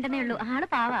കൂടുതലുണ്ടെന്നേ ഉള്ളൂ. ആള്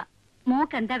പാവാ.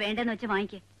 മോക്ക് എന്താ വേണ്ടെന്ന് വെച്ച്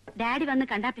വാങ്ങിക്ക്. ഡാഡി വന്ന്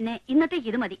കണ്ടാ പിന്നെ ഇന്നത്തേക്ക്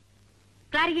ഇത് മതി.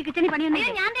 ക്ലാരിക്ക് കിച്ചണിൽ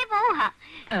പണിയൊന്നും ഞാൻ പോവാ.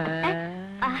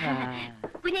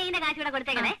 കുഞ്ഞിന്റെ കാശ് കൂടെ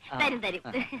കൊടുത്തേക്കണേ. തരും തരും.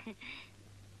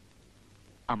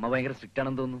 അമ്മ ഭയങ്കര സ്ട്രിക്റ്റ്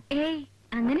ആണെന്ന് തോന്നുന്നു. ഏയ്,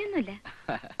 അങ്ങനെയൊന്നുമില്ല.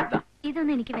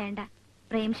 ഇതൊന്നും എനിക്ക് വേണ്ട.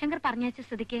 പ്രേംശങ്കർ പറഞ്ഞു വെച്ച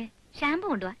സ്ഥിതിക്ക് ഷാമ്പു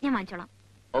കൊണ്ടുപോവാ, ഞാൻ വാങ്ങിച്ചോളാം.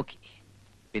 ഓക്കെ.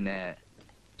 പിന്നെ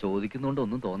ചോദിക്കുന്നോണ്ട്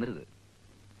ഒന്നും തോന്നരുത്.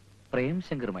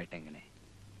 പ്രേംശങ്കറുമായിട്ട് എങ്ങനെ?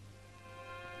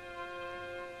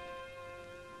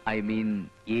 ഐ മീൻ,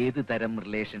 ഏത് തരം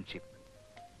റിലേഷൻഷിപ്പ്?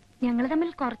 ഞങ്ങൾ തമ്മിൽ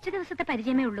കുറച്ച് ദിവസത്തെ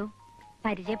പരിചയമേ ഉള്ളൂ.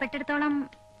 പരിചയപ്പെട്ടിടത്തോളം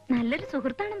നല്ലൊരു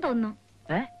സുഹൃത്താണെന്ന് തോന്നുന്നു.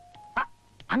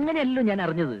 അങ്ങനെയല്ലോ ഞാൻ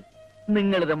അറിഞ്ഞത്.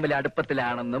 നിങ്ങൾ തമ്മിൽ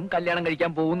അടുപ്പത്തിലാണെന്നും കല്യാണം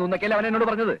കഴിക്കാൻ പോകുന്നു എന്നൊക്കെയല്ലേ അവൻ എന്നോട്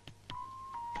പറഞ്ഞത്.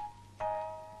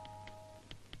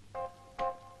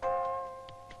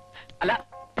 അല്ല,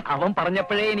 അവൻ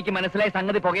പറഞ്ഞപ്പോഴേ എനിക്ക് മനസ്സിലായ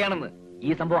സംഗതി പുകയാണെന്ന്.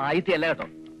 ഈ സംഭവം ആയിത്തല്ല കേട്ടോ.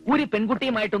 ഒരു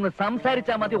പെൺകുട്ടിയുമായിട്ടൊന്ന്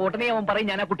സംസാരിച്ചാൽ മതി, ഉടനെ അവൻ പറയും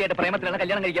ഞാൻ ആ കുട്ടിയായിട്ട് പ്രേമത്തിലാണ്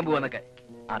കല്യാണം കഴിക്കാൻ പോവാന്നൊക്കെ.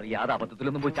 അറിയാതെ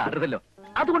അബദ്ധത്തിലൊന്നും പോയി ചാടരുതല്ലോ,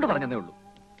 അതുകൊണ്ട് പറഞ്ഞതേ ഉള്ളൂ.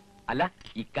 അല്ല,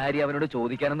 ഇക്കാര്യം അവനോട്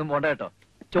ചോദിക്കാനൊന്നും പോണ്ട കേട്ടോ.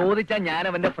 ചോദിച്ചാൽ ഞാൻ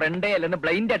അവന്റെ ഫ്രണ്ടേ അല്ലെന്ന്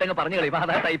ബ്ലൈൻഡ് ആയിട്ടങ്ങ് പറഞ്ഞു കളയും.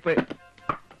 അതാ ടൈപ്പ്.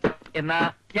 എന്നാ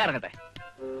ഞാൻ ഇറങ്ങട്ടെ.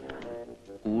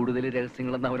 കൂടുതൽ കൂടുതൽ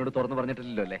രഹസ്യങ്ങളൊന്നും അവനോട് തുറന്നു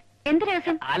പറഞ്ഞിട്ടില്ലല്ലോ അല്ലേ? എന്ത്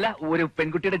രഹസ്യം? അല്ല, ഒരു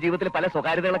പെൺകുട്ടിയുടെ ജീവിതത്തിൽ പല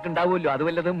സ്വകാര്യതകളൊക്കെ ഉണ്ടാവുമല്ലോ, അത്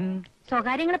വല്ലതും?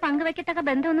 സ്വകാര്യങ്ങൾ പങ്കുവെക്കത്തക്ക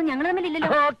ബന്ധമൊന്നും ഞങ്ങൾ തമ്മിലില്ലല്ലോ.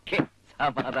 ഓക്കെ,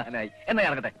 സമാധാനായി. എന്നാ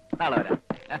ഇറങ്ങട്ടെ, നാളെ വരാം.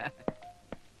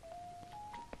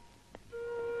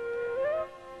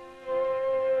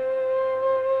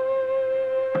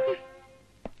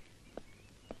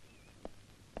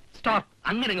 സ്റ്റോപ്പ്,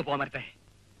 അങ്ങനെ പോമരട്ടെ.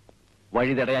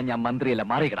 വഴി തടയാൻ ഞാൻ മന്ത്രിയല്ല,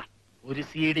 മാറിയിക്കടാ. ഒരു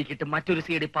CID കിട്ടും മറ്റൊരു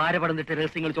CID പാരപടന്നിട്ട്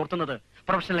രഹസ്യങ്ങൾ ചോർത്തുന്നത്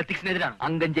പ്രൊഫഷണൽ എത്തിക്സിനെതിരാണ്.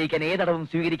 അംഗം ജയിക്കാൻ ഏതടവും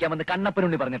സ്വീകരിക്കാമെന്ന്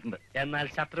കണ്ണപ്പനുണ്ണി പറഞ്ഞിട്ടുണ്ട്. എന്നാൽ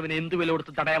ശത്രുവിനെ എന്ത് വില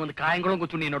കൊടുത്ത് തടയാമെന്ന് കായംകുളം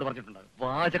കൊച്ചുണ്ണി എന്നോട് പറഞ്ഞിട്ടുണ്ട്.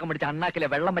 വാചകം പിടിച്ച അണ്ണാക്കിലെ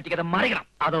വെള്ളം പറ്റിക്കാതെ മറികണം.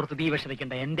 അതോർത്ത് നീ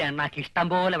വിഷമിക്കണ്ട, എന്റെ അണ്ണാക്ക് ഇഷ്ടം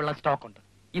പോലെ വെള്ളം സ്റ്റോക്ക് ഉണ്ട്.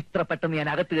 ഇത്ര പെട്ടെന്ന് ഞാൻ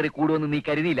അകത്ത് കയറി കൂടുമെന്ന് നീ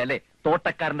കരുതിയില്ല അല്ലേ?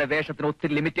 തോട്ടക്കാരന്റെ വേഷത്തിന്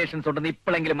ഒത്തിരി ലിമിറ്റേഷൻസ് ഉണ്ടെന്ന്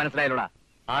ഇപ്പോഴെങ്കിലും മനസ്സിലായല്ലോടാ.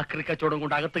 ആക്രി കച്ചവടം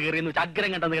കൊണ്ട് അകത്ത് കയറിയെന്ന് വെച്ച്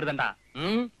അഗ്രം കണ്ടെന്ന് കരുതണ്ട.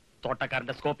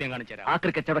 തോട്ടക്കാരന്റെ സ്കോപ്പ് ഞാൻ കാണിച്ചു തരാം.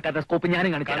 ആക്രി കച്ചവടക്കാരന്റെ സ്കോപ്പ്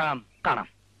ഞാനും കാണിച്ചു തരാം. കാണാം,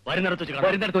 വരുന്നിടത്ത്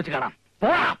വെച്ച് കാണാം.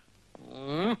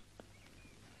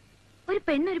 ഒരു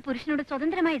പെണ്ണൊരു പുരുഷനോട്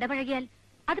സ്വതന്ത്രമായി ഇടപഴകിയാൽ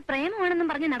അത് പ്രേമമാണെന്നും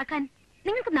പറഞ്ഞ് നടക്കാൻ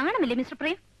നിങ്ങൾക്ക് നാണമില്ലേ മിസ്റ്റർ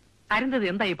പ്രേം? അരുന്ധതി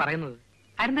എന്താ ഈ പറയുന്നത്?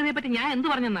 അരുന്ധതിയെ പറ്റി ഞാൻ എന്ത്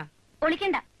പറഞ്ഞെന്നാ?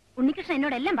 ഒളിക്കണ്ട, ഉണ്ണികൃഷ്ണൻ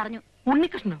എന്നോട് എല്ലാം പറഞ്ഞു.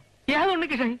 ഉണ്ണികൃഷ്ണനോ? ഏത്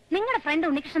ഉണ്ണികൃഷ്ണൻ? നിങ്ങളുടെ ഫ്രണ്ട്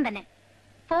ഉണ്ണികൃഷ്ണൻ തന്നെ.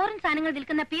 ഫോറിൻ സാധനങ്ങൾ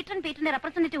വിൽക്കുന്ന പീറ്ററിന്റെ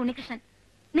റെപ്രസെന്റേറ്റീവ് ഉണ്ണികൃഷ്ണൻ.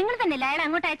 നിങ്ങൾ തന്നെയല്ലേ അയാളെ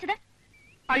അങ്ങോട്ട് അയച്ചത്?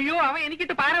 അയ്യോ, അവൻ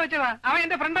എനിക്കിട്ട് പാര വെച്ചതാ. അവൻ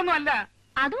എന്റെ ഫ്രണ്ടൊന്നും അല്ല.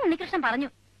 അതും ഉണ്ണികൃഷ്ണൻ പറഞ്ഞു.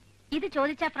 ഇത്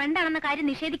ചോദിച്ചാ ഫ്രണ്ടാണെന്ന കാര്യം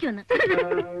നിഷേധിക്കുമെന്ന്.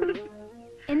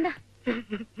 എന്താ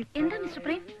എന്താ മിസ്റ്റർ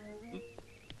പ്രേം?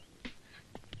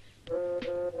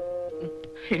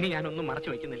 ഇനി ഞാനൊന്നും മറച്ചു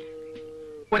വയ്ക്കുന്നില്ല.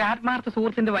 ഒരു ആത്മാർത്ഥ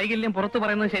സുഹൃത്തിന്റെ വൈകല്യം പുറത്തു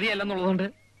പറയുന്നത് ശരിയല്ലെന്നുള്ളതുകൊണ്ട്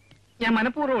ഞാൻ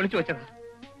മനഃപൂർവ്വം ഒളിച്ചു വെച്ചതാ.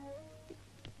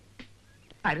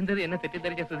 അരുന്ധതി എന്നെ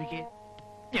തെറ്റിദ്ധരിച്ച സ്ഥിതിക്ക്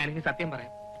ഞാനിനി സത്യം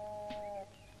പറയാം.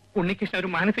 ഉണ്ണികൃഷ്ണൻ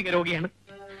ഒരു മാനസിക രോഗിയാണ്.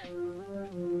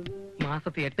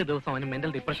 മാസത്തിൽ 8 ദിവസം അവന്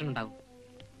മെന്റൽ ഡിപ്രഷൻ ഉണ്ടാവും.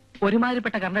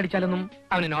 ഒരുമാതിരിപ്പെട്ട കണ്ടടിച്ചാലൊന്നും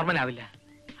അവന് നോർമൽ ആവില്ല.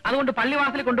 അതുകൊണ്ട്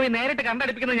പള്ളിവാസലിൽ കൊണ്ടുപോയി നേരിട്ട്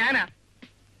കണ്ടടിപ്പിക്കുന്നത് ഞാനാ.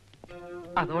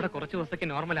 അതോടെ കുറച്ചു ദിവസത്തേക്ക്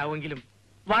നോർമൽ ആവുമെങ്കിലും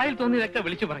വായിൽ തോന്നിയതൊക്കെ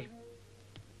വിളിച്ചു പറയും.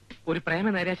 ഒരു പ്രേമ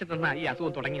നൈരാശ്യത്തിൽ നിന്നാ ഈ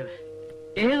അസുഖം തുടങ്ങിയത്.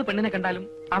 ഏത് പെണ്ണിനെ കണ്ടാലും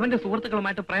അവന്റെ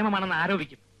സുഹൃത്തുക്കളുമായിട്ട് പ്രേമമാണെന്ന്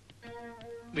ആരോപിക്കും.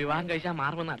 വിവാഹം കഴിച്ചാൽ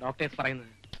മാറുമെന്നാ ഡോക്ടേഴ്സ്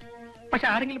പറയുന്നത്. പക്ഷെ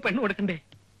ആരെങ്കിലും പെണ്ണ് കൊടുക്കണ്ടേ?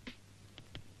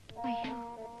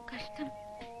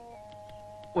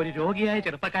 ഒരു രോഗിയായ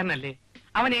ചെറുപ്പക്കാരനല്ലേ,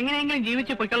 അവൻ എങ്ങനെയെങ്കിലും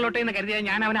ജീവിച്ച് പൊയ്ക്കൊള്ളോട്ടെ എന്ന് കരുതിയാൽ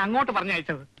ഞാൻ അവനെ അങ്ങോട്ട്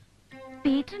പറഞ്ഞയച്ചത്.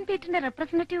 പീറ്ററിന്റെ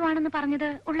റെപ്രസെന്റേറ്റീവ് ആണെന്ന് പറഞ്ഞത്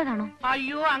ഉള്ളതാണോ?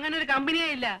 അയ്യോ, അങ്ങനെ ഒരു കമ്പനിയേ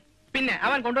ഇല്ല. പിന്നെ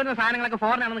അവൻ കൊണ്ടുവരുന്ന സാധനങ്ങളൊക്കെ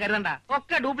ഫോറിൻ ആണെന്ന് കരുതണ്ട,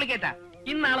 ഒക്കെ ഡ്യൂപ്ലിക്കേറ്റാ.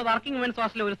 ഇന്നാള് വർക്കിംഗ് വുമൻസ്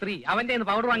ഹോസ്റ്റലിൽ ഒരു സ്ത്രീ അവന്റെ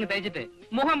പൗഡർ വാങ്ങി തേച്ചിട്ട്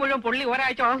മുഖം മുഴുവൻ പൊള്ളി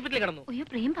ഒരാഴ്ച ഹോസ്പിറ്റലിൽ കിടന്നു. അയ്യോ,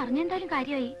 പ്രേം പറഞ്ഞെന്തായാലും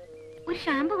കാര്യമായി. ഒരു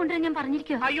ഷാമ്പു കൊണ്ടുവരാൻ ഞാൻ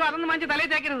പറഞ്ഞിരിക്കോ? അയ്യോ, അതൊന്നും വാങ്ങിച്ച്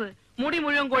തലയിൽ തേക്കരുത്. മുടി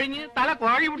മുഴുവൻ കൊഴിഞ്ഞ് തല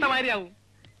കോഴി വിട്ട മാതിരിയാവും.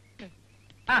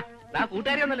 ആ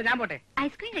കൂട്ടുകാരി ഒന്നുമില്ല, ഞാൻ പോട്ടെ.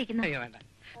 ഐസ്ക്രീം കഴിക്കുന്നു? അയ്യോ വേണ്ട,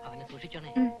 അവനെ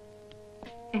സൂക്ഷിച്ചോണേ.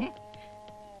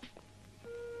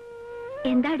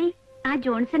 എന്താടി ആ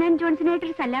ജോൺസൺ ആൻഡ്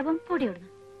ജോൺസനായിട്ടൊരു സല്ലാപം പൊടിയോടുന്നു?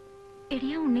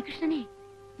 എടിയാ ഉണ്ണികൃഷ്ണനെ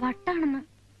വട്ടാണെന്ന്.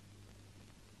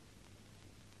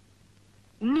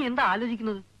 ഉണ്ണി എന്താ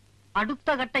ആലോചിക്കുന്നത്?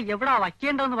 അടുത്ത ഘട്ട എവിടാ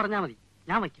വയ്ക്കേണ്ടതെന്ന് പറഞ്ഞാ മതി,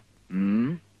 ഞാൻ വയ്ക്കാം.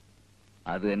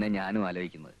 അത് തന്നെ ഞാനും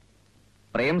ആലോചിക്കുന്നത്.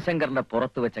 പ്രേംശങ്കറിന്റെ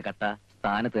പുറത്തു വെച്ച കട്ട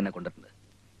സ്ഥാനത്ത് തന്നെ കൊണ്ടിട്ടുണ്ട്.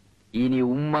 ഇനി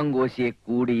ഉമ്മൻകോശിയെ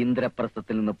കൂടി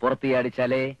ഇന്ദ്രപ്രസ്ഥത്തിൽ നിന്ന്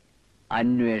പുറത്തിയാടിച്ചാലേ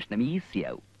അന്വേഷണം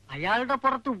ഈസിയാവും. അയാളുടെ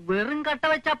പുറത്ത് വെറും കട്ട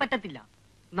വെച്ചാ പറ്റത്തില്ല,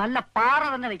 നല്ല പാറ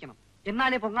തന്നെ വെക്കണം,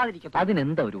 എന്നാലേ പൊങ്ങാതിരിക്കട്ടെ.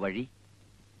 അതിനെന്താ ഒരു വഴി?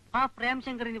 ആ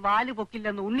പ്രേംശങ്കറിന് വാല്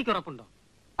പൊക്കില്ലെന്ന് ഉണ്ണിക്കുറപ്പുണ്ടോ?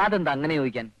 അതെന്താ അങ്ങനെ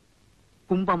ചോദിക്കാൻ?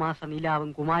 കുംഭമാസ നിലാവും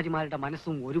കുമാരിമാരുടെ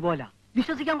മനസ്സും ഒരുപോലെ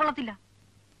വിശ്വസിക്കാൻ കൊള്ളത്തില്ല.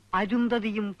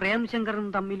 അരുന്ധതിയും പ്രേംശങ്കറും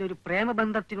തമ്മിൽ ഒരു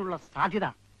പ്രേമബന്ധത്തിനുള്ള സാധ്യത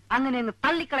അങ്ങനെ അങ്ങ്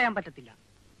തള്ളിക്കളയാൻ പറ്റത്തില്ല.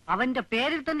 അവന്റെ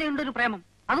പേരിൽ തന്നെ ഉണ്ടൊരു പ്രേമം,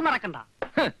 അത് മറക്കണ്ട.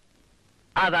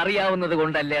 അതറിയാവുന്നത്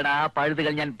കൊണ്ടല്ലേടാ ആ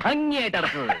പഴുതുകൾ ഞാൻ ഭംഗിയായിട്ട്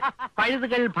അടച്ചത്.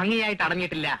 പഴുതുകൾ ഭംഗിയായിട്ട്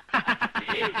അടഞ്ഞിട്ടില്ല.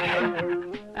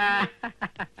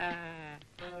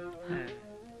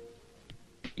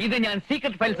 ഇത് ഞാൻ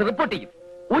സീക്രട്ട് ഫയൽസ് റിപ്പോർട്ട് ചെയ്യും.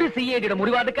 ഒരു CIDയുടെ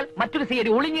മുറിവാതുക്കൾ മറ്റൊരു CID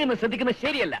ഒളിഞ്ഞെന്ന് ശ്രദ്ധിക്കുന്നത്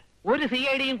ശരിയല്ല. ഒരു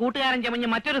CIDയും കൂട്ടുകാരൻ ചമഞ്ഞ്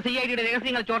മറ്റൊരു CIDയുടെ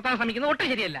രഹസ്യങ്ങൾ ചോർത്താൻ ശ്രമിക്കുന്നത് ഒട്ടും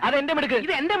ശരിയല്ല. അത് എന്റെ മിടുക്ക്.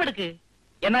 ഇത് എന്റെ മിടുക്ക്.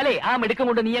 എന്നാലേ ആ മിടുക്കം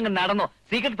കൊണ്ട് നീ അങ്ങ് നടന്നോ.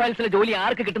 സീക്രട്ട് ഫയൽസിലെ ജോലി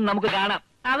ആർക്ക് കിട്ടും നമുക്ക് കാണാം.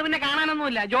 അത് പിന്നെ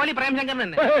കാണാനൊന്നുമില്ല, ജോലി പ്രേംശങ്കർ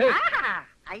തന്നെ.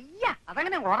 അയ്യ,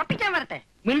 അതങ്ങനെ ഉറപ്പിക്കാൻ വരട്ടെ.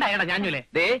 മിണ്ടായടാ ഞാഞ്ഞൂലേ.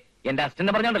 ദേ എന്റെ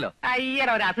അസിസ്റ്റന്റ് പറഞ്ഞോണ്ടല്ലോ.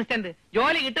 അയ്യടാ, ഒരു അസിസ്റ്റന്റ്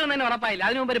ജോലി കിട്ടുമെന്ന് തന്നെ ഉറപ്പായില്ല.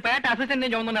 അതിനു മുമ്പ് ഒരു പേട്ട അസിസ്റ്റന്റിനെ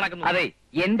ചോദിച്ചു നടക്കുന്നു. അതെ,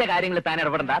 എന്റെ കാര്യങ്ങൾ താൻ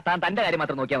ഇടപെടണ്ട, താൻ തന്റെ കാര്യം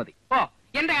മാത്രം നോക്കിയാൽ മതി. ഓ,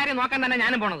 എന്റെ കാര്യം നോക്കാൻ തന്നെ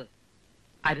ഞാനും പോണത്.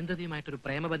 അരുന്ധതിയുമായിട്ടൊരു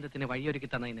പ്രേമബന്ധത്തിന് വഴിയൊരുക്കി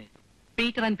തന്നതിന്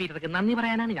പീറ്റർ ആൻഡ് പീറ്റർക്ക് നന്ദി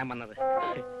പറയാനാണ് ഞാൻ വന്നത്.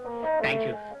 Thank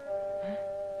you.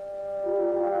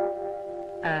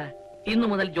 ഇന്നു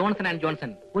മുതൽ ജോൺസൺ ആൻഡ്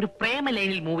ജോൺസൺ ഒരു പ്രേമ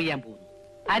ലൈനിൽ മൂവ് ചെയ്യാൻ പോകുന്നു.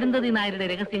 അരുന്ധതി നായരുടെ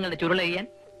രഹസ്യങ്ങളുടെ ചുരുളെയ്യാൻ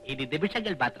ഇത്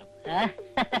ദിബിഷകൾ പാത്രം.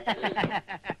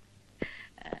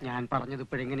 ഞാൻ പറഞ്ഞത്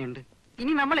ഇപ്പോഴെങ്ങനെയുണ്ട്?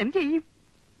 ഇനി നമ്മൾ എന്ത് ചെയ്യും?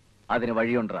 അതിന്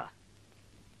വഴിയുണ്ടാ.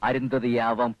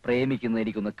 അരുന്ധതിയാവാൻ പ്രേമിക്കുന്ന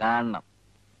എനിക്കൊന്ന് കാണണം.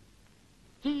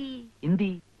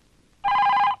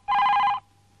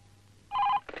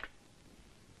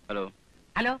 ഹലോ.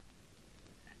 ഹലോ,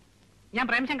 ഞാൻ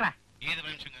പ്രേംശങ്കറാ.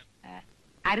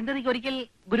 അരുന്ധതിക്ക് ഒരിക്കൽ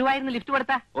ഗുരുവായൂരിന്ന് ലിഫ്റ്റ്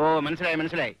കൊടുത്ത. ഓ, മനസ്സിലായി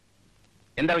മനസ്സിലായി.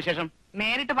 എന്താ വിശേഷം?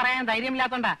 നേരിട്ട് പറയാൻ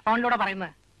ധൈര്യമില്ലാത്തോണ്ടാ ഫോണിലൂടെ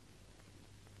പറയുന്നത്.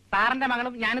 സാറിന്റെ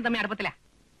മകളും ഞാനും തമ്മിൽ അടുപ്പത്തില്ല.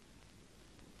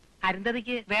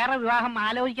 അരുന്ധതിക്ക് വേറെ വിവാഹം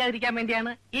ആലോചിക്കാതിരിക്കാൻ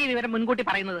വേണ്ടിയാണ് ഈ വിവരം മുൻകൂട്ടി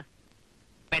പറയുന്നത്.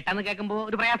 പെട്ടെന്ന് കേൾക്കുമ്പോ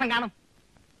ഒരു പ്രയാസം കാണും.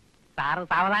 സാറ്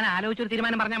സാവധാനം ആലോചിച്ചൊരു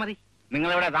തീരുമാനം പറഞ്ഞാൽ മതി. നിങ്ങൾ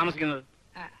എവിടെ താമസിക്കുന്നത്?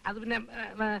 അത് പിന്നെ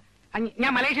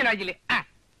ഞാൻ മലേഷ്യ രാജ്യത്തില്.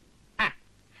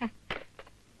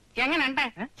 എങ്ങനെയുണ്ട്?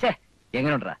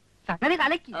 എങ്ങനെയുണ്ടാ? സംഗതി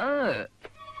കലക്കി.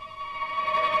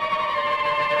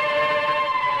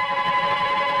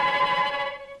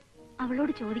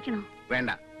 അവളോട് ചോദിക്കണോ? വേണ്ട.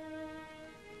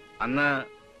 അന്ന്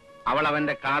അവൾ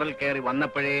അവന്റെ കാറിൽ കയറി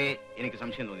വന്നപ്പോഴേ എനിക്ക്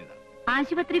സംശയം തോന്നിയതാണ്.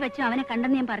 ആശുപത്രി വെച്ച് അവനെ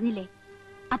കണ്ടെന്ന് ഞാൻ പറഞ്ഞില്ലേ?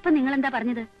 അപ്പൊ നിങ്ങൾ എന്താ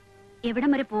പറഞ്ഞത്?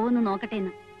 എവിടം വരെ പോകുന്നു നോക്കട്ടെ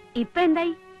എന്ന്. ഇപ്പൊ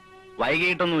എന്തായി?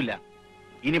 വൈകിട്ടൊന്നുമില്ല,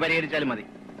 ഇനി പരിഹരിച്ചാലും മതി.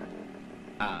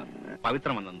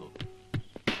 പവിത്രം വന്നെന്ന് തോന്നുന്നു.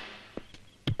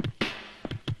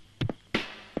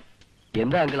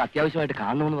 എന്താ അങ്കിൾ അത്യാവശ്യമായിട്ട്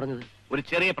കാണണമെന്ന് പറഞ്ഞത്? ഒരു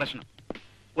ചെറിയ പ്രശ്നം.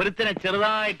 ഒരുത്തിനെ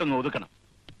ചെറുതായിട്ടൊന്ന് ഒതുക്കണം.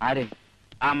 ആരെ?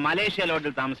 ആ മലേഷ്യ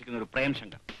ലോഡിൽ താമസിക്കുന്ന ഒരു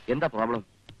പ്രേംശങ്കർ. എന്താ പ്രോബ്ലം?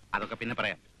 അതൊക്കെ പിന്നെ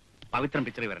പറയാം. പവിത്രം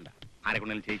പിക്ചറിൽ വരണ്ട, ആരെ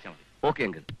കൊണ്ടെങ്കിലും ചെയ്യിച്ചാൽ മതി. Okay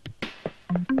uncle.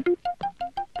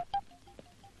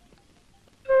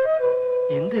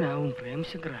 എന്തിനാവും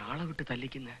പ്രേംശങ്കർ ആളെ വിട്ട്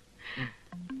തല്ലിക്കുന്നത്?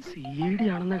 CID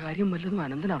ആണെന്ന കാര്യം വല്ലതും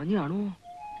അനന്തൻ അറിഞ്ഞാണോ?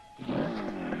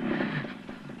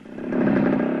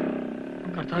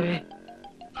 കർത്താവേ,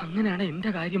 അങ്ങനെയാണ് എന്റെ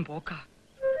കാര്യം പോക്ക.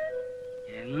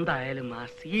 എന്തായാലും ആ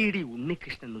CID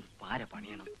ഉണ്ണികൃഷ്ണൻ ഒരു പാര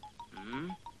പണിയണം.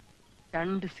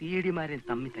 2 CID-മാരെ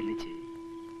തമ്മിൽ തല്ലിച്ച്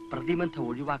പ്രതിബന്ധം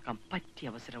ഒഴിവാക്കാൻ പറ്റിയ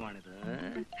അവസരമാണിത്.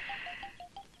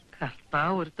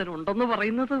 കർത്താവ് ഒരുത്തനുണ്ടെന്ന്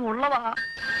പറയുന്നത് ഉള്ളതാ.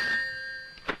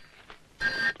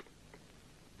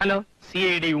 ഹലോ,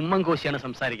 CID ഉമ്മൻകോശിയാണ്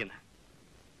സംസാരിക്കുന്നത്.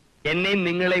 എന്നെയും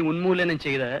നിങ്ങളെയും ഉന്മൂലനം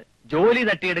ചെയ്ത് ജോലി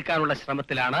തട്ടിയെടുക്കാനുള്ള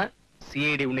ശ്രമത്തിലാണ്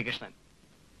CID ഉണ്ണികൃഷ്ണൻ.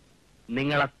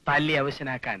 നിങ്ങളെ തല്ലി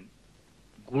അവശനാക്കാൻ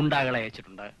ഗുണ്ടാകളെ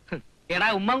അയച്ചിട്ടുണ്ട്. എടാ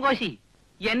ഉമ്മൻകോശി,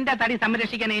 എന്റെ തടി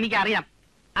സംരക്ഷിക്കാൻ എനിക്കറിയാം.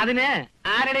 അതിന്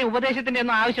ആരുടെ ഉപദേശത്തിന്റെ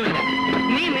ഒന്നും ആവശ്യമില്ല.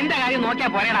 നീ നിന്റെ കാര്യം നോക്കിയാ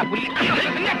പോരേടാ പുല്ലി.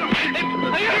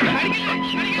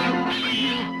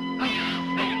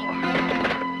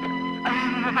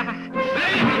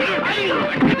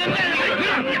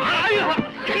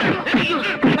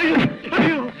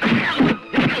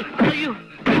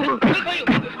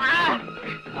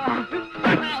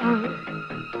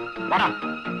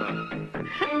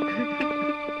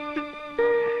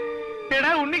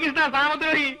 എടാ ഉണ്ണികൃഷ്ണ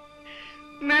സാമത്തോരി,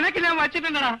 നിനക്ക് ഞാൻ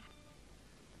വച്ചിട്ടുണ്ടടാ.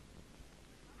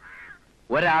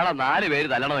 ഒരാളെ 4 പേര്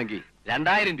തല്ലണമെങ്കിൽ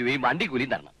 2000 രൂപയും വണ്ടി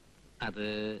കൂലിയും തരണം. അത്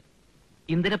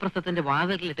ഇന്ദിരപ്രസ്ഥത്തിന്റെ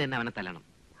വാതിലിട്ട് തന്നെ അവനെ തല്ലണം.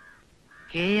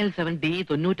 KL7D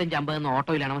 9550 എന്ന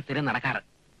ഓട്ടോയിലാണ് അവൻ സ്ഥിരം നടക്കാറ്.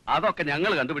 അതൊക്കെ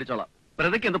ഞങ്ങൾ കണ്ടുപിടിച്ചോളാം.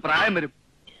 പ്രതിക്ക് എന്ത് പ്രായം വരും?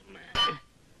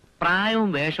 പ്രായവും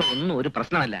വേഷവും ഒന്നും ഒരു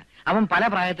പ്രശ്നമല്ല. അവൻ പല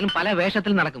പ്രായത്തിലും പല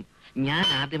വേഷത്തിലും നടക്കും. ഞാൻ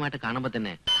ആദ്യമായിട്ട് കാണുമ്പോ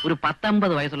തന്നെ ഒരു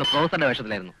 19 വയസ്സുള്ള പ്രൊഫസറുടെ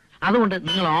വേഷത്തിലായിരുന്നു. അതുകൊണ്ട്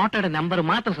നിങ്ങൾ ഓട്ടോയുടെ നമ്പർ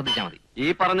മാത്രം ശ്രദ്ധിച്ചാൽ മതി. ഈ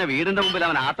പറഞ്ഞ വീടിന്റെ മുമ്പിൽ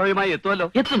അവൻ ആട്ടോയുമായി എത്തുമല്ലോ?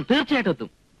 എത്തും, തീർച്ചയായിട്ടും എത്തും.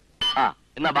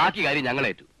 എന്നാ ബാക്കി കാര്യം ഞങ്ങൾ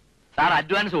ഏറ്റു. സാർ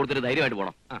അഡ്വാൻസ് കൊടുത്തിട്ട് ധൈര്യമായിട്ട്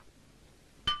പോണം.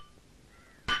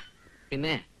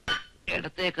 പിന്നെ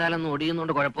ഇടത്തേക്കാലൊന്നും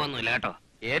ഒടിയുന്നോണ്ട് കുഴപ്പമൊന്നുമില്ല കേട്ടോ.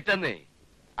 ഏറ്റന്നേ.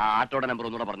 ആ ആട്ടോയുടെ നമ്പർ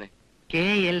ഒന്നുകൂടെ പറഞ്ഞേ.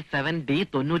 KL7D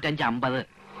 9550.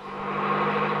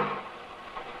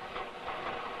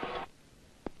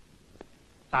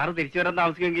 സാറ് തിരിച്ചു വരാൻ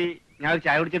താമസിക്കുമെങ്കിൽ ഞാൻ ഒരു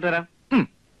ചായ കുടിച്ചിട്ട് വരാം.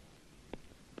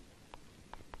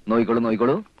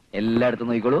 നോയിക്കോളൂ, എല്ലായിടത്തും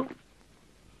നോയിക്കോളൂ.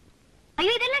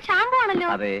 അയ്യോ, ഇതെല്ലാം ഷാമ്പു ആണല്ലോ.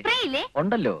 അതെ, ഫ്രീ ഇല്ലേ?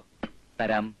 ഉണ്ടല്ലോ,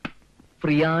 തരാം,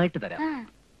 ഫ്രീ ആയിട്ട് തരാം.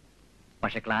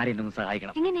 പക്ഷെ ക്ലാര എന്നെ ഒന്ന്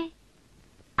സഹായിക്കണം. എങ്ങനെ?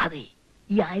 അതെ,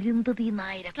 ഈ അരുന്ധതി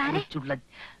നായരെ കുറിച്ചുള്ള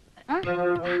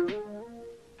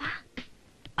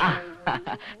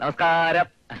നമസ്കാരം.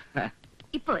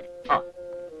 ഇപ്പൊ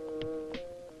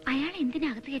അയാൾ എന്തിനാ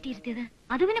അകത്ത് കയറ്റിയിരുത്തിയത്?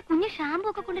 അത് പിന്നെ കുഞ്ഞ് ഷാമ്പു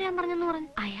ഒക്കെ കൊണ്ടുവരാൻ പറഞ്ഞെന്ന് പറഞ്ഞു.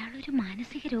 അയാളൊരു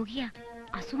മാനസിക രോഗിയാ.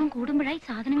 അസുഖം കൂടുമ്പോഴായി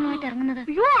സാധനങ്ങളുമായിട്ട് ഇറങ്ങുന്നത്.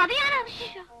 അയ്യോ, അത് ഞാൻ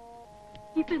ആവശ്യം.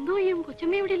 ഇപ്പൊ എന്തോ ചെയ്യും?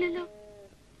 കൊച്ചമ്മ ഇവിടെ ഇല്ലല്ലോ.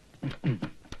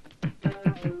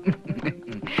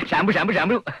 ഷാമ്പു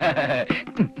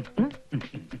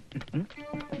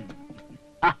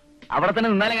അവിടെ തന്നെ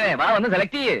നിന്നാലെങ്ങനെ? വാ, വന്ന്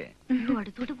സെലക്ട് ചെയ്യേ.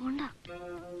 അടുത്തോട്ട് പോണ്ട.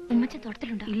 ഉമ്മച്ച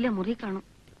തോട്ടത്തിലുണ്ടോ? ഇല്ല, മുറി കാണും.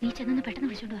 നീ ചെന്ന് പെട്ടെന്ന്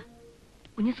വിളിച്ചോണ്ട് വാ.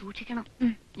 കുഞ്ഞ് സൂക്ഷിക്കണം.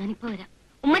 ഞാനിപ്പോ വരാം.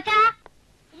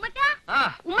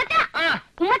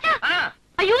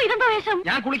 അയ്യോ, ഇതെന്തോ വേഷം?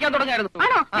 ഞാൻ കുളിക്കാൻ തുടങ്ങായിരുന്നു.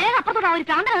 ആണോ? വേഗം അപ്പുറത്തോടാ, ഒരു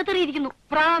പ്രാന്തകത്തെറിയിരിക്കുന്നു.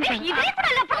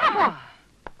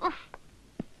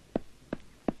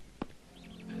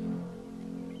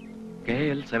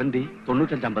 KL7D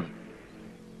 9550.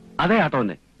 അതെ ആട്ടോ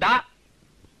തന്നെ.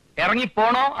 ഇറങ്ങി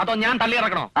പോണോ അതോ ഞാൻ തള്ളി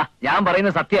ഇറക്കണോ? ഞാൻ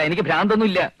പറയുന്ന സത്യ, എനിക്ക് ഭ്രാന്തൊന്നും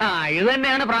ഇല്ല. ഇത്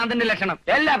തന്നെയാണ് ഭ്രാന്തിന്റെ ലക്ഷണം.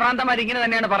 എല്ലാ ഭ്രാന്തന്മാരും ഇങ്ങനെ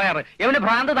തന്നെയാണ് പറയാറ്. ഇവന്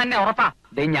ഭ്രാന്ത് തന്നെ ഉറപ്പാ.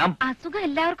 അസുഖം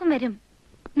എല്ലാവർക്കും വരും.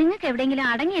 നിങ്ങൾക്ക് എവിടെയെങ്കിലും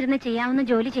അടങ്ങിയിരുന്ന് ചെയ്യാവുന്ന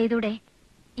ജോലി ചെയ്തൂടെ?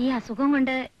 ഈ അസുഖം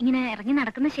കൊണ്ട് ഇങ്ങനെ ഇറങ്ങി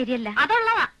നടക്കുന്നത് ശരിയല്ല.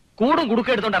 അതുള്ളതാ. കൂടും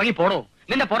കുടുക്കം എടുത്തോണ്ട് ഇറങ്ങി പോണോ?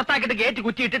 നിന്നെ പുറത്താക്കിയിട്ട് ഗേറ്റ്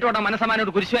കുറ്റി ഇട്ടിട്ട് വേണം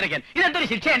മനസ്സമാനോട് കുരിശു വരയ്ക്കാൻ. ഇതെന്തൊരു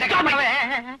ശിക്ഷ?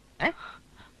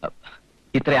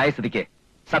 ഇത്ര ആയ സ്ഥിതിക്ക്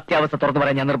സത്യാവസ്ഥ തുറന്നു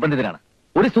പറയാൻ ഞാൻ നിർബന്ധിതനാണ്.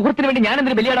 ഒരു സുഹൃത്തിന് വേണ്ടി ഞാൻ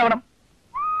എന്തിനു ബലിയാടാവണം?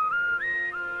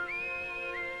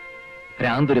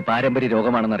 ഭ്രാന്ത് ഒരു പാരമ്പര്യ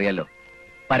രോഗമാണെന്നറിയാലോ.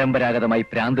 പരമ്പരാഗതമായി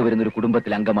ഭ്രാന്ത് വരുന്ന ഒരു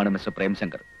കുടുംബത്തിലെ അംഗമാണ് മിസ്റ്റർ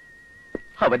പ്രേംശങ്കർ.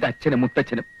 അവന്റെ അച്ഛനും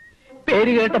മുത്തച്ഛനും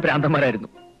പേര് കേട്ട ഭ്രാന്തന്മാരായിരുന്നു.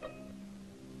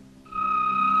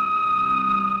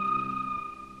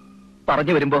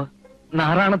 പറഞ്ഞു വരുമ്പോ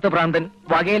നാറാണത്തെ ഭ്രാന്തൻ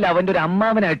വകയിൽ അവന്റെ ഒരു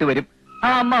അമ്മാവനായിട്ട് വരും. ആ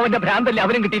അമ്മാവന്റെ ഭ്രാന്തല്ലേ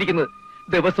അവനും കിട്ടിയിരിക്കുന്നത്.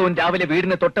 ദിവസവും രാവിലെ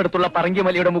വീടിന് തൊട്ടടുത്തുള്ള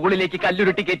പറങ്കിമലയുടെ മുകളിലേക്ക്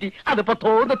കല്ലുരുട്ടി കയറ്റി അതിപ്പോ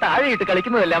തോന്ന് താഴെയിട്ട്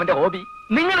കളിക്കുന്നതല്ലേ അവന്റെ ഹോബി.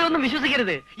 നിങ്ങളൊന്നും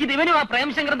വിശ്വസിക്കരുത്. ഇത് ഇവനും ആ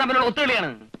പ്രേംശങ്കറും തമ്മിലുള്ള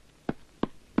ഒത്തുകളിയാണ്.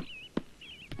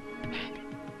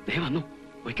 വന്നു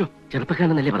വയ്ക്കോ,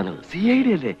 ചെറുപ്പക്കാരനല്ലേ പറഞ്ഞത്? CID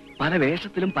അല്ലേ, പല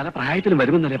വേഷത്തിലും പല പ്രായത്തിലും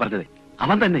വരുമെന്നല്ലേ പറഞ്ഞത്?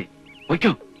 അവൻ തന്നെ.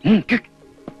 വയ്ക്കോ.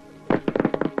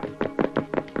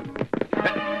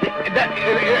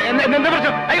 എന്താ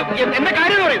പ്രശ്നം? അയ്യോ, എന്താ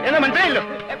കാര്യം പറയും? എന്താ മനസ്സിലായല്ലോ?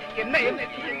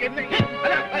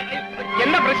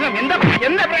 എന്താ പ്രശ്നം?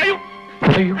 എന്താ പറയൂ?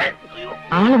 അയ്യോ,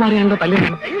 ആള് മാറിയാണല്ലോ തല്ലേ.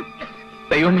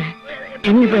 ദൈവമേ,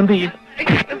 ഇനിയിപ്പോ എന്ത് ചെയ്യും?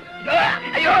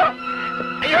 അയ്യോ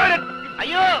അയ്യോ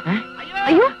അയ്യോ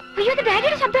അയ്യോ അയ്യോ, ഇത്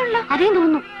ഡാഡിയുടെ ശബ്ദമാണല്ലോ. അതേ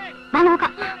തോന്നുന്നു. വാ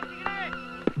നോക്കാം.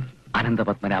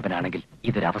 അനന്തപത്മനാഭനാണെങ്കിൽ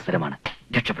ഇതൊരു അവസരമാണ്,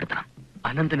 രക്ഷപ്പെടുത്തണം.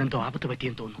 അനന്തനെന്തോ ആപത്ത്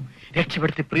പറ്റിയെന്ന് തോന്നുന്നു.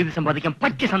 രക്ഷപ്പെടുത്തി പ്രീതി സമ്പാദിക്കാൻ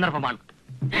പറ്റിയ സന്ദർഭമാണ്.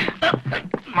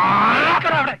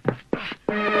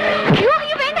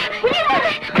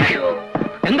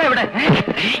 എന്താ ഇവിടെ?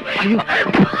 അയ്യോ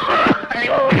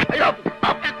അയ്യോ അയ്യോ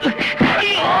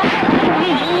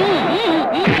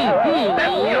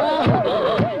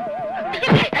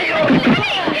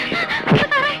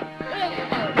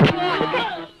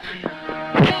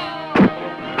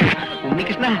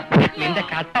ഉണ്ണികൃഷ്ണ, നിന്റെ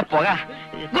കട്ട പോക.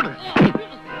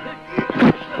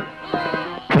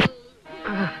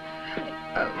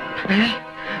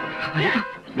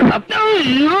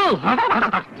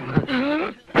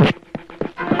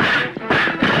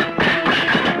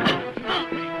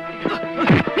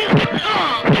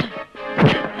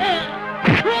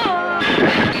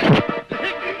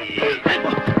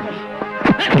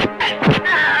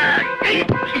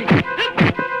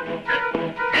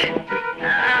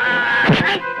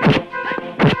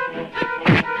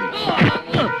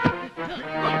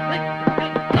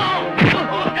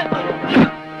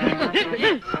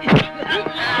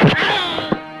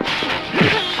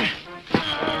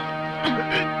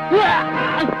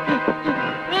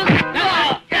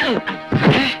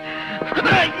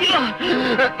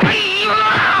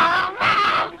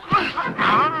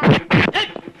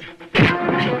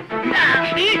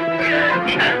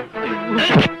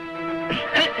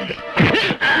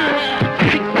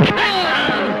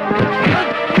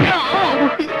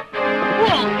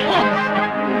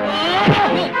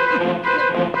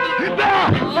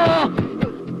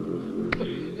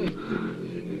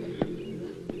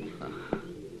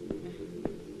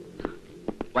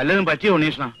 വല്ലതും പറ്റിയോ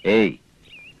ഉണ്ണീഷ്ണ? ഏയ്,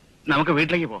 നമുക്ക്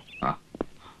വീട്ടിലേക്ക് പോ.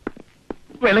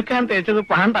 വെളുക്കാൻ തേച്ചത്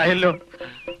പാണ്ടായല്ലോ.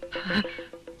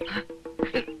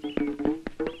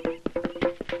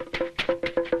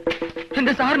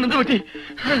 എന്റെ സാറിന് എന്ത് പറ്റി?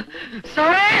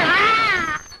 സാറേ,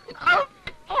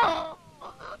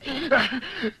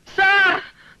 സാർ!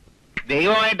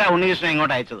 ദൈവമായിട്ടാ ഉണ്ണീഷ്ണ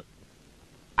ഇങ്ങോട്ട് അയച്ചത്.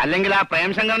 അല്ലെങ്കിൽ ആ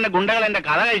പ്രേംശങ്കറിന്റെ ഗുണ്ടകൾ എന്റെ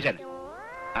കഥ കഴിച്ചാൽ.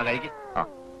 ആ കഴിക്ക.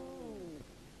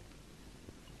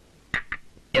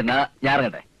 എന്നാ ഞാൻ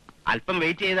ഇറങ്ങട്ടെ. അല്പം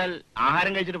വെയിറ്റ് ചെയ്താൽ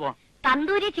ആഹാരം കഴിച്ചിട്ട് പോവാം.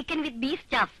 തന്തൂരി ചിക്കൻ വിത്ത് ബീഫ്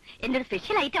സ്റ്റാഫ് എന്റെ ഒരു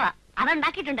സ്പെഷ്യൽ ഐറ്റമാ.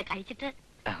 അതുണ്ടാക്കിയിട്ടുണ്ട്, കഴിച്ചിട്ട്.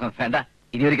 വേണ്ട,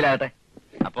 ഇനി ഒരിക്കലാകട്ടെ.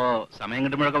 അപ്പോ സമയം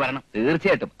കിട്ടുമ്പോഴൊക്കെ വരണം.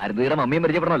 തീർച്ചയായിട്ടും. അരുതയുടെ മമ്മിയും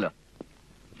പരിചയപ്പെടണമല്ലോ.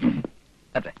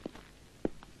 അതെ,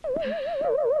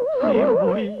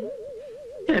 പോയി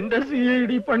എന്റെ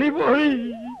CID പണി പോയി.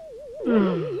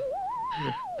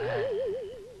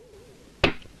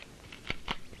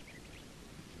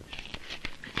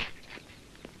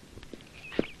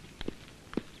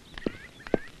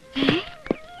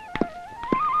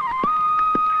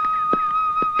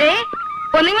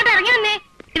 ഒന്നിങ്ങോട്ട് ഇറങ്ങി വന്നേ.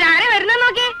 ഇതാരെ വരുന്ന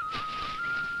നോക്കി.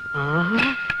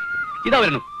 ഇതാ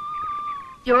വരുന്നു.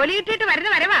 ജോലി കിട്ടിയിട്ട് വരുന്ന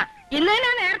വരവാ. ഇന്ന് തന്നെ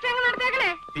നേരത്തെ അങ്ങ് നടത്തിയേക്കണേ.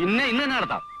 പിന്നെ ഇന്ന് തന്നെ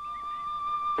നടത്താം.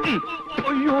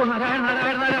 അയ്യോ, നാരായണ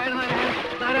നാരായണ നാരായണ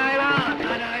നാരായണ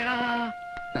നാരായണ.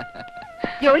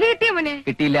 ജോലി കിട്ടിയ മോനെ?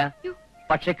 കിട്ടിയില്ല,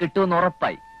 പക്ഷെ കിട്ടുമെന്ന്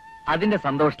ഉറപ്പായി. അതിന്റെ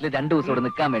സന്തോഷത്തിൽ 2 ദിവസം ഇവിടെ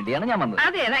നിൽക്കാൻ വേണ്ടിയാണ് ഞാൻ വന്നത്.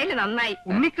 അതേതായാലും നന്നായി.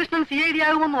 ഉണ്ണികൃഷ്ണൻ CID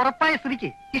ആകുമെന്ന് ഉറപ്പായ സ്ഥിതിക്ക്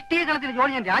ഇഷ്ടീകരണത്തിന്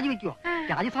ജോലി ഞാൻ രാജിവെക്കുവോ?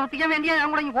 രാജി സമർപ്പിക്കാൻ വേണ്ടിയാ ഞാൻ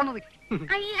കൂടെ പോകുന്നത്.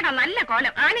 അയ്യടാ നല്ല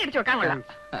കോലം, ആന ഇടിച്ചു വെക്കാൻ കൊള്ളാം.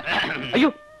 അയ്യോ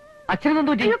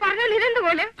അച്ഛനെന്തോ പറഞ്ഞോളൂ, ഇതെന്ത്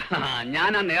കോലം?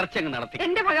 ഞാൻ ആ നേർച്ച അങ്ങ് നടത്തി.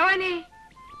 എന്റെ ഭഗവാനെ,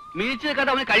 മിനിച്ച്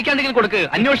കേട്ട് അവന് കഴിക്കാൻ എന്തെങ്കിലും കൊടുക്ക്.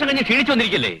 അന്വേഷണം കഴിഞ്ഞ് ക്ഷീണിച്ചു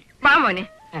വന്നിരിക്കല്ലേ. വാ മോനെ.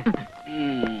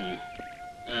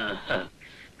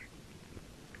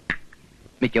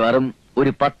 മിക്കവാറും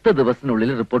ഒരു 10 ദിവസത്തിനുള്ളിൽ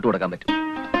റിപ്പോർട്ട് കൊടുക്കാൻ പറ്റും.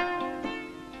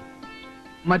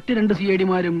 മറ്റ് 2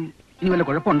 CIDമാരും ഇനി വല്ല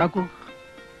കുഴപ്പമുണ്ടാക്കൂ?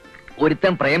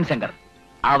 ഒരുത്തൻ പ്രേംശങ്കർ,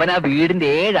 അവനാ വീടിന്റെ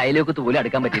 7 അയലോക്കത്ത് പോലും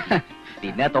അടുക്കാൻ പറ്റില്ല.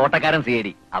 പിന്നെ തോട്ടക്കാരൻ CID,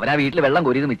 അവനാ വീട്ടിൽ വെള്ളം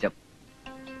കോരിയത് മിച്ചം.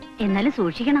 എന്നാലും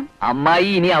സൂക്ഷിക്കണം. അമ്മായി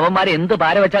ഇനി അവന്മാരെ എന്ത്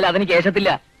ഭാര വെച്ചാലും അതിന്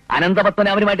കേശത്തില്ല.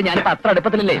 അനന്തപത്മനാഭനുമായിട്ട് ഞാനിപ്പോ അത്ര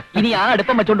അടുപ്പത്തിലല്ലേ. ഇനി ആ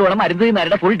അടുപ്പം വെച്ചോണ്ട് വേണം അരുന്ധതി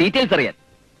നായരുടെ ഫുൾ ഡീറ്റെയിൽസ് അറിയാൻ.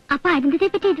 അപ്പൊ അരുന്ധതിയെ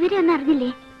പറ്റി ഇതുവരെ ഒന്നും അറിഞ്ഞില്ലേ?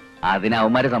 അതിന്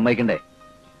അവന്മാരെ സമ്മതിക്കണ്ടേ?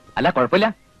 അല്ല കുഴപ്പമില്ല,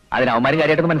 അതിന് അവന്മാരും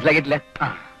കാര്യമായിട്ടൊന്നും മനസ്സിലാക്കിയിട്ടില്ല.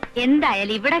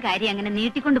 എന്തായാലും ഇവിടെ കാര്യം അങ്ങനെ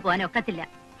നീട്ടിക്കൊണ്ടു പോകാൻ ഒക്കത്തില്ല.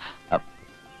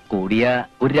 കൂടിയ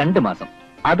ഒരു 2 മാസം,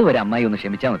 അതുവരെ അമ്മായി ഒന്ന്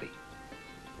ക്ഷമിച്ചാ മതി.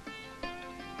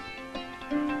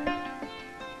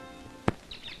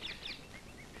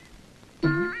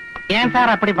 ஏன்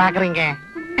சார் அப்படி பாக்குறீங்க?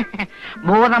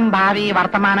 ഭൂതം ഭാവി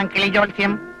വർത്തമാനം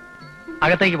കിളിജോത്സ്യം.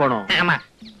 അകത്തേക്ക് പോണോ? ആമാ,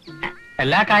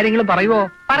 എല്ലാ കാര്യങ്ങളും പറയുവോ?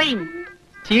 പറയും.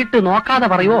 ചീട്ട് നോക്കാതെ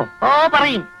പറയുവോ? ഓ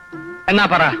പറയും. എന്നാ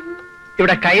പറ,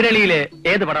 ഇവിടെ കൈരളിയില്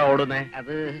ഏത് പടം ഓടുന്നേ?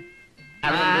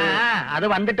 അത്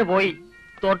വന്നിട്ട് പോയി.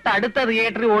 തൊട്ടടുത്ത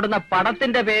തിയേറ്ററിൽ ഓടുന്ന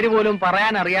പടത്തിന്റെ പേര് പോലും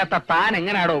പറയാൻ അറിയാത്ത താൻ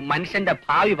എങ്ങനാടോ മനുഷ്യന്റെ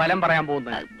ഭാവി ഫലം പറയാൻ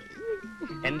പോകുന്നത്?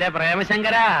 എന്റെ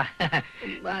പ്രേമശങ്കരാ,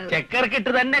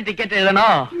 ചെക്കർക്കിട്ട് തന്നെ ടിക്കറ്റ് എഴുതണോ?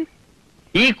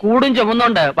 ഈ കൂടും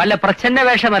ചുമന്നുകൊണ്ട് വല്ല പ്രച്ഛന്ന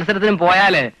വേഷ മത്സരത്തിനും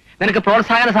പോയാല് നിനക്ക്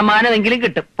പ്രോത്സാഹന സമ്മാനമെങ്കിലും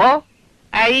കിട്ടും. പോ.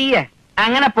 അയ്യേ,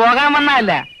 അങ്ങനെ പോകാൻ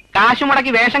വന്നല്ല. കാശു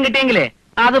മുടക്കി വേഷം കിട്ടിയെങ്കിലേ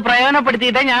അത്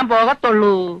പ്രയോജനപ്പെടുത്തിയിട്ടേ ഞാൻ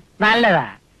പോകത്തുള്ളൂ. നല്ലതാ.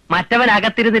 മറ്റവൻ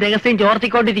അകത്തിരുന്ന് രഹസ്യം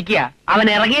ചോർത്തിക്കൊണ്ടിരിക്കുക. അവൻ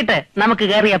ഇറങ്ങിയിട്ട് നമുക്ക്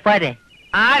കയറിയ പോരെ.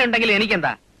 ആരുണ്ടെങ്കിലും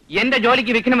എനിക്കെന്താ? എന്റെ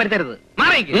ജോലിക്ക് വിഘ്നം വരുത്തരുത്.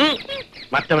 മാറിക്ക്.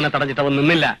 മറ്റവനെ തടഞ്ഞിട്ട് അവൻ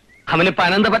നിന്നില്ല. അവനിപ്പോ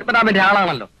അനന്തപത്മനാഭന്റെ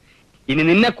ആളാണല്ലോ. ഇനി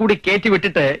നിന്നെ കൂടി കയറ്റി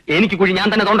വിട്ടിട്ട് എനിക്ക് കുഴി ഞാൻ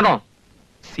തന്നെ തോണ്ടണോ?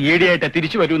 CID ആയിട്ട്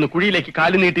തിരിച്ചു വരുമെന്ന് കുഴിയിലേക്ക്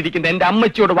കാലു നീട്ടിയിരിക്കുന്ന എന്റെ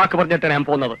അമ്മച്ചിയോട് വാക്ക് പറഞ്ഞിട്ടാണ് ഞാൻ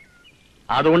പോകുന്നത്.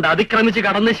 അതുകൊണ്ട് അതിക്രമിച്ച്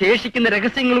കടന്ന് ശേഷിക്കുന്ന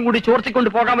രഹസ്യങ്ങളും കൂടി ചോർത്തിക്കൊണ്ട്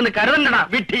പോകാമെന്ന് കരുതണ്ടടാ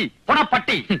വിട്ടി. പോടാ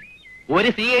പട്ടി. ഒരു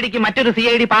CIDക്ക് മറ്റൊരു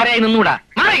CID പാരയായി നിന്നൂടാ.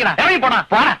 മാറിക്കടാ, ഇറങ്ങി പോടാ.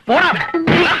 പോടാ പോടാ.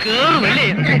 കേറുമല്ലേ?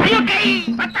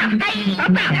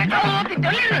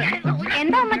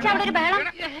 എന്താ അമ്മച്ച അവിടെ ഒരു ബഹളം?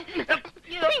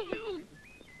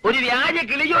 ഒരു വ്യാജ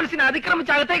കിളിജോത്സിനെ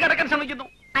അതിക്രമിച്ച് അകത്തേക്ക് കടക്കാൻ ശ്രമിക്കുന്നു.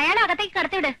 അയാളെ അകത്തേക്ക്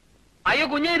കടത്തിവിട്. അയ്യോ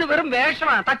കുഞ്ഞെ, ഇത് വെറും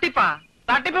വേഷമാ, തട്ടിപ്പാ.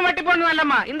 തട്ടിപ്പ് മട്ടിപ്പൊന്നും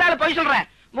അല്ലമ്മ. എന്തായാലും പോയി சொல்றேன்.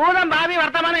 ഭൂതം ഭാവി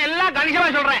വർത്തമാനം എല്ലാം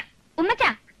കണിശമായി சொல்றேன். ഉമ്മച്ച,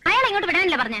 അയാളെ ഇങ്ങോട്ട്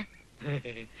വിടാനല്ലേ പറഞ്ഞ?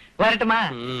 വരട്ടുമാ.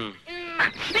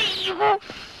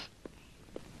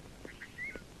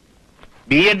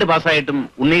 B.Ed പാസ്സായിട്ടും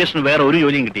ഉണ്ണികൃഷ്ണൻ വേറെ ഒരു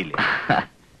ജോലിയും കിട്ടിയില്ല.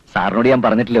 സാറിനോട് ഞാൻ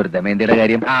പറഞ്ഞിട്ടില്ല ഒരു ദമയന്തിയുടെ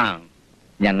കാര്യം.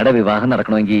 ഞങ്ങളുടെ വിവാഹം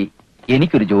നടക്കണമെങ്കിൽ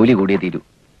എനിക്കൊരു ജോലി കൂടിയേ തീരൂ.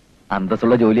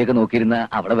 അന്തസ്സുള്ള ജോലിയൊക്കെ നോക്കിയിരുന്ന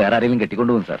അവിടെ വേറെ ആരെങ്കിലും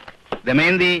കെട്ടിക്കൊണ്ടുപോകും സാർ.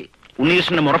 ദമയന്തി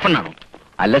ഉണ്ണികൃഷ്ണന്റെ മുറപ്പെണ്ണാണോ?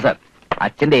 അല്ല സാർ,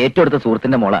 അച്ഛന്റെ ഏറ്റവും അടുത്ത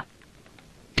സുഹൃത്തിന്റെ മോളാ.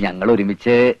 ഞങ്ങൾ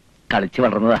ഒരുമിച്ച് കളിച്ചു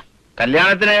വളർന്നതാ.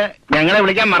 കല്യാണത്തിന് ഞങ്ങളെ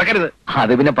വിളിക്കാൻ മറക്കരുത്.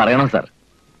 അത് പിന്നെ പറയണം സാർ.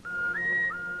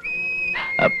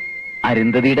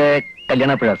 അരുന്ധതിയുടെ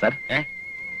കല്യാണം എപ്പോഴാ സാർ?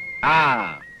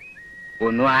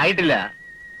 ഒന്നും ആയിട്ടില്ല.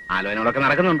 ആലോചനകളൊക്കെ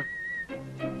നടക്കുന്നുണ്ട്.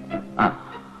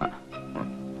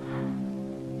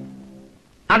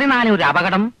 അതിനാലെ ഒരു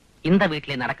അപകടം இந்த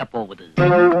വീട്ടിലെ നടക്കപ്പോകുന്നത്.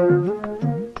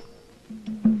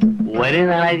 ഒരേ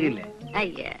നാളായിരിക്കില്ലേ?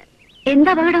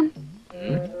 എന്താ അപകടം?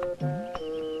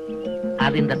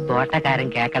 അതിന്റെ തോട്ടക്കാരൻ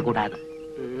കേക്കൂടാതെ.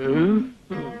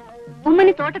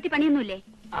 ഉമ്മന് തോട്ടത്തിൽ പണിയൊന്നുമില്ലേ?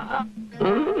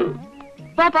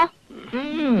 പോ.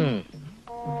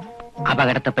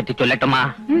 അപകടത്തെ പറ്റി ചൊല്ലട്ടുമാ.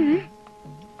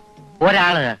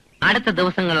 ഒരാള് അടുത്ത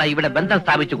ദിവസങ്ങളിൽ ഇവിടെ ബന്ധം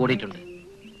സ്ഥാപിച്ചു കൂടിയിട്ടുണ്ട്.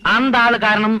 அந்த ആള്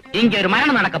കാരണം ഇങ്ങനെ ഒരു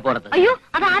മരണം നടക്ക പോறது. അയ്യോ,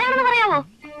 അത് ആരാണെന്ന് പറയാവോ?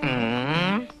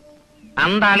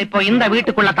 அந்த ആളിപ്പോ இந்த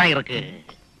വീട്ടുക്കുള്ളത്താ ഇருக்கு.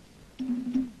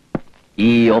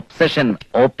 ഈ ഒബ്സഷൻ,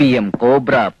 OPM,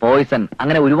 കോബ്ര, പോയിസൺ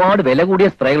അങ്ങനെ ഒരുപാട് വില കൂടിയ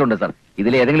സ്പ്രേകളുണ്ട് സാർ.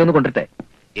 ഇതിൽ ഏതെങ്കിലും ഒന്ന് കൊണ്ടിട്ടെ.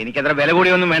 എനിക്കത്ര വില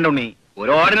കൂടിയൊന്നും വേണ്ട ഉണ്ണി,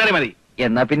 ഒരു ഓർഡിനറി മതി.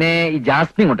 എന്നാ പിന്നെ ഈ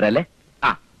ജാസ്മിൻ കൊണ്ടുവരല്ലേ?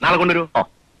 നാളെ കൊണ്ടുവരൂ.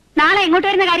 നാളെ എങ്ങോട്ട്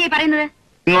വരുന്ന കാര്യമായി പറയുന്നത്?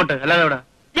 ഇങ്ങോട്ട്, അല്ലാതെ എവിടെ?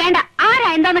 വേണ്ട, ആരാ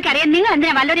എന്താന്നൊക്കെ അറിയാൻ നിങ്ങൾ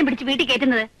എന്തിനാ വല്ലവരെയും പിടിച്ച് വീട്ടിൽ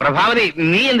കയറ്റുന്നത്? പ്രഭാവതി,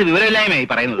 നീ എന്ത് വിവരമില്ലായ്മയായി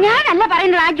പറയുന്നത്? ഞാനല്ല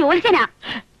പറയുന്നത്, ആ ജോത്സ്യനാ.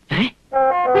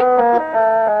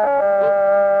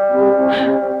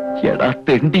 എടാ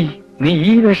തെണ്ടി, നീ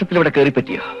ഈ വേഷത്തിൽ ഇവിടെ കയറി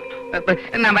പറ്റിയോ?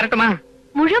 എന്നാ വരട്ടുമാ.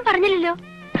 മുഴുവൻ പറഞ്ഞില്ലല്ലോ.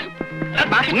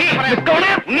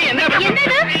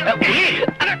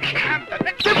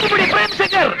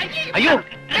 അയ്യോ,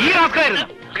 ഈ റാസ്കലായിരുന്നു.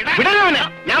 വിടരുവന്.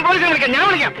 ഞാൻ പോലീസിനെ വിളിക്കാം. ഞാൻ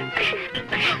വിളിക്കാം.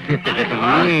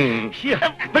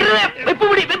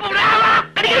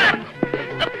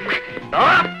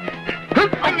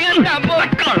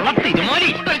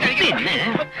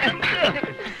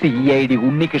 CID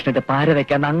ഉണ്ണികൃഷ്ണന്റെ പാര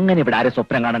വെക്കാൻ അങ്ങനെ ഇവിടെ ആരും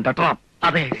സ്വപ്നം കാണണ്ട കേട്ടോ.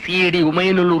 അതെ, CID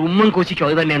ഉമ്മയനുള്ളൂർ ഉമ്മൻകോശിക്കും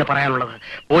അത് തന്നെയാണ് പറയാനുള്ളത്.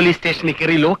 പോലീസ് സ്റ്റേഷനിൽ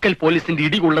കയറി ലോക്കൽ പോലീസിന്റെ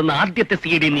ഇടികൊള്ളുന്ന ആദ്യത്തെ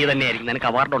CID നീ തന്നെയായിരിക്കും. നിനക്ക്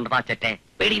അവാർഡ് ഉണ്ട് താച്ചറ്റെ.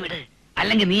 പേടി വിട്,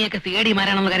 അല്ലെങ്കിൽ നീയൊക്കെ CID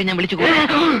മാരാണെന്ന കാര്യം ഞാൻ വിളിച്ചു.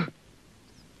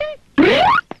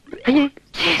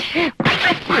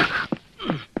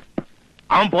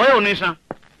 അവൻ പോയോ ഉണ്ണീഷ?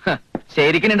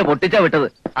 ശരിക്കും എന്നെ പൊട്ടിച്ചാ വിട്ടത്.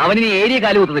 അവനിനി ഏരിയ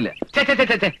കാല് കുത്തത്തില്ല.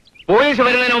 പോലീസ്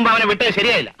വരുന്നതിന് മുമ്പ് അവനെ വിട്ടത്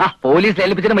ശരിയായില്ല. പോലീസ്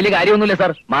ഏൽപ്പിച്ചിട്ട് വലിയ കാര്യമൊന്നുമില്ല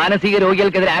സാർ. മാനസിക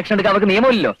രോഗികൾക്കെതിരെ ആക്ഷൻ എടുക്കാൻ അവർക്ക്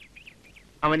നിയമമില്ലല്ലോ.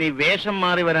 അവൻ ഈ വേഷം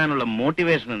മാറി വരാനുള്ള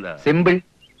മോട്ടിവേഷൻ എന്താ? സിമ്പിൾ.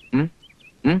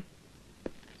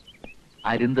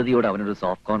 അരുന്ധതിയോട് അവനൊരു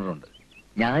സോഫ്റ്റ് കോർണർ ഉണ്ട്.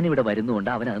 ഞാനിവിടെ വരുന്നുകൊണ്ട്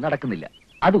അവൻ അത് നടക്കുന്നില്ല.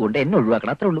 അതുകൊണ്ട് എന്നെ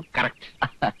ഒഴിവാക്കണം, അത്രേ ഉള്ളൂ. കറക്റ്റ്.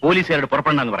 പോലീസുകാരോട്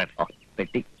പുറപ്പെടണമെന്ന് പറയട്ടെ.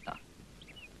 പെട്ടി.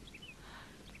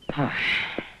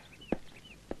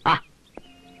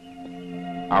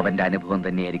 അവന്റെ അനുഭവം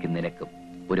തന്നെയായിരിക്കും നിനക്കും.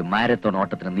 ഒരു മാരത്തോൺ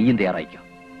ഓട്ടത്തിന് നീയും തയ്യാറായിക്കോ.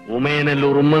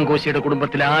 ഉമയനല്ലൂർ ഉമ്മൻകോശിയുടെ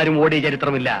കുടുംബത്തിൽ ആരും ഓടിയ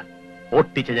ചരിത്രമില്ല,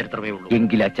 ഓട്ടിച്ച ചരിത്രമേ ഉള്ളൂ.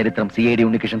 എങ്കിൽ ആ ചരിത്രം CID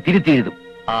ഉണ്ണികൃഷ്ണൻ തിരുത്തി എഴുതും.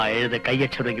 ആ എഴുത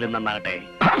കയ്യക്ഷരമെങ്കിലും നന്നാകട്ടെ.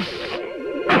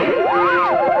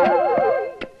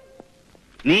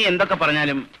 നീ എന്തൊക്കെ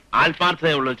പറഞ്ഞാലും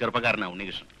ആത്മാർത്ഥതയുള്ള ഒരു ചെറുപ്പക്കാരനാ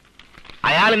ഉണ്ണികൃഷ്ണൻ.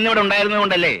 അയാൾ ഇന്നിവിടെ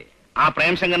ഉണ്ടായിരുന്നതുകൊണ്ടല്ലേ ആ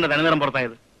പ്രേംശങ്കറിന്റെ തനിനിറം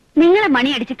പുറത്തായത്. നിങ്ങളെ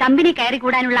മണിയടിച്ച് കമ്പനി കയറി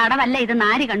കൂടാനുള്ള അടവല്ല ഇതെന്ന്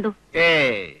ആര് കണ്ടു?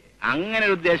 അങ്ങനെ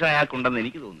ഒരു ഉദ്ദേശം അയാൾക്കുണ്ടെന്ന്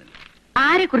എനിക്ക് തോന്നുന്നില്ല.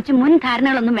 ആരെ കുറിച്ച് മുൻ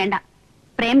ധാരണകളൊന്നും വേണ്ട.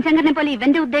 പ്രേംശങ്കറിനെ പോലെ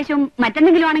ഇവന്റെ ഉദ്ദേശവും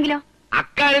മറ്റെന്തെങ്കിലും ആണെങ്കിലോ?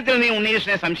 അക്കാര്യത്തിൽ നീ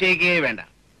ഉണ്ണികൃഷ്ണനെ സംശയിക്കുകയേ വേണ്ട.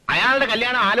 അയാളുടെ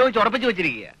കല്യാണം ആലോചിച്ച് ഉറപ്പിച്ചു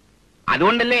വെച്ചിരിക്കുക.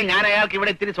 അതുകൊണ്ടല്ലേ ഞാൻ അയാൾക്ക്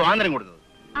ഇവിടെ ഇത്തിരി സ്വാതന്ത്ര്യം കൊടുത്തത്.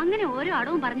 അങ്ങനെ ഓരോ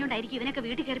അടവും പറഞ്ഞുകൊണ്ടായിരിക്കും ഇവനൊക്കെ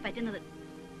വീട്ടിൽ കയറി പറ്റുന്നത്.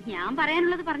 ഞാൻ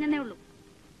പറയാനുള്ളത് പറഞ്ഞതേ ഉള്ളൂ.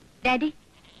 ഡാഡി,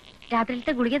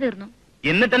 രാത്രിയിലത്തെ ഗുളിക തീർന്നു.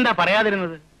 എന്നിട്ടെന്താ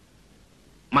പറയാതിരുന്നത്?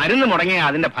 മരുന്ന് മുടങ്ങിയ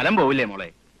അതിന്റെ ഫലം പോവില്ലേ മോളെ?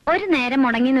 ഒരു നേരം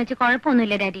മുടങ്ങിന്ന് വെച്ച്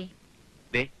കുഴപ്പമൊന്നുമില്ല ഡാഡി.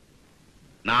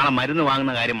 നാളെ മരുന്ന്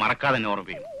വാങ്ങുന്ന കാര്യം മറക്കാതെ തന്നെ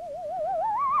ഓർമ്മിപ്പിക്കും.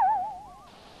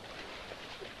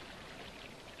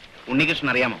 ഉണ്ണികൃഷ്ണൻ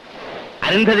അറിയാമോ,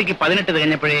 അരുന്ധതിക്ക് 18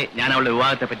 തികഞ്ഞപ്പോഴേ ഞാൻ അവളുടെ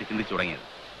വിവാഹത്തെ പറ്റി ചിന്തിച്ചു തുടങ്ങിയത്.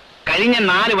 കഴിഞ്ഞ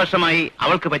 4 വർഷമായി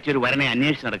അവൾക്ക് പറ്റിയൊരു വരനെ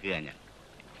അന്വേഷിച്ച് നടക്കുക ഞാൻ.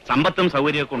 സമ്പത്തും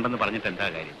സൗകര്യമൊക്കെ ഉണ്ടെന്ന് പറഞ്ഞിട്ട് എന്താ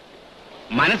കാര്യം?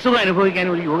 മനസ്സുഖം അനുഭവിക്കാൻ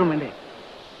ഒരു യോഗം വേണ്ടേ?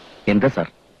 എന്താ സാർ?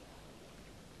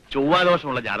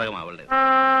 ചൊവ്വാദോഷമുള്ള ജാതകം അവളുടെ.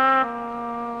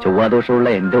 ചൊവ്വാദോഷമുള്ള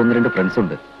എന്റെ 1-2 ഫ്രണ്ട്സ്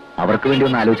ഉണ്ട്. അവർക്ക് വേണ്ടി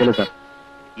ഒന്ന് ആലോചിച്ചല്ലോ സാർ.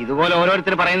 ഇതുപോലെ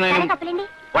ഓരോരുത്തർ പറയുന്നതിനും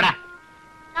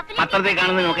പത്രത്തിൽ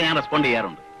കാണുന്നതിനൊക്കെ ഞാൻ റെസ്പോണ്ട്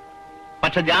ചെയ്യാറുണ്ട്.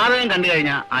 പക്ഷെ ജാതകം കണ്ടു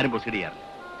കഴിഞ്ഞാൽ ആരും പ്രൊസീഡ് ചെയ്യാറില്ല.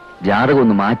 ജാതകം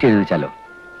ഒന്ന് മാറ്റി എഴുതിച്ചാലോ?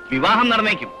 വിവാഹം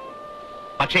നടന്നേക്കും,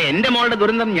 പക്ഷെ എന്റെ മോളുടെ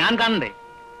ദുരന്തം ഞാൻ കാണണ്ടേ?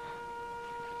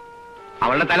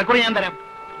 അവളുടെ തലക്കുറി ഞാൻ തരാം.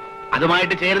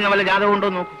 അതുമായിട്ട് ചേരുന്ന വല്ല ജാതകം ഉണ്ടോ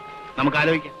നോക്കൂ, നമുക്ക്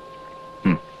ആലോചിക്കാം.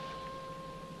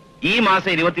 ഈ മാസം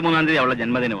 23-ാം തീയതി അവളുടെ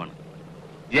ജന്മദിനമാണ്.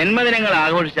 ജന്മദിനങ്ങൾ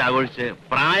ആഘോഷിച്ച്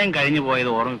പ്രായം കഴിഞ്ഞു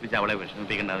പോയത് ഓർമ്മിപ്പിച്ച് അവളെ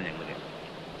വിഷമിപ്പിക്കേണ്ടത് ഞങ്ങൾ.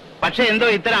 പക്ഷെ എന്തോ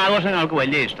ഇത്തരം ആഘോഷങ്ങൾ അവൾക്ക്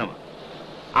വലിയ ഇഷ്ടമാണ്.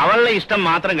 അവളുടെ ഇഷ്ടം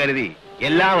മാത്രം കരുതി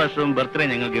എല്ലാ വർഷവും ബർത്ത്ഡേ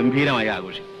ഞങ്ങൾ ഗംഭീരമായി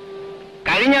ആഘോഷിക്കും.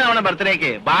 കഴിഞ്ഞ തവണ ബർത്ത്ഡേക്ക്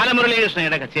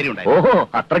ബാലമുരളീകൃഷ്ണയുടെ കച്ചേരി ഉണ്ടായി. ഓഹോ,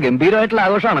 അത്ര ഗംഭീരമായിട്ടുള്ള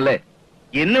ആഘോഷമാണല്ലേ?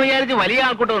 എന്ന് വിചാരിച്ച് വലിയ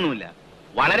ആൾക്കൂട്ടമൊന്നുമില്ല.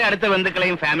 വളരെ അടുത്ത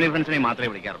ബന്ധുക്കളെയും ഫാമിലി ഫ്രണ്ട്സിനെയും മാത്രമേ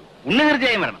വിളിക്കാറുള്ളൂ. ഉണ്ണി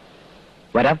തീർച്ചയായും വരണം.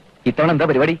 വരാം. ഇത്തവണ എന്താ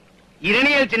പരിപാടി?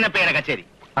 ഇരണിയൽ ചിന്നപ്പയുടെ കച്ചേരി.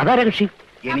 അതാരാ കക്ഷി?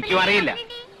 എനിക്കും അറിയില്ല.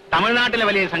 തമിഴ്നാട്ടിലെ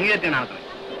വലിയ സംഗീതത്തിന് നടത്തുന്നത്.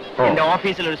 എന്റെ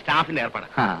ഓഫീസിൽ ഒരു സ്റ്റാഫിന്റെ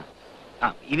ഏർപ്പാടാണ്.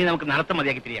 ഇനി നമുക്ക് നടത്തം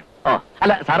മതിയാക്കി തിരിയാം.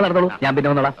 അല്ല, സാറ് നടന്നോളൂ, ഞാൻ പിന്നെ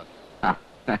വന്നോളാം.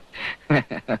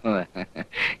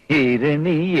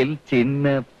 ഇരണിയിൽ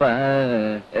ചിന്നപ്പ.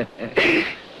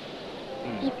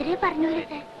 ഇത്രേ പറഞ്ഞോളൂ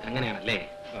സാർ. അങ്ങനെയാണല്ലേ?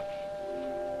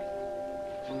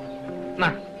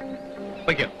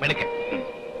 മെടുക്ക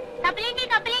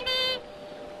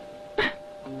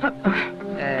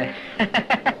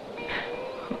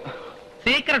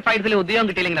സീക്രട്ട് ഫൈറ്റ്സിൽ ഉദ്യോഗം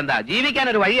കിട്ടിയില്ലെങ്കിൽ എന്താ, ജീവിക്കാൻ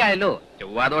ഒരു വഴിയായല്ലോ.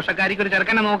 ചൊവ്വാദോഷക്കാരിക്ക് ഒരു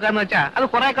ചെറുക്കനെ നോക്കാന്ന് വെച്ചാ അത്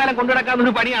കുറെ കാലം കൊണ്ടുനടക്കാവുന്ന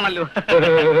ഒരു പണിയാണല്ലോ.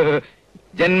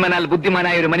 ജന്മനാൽ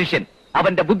ബുദ്ധിമാനായ ഒരു മനുഷ്യൻ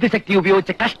അവന്റെ ബുദ്ധിശക്തി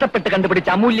ഉപയോഗിച്ച് കഷ്ടപ്പെട്ട് കണ്ടുപിടിച്ച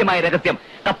അമൂല്യമായ രഹസ്യം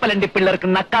കപ്പലണ്ടി പിള്ളേർക്ക്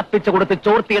നക്കാപ്പിച്ച് കൊടുത്ത്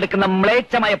ചോർത്തിയെടുക്കുന്ന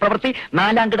മ്ലേച്ഛമായ പ്രവൃത്തി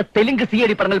 4-ാംകിട തെലുങ്ക്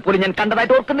CID പറഞ്ഞാൽ പോലും ഞാൻ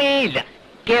കണ്ടതായിട്ട് ഓർക്കുന്നേയില്ല.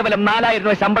 കേവലം 4000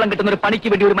 രൂപ ശമ്പളം കിട്ടുന്ന ഒരു പണിക്ക്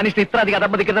വേണ്ടി ഒരു മനുഷ്യൻ ഇത്ര അധികം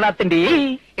അധമതിക്കുന്നതിന്റെ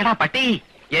എടാ പട്ടി,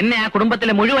 എന്നെ ആ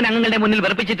കുടുംബത്തിലെ മുഴുവൻ അംഗങ്ങളുടെ മുന്നിൽ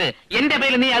വെറുപ്പിച്ചിട്ട് എന്റെ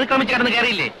പേരിൽ നീ അതിക്രമിച്ച് കടന്ന്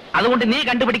കയറിയില്ലേ? അതുകൊണ്ട് നീ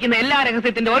കണ്ടുപിടിക്കുന്ന എല്ലാ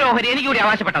രഹസ്യത്തിന്റെ ഓരോ ഓഹരി എനിക്ക് കൂടി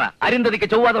ആവശ്യപ്പെട്ടതാ. അരുന്ധതിക്ക്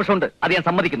ചൊവ്വാദോഷമുണ്ട്, അത് ഞാൻ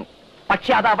സമ്മതിക്കുന്നു.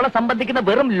 പക്ഷെ അത് അവളെ സംബന്ധിക്കുന്ന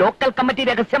വെറും ലോക്കൽ കമ്മിറ്റി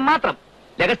രഹസ്യം മാത്രം.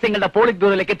 രഹസ്യങ്ങളുടെ പോളിറ്റ്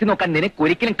ബ്യൂറോയിലേക്ക് എത്തി നോക്കാൻ നിനക്ക്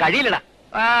ഒരിക്കലും കഴിയില്ലടാ.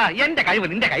 എന്റെ കഴിവ്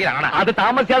നിന്റെ കയ്യിലാണ്. അത്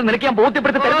താമസിയാതെ നിനക്ക് ഞാൻ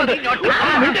ബോധ്യപ്പെടുത്തി തരുന്നുണ്ട്.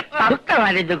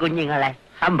 കുഞ്ഞുങ്ങളെ,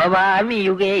 സംഭവാമി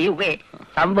യുഗേ യുഗേ,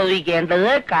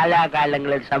 സംഭവിക്കേണ്ടത്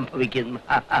കാലാകാലങ്ങളിൽ സംഭവിക്കുന്നു.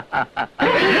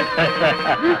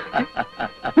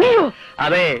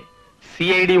 അതെ,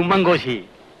 CID ഉമ്മൻകോശി.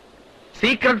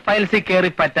 സീക്രട്ട് ഫയൽസിൽ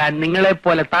കയറി പറ്റാൻ നിങ്ങളെ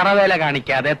പോലെ തറവേല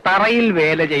കാണിക്കാതെ തറയിൽ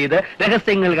വേല ചെയ്ത്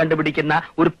രഹസ്യങ്ങൾ കണ്ടുപിടിക്കുന്ന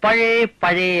ഒരു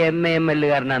പഴയ MAML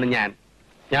കാരനാണ് ഞാൻ.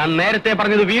 നേരത്തെ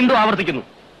പറഞ്ഞത് വീണ്ടും ആവർത്തിക്കുന്നു.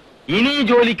 ഇനി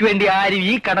ജോലിക്ക് വേണ്ടി ആരും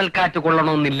ഈ കടൽക്കാറ്റ്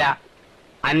കൊള്ളണമെന്നില്ല.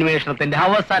 അന്വേഷണത്തിന്റെ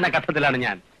അവസാന ഘട്ടത്തിലാണ്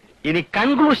ഞാൻ. ഇനി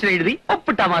കൺക്ലൂഷൻ എഴുതി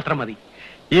ഒപ്പിട്ടാ മാത്രം മതി.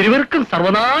 ഇരുവർക്കും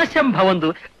സർവനാശം ഭവന്തു.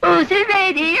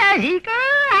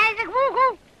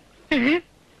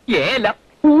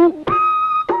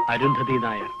 അരുന്ധതി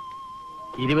നായർ,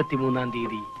 23-ാം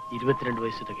തീയതി 22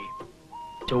 വയസ്സ് തികയും.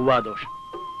 ചൊവ്വാദോഷം.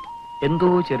 എന്തോ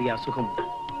ചെറിയ അസുഖമുണ്ട്.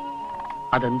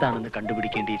 അതെന്താണെന്ന്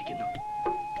കണ്ടുപിടിക്കേണ്ടിയിരിക്കുന്നു.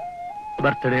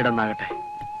 ബർത്ത്ഡേയുടെ അന്നാകട്ടെ.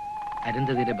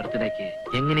 അരുന്ധതിയുടെ ബർത്ത്ഡേക്ക്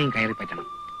എങ്ങനെയും കയറി പറ്റണം.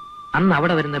 അന്ന്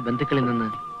അവിടെ വരുന്ന ബന്ധുക്കളിൽ നിന്ന്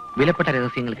വിലപ്പെട്ട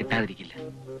രഹസ്യങ്ങൾ കിട്ടാതിരിക്കില്ല.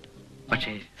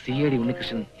 പക്ഷേ CID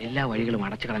ഉണ്ണികൃഷ്ണൻ എല്ലാ വഴികളും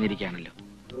അടച്ചു കളഞ്ഞിരിക്കുകയാണല്ലോ.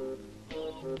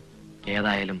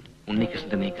 ഏതായാലും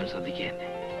ഉണ്ണികൃഷ്ണന്റെ നീക്കം ശ്രദ്ധിക്കുക തന്നെ.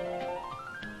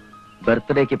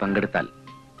 ബർത്ത്ഡേക്ക് പങ്കെടുത്താൽ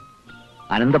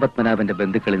അനന്തപത്മനാഭന്റെ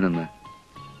ബന്ധുക്കളിൽ നിന്ന്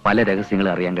പല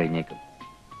രഹസ്യങ്ങളും അറിയാൻ കഴിഞ്ഞേക്കും.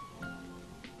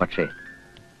 പക്ഷേ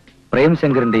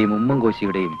പ്രേംശങ്കറിന്റെയും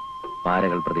ഉമ്മൻകോശിയുടെയും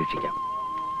പാരകൾ പ്രതീക്ഷിക്കാം.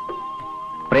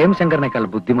 പ്രേംശങ്കറിനേക്കാൾ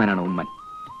ബുദ്ധിമാനാണ് ഉമ്മൻ.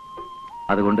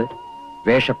 അതുകൊണ്ട്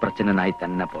വേഷപ്രച്ഛന്നനായി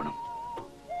തന്നെ പോണം.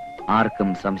 ആർക്കും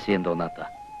സംശയം തോന്നാത്ത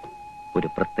ഒരു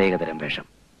പ്രത്യേകതരം വേഷം.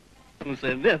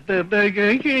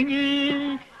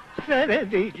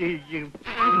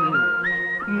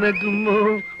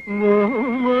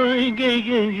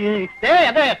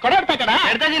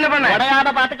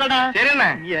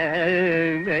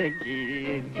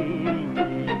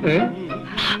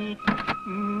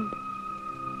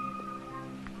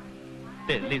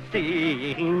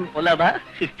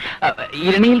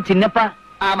 ഇരണിയിൽ ചിന്നപ്പ.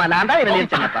 ഇരണിയിൽ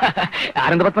ചിന്നപ്പ.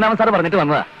 അനന്തപത്മനാഭൻ സാറ് പറഞ്ഞിട്ട്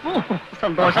വന്നതാ.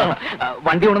 സന്തോഷം.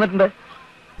 വണ്ടി കൊണ്ടുവന്നിട്ടുണ്ട്.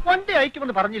 വണ്ടി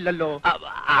അയക്കുമെന്ന് പറഞ്ഞില്ലല്ലോ.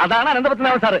 അതാണ്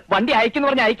അനന്തപത്മനാഭൻ സാറ്. വണ്ടി അയക്കുന്നു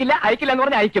പറഞ്ഞാൽ അയക്കില്ല, അയക്കില്ല എന്ന്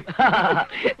പറഞ്ഞാൽ അയക്കും.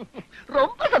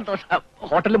 ரொம்ப സന്തോഷം.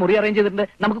 ഹോട്ടലിൽ മുറി അറേഞ്ച് ചെയ്തിട്ടുണ്ട്.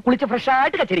 നമുക്ക് കുളിച്ച് ഫ്രഷ്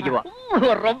ആയിട്ട് കച്ചേരിക്ക് പോവാം.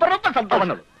 ரொம்ப ரொம்ப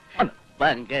സന്തോഷം.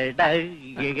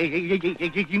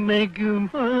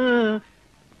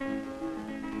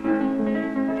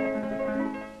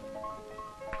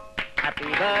 Happy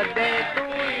birthday to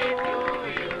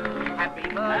you. Happy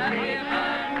birthday.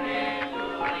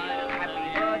 Happy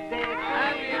birthday.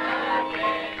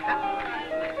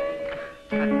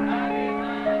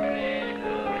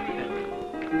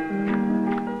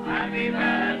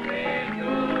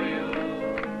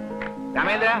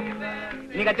 Ramendra,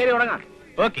 നീ കച്ചേരി തുടങ്ങാം.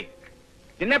 ഓക്കെ.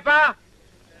 ചിന്നപ്പാ,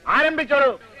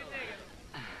 ആരംഭിച്ചോളൂ.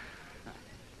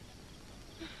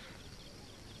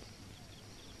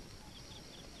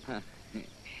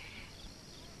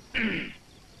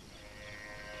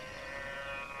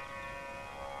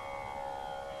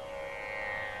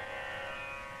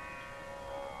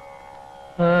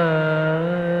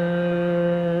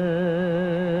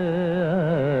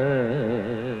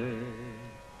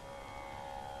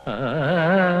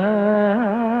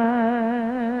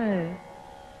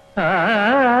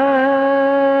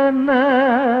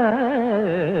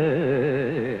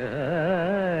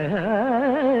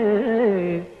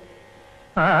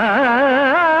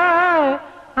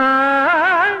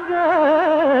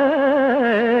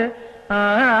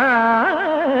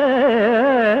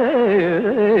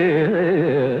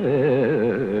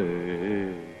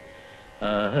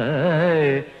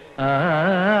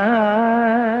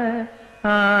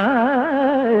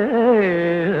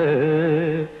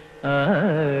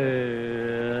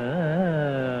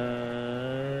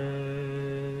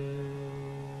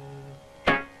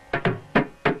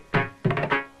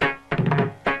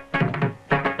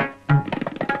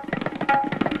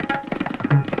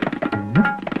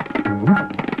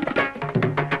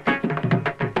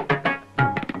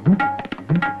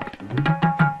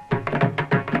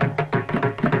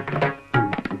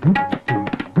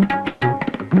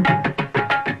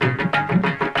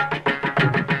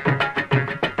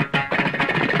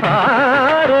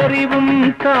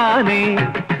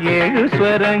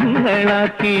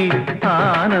 സ്വരങ്ങളാക്കി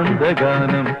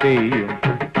ആനന്ദഗാനം പെയ്യും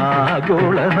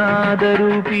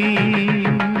ആഗോളനാദരൂപി.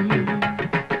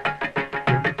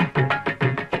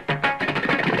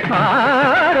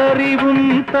 ആരറിവും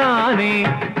താനെ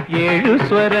 7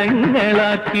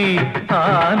 സ്വരങ്ങളാക്കി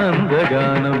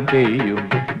ആനന്ദഗാനം പെയ്യും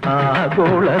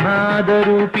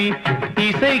ആഗോളനാദരൂപി.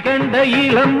 ഇസൈ കണ്ട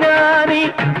ഇളം ஞானி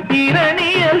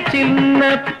இரணியல்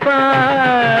சின்னப்பா,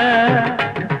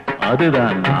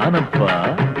 அதுதான் நானப்பா.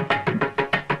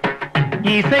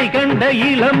 இசை கண்ட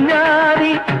இளம்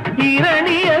ஞானி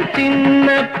இரணியல்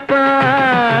சின்னப்பா,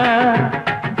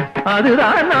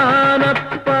 அதுதான்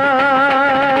நானப்பா.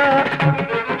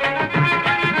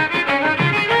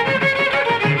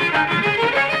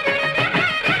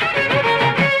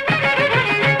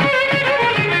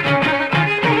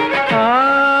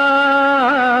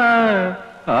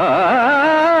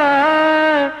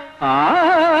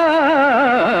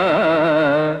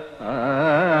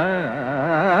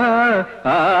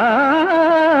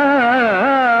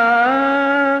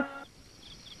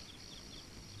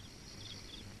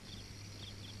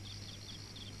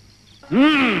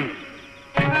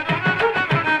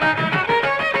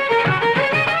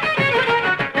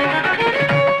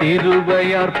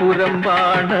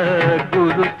 തിരുവയാർപുരമ്പാണ്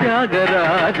ഗുരു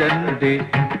ത്യാഗരാജന്റെ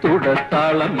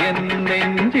തുടത്താളം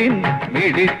എന്നെഞ്ചിൻ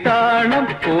മിടിത്താളം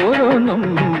ഓരോന്നും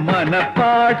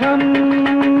മനപ്പാഠം.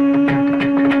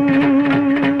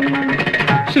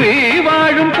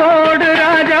 ശ്രീവാഴും കോട്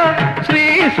രാജ ശ്രീ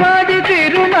സ്വാതി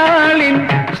തിരുനാളിൻ,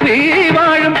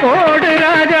 ശ്രീവാഴും കോട്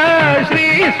രാജ ശ്രീ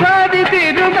സ്വാതി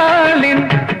തിരുനാളിൻ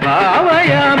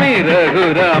ഭാവയാമി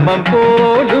രഘുരാമം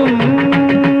പോലും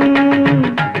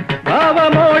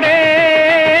ഭാവമോടെ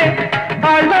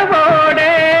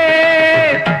അളവോടെ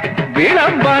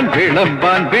വിളമ്പാൻ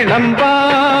വിളമ്പാൻ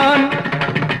വിളമ്പാൻ.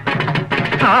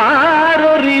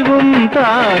 ആരറിവും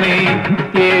താനേ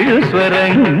 7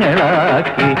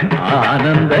 സ്വരങ്ങളാക്കി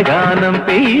ആനന്ദഗാനം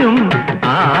പെയ്യും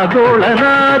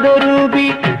ആഗോളനാദരൂപി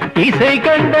ഇസൈ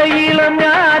കണ്ട ഇളം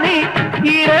ഞാനീ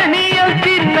ഇരണിയ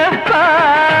ചിന്നപ്പ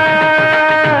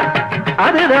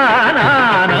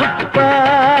അതുതാനാനപ്പ.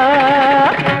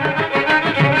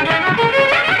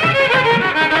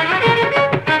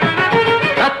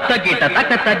 തത്തകിട്ട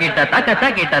തക്കത്തകിട്ട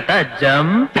തക്കത്തകിട്ട തജ്ജം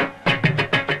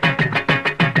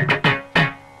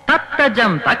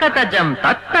തത്തജം തക്കതജം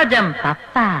തത്തജം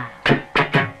തത്ത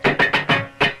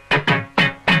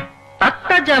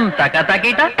തത്തജം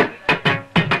തക്കതകിട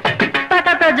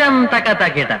തക്കതജം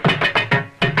തക്കതകിട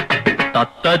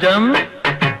തത്തജം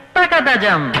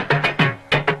തക്കതജം.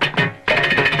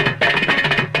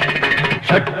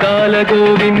 ഷട്കാല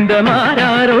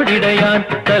ഗോവിന്ദമാരോടിടയാൻ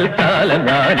തൽക്കാലം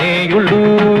ഞാനേയുള്ളൂ,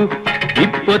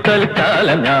 ഇപ്പൊ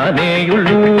തൽക്കാലം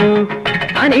ഞാനേയുള്ളൂ.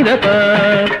 അനിതപ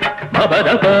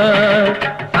മപദപ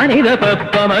അനിതപ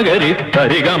മകരി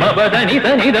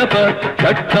തരികമപദനിതനിതപ.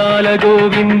 ഷട്കാല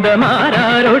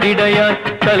ഗോവിന്ദമാരോടിടയാൻ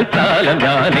തൽക്കാലം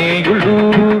ഞാനേയുള്ളൂ,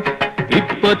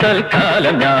 ഇപ്പൊ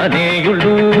തൽക്കാലം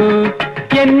ഞാനേയുള്ളൂ.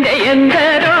 എന്റെ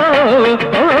എന്തരോ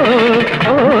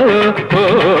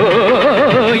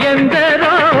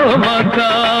ఎందరో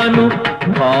మగాను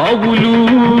ఆవులు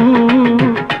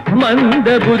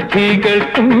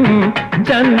മന്ദബുദ്ധികൾക്കും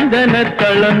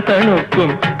ചന്ദനത്തളം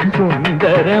തണുക്കും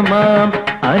സുന്ദരമാം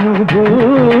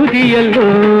അനുഭൂതിയല്ലോ.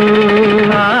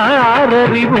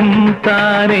 ആററിവും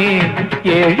താനേ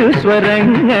 7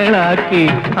 സ്വരങ്ങളാക്കി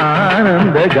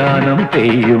ആനന്ദഗാനം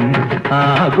പെയ്യും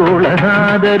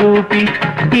ആഗോളനാദരൂപി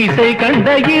ഇസൈ കണ്ട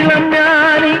ഇളം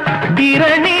ഞാനി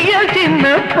ഇരണിയ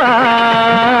ചിന്നപ്പ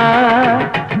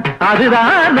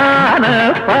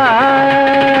അതുതാനാനപ്പ.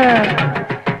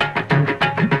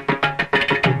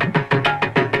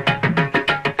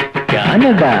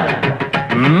 ഞാനടാ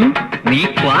നീ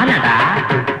ക്വാനടാ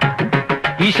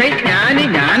ഇസൈ ജ്ഞാനി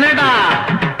ഞാനടാ.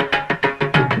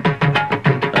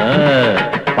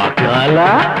 പക്കാല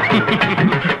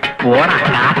പോണ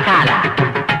കാക്കാല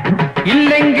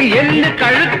ഇല്ലെങ്കിൽ എല്ല്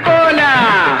കഴുക്കോല.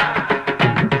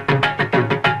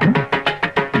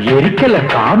 എരിക്കല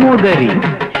കാമോദരി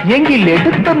എങ്കിൽ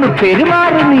എടുത്തൊന്ന്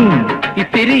പെരുമാറി നീ.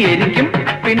 ഇത്തിരി എരിക്കും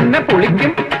പിന്നെ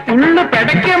പുളിക്കും ഉള്ളു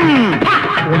പെടയ്ക്കും.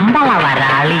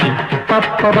 വരാളി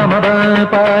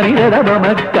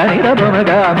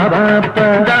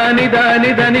ധനി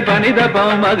ധനി ധനി പനിത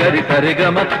പമഗരി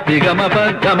സരിഗമ നിഗമ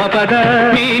പഗമ പദ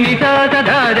നീനി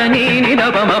സാദാദ നീനി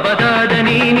ദപമ പദാദ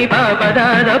നീനി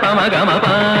പദാദ പമഗമ പ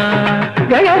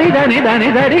ഗരി ധനി ധനി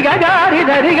ധരി ഗരി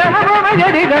ധരി ഗമ പമ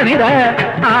ഗരി ധനി ധ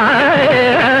ആ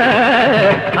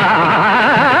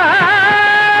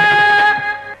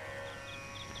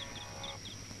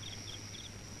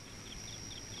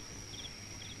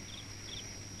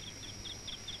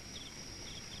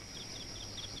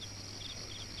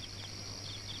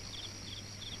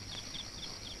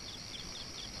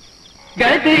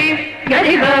ഗരി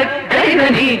ഗരി ഗരി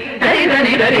ധനി ഗരി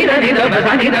ധനി ധരി ധനി ദപ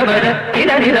സനി ദപ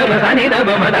ഇധനി ദപ സനി ദപ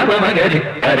മദപ മഗരി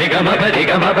ഗരി ഗമ പരി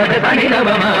ഗമ പദ സനി ദപ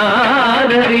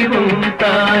മാറിവും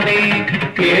താനേ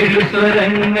 7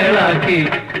 സ്വരങ്ങളാക്കി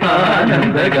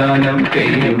ആനന്ദഗാനം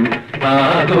പെയ്യും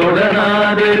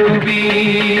ആഗോളനാദരൂപി.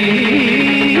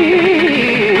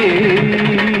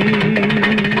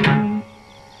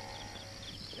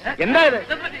 എന്താ ഇത്?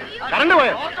 കറണ്ട്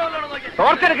പോയോ?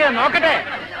 ടോർച്ചെടുക്ക നോക്കട്ടെ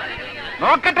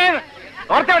നോക്കട്ടെ.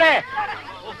 ടോർച്ചെവിടെ?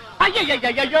 അയ്യോ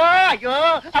അയ്യോ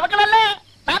അവക്കളല്ലേ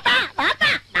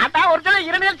ഒറിജിനൽ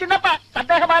ഇരണിയൽ ചിന്നപ്പ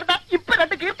സന്ദേഹമായിരുന്ന ഇപ്പൊ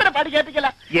 2 കീർത്തന പാടി കേൾപ്പിക്കല.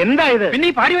 എന്താ ഇത്? പിന്നെ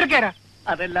ഈ പാടി വരക്കാരാ?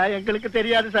 அதெல்லாம் எங்களுக்கு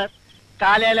தெரியாது சார்.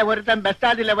 காலையில ஒருத்தன் பஸ்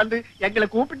ஸ்டாண்ட்ல வந்து எங்களை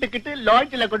கூப்பிட்டுக்கிட்டு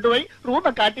லாட்ஜில கொண்டு போய் ரூம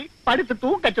காட்டி படுத்து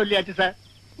தூங்க சொல்லியாச்சு சார்.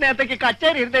 நேற்றுக்கு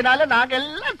கச்சேரி இருந்ததுனால நாங்க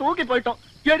எல்லாம் தூக்கி போயிட்டோம்.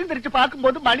 எழுந்திருச்சு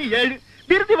பார்க்கும்போது மணி 7.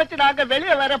 விருதி வச்சு நாங்க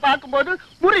வெளியே வர பார்க்கும்போது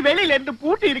முறி வெளியில இருந்து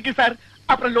பூட்டி இருக்கு சார்.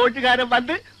 அப்புறம் லோட்ஜுக்காரன்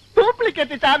வந்து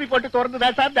டூப்ளிகேட் சாவி போட்டு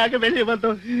திறந்துதான் சார் நாங்க வெளியே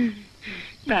வந்தோம்.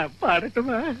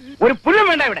 ഒരു പുല്ലും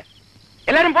വേണ്ട ഇവിടെ.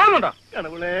 എല്ലാരും പോകുന്നുണ്ടോ?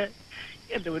 കടവുളെ,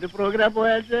 എന്റെ ഒരു പ്രോഗ്രാം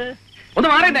പോയാച്ചേ. ഒന്ന്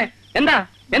മാറണ്ടേ? എന്താ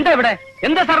എന്താ ഇവിടെ?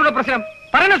 എന്താ സാർ ഇവിടെ പ്രശ്നം?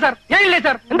 പറയണ സാർ. ഞാനില്ലേ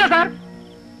സാർ? എന്താ സാർ?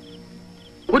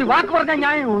 ഒരു വാക്ക് പറഞ്ഞാൽ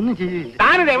ഞാൻ ഒന്നും ചെയ്യില്ല.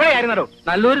 താനിത് എവിടെയായിരുന്നോ?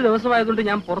 നല്ലൊരു ദിവസമായതുകൊണ്ട്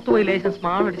ഞാൻ പുറത്തു പോയി ലൈസൻസ്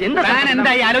മാറിച്ച്.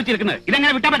 എന്തായി ആലോചിച്ചിരിക്കുന്നത്?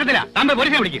 ഇതെങ്ങനെ വിട്ടാൻ പറ്റത്തില്ല. താൻ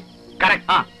പോലീസിനെ വിളിക്കും.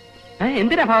 കറക്റ്റ്.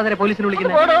 എന്തിനാ ഭാവതരെ പോലീസിനെ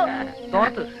വിളിക്കുന്നത്?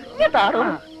 തോർത്ത്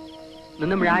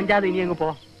നിന്ന് മുഴാഞ്ചാതെ ഇനി അങ്ങ് പോ.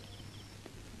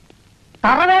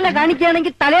 തറവേല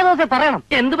കാണിക്കുകയാണെങ്കിൽ തലേദിവസം പറയണം.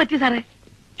 എന്ത് പറ്റി സാറേ?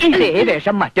 ഇതേ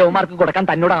വേഷം മറ്റവന്മാർക്ക് കൊടുക്കാൻ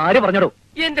തന്നോട് ആര് പറഞ്ഞോടോ?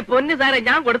 എന്റെ പൊന്ന് സാറേ,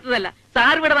 ഞാൻ കൊടുത്തതല്ല.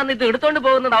 സാർ ഇവിടെ വന്നിട്ട് എടുത്തോണ്ട്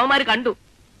പോകുന്നത് അവന്മാര് കണ്ടു.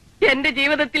 എന്റെ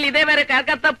ജീവിതത്തിൽ ഇതേവരെ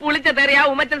കേൾക്കാത്ത പുളിച്ച തെറിയാ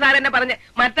ഉമ്മച്ചൻ സാർ എന്നെ പറഞ്ഞ്.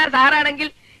 മറ്റാ സാറാണെങ്കിൽ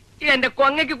എന്റെ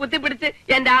കൊങ്ങയ്ക്ക് കുത്തിപ്പിടിച്ച്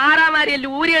എന്റെ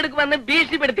ആറാമാരിയെല്ലാം ഊരിയെടുക്കുമെന്ന്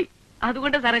ഭീഷണിപ്പെടുത്തി.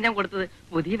 അതുകൊണ്ട് സാറേ ഞാൻ കൊടുത്തത്.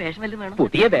 പുതിയ വേഷം വല്ലതും വേണം.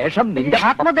 പുതിയ വേഷം? നിന്റെ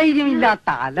ആത്മധൈര്യമില്ലാത്ത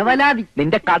അലവലാതി.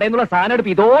 നിന്റെ കടയിൽ നിന്നുള്ള സാധനം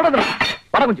എടുപ്പ് ഇതോടെ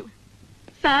പടകുഞ്ചു.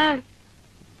 സാർ,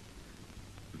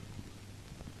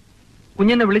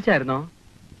 കുഞ്ഞെന്നെ വിളിച്ചായിരുന്നോ?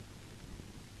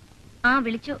 ആ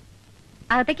വിളിച്ചു.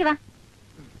 അകത്തേക്ക് വാ.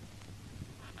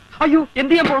 അയ്യോ,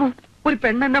 എന്ത് ചെയ്യാൻ പോണു? ഒരു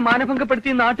പെണ്ണെന്നെ മാനഭംഗപ്പെടുത്തി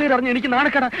നാട്ടുകാർ അറിഞ്ഞ് എനിക്ക്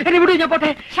നാണക്കേടാ. എന്നെ വിടൂ, ഞാൻ പോട്ടെ.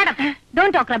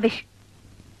 Don't talk rubbish.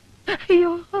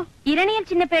 അയ്യോ, ഇരണിയൽ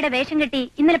ചിന്നപ്പയുടെ വേഷം കെട്ടി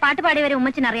ഇന്നലെ പാട്ട് പാടിയവരെ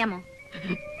ഉമ്മച്ചൻ അറിയാമോ?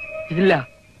 ഇല്ല.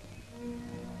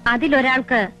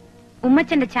 അതിലൊരാൾക്ക്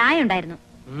ഉമ്മച്ചന്റെ ചായ ഉണ്ടായിരുന്നു.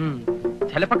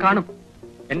 ചിലപ്പോ കാണും.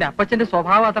 എന്റെ അപ്പച്ചന്റെ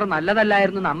സ്വഭാവം അത്ര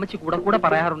നല്ലതല്ലായിരുന്നു എന്ന് അമ്മച്ചി കൂടെ കൂടെ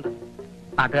പറയാറുണ്ട്.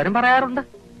 നാട്ടുകാരും പറയാറുണ്ട്.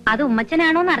 അത്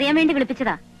ഉമ്മച്ചനാണോന്ന് അറിയാൻ വേണ്ടി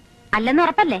വിളിപ്പിച്ചതാ. അല്ലെന്ന്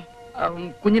ഉറപ്പല്ലേ?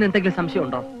 കുഞ്ഞിന് എന്തെങ്കിലും സംശയം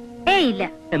ഉണ്ടോ? ഏയ് ഇല്ല.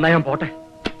 എന്നാ ഞാൻ പോട്ടെ.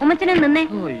 ഉമ്മച്ചനെ നിന്നേ.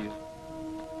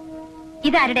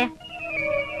 ഇതാരുടെ?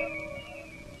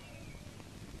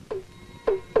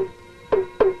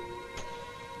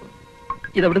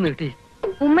 ഇതെവിടെ നീട്ടി?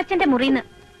 ഉമ്മച്ചന്റെ മുറിന്ന്.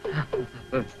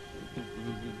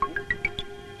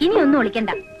 ഇനി ഒന്നും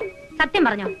ഒളിക്കണ്ട. സത്യം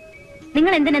പറഞ്ഞോ,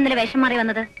 നിങ്ങൾ എന്തിനെന്നലെ വേഷം മാറി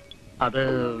വന്നത്? അത്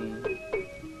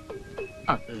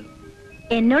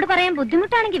എന്നോട് പറയാൻ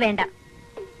ബുദ്ധിമുട്ടാണെങ്കിൽ വേണ്ട.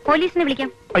 പോലീസിനെ വിളിക്കാം.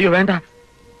 അയ്യോ വേണ്ട,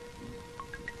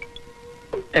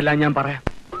 എല്ലാം ഞാൻ പറയാം.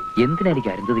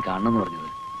 എന്തിനായിരിക്കും അരുന്ധതി കാണണമെന്ന് പറഞ്ഞത്?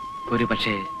 ഒരു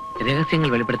പക്ഷേ രഹസ്യങ്ങൾ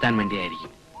വെളിപ്പെടുത്താൻ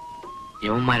വേണ്ടിയായിരിക്കും.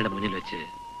 യവന്മാരുടെ മുന്നിൽ വെച്ച്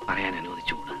പറയാൻ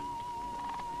അനുവദിച്ചുകൂടാ.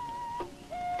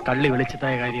 കള്ളി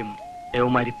വിളിച്ചതായ കാര്യം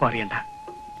യവന്മാരിപ്പോ അറിയണ്ട.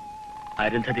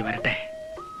 അരുന്ധതി വരട്ടെ.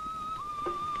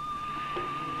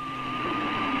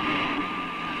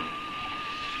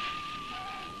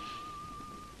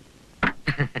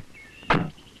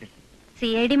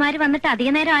 CID മാര് വന്നിട്ട് അധിക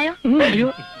നേരം ആയോ?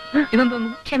 ഇതെന്തോന്നു?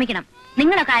 ക്ഷമിക്കണം,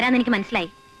 നിങ്ങളൊക്കെ ആരാന്ന് എനിക്ക് മനസ്സിലായി.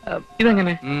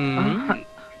 ഇതെങ്ങനെ?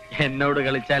 എന്നോട്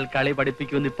കളിച്ചാൽ കളി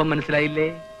പഠിപ്പിക്കുമെന്ന് ഇപ്പം മനസ്സിലായില്ലേ?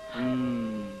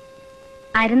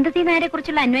 അരുന്ധതി നായരെ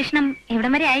കുറിച്ചുള്ള അന്വേഷണം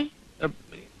എവിടം വരെ ആയി?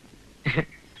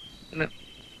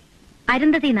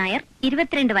 അരുന്ധതി നായർ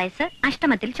 22 വയസ്സ്,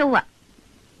 അഷ്ടമത്തിൽ ചൊവ്വ.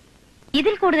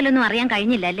 ഇതിൽ കൂടുതലൊന്നും അറിയാൻ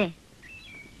കഴിഞ്ഞില്ല അല്ലേ?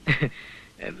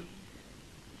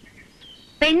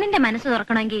 പെണ്ണിന്റെ മനസ്സ്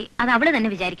തുറക്കണമെങ്കിൽ അത് അവള്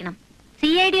തന്നെ വിചാരിക്കണം.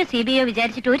 CIDയോ CBIയോ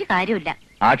വിചാരിച്ചിട്ട് ഒരു കാര്യമില്ല.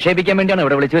 ആക്ഷേപിക്കാൻ വേണ്ടിയാണ്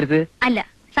ഇവിടെ വിളിച്ചു വരുന്നത്? അല്ല,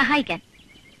 സഹായിക്കാൻ.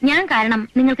 ഞാൻ കാരണം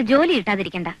നിങ്ങൾക്ക് ജോലി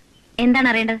കിട്ടാതിരിക്കണ്ട. എന്താണ്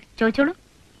അറിയേണ്ടത്? ചോദിച്ചോളൂ.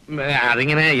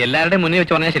 അതിങ്ങനെ എല്ലാവരുടെയും മുന്നിൽ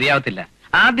വെച്ച് പറഞ്ഞാൽ ശരിയാവത്തില്ല.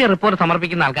 ആദ്യം റിപ്പോർട്ട്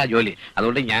സമർപ്പിക്കുന്ന ആൾക്കാർ ജോലി.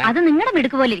 അതുകൊണ്ട് അത് നിങ്ങളുടെ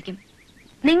മിടുക്ക് പോലെ ഇരിക്കും.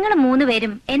 നിങ്ങൾ 3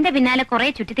 പേരും എന്റെ പിന്നാലെ കുറെ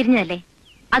ചുറ്റിത്തിരിഞ്ഞതല്ലേ.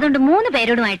 അതുകൊണ്ട് 3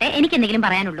 പേരോടുമായിട്ട് എനിക്ക് എന്തെങ്കിലും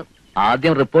പറയാനുള്ളൂ.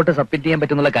 ആദ്യം റിപ്പോർട്ട് സബ്മിറ്റ് ചെയ്യാൻ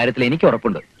പറ്റുന്നുള്ള കാര്യത്തിൽ എനിക്ക്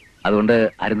ഉറപ്പുണ്ട്. അതുകൊണ്ട്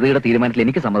അരുന്ധതിയുടെ തീരുമാനത്തിൽ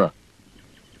എനിക്ക് സമ്മതം.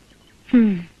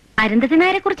 അരുന്ധതി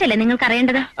നായരെ കുറിച്ചല്ലേ നിങ്ങൾക്ക്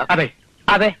അറിയേണ്ടത്? അതെ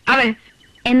അതെ അതെ.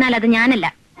 എന്നാൽ അത് ഞാനല്ല.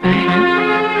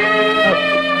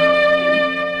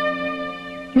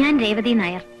 ഞാൻ രേവതി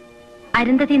നായർ.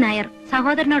 അരുന്ധതി നായർ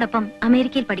സഹോദരനോടൊപ്പം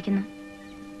അമേരിക്കയിൽ പഠിക്കുന്നു.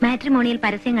 മാട്രിമോണിയൽ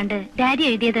പരസ്യം കണ്ട് ഡാഡി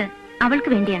എഴുതിയത് അവൾക്ക്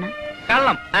വേണ്ടിയാണ്.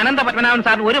 കള്ളം. അനന്ത പത്മനാഭൻ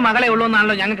സാറിന് ഒരു മകളെ ഉള്ളൂ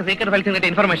എന്നാണല്ലോ ഞങ്ങൾക്ക് സീക്രട്ട് ഫയൽസിൽ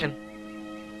കിട്ടിയ ഇൻഫർമേഷൻ.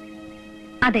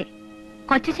 അതെ,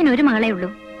 കൊച്ചച്ഛന് ഒരു മകളെ ഉള്ളൂ.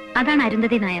 അതാണ്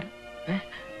അരുന്ധതി നായർ.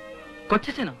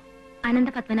 കൊച്ചച്ഛനോ? അനന്ത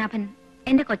പത്മനാഭൻ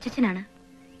എന്റെ കൊച്ചച്ഛനാണ്.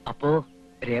 അപ്പോ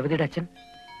രേവതിയുടെ അച്ഛൻ?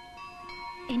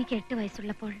 എനിക്ക് 8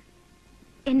 വയസ്സുള്ളപ്പോൾ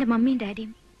എന്റെ മമ്മിയും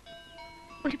ഡാഡിയും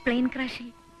ഒരു പ്ലെയിൻ ക്രാഷിൽ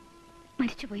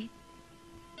മരിച്ചുപോയി.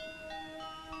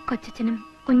 കൊച്ചച്ഛനും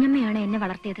കുഞ്ഞമ്മയാണ് എന്നെ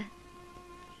വളർത്തിയത്.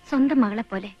 സ്വന്തം മകളെ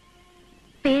പോലെ.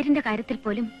 പേരിന്റെ കാര്യത്തിൽ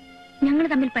പോലും ഞങ്ങൾ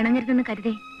തമ്മിൽ പിണങ്ങരുതെന്ന്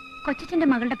കരുതി കൊച്ചച്ഛന്റെ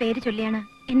മകളുടെ പേര് ചൊല്ലിയാണ്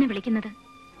എന്നെ വിളിക്കുന്നത്.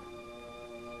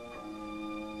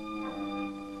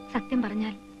 സത്യം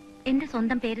പറഞ്ഞാൽ എന്റെ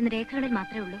സ്വന്തം പേരിന് രേഖകളിൽ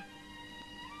മാത്രമേ ഉള്ളൂ.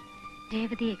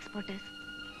 രേവതി എക്സ്പോർട്ടേഴ്സ്.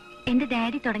 എന്റെ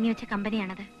ഡാഡി തുടങ്ങി വെച്ച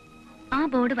കമ്പനിയാണത്. ആ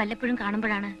ബോർഡ് വല്ലപ്പോഴും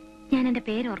കാണുമ്പോഴാണ് ഞാൻ എന്റെ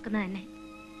പേര് ഓർക്കുന്നത് തന്നെ.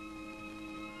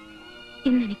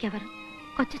 ഇന്നെനിക്കവർ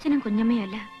കൊച്ചച്ഛനും കുഞ്ഞമ്മയും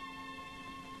അല്ല,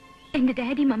 എന്റെ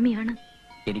ഡാഡി മമ്മിയാണ്.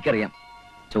 എനിക്കറിയാം.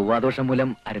 ചൊവ്വാദോഷം മൂലം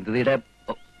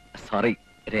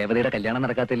രേവതിയുടെ കല്യാണം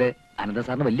നടക്കാത്തതില് അനന്ത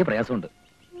സാറിന് വലിയ പ്രയാസമുണ്ട്.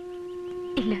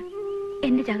 ഇല്ല,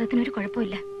 എന്റെ ജാതകത്തിനൊരു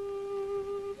കുഴപ്പമില്ല.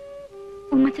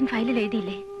 ഉമ്മച്ചൻ ഫയലിൽ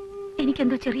എഴുതിയില്ലേ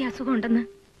എനിക്കെന്തോ ചെറിയ അസുഖം ഉണ്ടെന്ന്?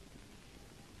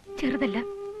 ചെറുതല്ല,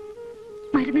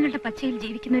 മരുന്നുകളുടെ പച്ചയിൽ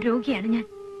ജീവിക്കുന്ന രോഗിയാണ് ഞാൻ.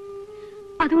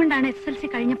 അതുകൊണ്ടാണ് SSLC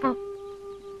കഴിഞ്ഞപ്പോ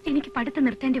എനിക്ക് പഠിത്തം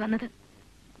നിർത്തേണ്ടി വന്നത്.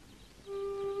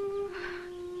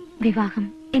 വിവാഹം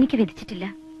എനിക്ക് വിധിച്ചിട്ടില്ല.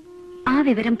 ആ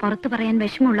വിവരം പുറത്തു പറയാൻ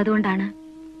വിഷമമുള്ളതുകൊണ്ടാണ്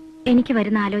എനിക്ക്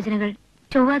വരുന്ന ആലോചനകൾ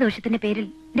ചൊവ്വാദോഷത്തിന്റെ പേരിൽ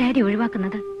ഡാഡി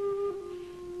ഒഴിവാക്കുന്നത്.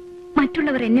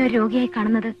 മറ്റുള്ളവർ എന്നെ ഒരു രോഗിയായി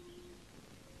കാണുന്നത്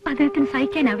അദ്ദേഹത്തിന്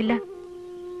സഹിക്കാനാവില്ല.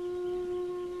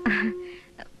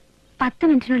 10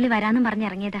 മിനിറ്റിനുള്ളിൽ വരാന്നും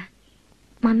പറഞ്ഞിറങ്ങിയതാ.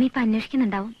 മമ്മി ഇപ്പൊ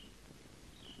അന്വേഷിക്കുന്നുണ്ടാവും.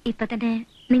 ഇപ്പൊ തന്നെ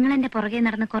നിങ്ങൾ എന്റെ പുറകെ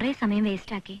നടന്ന് കുറെ സമയം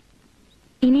വേസ്റ്റ് ആക്കി.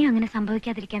 ഇനിയും അങ്ങനെ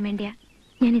സംഭവിക്കാതിരിക്കാൻ വേണ്ടിയാ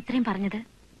ഞാൻ ഇത്രയും പറഞ്ഞത്.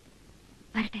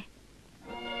 വരട്ടെ.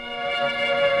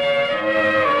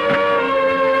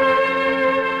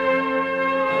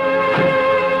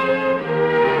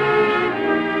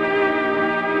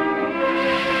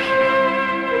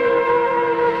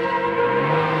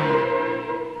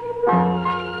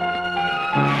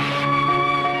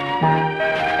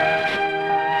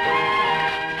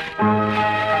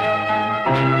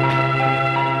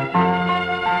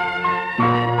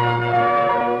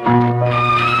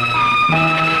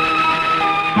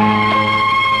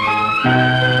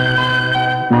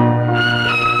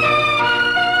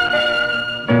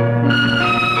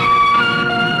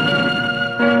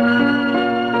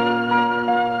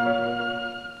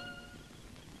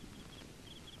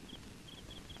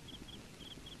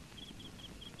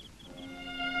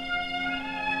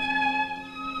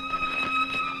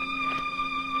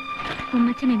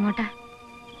 ഉമ്മച്ചൻ എങ്ങോട്ടാ?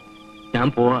 ഞാൻ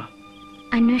പോവാ.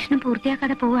 അന്വേഷണം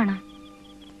പൂർത്തിയാക്കാതെ പോവാണോ?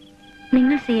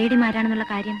 നിങ്ങൾ CID മാരാണെന്നുള്ള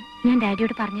കാര്യം ഞാൻ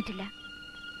ഡാഡിയോട് പറഞ്ഞിട്ടില്ല.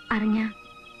 അറിഞ്ഞ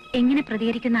എങ്ങനെ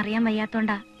പ്രതികരിക്കുമെന്ന് അറിയാൻ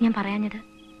വയ്യാത്തോണ്ടാ ഞാൻ പറയാഞ്ഞത്.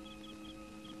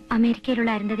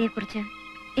 അമേരിക്കയിലുള്ള അരുന്ധതിയെക്കുറിച്ച്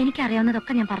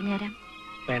എനിക്കറിയാവുന്നതൊക്കെ ഞാൻ പറഞ്ഞുതരാം.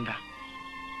 വേണ്ട.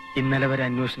 ഇന്നലെ വരെ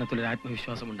അന്വേഷണത്തിൽ ഒരു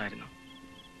ആത്മവിശ്വാസം ഉണ്ടായിരുന്നു.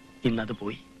 ഇന്നത്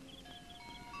പോയി.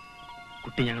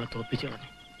 കുട്ടി ഞങ്ങളെ തോൽപ്പിച്ചു കളഞ്ഞു.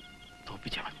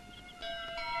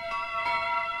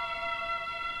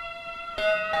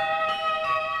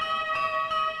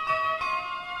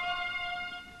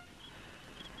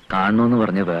 കാണണമെന്ന്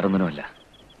പറഞ്ഞ വേറൊന്നിനുമല്ല.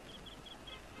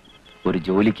 ഒരു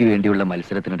ജോലിക്ക് വേണ്ടിയുള്ള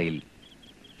മത്സരത്തിനിടയിൽ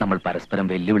നമ്മൾ പരസ്പരം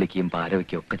വെല്ലുവിളിക്കുകയും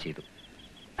പാരവയ്ക്കുകയും ഒക്കെ ചെയ്തു.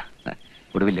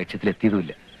 ഒടുവിൽ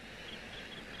ലക്ഷ്യത്തിലെത്തിയതുമില്ല.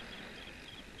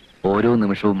 ഓരോ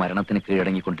നിമിഷവും മരണത്തിന്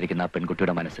കീഴടങ്ങിക്കൊണ്ടിരിക്കുന്ന ആ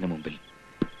പെൺകുട്ടിയുടെ മനസ്സിന് മുമ്പിൽ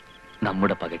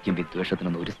നമ്മുടെ പകയ്ക്കും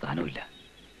വിദ്വേഷത്തിനൊന്നും ഒരു സ്ഥാനവുമില്ല.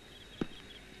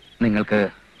 നിങ്ങൾക്ക്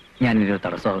ഞാൻ ഇതിനൊരു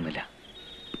തടസ്സമാകുന്നില്ല.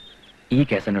 ഈ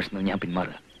കേസന്വേഷണം ഞാൻ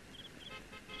പിന്മാറുക.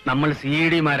 നമ്മൾ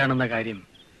CID മാരാണെന്ന കാര്യം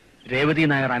രേവതി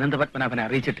നായർ അനന്തപത്മനാഭനെ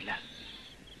അറിയിച്ചിട്ടില്ല.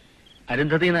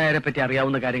 അരുന്ധതി നായരെ പറ്റി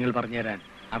അറിയാവുന്ന കാര്യങ്ങൾ പറഞ്ഞുതരാൻ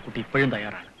ആ കുട്ടി ഇപ്പോഴും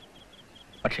തയ്യാറാണ്.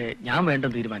 പക്ഷേ ഞാൻ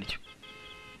വേണ്ടെന്ന് തീരുമാനിച്ചു.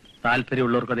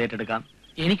 താല്പര്യമുള്ളവർക്ക് അത് ഏറ്റെടുക്കാം.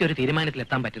 എനിക്കൊരു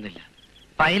തീരുമാനത്തിലെത്താൻ പറ്റുന്നില്ല.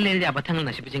 ഫയലിൽ എഴുതിയ അബദ്ധങ്ങൾ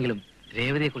നശിപ്പിച്ചെങ്കിലും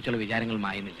രേവതിയെക്കുറിച്ചുള്ള വിചാരങ്ങൾ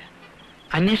മായുന്നില്ല.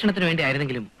 അന്വേഷണത്തിന് വേണ്ടി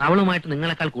ആയിരുന്നെങ്കിലും അവളുമായിട്ട്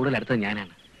നിങ്ങളെക്കാൾ കൂടുതൽ അടുത്തത്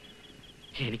ഞാനാണ്.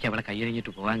 എനിക്ക് അവളെ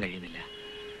കൈയഴിഞ്ഞിട്ട് പോകാൻ കഴിയുന്നില്ല.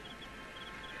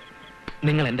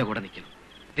 നിങ്ങൾ എന്റെ കൂടെ നിൽക്കണം.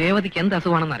 രേവതിക്ക് എന്ത്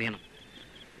അസുഖമാണെന്ന് അറിയണം.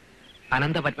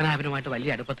 അനന്ത പത്മനാഭനുമായിട്ട്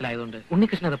വലിയ അടുപ്പത്തിലായതുകൊണ്ട്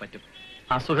ഉണ്ണികൃഷ്ണൻ അത് പറ്റും.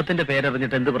 അസുഖത്തിന്റെ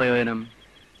പേരറിഞ്ഞിട്ട് എന്ത് പ്രയോജനം?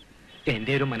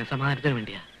 എന്റെ ഒരു മനസ്സമാധാനത്തിന്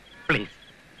വേണ്ടിയാ. പ്ലീസ്.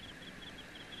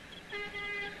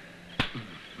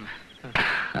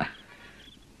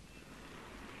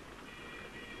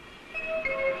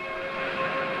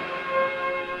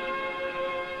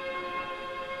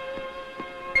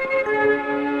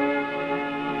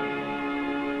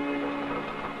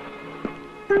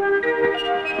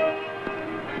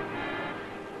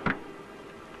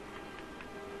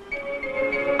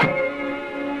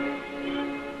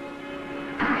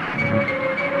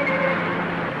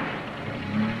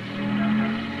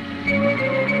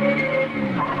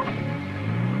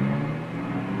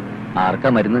 ആർക്കാ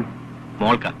മരുന്ന്?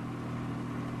 മോൾക്ക.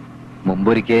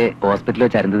 മുമ്പൊരിക്കെ ഹോസ്പിറ്റലിൽ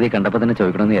വെച്ച് അരുന്ധതിയെ കണ്ടപ്പോ തന്നെ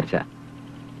ചോദിക്കണമെന്ന് വിചാരിച്ചാ.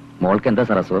 മോൾക്ക് എന്താ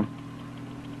സാർ അസുഖം?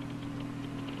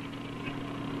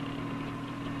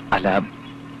 അല്ല,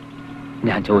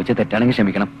 ഞാൻ ചോദിച്ച തെറ്റാണെങ്കിൽ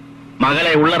ക്ഷമിക്കണം.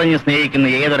 മകളെ ഉള്ളറിഞ്ഞ്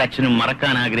സ്നേഹിക്കുന്ന ഏതൊരച്ഛനും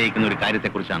മറക്കാൻ ആഗ്രഹിക്കുന്ന ഒരു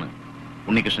കാര്യത്തെക്കുറിച്ചാണ്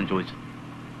ഉണ്ണികൃഷ്ണൻ ചോദിച്ചത്.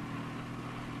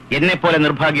 എന്നെപ്പോലെ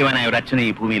നിർഭാഗ്യവാനായ ഒരു അച്ഛനെ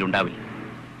ഈ ഭൂമിയിൽ ഉണ്ടാവില്ല.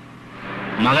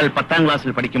 മകൾ 10ാം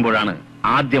ക്ലാസ്സിൽ പഠിക്കുമ്പോഴാണ്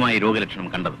ആദ്യമായി രോഗലക്ഷണം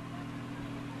കണ്ടത്.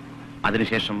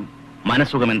 അതിനുശേഷം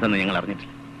മനസ്സുഖം എന്തെന്ന് ഞങ്ങൾ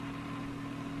അറിഞ്ഞിട്ടില്ല.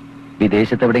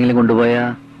 വിദേശത്ത് എവിടെയെങ്കിലും കൊണ്ടുപോയാ?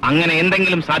 അങ്ങനെ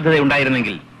എന്തെങ്കിലും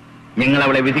സാധ്യതയുണ്ടായിരുന്നെങ്കിൽ ഞങ്ങൾ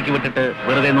അവളെ വിധിക്ക് വിട്ടിട്ട്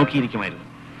വെറുതെ നോക്കിയിരിക്കുമായിരുന്നു.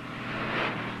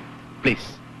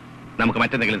 പ്ലീസ്, നമുക്ക്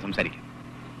മറ്റെന്തെങ്കിലും സംസാരിക്കാം.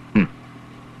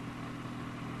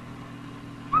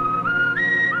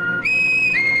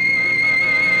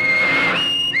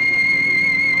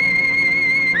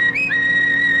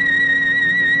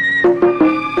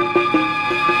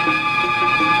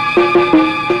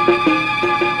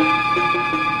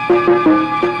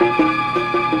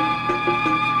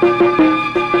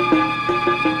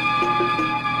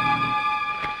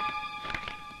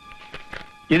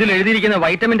 ഇതിൽ എഴുതിയിരിക്കുന്ന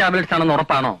വൈറ്റമിൻ ടാബ്ലറ്റ്സ് ആണെന്ന്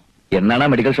ഉറപ്പാണോ? എന്നാണ്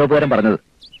മെഡിക്കൽ ഷോപ്പുകാരൻ പറഞ്ഞത്.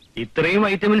 ഇത്രയും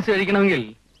വൈറ്റമിൻസ് കഴിക്കണമെങ്കിൽ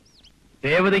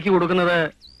ദേവതയ്ക്ക് കൊടുക്കുന്നത്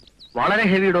വളരെ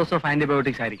ഹെവി ഡോസ് ഓഫ്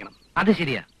ആന്റിബയോട്ടിക്സ് ആയിരിക്കണം. അത്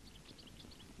ശരിയാ.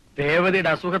 ദേവതയുടെ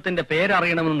അസുഖത്തിന്റെ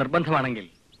പേരറിയണമെന്ന് നിർബന്ധമാണെങ്കിൽ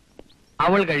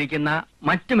അവൾ കഴിക്കുന്ന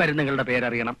മറ്റു മരുന്നുകളുടെ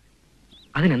പേരറിയണം.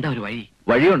 അതിനെന്താ ഒരു വഴി?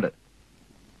 വഴിയുണ്ട്.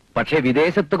 പക്ഷേ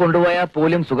വിദേശത്ത് കൊണ്ടുപോയാൽ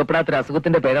പോലും സുഖപ്പെടാത്തൊരു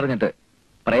അസുഖത്തിന്റെ പേരറിഞ്ഞിട്ട്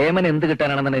പ്രേമൻ എന്ത്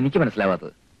കിട്ടാനാണെന്നാണ് എനിക്ക്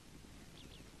മനസ്സിലാവാത്തത്.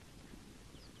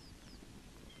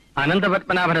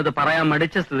 അനന്തപത്മനാഭനത് പറയാൻ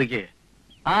മടിച്ച സ്ഥിതിക്ക്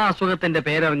ആ അസുഖത്തിന്റെ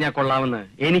പേരറിഞ്ഞാൽ കൊള്ളാമെന്ന്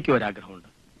എനിക്കും ഒരാഗ്രഹമുണ്ട്.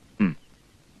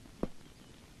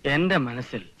 എന്റെ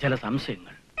മനസ്സിൽ ചില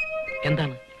സംശയങ്ങൾ.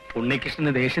 എന്താണ്?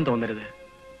 ഉണ്ണികൃഷ്ണന് ദേഷ്യം തോന്നരുത്.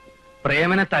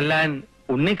 പ്രേമനെ തല്ലാൻ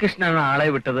ഉണ്ണികൃഷ്ണനാണ് ആളെ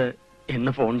വിട്ടത്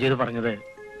എന്ന് ഫോൺ ചെയ്ത് പറഞ്ഞത്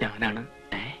ഞാനാണ്.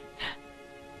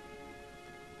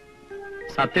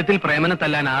 സത്യത്തിൽ പ്രേമനെ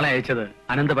തല്ലാൻ ആളെ അയച്ചത്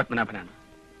അനന്തപത്മനാഭനാണ്.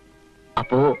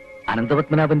 അപ്പോ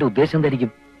അനന്തപത്മനാഭന്റെ ഉദ്ദേശം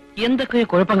എന്തായിരിക്കും? എന്തൊക്കെയോ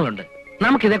കുഴപ്പങ്ങളുണ്ട്.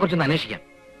 നമുക്കിതേക്കുറിച്ചൊന്ന് അന്വേഷിക്കാം.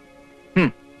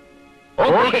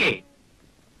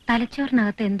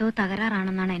 തലച്ചോറിനകത്ത് എന്തോ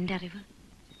തകരാറാണെന്നാണ് എന്റെ അറിവ്.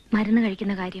 മരുന്ന്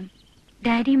കഴിക്കുന്ന കാര്യം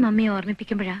ഡാഡിയും മമ്മിയും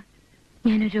ഓർമ്മിപ്പിക്കുമ്പോഴാ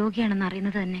ഞാനൊരു രോഗിയാണെന്ന്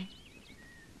അറിയുന്നത് തന്നെ.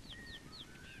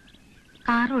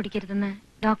 കാർ ഓടിക്കരുതെന്ന്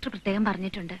ഡോക്ടർ പ്രത്യേകം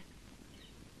പറഞ്ഞിട്ടുണ്ട്.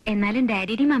 എന്നാലും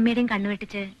ഡാഡിയുടെയും മമ്മിയുടെയും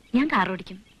കണ്ണുവെട്ടിച്ച് ഞാൻ കാർ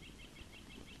ഓടിക്കും.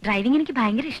 ഡ്രൈവിംഗ് എനിക്ക്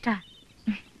ഭയങ്കര ഇഷ്ടാ.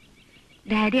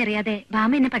 ഡാഡി അറിയാതെ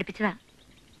ബാമ എന്നെ പഠിപ്പിച്ചതാ.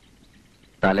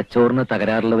 തലച്ചോറിന്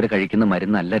തകരാറുള്ളവർ കഴിക്കുന്ന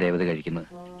മരുന്നല്ല രേവതി കഴിക്കുന്നത്.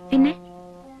 പിന്നെ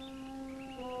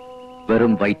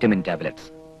വെറും വൈറ്റമിൻ ടാബ്ലറ്റ്സ്.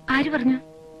 ആര് പറഞ്ഞു?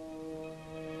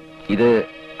 ഇത്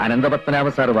അനന്തപത്മനാഭ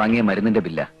സാർ വാങ്ങിയ മരുന്നിന്റെ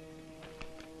ബില്ല.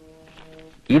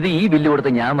 ഇത് ഈ ബില്ല്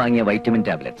കൊടുത്ത് ഞാൻ വാങ്ങിയ വൈറ്റമിൻ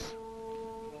ടാബ്ലറ്റ്സ്.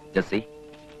 ജസ്സി,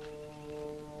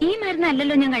 ഈ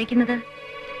മരുന്നല്ലല്ലോ ഞാൻ കഴിക്കുന്നത്.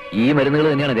 ഈ മരുന്നുകൾ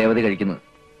തന്നെയാണ് രേവതി കഴിക്കുന്നത്.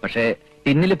 പക്ഷേ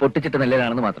ടിന്നിൽ പൊട്ടിച്ചിട്ട്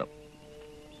നല്ലതാണെന്ന് മാത്രം.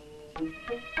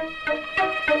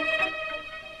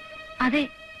 അതെ,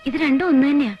 ഇത് രണ്ടും ഒന്ന്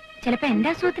തന്നെയാ. ചിലപ്പോ എന്റെ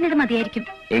അസുഖത്തിന് ഇത് മതിയായിരിക്കും.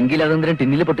 എങ്കിൽ അതെന്തിനും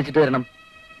ടിന്നിൽ പൊട്ടിച്ചിട്ട് തരണം.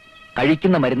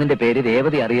 കഴിക്കുന്ന മരുന്നിന്റെ പേര്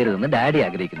രേവതി അറിയരുതെന്ന് ഡാഡി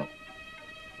ആഗ്രഹിക്കുന്നു.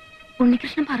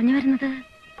 ഉണ്ണികൃഷ്ണൻ പറഞ്ഞു വരുന്നത്?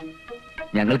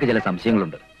 ഞങ്ങൾക്ക് ചില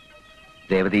സംശയങ്ങളുണ്ട്.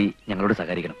 രേവതി ഞങ്ങളോട്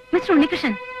സഹകരിക്കണം. മിസ്റ്റർ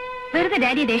ഉണ്ണികൃഷ്ണൻ, വെറുതെ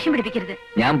ഡാഡിയെ ദേഷ്യം പിടിപ്പിക്കരുത്.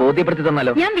 ഞാൻ ബോധ്യപ്പെടുത്തി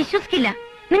തന്നാലോ? ഞാൻ വിശ്വസിക്കില്ല.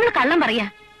 നിങ്ങൾ കള്ളം പറയാ.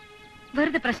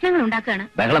 വെറുതെ പ്രശ്നങ്ങൾ ഉണ്ടാക്കുകയാണ്.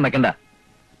 ബഹളം വെക്കണ്ട.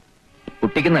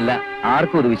 കുട്ടിക്കെന്നല്ല,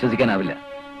 ആർക്കും ഇത് വിശ്വസിക്കാനാവില്ല.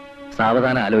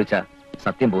 സാവധാനം ആലോചിച്ച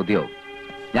സത്യം ബോധ്യമാവും.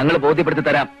 ഞങ്ങൾ ബോധ്യപ്പെടുത്തി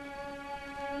തരാം.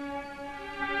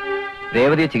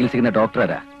 രേവതിയെ ചികിത്സിക്കുന്ന ഡോക്ടർ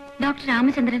ആരാ? Doctor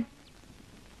Ramachandran.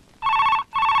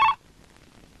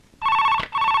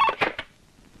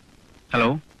 Hello,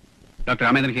 doctor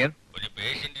Ramachandran here. ഒരു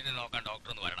പേഷ്യന്റിനെ നോക്കാൻ ഡോക്ടർ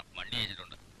ഒന്ന് വരണം. വണ്ടി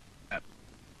അയച്ചിട്ടുണ്ട്.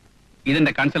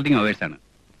 ഇതിന്റെ കൺസൾട്ടിംഗ് അവേഴ്സ് ആണ്.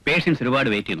 പേഷ്യൻസ് ഒരുപാട്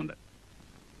വെയിറ്റ് ചെയ്യുന്നുണ്ട്.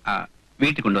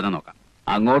 വീട്ടിൽ കൊണ്ടുവന്നാൽ നോക്കാം.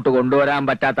 അങ്ങോട്ട് കൊണ്ടുവരാൻ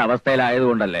പറ്റാത്ത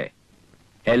അവസ്ഥയിലായതുകൊണ്ടല്ലേ.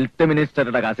 Health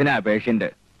മിനിസ്റ്ററുടെ കസിനാ patient.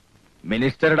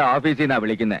 മിനിസ്റ്ററുടെ ഓഫീസിൽ നിന്നാ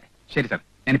വിളിക്കുന്നത്. ശരി സാർ,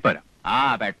 ഞാനിപ്പോ വരാം.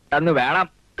 പെട്ടെന്ന് വേണം.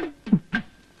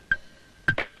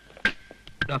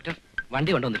 ഡോക്ടർ,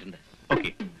 വണ്ടി കൊണ്ടുവന്നിട്ടുണ്ട്. ഓക്കെ,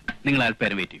 നിങ്ങൾ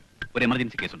അല്പേരം വെയിറ്റ് ചെയ്യൂ. ഒരു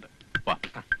എമർജൻസി കേസ് ഉണ്ട്. വാ.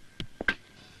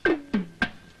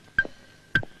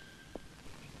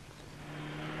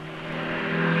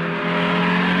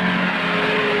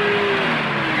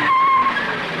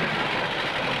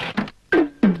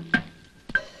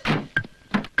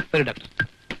 ഡോക്ടർ,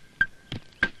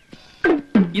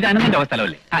 ഇത് അനന്തന്റെ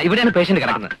അവസ്ഥലല്ലേ? ഇവിടെയാണ് പേഷ്യന്റ്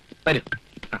കിടക്കുന്നത്. വരൂ.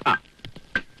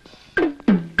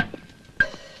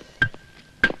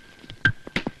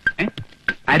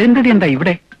 അരുന്ധതി എന്താ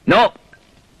ഇവിടെ? നോ,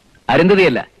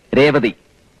 അരുന്ധതിയല്ല, രേവതി.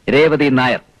 രേവതി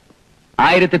നായർ.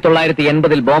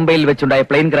 1980 ബോംബെയിൽ വെച്ചുണ്ടായ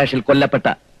പ്ലെയിൻ ക്രാഷിൽ കൊല്ലപ്പെട്ട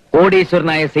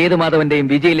കോടീശ്വരനായ സേതുമാധവന്റെയും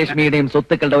വിജയലക്ഷ്മിയുടെയും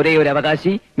സ്വത്തുക്കളുടെ ഒരേ ഒരു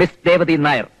അവകാശി മിസ് രേവതി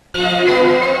നായർ.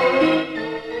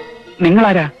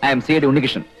 നിങ്ങളാരാ? I am CID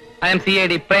Unnikrishnan. I am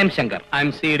CID Prem Shankar. I am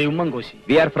CID Ummangoshi.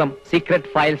 We are from Secret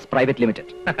Files Private Limited.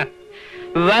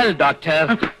 Well, doctor.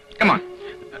 Come on.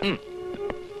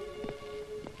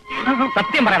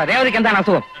 സത്യം പറയണം, രേവതിക്ക് എന്താണ്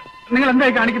അസുഖം? നിങ്ങൾ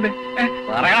എന്തായി കാണിക്കുന്നത്?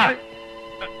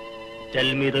 Tell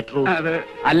me the truth.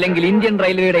 അല്ലെങ്കിൽ ഇന്ത്യൻ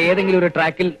റെയിൽവേയുടെ ഏതെങ്കിലും ഒരു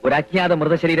ട്രാക്കിൽ ഒരു അജ്ഞാത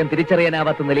മൃതശരീരം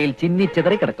തിരിച്ചറിയാനാവാത്ത നിലയിൽ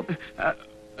ചിന്നിച്ചെതറി കിടക്കും.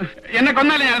 എന്നെ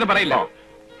കൊന്നാലും ഞാനത് പറയില്ല.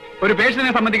 ഒരു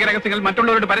പേഷ്യന്റിനെ സംബന്ധിക്കുന്ന രഹസ്യങ്ങൾ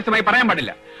മറ്റുള്ളവരോട് പരസ്യമായി പറയാൻ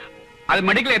പാടില്ല. അത്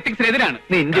മെഡിക്കൽ എത്തിക്സിനെതിരാണ്.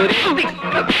 നിന്റെ ഒരു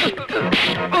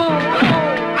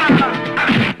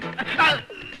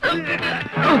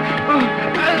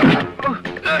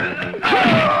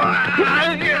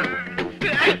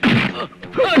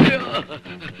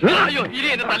അയ്യോ, ഇനി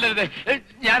എന്നെ തല്ലരുത്.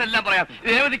 ഞാനെല്ലാം പറയാം.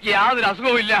 രേവതിക്ക് യാതൊരു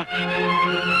അസുഖവും ഇല്ല.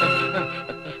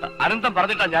 അനന്തം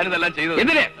പറഞ്ഞിട്ടാ ഞാനിതെല്ലാം ചെയ്തത്.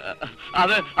 എന്തിന്?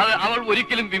 അത് അവൾ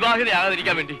ഒരിക്കലും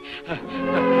വിവാഹിതയാകാതിരിക്കാൻ വേണ്ടി.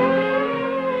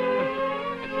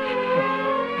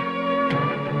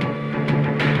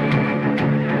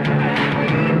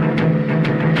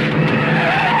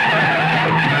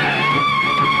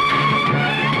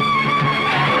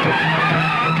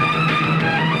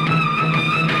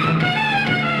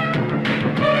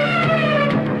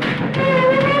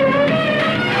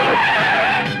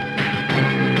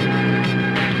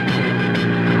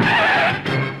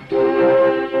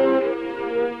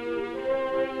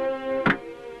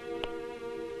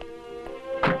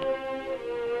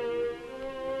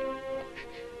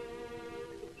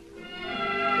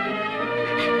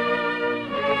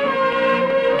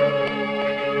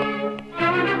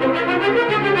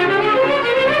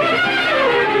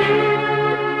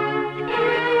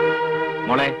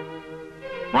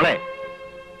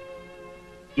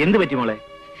 എന്ത് പറ്റി മോളെ?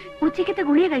 ഉച്ചക്കത്തെ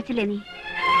ഗുളിക കഴിച്ചില്ലേ നീ?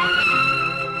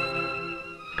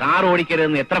 കാർ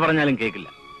ഓടിക്കരുതെന്ന് എത്ര പറഞ്ഞാലും കേൾക്കില്ല.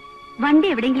 വണ്ടി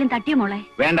എവിടെയെങ്കിലും തട്ടിയ മോളെ?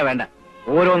 വേണ്ട വേണ്ട,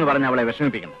 ഓരോന്ന് പറഞ്ഞ് അവളെ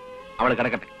വിഷമിപ്പിക്കണ്ട. അവള്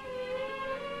കിടക്കട്ടെ.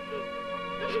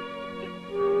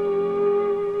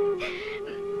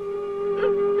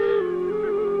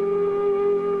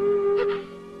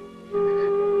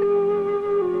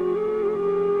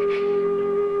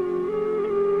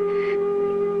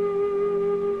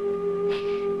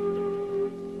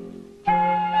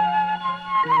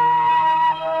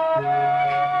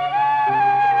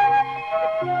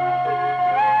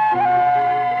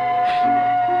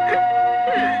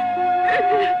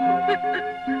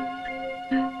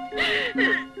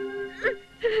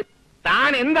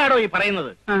 എന്താണോ ഈ പറയുന്നത്?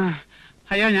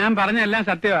 അയ്യോ, ഞാൻ പറഞ്ഞെല്ലാം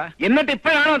സത്യമാ. എന്നിട്ട്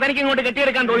ഇപ്പോഴാണോ തനിക്ക് ഇങ്ങോട്ട്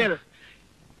കെട്ടിയെടുക്കാൻ തോന്നിയത്?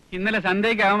 ഇന്നലെ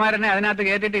സന്ധ്യയ്ക്ക് അവന്മാരനെ അതിനകത്ത്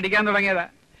കയറ്റിട്ട് ഇടിക്കാൻ തുടങ്ങിയതാ.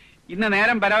 ഇന്ന്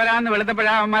നേരം പരവരാന്ന്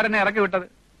വെളുത്തപ്പോഴാ അവന്മാരനെ ഇറക്കി വിട്ടത്.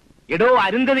 എടോ,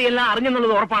 അരുന്ധതി എല്ലാം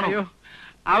അറിഞ്ഞെന്നുള്ളത് ഉറപ്പാണോ? അയ്യോ,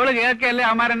 അവള് കേൾക്കല്ലേ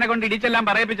അവന്മാരെന്നെ കൊണ്ട് ഇടിച്ചെല്ലാം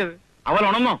പറയിപ്പിച്ചത്. അവൾ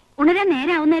ഉണർന്നോ? ഉണരാൻ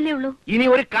നേരാവുന്നല്ലേ ഉള്ളൂ. ഇനി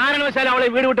ഒരു കാരണവശാലും അവളെ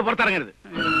വീട് വിട്ട് പുറത്തിറങ്ങരുത്.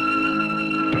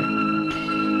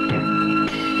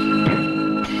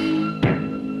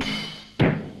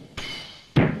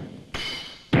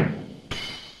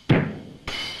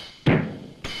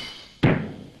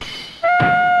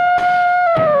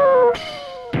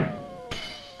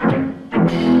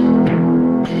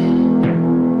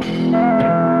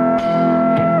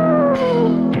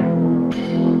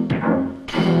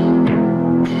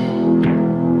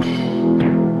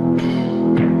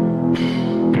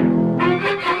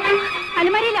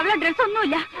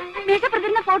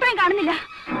 ഫോട്ടോയും കാണുന്നില്ല.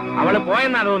 അവള്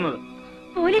പോയെന്നാ തോന്നുന്നത്.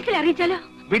 പോലീസിൽ അറിയിച്ചാലോ?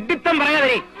 വിഡിത്തം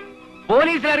പറയാതെ.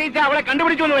 പോലീസിൽ അറിയിച്ചാൽ അവളെ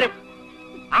കണ്ടുപിടിച്ചു വരും.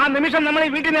 ആ നിമിഷം നമ്മൾ ഈ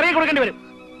വീട്ടിൽ നിന്ന് ഇറങ്ങി കൊടുക്കേണ്ടി വരും.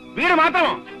 വീട്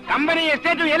മാത്രമോ, കമ്പനി,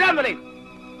 എസ്റ്റേറ്റും എല്ലാം പറയും.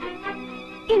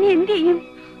 ഇനി എന്ത് ചെയ്യും?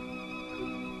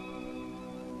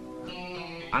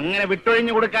 അങ്ങനെ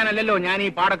വിട്ടൊഴിഞ്ഞു കൊടുക്കാനല്ലല്ലോ ഞാൻ ഈ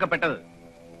പാടൊക്കെ പെട്ടത്.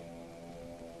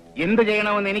 എന്ത്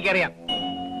ചെയ്യണമെന്ന് എനിക്കറിയാം.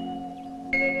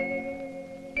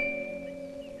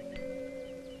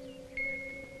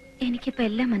 എനിക്കിപ്പോ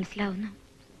എല്ലാം മനസ്സിലാവുന്നു.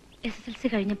 SSLC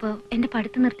കഴിഞ്ഞപ്പോ എന്റെ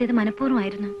പഠിത്തം നിർത്തിയത്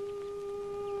മനഃപൂർവ്വമായിരുന്നു.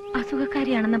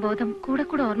 അസുഖക്കാരിയാണെന്ന ബോധം കൂടെ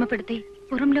കൂടെ ഓർമ്മപ്പെടുത്തി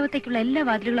പുറം ലോകത്തേക്കുള്ള എല്ലാ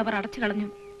വാതിലുകളും അവർ അടച്ചു കളഞ്ഞു.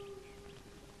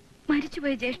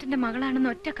 മരിച്ചുപോയ ജ്യേഷ്ഠന്റെ മകളാണെന്ന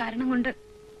ഒറ്റ കാരണം കൊണ്ട്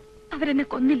അവരെന്നെ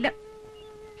കൊന്നില്ല.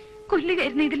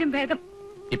 കൊല്ലുകയായിരുന്നു ഇതിലും ഭേദം.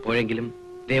 ഇപ്പോഴെങ്കിലും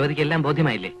രേവതിക്ക് എല്ലാം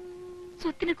ബോധ്യമായില്ലേ?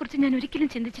 സ്വത്തിനെ കുറിച്ച് ഞാൻ ഒരിക്കലും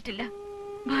ചിന്തിച്ചിട്ടില്ല.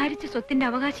 ഭാരിച്ച സ്വത്തിന്റെ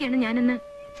അവകാശിയാണ് ഞാനെന്ന്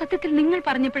സത്യത്തിൽ നിങ്ങൾ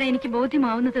പറഞ്ഞപ്പോഴേ എനിക്ക്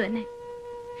ബോധ്യമാവുന്നത് തന്നെ.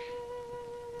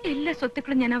 എല്ലാ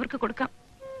സ്വത്തുക്കളും ഞാൻ അവർക്ക് കൊടുക്കാം.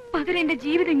 പകരം എന്റെ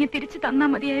ജീവിതം ഇങ്ങനെ തിരിച്ചു തന്നാ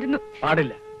മതിയായിരുന്നു.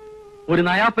 പാടില്ല. ഒരു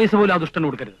നയാ പൈസ പോലും ആ ദുഷ്ടന്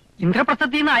കൊടുക്കരുത്.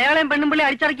 ഇന്ദ്രപ്രസ്ഥത്തിൽ നിന്ന് അയാളെയും പെണ്ണുമ്പിള്ളി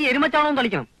അടിച്ചിറക്കി എരുമച്ചാണോ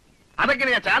കളിക്കണം.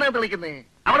 അതൊക്കെയാ ചാണകം തെളിക്കുന്നേ.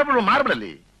 അവിടെ മുഴുവൻ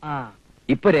മാർബിളല്ലേ.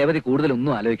 ഇപ്പൊ രേവതി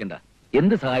കൂടുതലൊന്നും ആലോചിക്കണ്ട.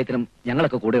 എന്ത് സഹായത്തിനും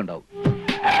ഞങ്ങളൊക്കെ കൂടെ ഉണ്ടാവും.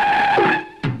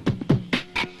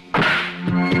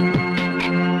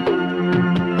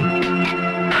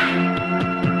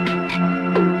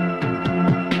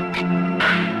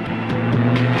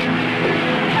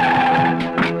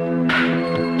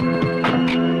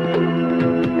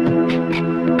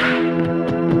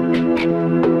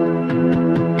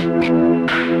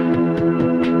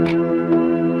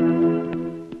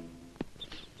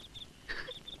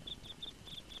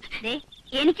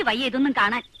 എനിക്ക് വയ്യ ഇതൊന്നും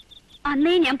കാണാൻ.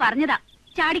 അന്നേ ഞാൻ പറഞ്ഞതാ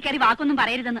ചാടിക്കറി വാക്കൊന്നും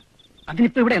പറയരുതെന്ന്.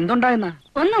 അതിനിപ്പോ ഇവിടെ എന്തുണ്ടായെന്ന?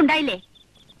 ഒന്നും ഉണ്ടായില്ലേ?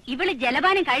 ഇവള്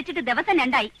ജലപാനം കഴിച്ചിട്ട് ദിവസം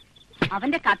 2 ആയി.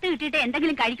 അവന്റെ കത്ത് കിട്ടിയിട്ട്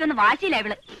എന്തെങ്കിലും കഴിക്കുമെന്ന് വാശിയില്ല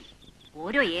ഇവള്.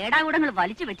 ഓരോ ഏടാകൂടങ്ങൾ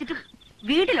വലിച്ചു വെച്ചിട്ട്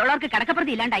വീട്ടിലുള്ളവർക്ക്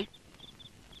കിടക്കപ്രതി ഇല്ലാണ്ടായി.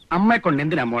 അമ്മയെ കൊണ്ട്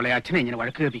എന്തിനാ മോളെ അച്ഛനെ ഇങ്ങനെ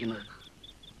വഴക്ക് കേൾപ്പിക്കുന്നത്?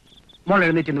 മോൾ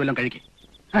എഴുന്നേറ്റ് വല്ലതും കഴിക്കേ.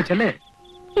 ചെല്ലേ.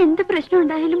 എന്ത് പ്രശ്നം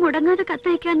ഉണ്ടായാലും മുടങ്ങാതെ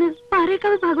കത്തയക്കാന്ന്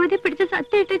പാറേക്കാവ് ഭഗവതി പിടിച്ച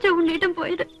സത്യമായിട്ട് ഉണ്ണീട്ടും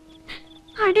പോയത്.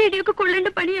 അടിയടിയൊക്കെ കൊള്ളേണ്ട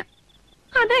പണിയാ.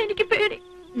 അതാ എനിക്ക് പേടി.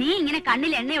 നീ ഇങ്ങനെ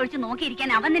കണ്ണിൽ എണ്ണ ഒഴിച്ച് നോക്കിയിരിക്കാൻ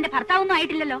അവൻ നിന്റെ ഭർത്താവൊന്നും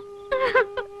ആയിട്ടില്ലല്ലോ.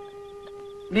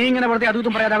 നീ ഇങ്ങനെ വെറുതെ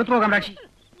അതും പറയാതെ അകത്ത് പോകാൻ രാക്ഷി.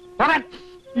 പോകാൻ.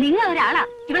 നിങ്ങൾ ഒരാളാ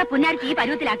ഇവിടെ പുന്നാരിച്ച് ഈ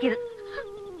പരുവത്തിലാക്കിയത്.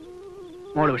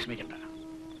 മോള് വിഷമിക്കണ്ട.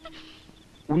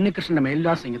 ഉണ്ണികൃഷ്ണന്റെ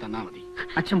മേൽവിലാസം ഇങ്ങ് തന്നാ മതി.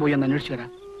 അച്ഛൻ പോയി ഒന്ന് അന്വേഷിച്ചു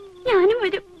വരാം. ഞാനും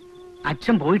വരും.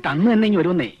 അച്ഛൻ പോയിട്ട് അന്ന് തന്നെ ഇങ്ങ്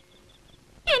വരുമെന്നേ.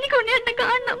 എനിക്ക് ഉണ്ണിയേട്ടനെ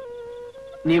കാണണം.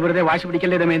 നീ വെറുതെ വാശി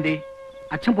പിടിക്കല്ലേ ദമയന്തി.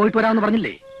 അച്ഛൻ പോയിട്ട് വരാമെന്ന്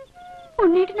പറഞ്ഞില്ലേ?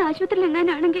 ഉണ്ണിയേട്ടന് ആശുപത്രിയിൽ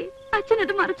എങ്ങാനാണെങ്കിൽ അച്ഛൻ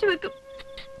അത് മറച്ചു വെക്കും.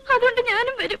 അതുകൊണ്ട്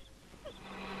ഞാനും വരും.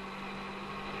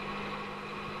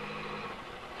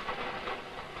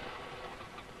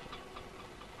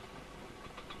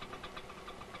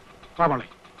 മോളെ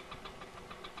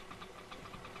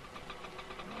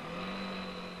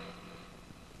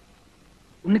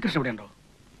ഉണ്ണികൃഷ്ണൻ ഇവിടെ ഉണ്ടോ?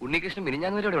 ഉണ്ണികൃഷ്ണൻ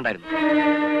മിനിഞ്ഞാന്നൂരോടെ ഉണ്ടായിരുന്നു.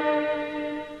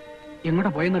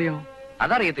 എങ്ങോട്ടാ പോയെന്നറിയാവോ?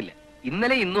 അതറിയത്തില്ല.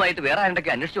 ഇന്നലെ ഇന്നുമായിട്ട് വേറെ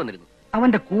ആരുണ്ടൊക്കെ അന്വേഷിച്ചു വന്നിരുന്നു.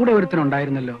 അവന്റെ കൂടെ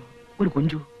ഒരുത്തനുണ്ടായിരുന്നല്ലോ, ഒരു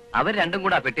കുഞ്ചു. അവർ രണ്ടും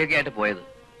കൂടെ ആ പെട്ടിയൊക്കെ ആയിട്ട് പോയത്.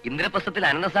 ഇന്ദ്രപ്രസ്ഥത്തിൽ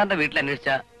അനന്തസാറിന്റെ വീട്ടിൽ അന്വേഷിച്ച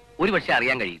ഒരു പക്ഷെ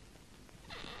അറിയാൻ കഴിയും.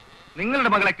 നിങ്ങളുടെ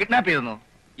മകളെ കിഡ്നാപ്പ് ചെയ്തെന്നോ?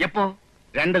 എപ്പോ?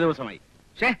 2 ദിവസമായി.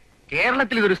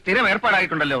 കേരളത്തിൽ ഇതൊരു സ്ഥിരം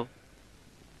ഏർപ്പാടായിട്ടുണ്ടല്ലോ.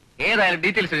 ഏതായാലും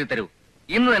ഡീറ്റെയിൽസ് എഴുതി തരൂ.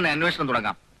 ഇന്ന് തന്നെ അന്വേഷണം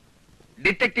തുടങ്ങാം.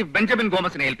 Detective Benjamin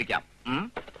ഗോമസിനെ ഏൽപ്പിക്കാം.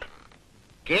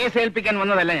 കേസ് ഏൽപ്പിക്കാൻ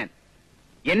വന്നതല്ല ഞാൻ.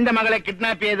 എന്റെ മകളെ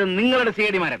കിഡ്നാപ്പ് ചെയ്ത് നിങ്ങളുടെ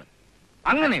CID-മാരാണ്.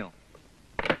 അങ്ങനെയോ?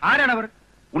 ആരാണവർ?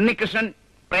 Unnikrishnan,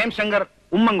 Premshankar,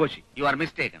 Oommen Koshy. You are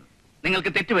mistaken.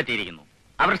 നിങ്ങൾക്ക് തെറ്റുപറ്റിയിരിക്കുന്നു.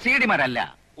 അവർ CID-മാരല്ല,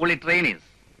 only trainees.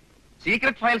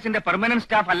 Secret ഫയൽസിന്റെ permanent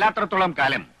staff അല്ലാത്തടത്തോളം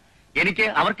കാലം എനിക്ക്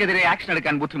അവർക്കെതിരെ ആക്ഷൻ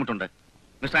എടുക്കാൻ ബുദ്ധിമുട്ടുണ്ട്.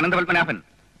 മിസ്റ്റർ അനന്തപത്മനാഭൻ,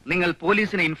 നിങ്ങൾ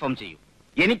പോലീസിനെ ഇൻഫോം ചെയ്യൂ.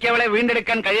 എനിക്ക് അവളെ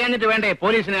വീണ്ടെടുക്കാൻ കഴിയാഞ്ഞിട്ട് വേണ്ടേ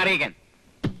പോലീസിനെ അറിയിക്കാൻ?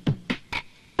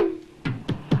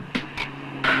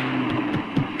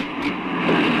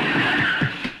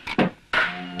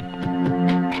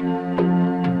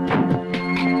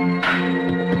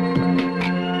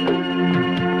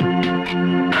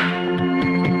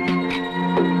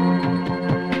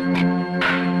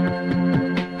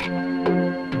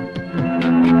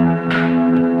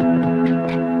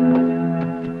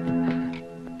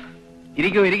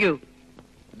 ഇരിക്കൂ.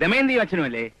 ദമയന്തിയും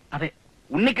അച്ഛനുമല്ലേ? അതെ.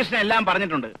 ഉണ്ണികൃഷ്ണൻ എല്ലാം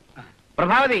പറഞ്ഞിട്ടുണ്ട്.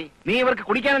 പ്രഭാവതി, നീ ഇവർക്ക്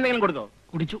കുടിക്കാൻ എന്തെങ്കിലും കൊടുത്തോ?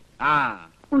 കുടിച്ചു.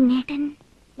 ഉണ്ണേട്ടൻ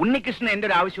ഉണ്ണികൃഷ്ണൻ എന്റെ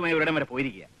ഒരു ആവശ്യമായി ഒരിടം വരെ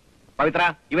പോയിരിക്കുക. പവിത്ര,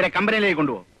 ഇവരെ കമ്പനിയിലേക്ക്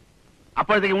കൊണ്ടുപോകും.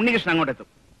 അപ്പോഴത്തേക്ക് ഉണ്ണികൃഷ്ണൻ അങ്ങോട്ട് എത്തും.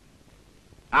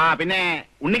 പിന്നെ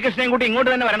ഉണ്ണികൃഷ്ണൻ കൂട്ടി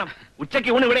ഇങ്ങോട്ട് തന്നെ വരണം.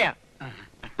 ഉച്ചയ്ക്ക് ഊണ് ഇവിടെയാ.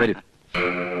 വരൂ.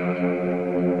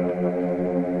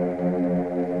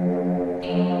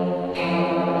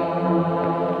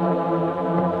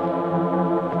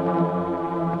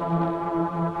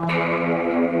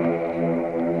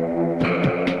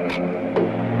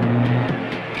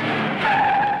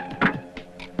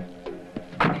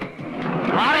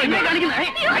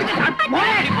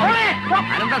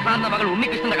 അനന്തസാറിന്റെ മകൾ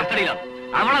ഉണ്ണികൃഷ്ണന്റെ കസ്റ്റഡിയിലാണ്.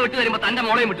 അവളെ വിട്ടുതരുമ്പോ തന്റെ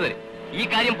മോളെയും വിട്ടുതരും. ഈ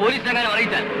കാര്യം പോലീസിനെങ്ങാനും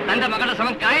അറിയിച്ചാൽ തന്റെ മകളുടെ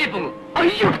ശ്രമം കായൽ പോകും.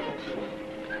 അയ്യോ,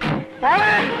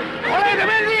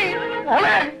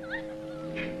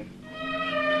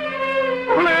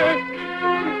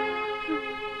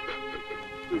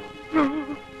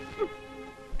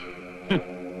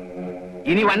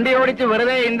 ഇനി വണ്ടി ഓടിച്ച്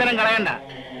വെറുതെ ഇന്ധനം കളയണ്ട.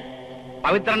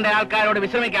 പവിത്രന്റെ ആൾക്കാരോട്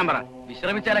വിശ്രമിക്കാൻ പറ.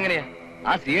 വിശ്രമിച്ചാൽ എങ്ങനെയാ?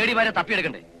 ആ CID-മാരെ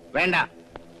തപ്പിയെടുക്കണ്ടേ? വേണ്ട,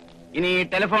 ഇനി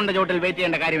ടെലിഫോണിന്റെ ചോട്ടിൽ വെയിറ്റ്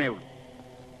ചെയ്യേണ്ട കാര്യമേ ഉള്ളൂ.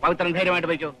 പവിത്രൻ ധൈര്യമായിട്ട്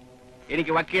പോയിക്കോ.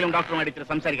 എനിക്ക് വക്കീലും ഡോക്ടറുമായിട്ട് ഇത്തിരി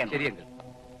സംസാരിക്കാൻ. ശരിയെങ്കിൽ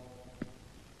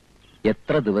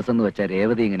എത്ര ദിവസം എന്ന് വെച്ചാൽ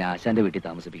രേവതി ഇങ്ങനെ ആശാന്റെ വീട്ടിൽ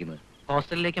താമസിപ്പിക്കുന്നത്?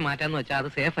 ഹോസ്റ്റലിലേക്ക് മാറ്റാന്ന് വെച്ചാൽ അത്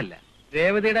സേഫ് അല്ല.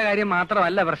 രേവതിയുടെ കാര്യം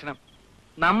മാത്രമല്ല പ്രശ്നം.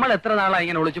 നമ്മൾ എത്ര നാളാ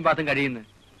ഇങ്ങനെ ഒളിച്ചും പാത്തും കഴിയുന്നത്?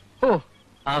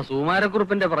 ആ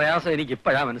സുമാരക്കുറുപ്പിന്റെ പ്രയാസം എനിക്ക്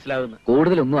ഇപ്പോഴാ മനസ്സിലാകുന്നത്.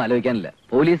 കൂടുതലൊന്നും ആലോചിക്കാനില്ല.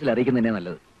 പോലീസിൽ അറിയിക്കുന്നതന്നെ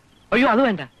നല്ലത്. അയ്യോ, അത്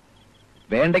വേണ്ട.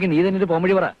 വേണ്ടെങ്കിൽ നീ തന്നെ ഒരു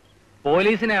പോംവഴി പറ.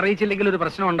 പോലീസിനെ അറിയിച്ചില്ലെങ്കിൽ ഒരു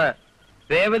പ്രശ്നമുണ്ട്.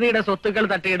 രേവതിയുടെ സ്വത്തുക്കൾ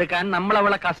തട്ടിയെടുക്കാൻ നമ്മൾ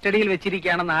അവളെ കസ്റ്റഡിയിൽ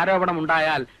വെച്ചിരിക്കുകയാണെന്ന് ആരോപണം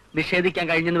ഉണ്ടായാൽ നിഷേധിക്കാൻ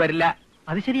കഴിഞ്ഞെന്ന് വരില്ല.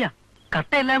 അത് ശരിയാ.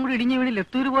 കട്ടയെല്ലാം കൂടി ഇടിഞ്ഞു വീണ്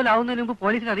ലെത്തൂര് പോലെ ആവുന്നതിന് മുമ്പ്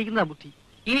പോലീസിനെ അറിയിക്കുന്നതാ ബുദ്ധി.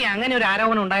 ഇനി അങ്ങനെ ഒരു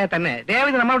ആരോപണം ഉണ്ടായാൽ തന്നെ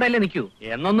രേവതി നമ്മളുടെ അല്ലേ നിൽക്കൂ?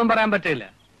 എന്നൊന്നും പറയാൻ പറ്റില്ല.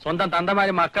 സ്വന്തം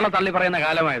തന്തമാര് മക്കളെ തള്ളി പറയുന്ന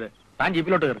കാലമായത്. താൻ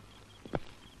ജീപ്പിലോട്ട് കയറും.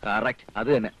 കറക്റ്റ്, അത്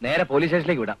തന്നെ. നേരെ പോലീസ്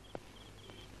സ്റ്റേഷനിലേക്ക് വിടാം.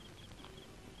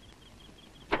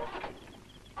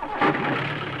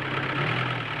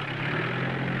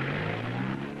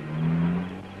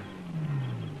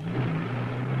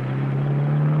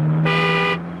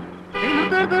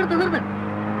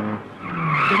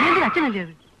 അച്ഛനല്ലേ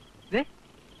അത്?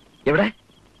 എവിടെ?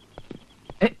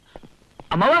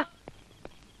 അമ്മാവ,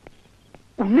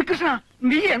 ഉണ്ണികൃഷ്ണ,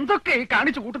 നീ എന്തൊക്കെ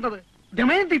കാണിച്ചു കൂട്ടുന്നത്?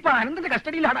 ദമയന്തി ഇപ്പൊ അനന്തന്റെ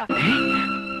കസ്റ്റഡിയിലാടാ.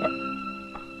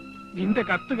 നിന്റെ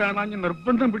കത്ത് കാണാൻ ഞാൻ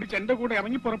നിർബന്ധം പിടിച്ച് എന്റെ കൂടെ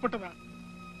ഇറങ്ങി പുറപ്പെട്ടതാ.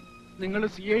 നിങ്ങൾ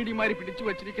CID-മാര് പിടിച്ചു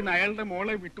വച്ചിരിക്കുന്ന അയാളുടെ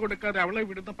മോളെ വിട്ടുകൊടുക്കാതെ അവളെ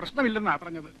വിടുന്ന പ്രശ്നമില്ലെന്നാ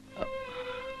പറഞ്ഞത്.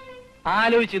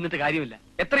 ആലോചിച്ച് നിന്നിട്ട് കാര്യമില്ല.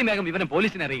 എത്രയും വേഗം ഇവനെ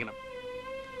പോലീസിനെ അറിയിക്കണം.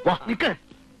 നിക്ക്.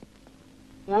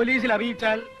 പോലീസിൽ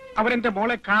അറിയിച്ചാൽ അവരെന്റെ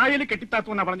മോളെ കായൽ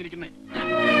കെട്ടിത്താത്തുവെന്നാ പറഞ്ഞിരിക്കുന്നത്.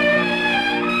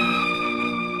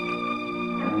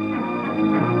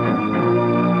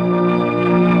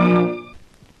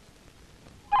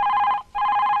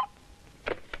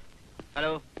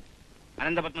 Hello,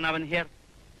 Ananthapadmanabhan here.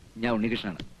 ഞാൻ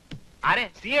ഉണ്ണികൃഷ്ണനാണ്. ആരെ?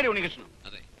 CID ഉണ്ണികൃഷ്ണൻ?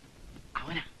 അതെ.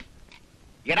 അവനാ?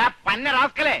 എടാ പന്ന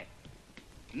റാസ്കലേ,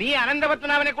 നീ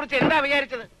അനന്തപത്മനാഭനെ കുറിച്ച് എന്താ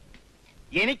വിചാരിച്ചത്?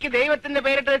 എനിക്ക് ദൈവത്തിന്റെ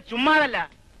പേരിട്ട് ചുമ്മാതല്ല.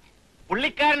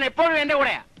 പുള്ളിക്കാരൻ എപ്പോഴും എന്റെ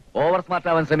കൂടെയാ. ഓവർ സ്മാർട്ട്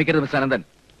ആവാൻ ശ്രമിക്കരുത് മിസ്റ്റർ അനന്തൻ.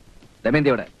 ദമയന്തി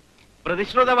എവിടെ?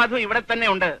 പ്രതിശ്രുത വധു ഇവിടെ തന്നെ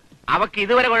ഉണ്ട്. അവക്ക്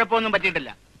ഇതുവരെ കുഴപ്പമൊന്നും പറ്റിയിട്ടില്ല.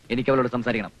 എനിക്ക് അവളോട്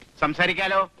സംസാരിക്കണം.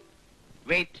 സംസാരിക്കാലോ.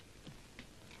 വെയിറ്റ്.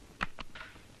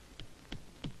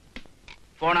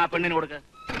 ഫോൺ ആ പെണ്ണിന് കൊടുക്ക.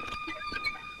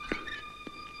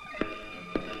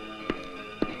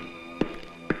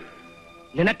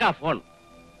 നിനക്കാ ഫോൺ.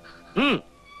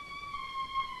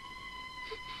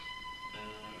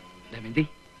 ദമയന്തി,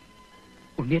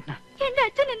 ഉണ്ണിയേട്ടനാ? എന്റെ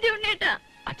അച്ഛൻ എന്റെ ഉണ്ണേട്ടാ.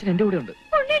 അച്ഛൻ എന്റെ കൂടെ ഉണ്ട്.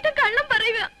 ഉണ്ണേട്ടൻ കള്ളം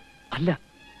പറയുക. അല്ല,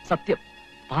 സത്യം.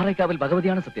 പാറയ്ക്കാവിൽ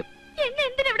ഭഗവതിയാണ് സത്യം. എന്നെ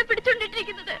എന്തിനാ ഇവിടെ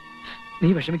പിടിച്ചോണ്ടിട്ടിരിക്കുന്നത്? നീ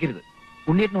വിഷമിക്കരുത്.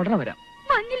 ഉണ്ണിയേട്ടൻ ഉടനെ വരാം.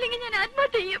 വന്നില്ലെങ്കിൽ ഞാൻ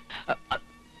ആത്മഹത്യ ചെയ്യും.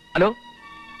 ഹലോ,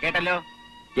 കേട്ടല്ലോ.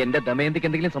 എന്റെ ദമയന്തിക്ക്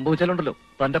എന്തെങ്കിലും സംഭവിച്ചാലുണ്ടല്ലോ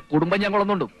തന്റെ കുടുംബം ഞാൻ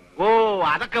കൊളന്നുണ്ടോ? ഓ,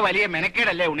 അതൊക്കെ വലിയ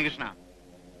മെനക്കേടല്ലേ ഉണ്ണികൃഷ്ണ.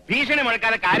 ഭീഷണി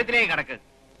മുഴക്കാതെ കാര്യത്തിലേക്ക് കടക്ക്.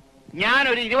 ഞാൻ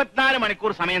ഒരു 24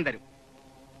 മണിക്കൂർ സമയം തരും.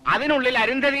 അതിനുള്ളിൽ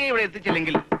അരുന്ധതിയെ ഇവിടെ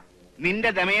എത്തിച്ചില്ലെങ്കിൽ നിന്റെ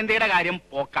ദമയന്തിയുടെ കാര്യം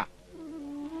പോക്കാം.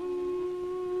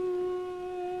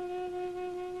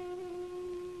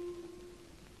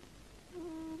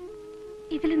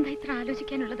 ഇതിലെന്താ ഇത്ര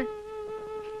ആലോചിക്കാനുള്ളത്?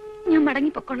 ഞാൻ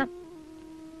മടങ്ങിപ്പൊക്കോളാം.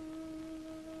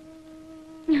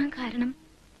 ഞാൻ കാരണം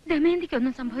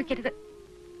ദമയന്തിക്കൊന്നും സംഭവിക്കരുത്.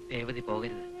 രേവതി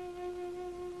പോകരുത്.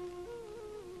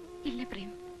 ഇല്ല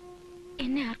പ്രേം,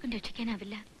 എന്നെ ആർക്കും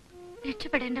രക്ഷിക്കാനാവില്ല.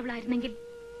 രക്ഷപ്പെടേണ്ടവളായിരുന്നെങ്കിൽ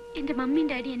എന്റെ മമ്മിയും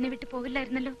ഡാഡി എന്നെ വിട്ടു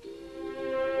പോകില്ലായിരുന്നല്ലോ.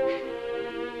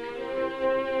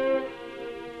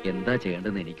 എന്താ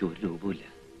ചെയ്യേണ്ടതെന്ന് എനിക്ക് ഒരു രൂപമില്ല.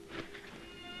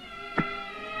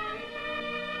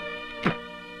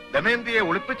 ദമയന്തിയെ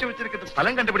ഒളിപ്പിച്ചു വെച്ചിരിക്കുന്ന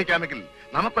സ്ഥലം കണ്ടുപിടിക്കാമെങ്കിൽ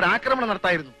നമുക്കൊരു ആക്രമണം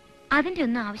നടത്തായിരുന്നു. അതിന്റെ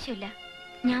ഒന്നും ആവശ്യമില്ല.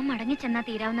 ഞാൻ മടങ്ങിച്ചെന്നാ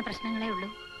തീരാവുന്ന പ്രശ്നങ്ങളേ ഉള്ളൂ.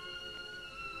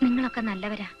 നിങ്ങളൊക്കെ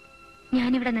നല്ലവരാ.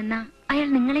 ഞാനിവിടെ നിന്നാ അയാൾ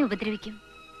നിങ്ങളെ ഉപദ്രവിക്കും.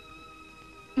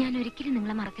 ഞാൻ ഒരിക്കലും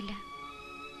നിങ്ങളെ മറക്കില്ല.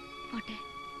 പോട്ടെ.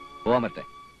 പോവാൻ പറ്റേ.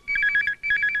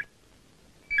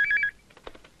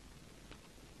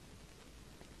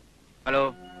 ഹലോ,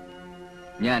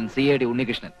 ഞാൻ CID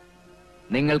ഉണ്ണികൃഷ്ണൻ.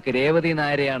 നിങ്ങൾക്ക് രേവതി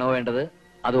നായരെയാണോ വേണ്ടത്,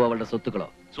 അതോ അവളുടെ സ്വത്തുക്കളോ?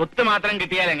 സ്വത്ത് മാത്രം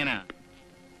കിട്ടിയാൽ എങ്ങനെയാ?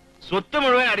 സ്വത്ത്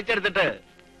മുഴുവൻ അടിച്ചെടുത്തിട്ട്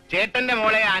ചേട്ടന്റെ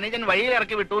മോളെ അനുജൻ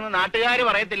വഴിയിലിറക്കി വിട്ടു എന്ന് നാട്ടുകാര്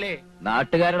പറയത്തില്ലേ?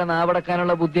 നാട്ടുകാരുടെ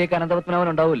നാവടക്കാനുള്ള ബുദ്ധിയൊക്കെ അനന്തപത്മനാഭൻ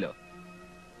ഉണ്ടാവുമല്ലോ.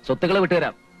 സ്വത്തുക്കൾ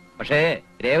വിട്ടുതരാം, പക്ഷേ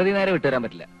രേവതി നായരെ വിട്ടുതരാൻ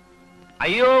പറ്റില്ല.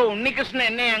 അയ്യോ, ഉണ്ണികൃഷ്ണൻ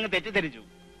എന്നെ അങ്ങ് തെറ്റിദ്ധരിച്ചു.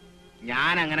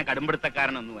 ഞാൻ അങ്ങനെ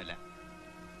കടുംപിടുത്തക്കാരനൊന്നുമല്ല.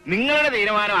 നിങ്ങളുടെ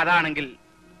തീരുമാനം അതാണെങ്കിൽ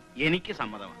എനിക്ക്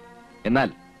സമ്മതമാണ്. എന്നാൽ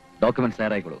ഡോക്യുമെന്റ്സ്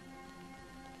തയ്യാറായിക്കോളൂ.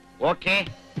 ഓക്കേ.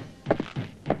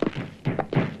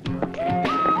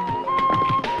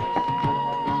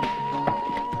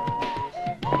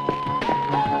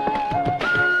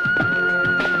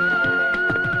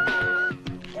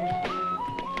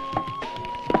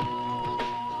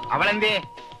 അവളെന്തേ?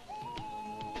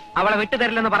 അവളെ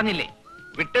വിട്ടുതരില്ലെന്ന് പറഞ്ഞില്ലേ?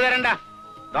 വിട്ടുതരണ്ട.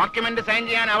 ഡോക്യുമെന്റ് സൈൻ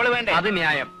ചെയ്യാൻ അവള് വേണ്ടേ? അത്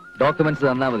ന്യായം. ഡോക്യുമെന്റ്സ്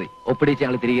തന്നാ മതി, ഒപ്പിടിച്ച്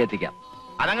ഞങ്ങൾ തിരികെ എത്തിക്കാം.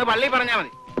 അതങ്ങ് പള്ളി പറഞ്ഞാ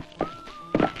മതി.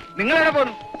 നിങ്ങളെവിടെ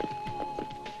പോന്നു?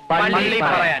 പള്ളി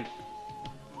പറയാൻ.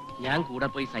 ഞാൻ കൂടെ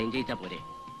പോയി സൈൻ ചെയ്യിച്ചാ പോരെ?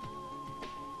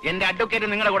 എന്റെ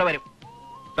അഡ്വക്കേറ്റ് നിങ്ങളുടെ കൂടെ വരും.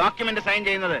 ഡോക്യുമെന്റ് സൈൻ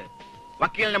ചെയ്യുന്നത്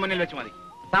വക്കീലിന്റെ മുന്നിൽ വെച്ച് മതി.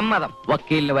 സമ്മതം.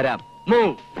 വക്കീലിന് വരാം.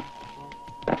 മൂവ്.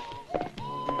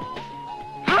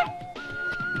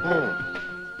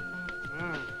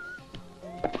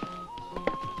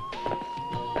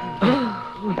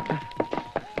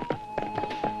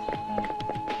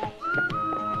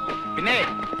 പിന്നെ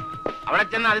അവിടെ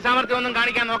ചെന്ന് അതിസാമർത്ഥ്യമൊന്നും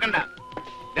കാണിക്കാൻ നോക്കണ്ട.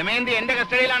 ദമയന്തി എന്റെ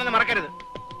കസ്റ്റഡിയിലാണെന്ന് മറക്കരുത്.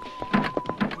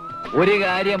 ഒരു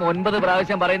കാര്യം 9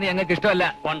 പ്രാവശ്യം പറയുന്നത് ഞങ്ങൾക്ക് ഇഷ്ടമല്ല.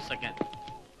 1 second.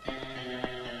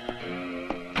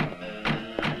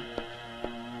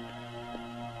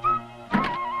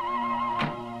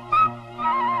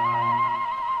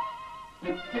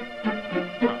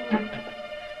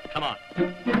 Come on.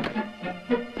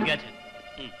 Get it.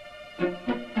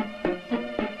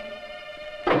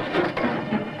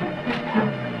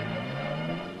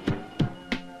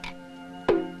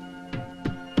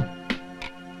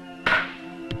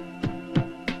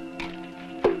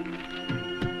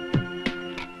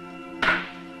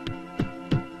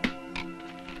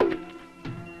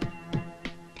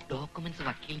 Documents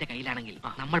വക്കീലിന്റെ കയ്യിലാണെങ്കിൽ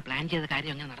നമ്മൾ പ്ലാൻ ചെയ്ത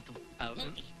കാര്യം എങ്ങനെ നടത്തും?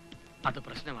 അത്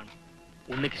പ്രശ്നമാണ്.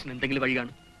 ഉണ്ണികൃഷ്ണൻ എന്തെങ്കിലും വഴി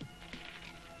കാണും.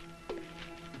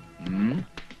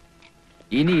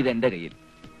 ഇനി ഇതെന്റെ കയ്യിൽ.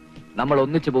 നമ്മൾ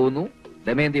ഒന്നിച്ചു പോകുന്നു.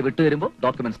 ദമയന്തി വിട്ടുതരുമ്പോ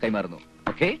ഡോക്യുമെന്റ്സ് കൈമാറുന്നു.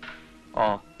 ഓക്കെ? ഓ,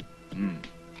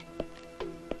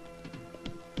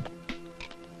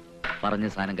 പറഞ്ഞ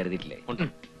സാധനം കരുതിയിട്ടില്ലേ?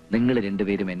 നിങ്ങൾ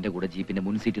രണ്ടുപേരും എന്റെ കൂടെ ജീപ്പിന്റെ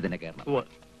മുൻ സീറ്റ് തന്നെ കയറണം.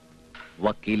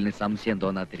 വക്കീലിന് സംശയം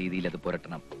തോന്നാത്ത രീതിയിൽ അത്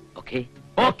പുരട്ടണം. ഓക്കെ?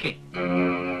 ഓക്കെ.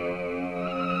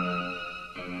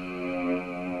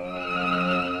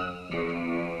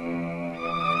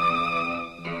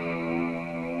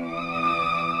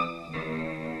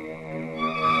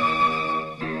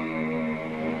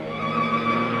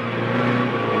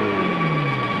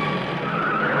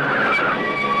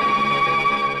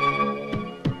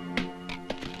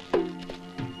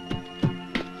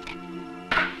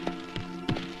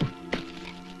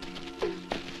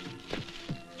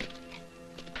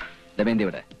 ദമയന്തി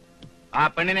ഇവിടെ. ആ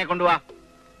പെണ്ണിനെ കൊണ്ടുപോവാ.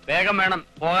 വേഗം വേണം,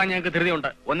 പോകാൻ ഞങ്ങൾക്ക് ധൃതിയുണ്ട്.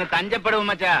 ഒന്ന് തഞ്ചപ്പെടും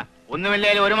മച്ചാ.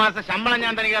 ഒന്നുമില്ലേലും 1 മാസം ശമ്പളം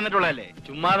ഞാൻ തനിക്ക് തന്നിട്ടുള്ളതല്ലേ?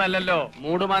 ചുമ്മാതല്ലല്ലോ,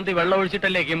 മൂടുമാന്തി വെള്ളം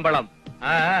ഒഴിച്ചിട്ടല്ലേ കിമ്പളം.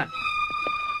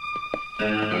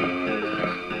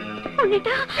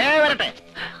 വരട്ടെ.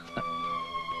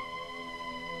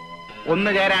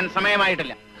 ഒന്ന് ചേരാൻ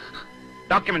സമയമായിട്ടില്ല.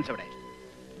 ഡോക്യുമെന്റ്സ് എവിടെ?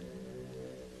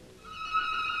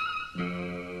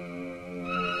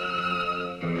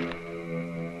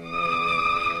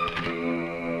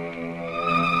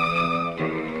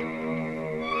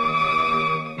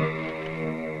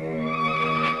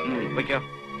 വയ്ക്കോ.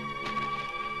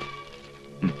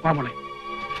 വാമോളെ,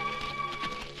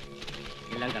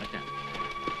 എല്ലാം കറക്റ്റാ.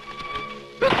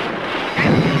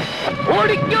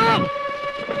 ഓടിക്കോ,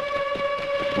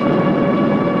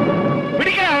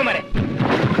 പിടിക്കണം വരെ.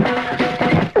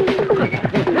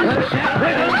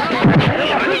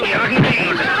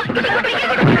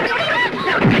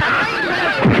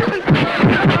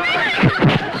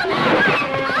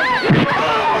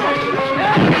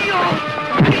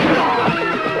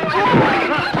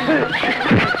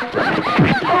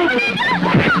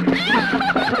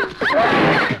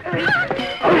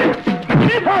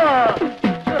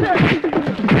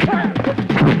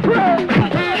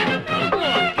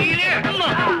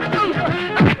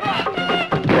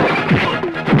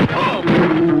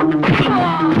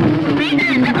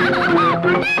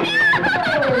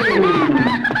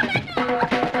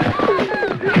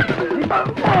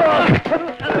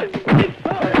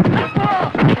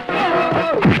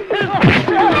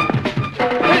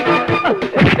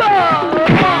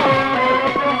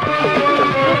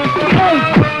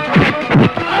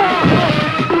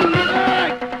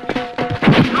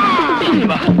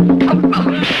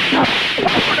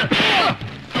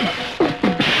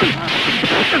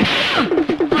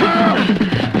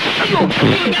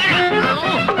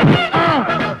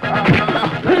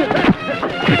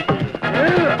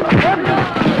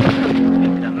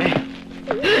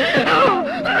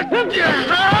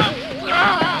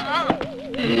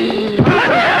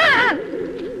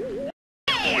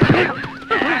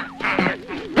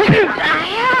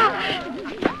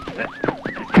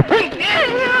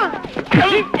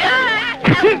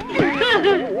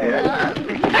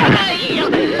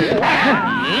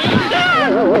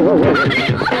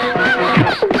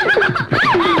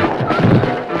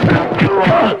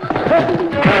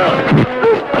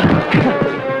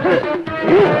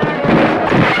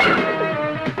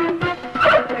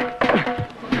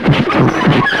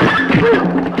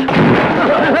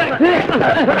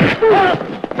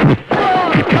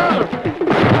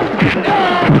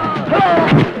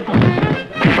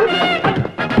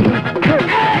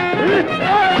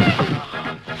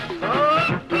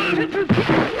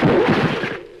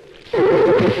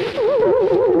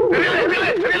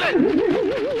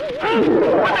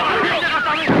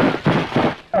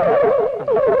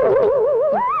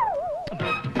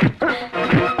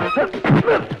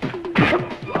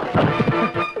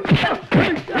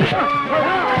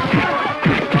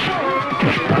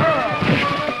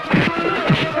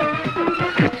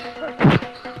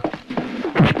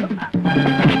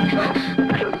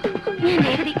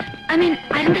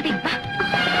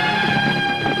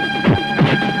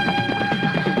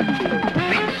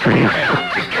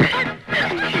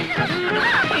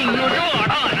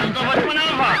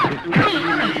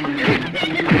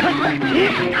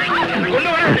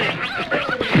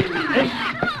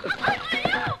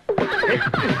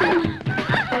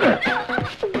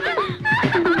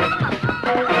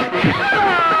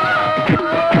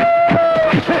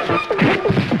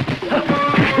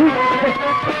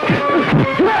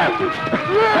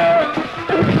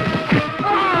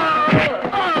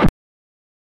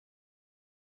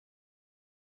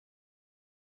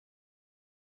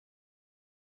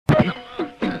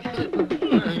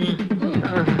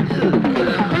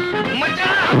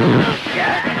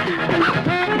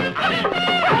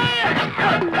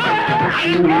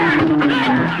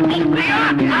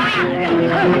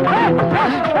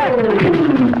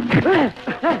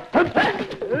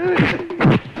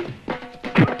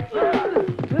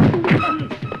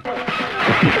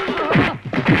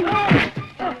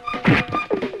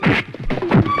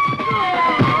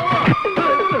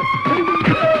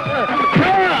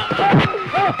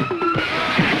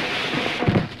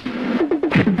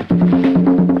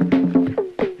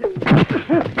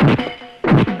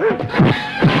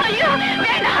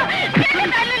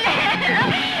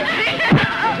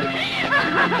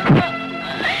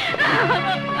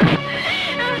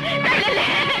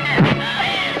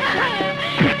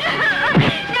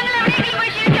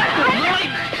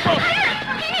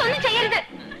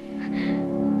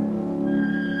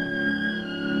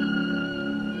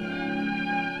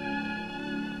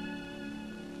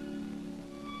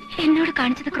 എന്നോട്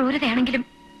കാണിച്ചത് ക്രൂരതയാണെങ്കിലും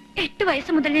 8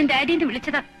 വയസ്സ് മുതൽ ഞാൻ ഡാഡിന്ന്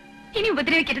വിളിച്ചതാ. ഇനി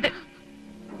ഉപദ്രവിക്കരുത്.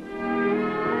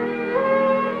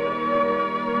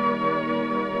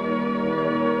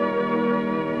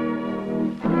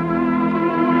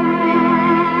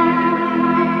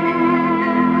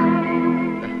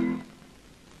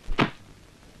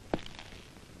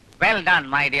 Well done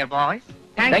my dear boys.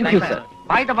 Thank you, sir.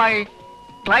 By the by,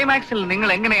 ക്ലൈമാക്സിൽ നിങ്ങൾ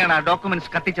എങ്ങനെയാണ് ആ ഡോക്യുമെന്റ്സ്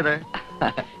കത്തിച്ചത്?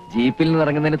 ജീപ്പിൽ നിന്ന്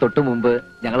ഇറങ്ങുന്നതിന് തൊട്ട് മുമ്പ്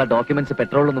ഞങ്ങളെ ഡോക്യുമെന്റ്സ്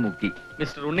പെട്രോളൊന്ന് മുക്കി.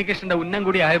 മിസ്റ്റർ ഉണ്ണികൃഷ്ണന്റെ ഉന്നം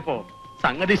കൂടി ആയപ്പോ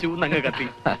സംഗതി ശൂന്നങ്ങ് കത്തി.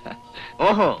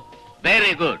 ഓഹോ,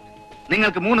 വെരി ഗുഡ്.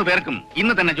 നിങ്ങൾക്ക് 3 പേർക്കും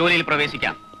ഇന്ന് തന്നെ ജോലിയിൽ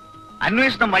പ്രവേശിക്കാം.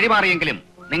 അന്വേഷണം വഴിമാറിയെങ്കിലും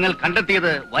നിങ്ങൾ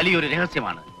കണ്ടെത്തിയത് വലിയൊരു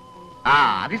രഹസ്യമാണ്. ആ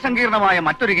അതിസങ്കീർണമായ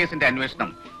മറ്റൊരു കേസിന്റെ അന്വേഷണം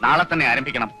നാളെ തന്നെ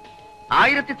ആരംഭിക്കണം.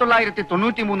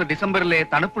 1993 ഡിസംബറിലെ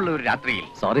തണുപ്പുള്ള ഒരു രാത്രിയിൽ.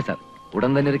 സോറി സാർ,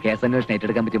 ഉടൻ തന്നെ ഒരു കേസ് അന്വേഷണം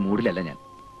ഏറ്റെടുക്കാൻ പറ്റിയ മൂഡിലല്ല ഞാൻ.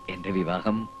 എന്റെ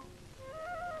വിവാഹം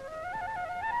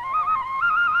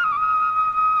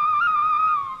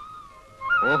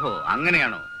ഓഹോ,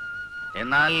 അങ്ങനെയാണോ?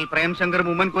 എന്നാൽ പ്രേംശങ്കറും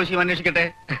ഉമ്മൻ കോശിയും അന്വേഷിക്കട്ടെ.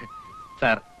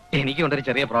 സാർ, എനിക്കുണ്ടൊരു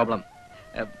ചെറിയ പ്രോബ്ലം.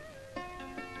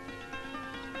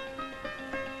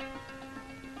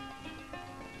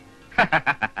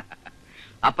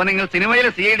 അപ്പൊ നിങ്ങൾ സിനിമയിലെ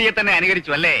CID തന്നെ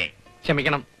അനുകരിച്ചു അല്ലേ?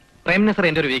 ക്ഷമിക്കണം, പ്രേംനസർ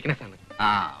എന്റെ ഒരു വീക്ക്നെസ് ആണ്. ആ,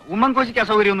 ഉമ്മൻ കോശിക്ക്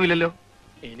അസൗകര്യമൊന്നുമില്ലല്ലോ?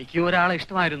 എനിക്കും ഒരാളെ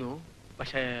ഇഷ്ടമായിരുന്നു.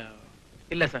 പക്ഷേ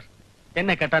ഇല്ല സാർ,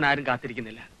 എന്നെ കെട്ടാൻ ആരും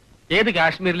കാത്തിരിക്കുന്നില്ല. ഏത്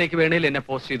കാശ്മീരിലേക്ക് വേണേലും എന്നെ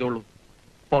പോസ്റ്റ് ചെയ്തോളൂ,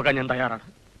 പോകാൻ ഞാൻ തയ്യാറാണ്.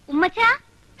 ഉമ്മച്ചാ,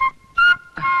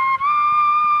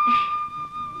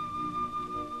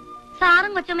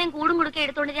 സാറും കൊച്ചമ്മയും കൂടും കുടുക്കെ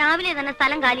എടുത്തോണ്ട് രാവിലെ തന്നെ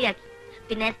സ്ഥലം കാലിയാക്കി.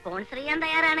 പിന്നെ സ്പോൺസർ ചെയ്യാൻ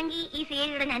തയ്യാറാണെങ്കിൽ ഈ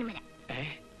CID ഞാൻ വരാം.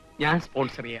 ഞാൻ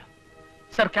സ്പോൺസർ ചെയ്യാം.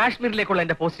 സർ, കാശ്മീരിലേക്കുള്ള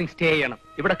എന്റെ പോസ്റ്റിംഗ് സ്റ്റേ ചെയ്യണം.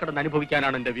 ഇവിടെ കിടന്ന്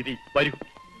അനുഭവിക്കാനാണ് എന്റെ വിധി. വരൂ.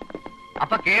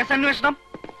 അപ്പൊ കേസ് അന്വേഷണം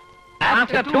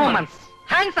After 2 months.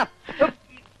 Hands up.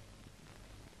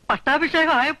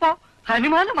 പട്ടാഭിഷേകം ആയപ്പോ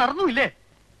ഹനുമാനെ മറന്നുമില്ലേ?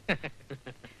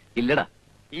 ഇല്ലടാ.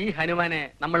 ഈ ഹനുമാനെ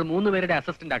നമ്മൾ 3 പേരുടെ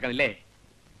അസിസ്റ്റന്റ് ആക്കാനല്ലേ?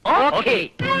 ഓക്കേ.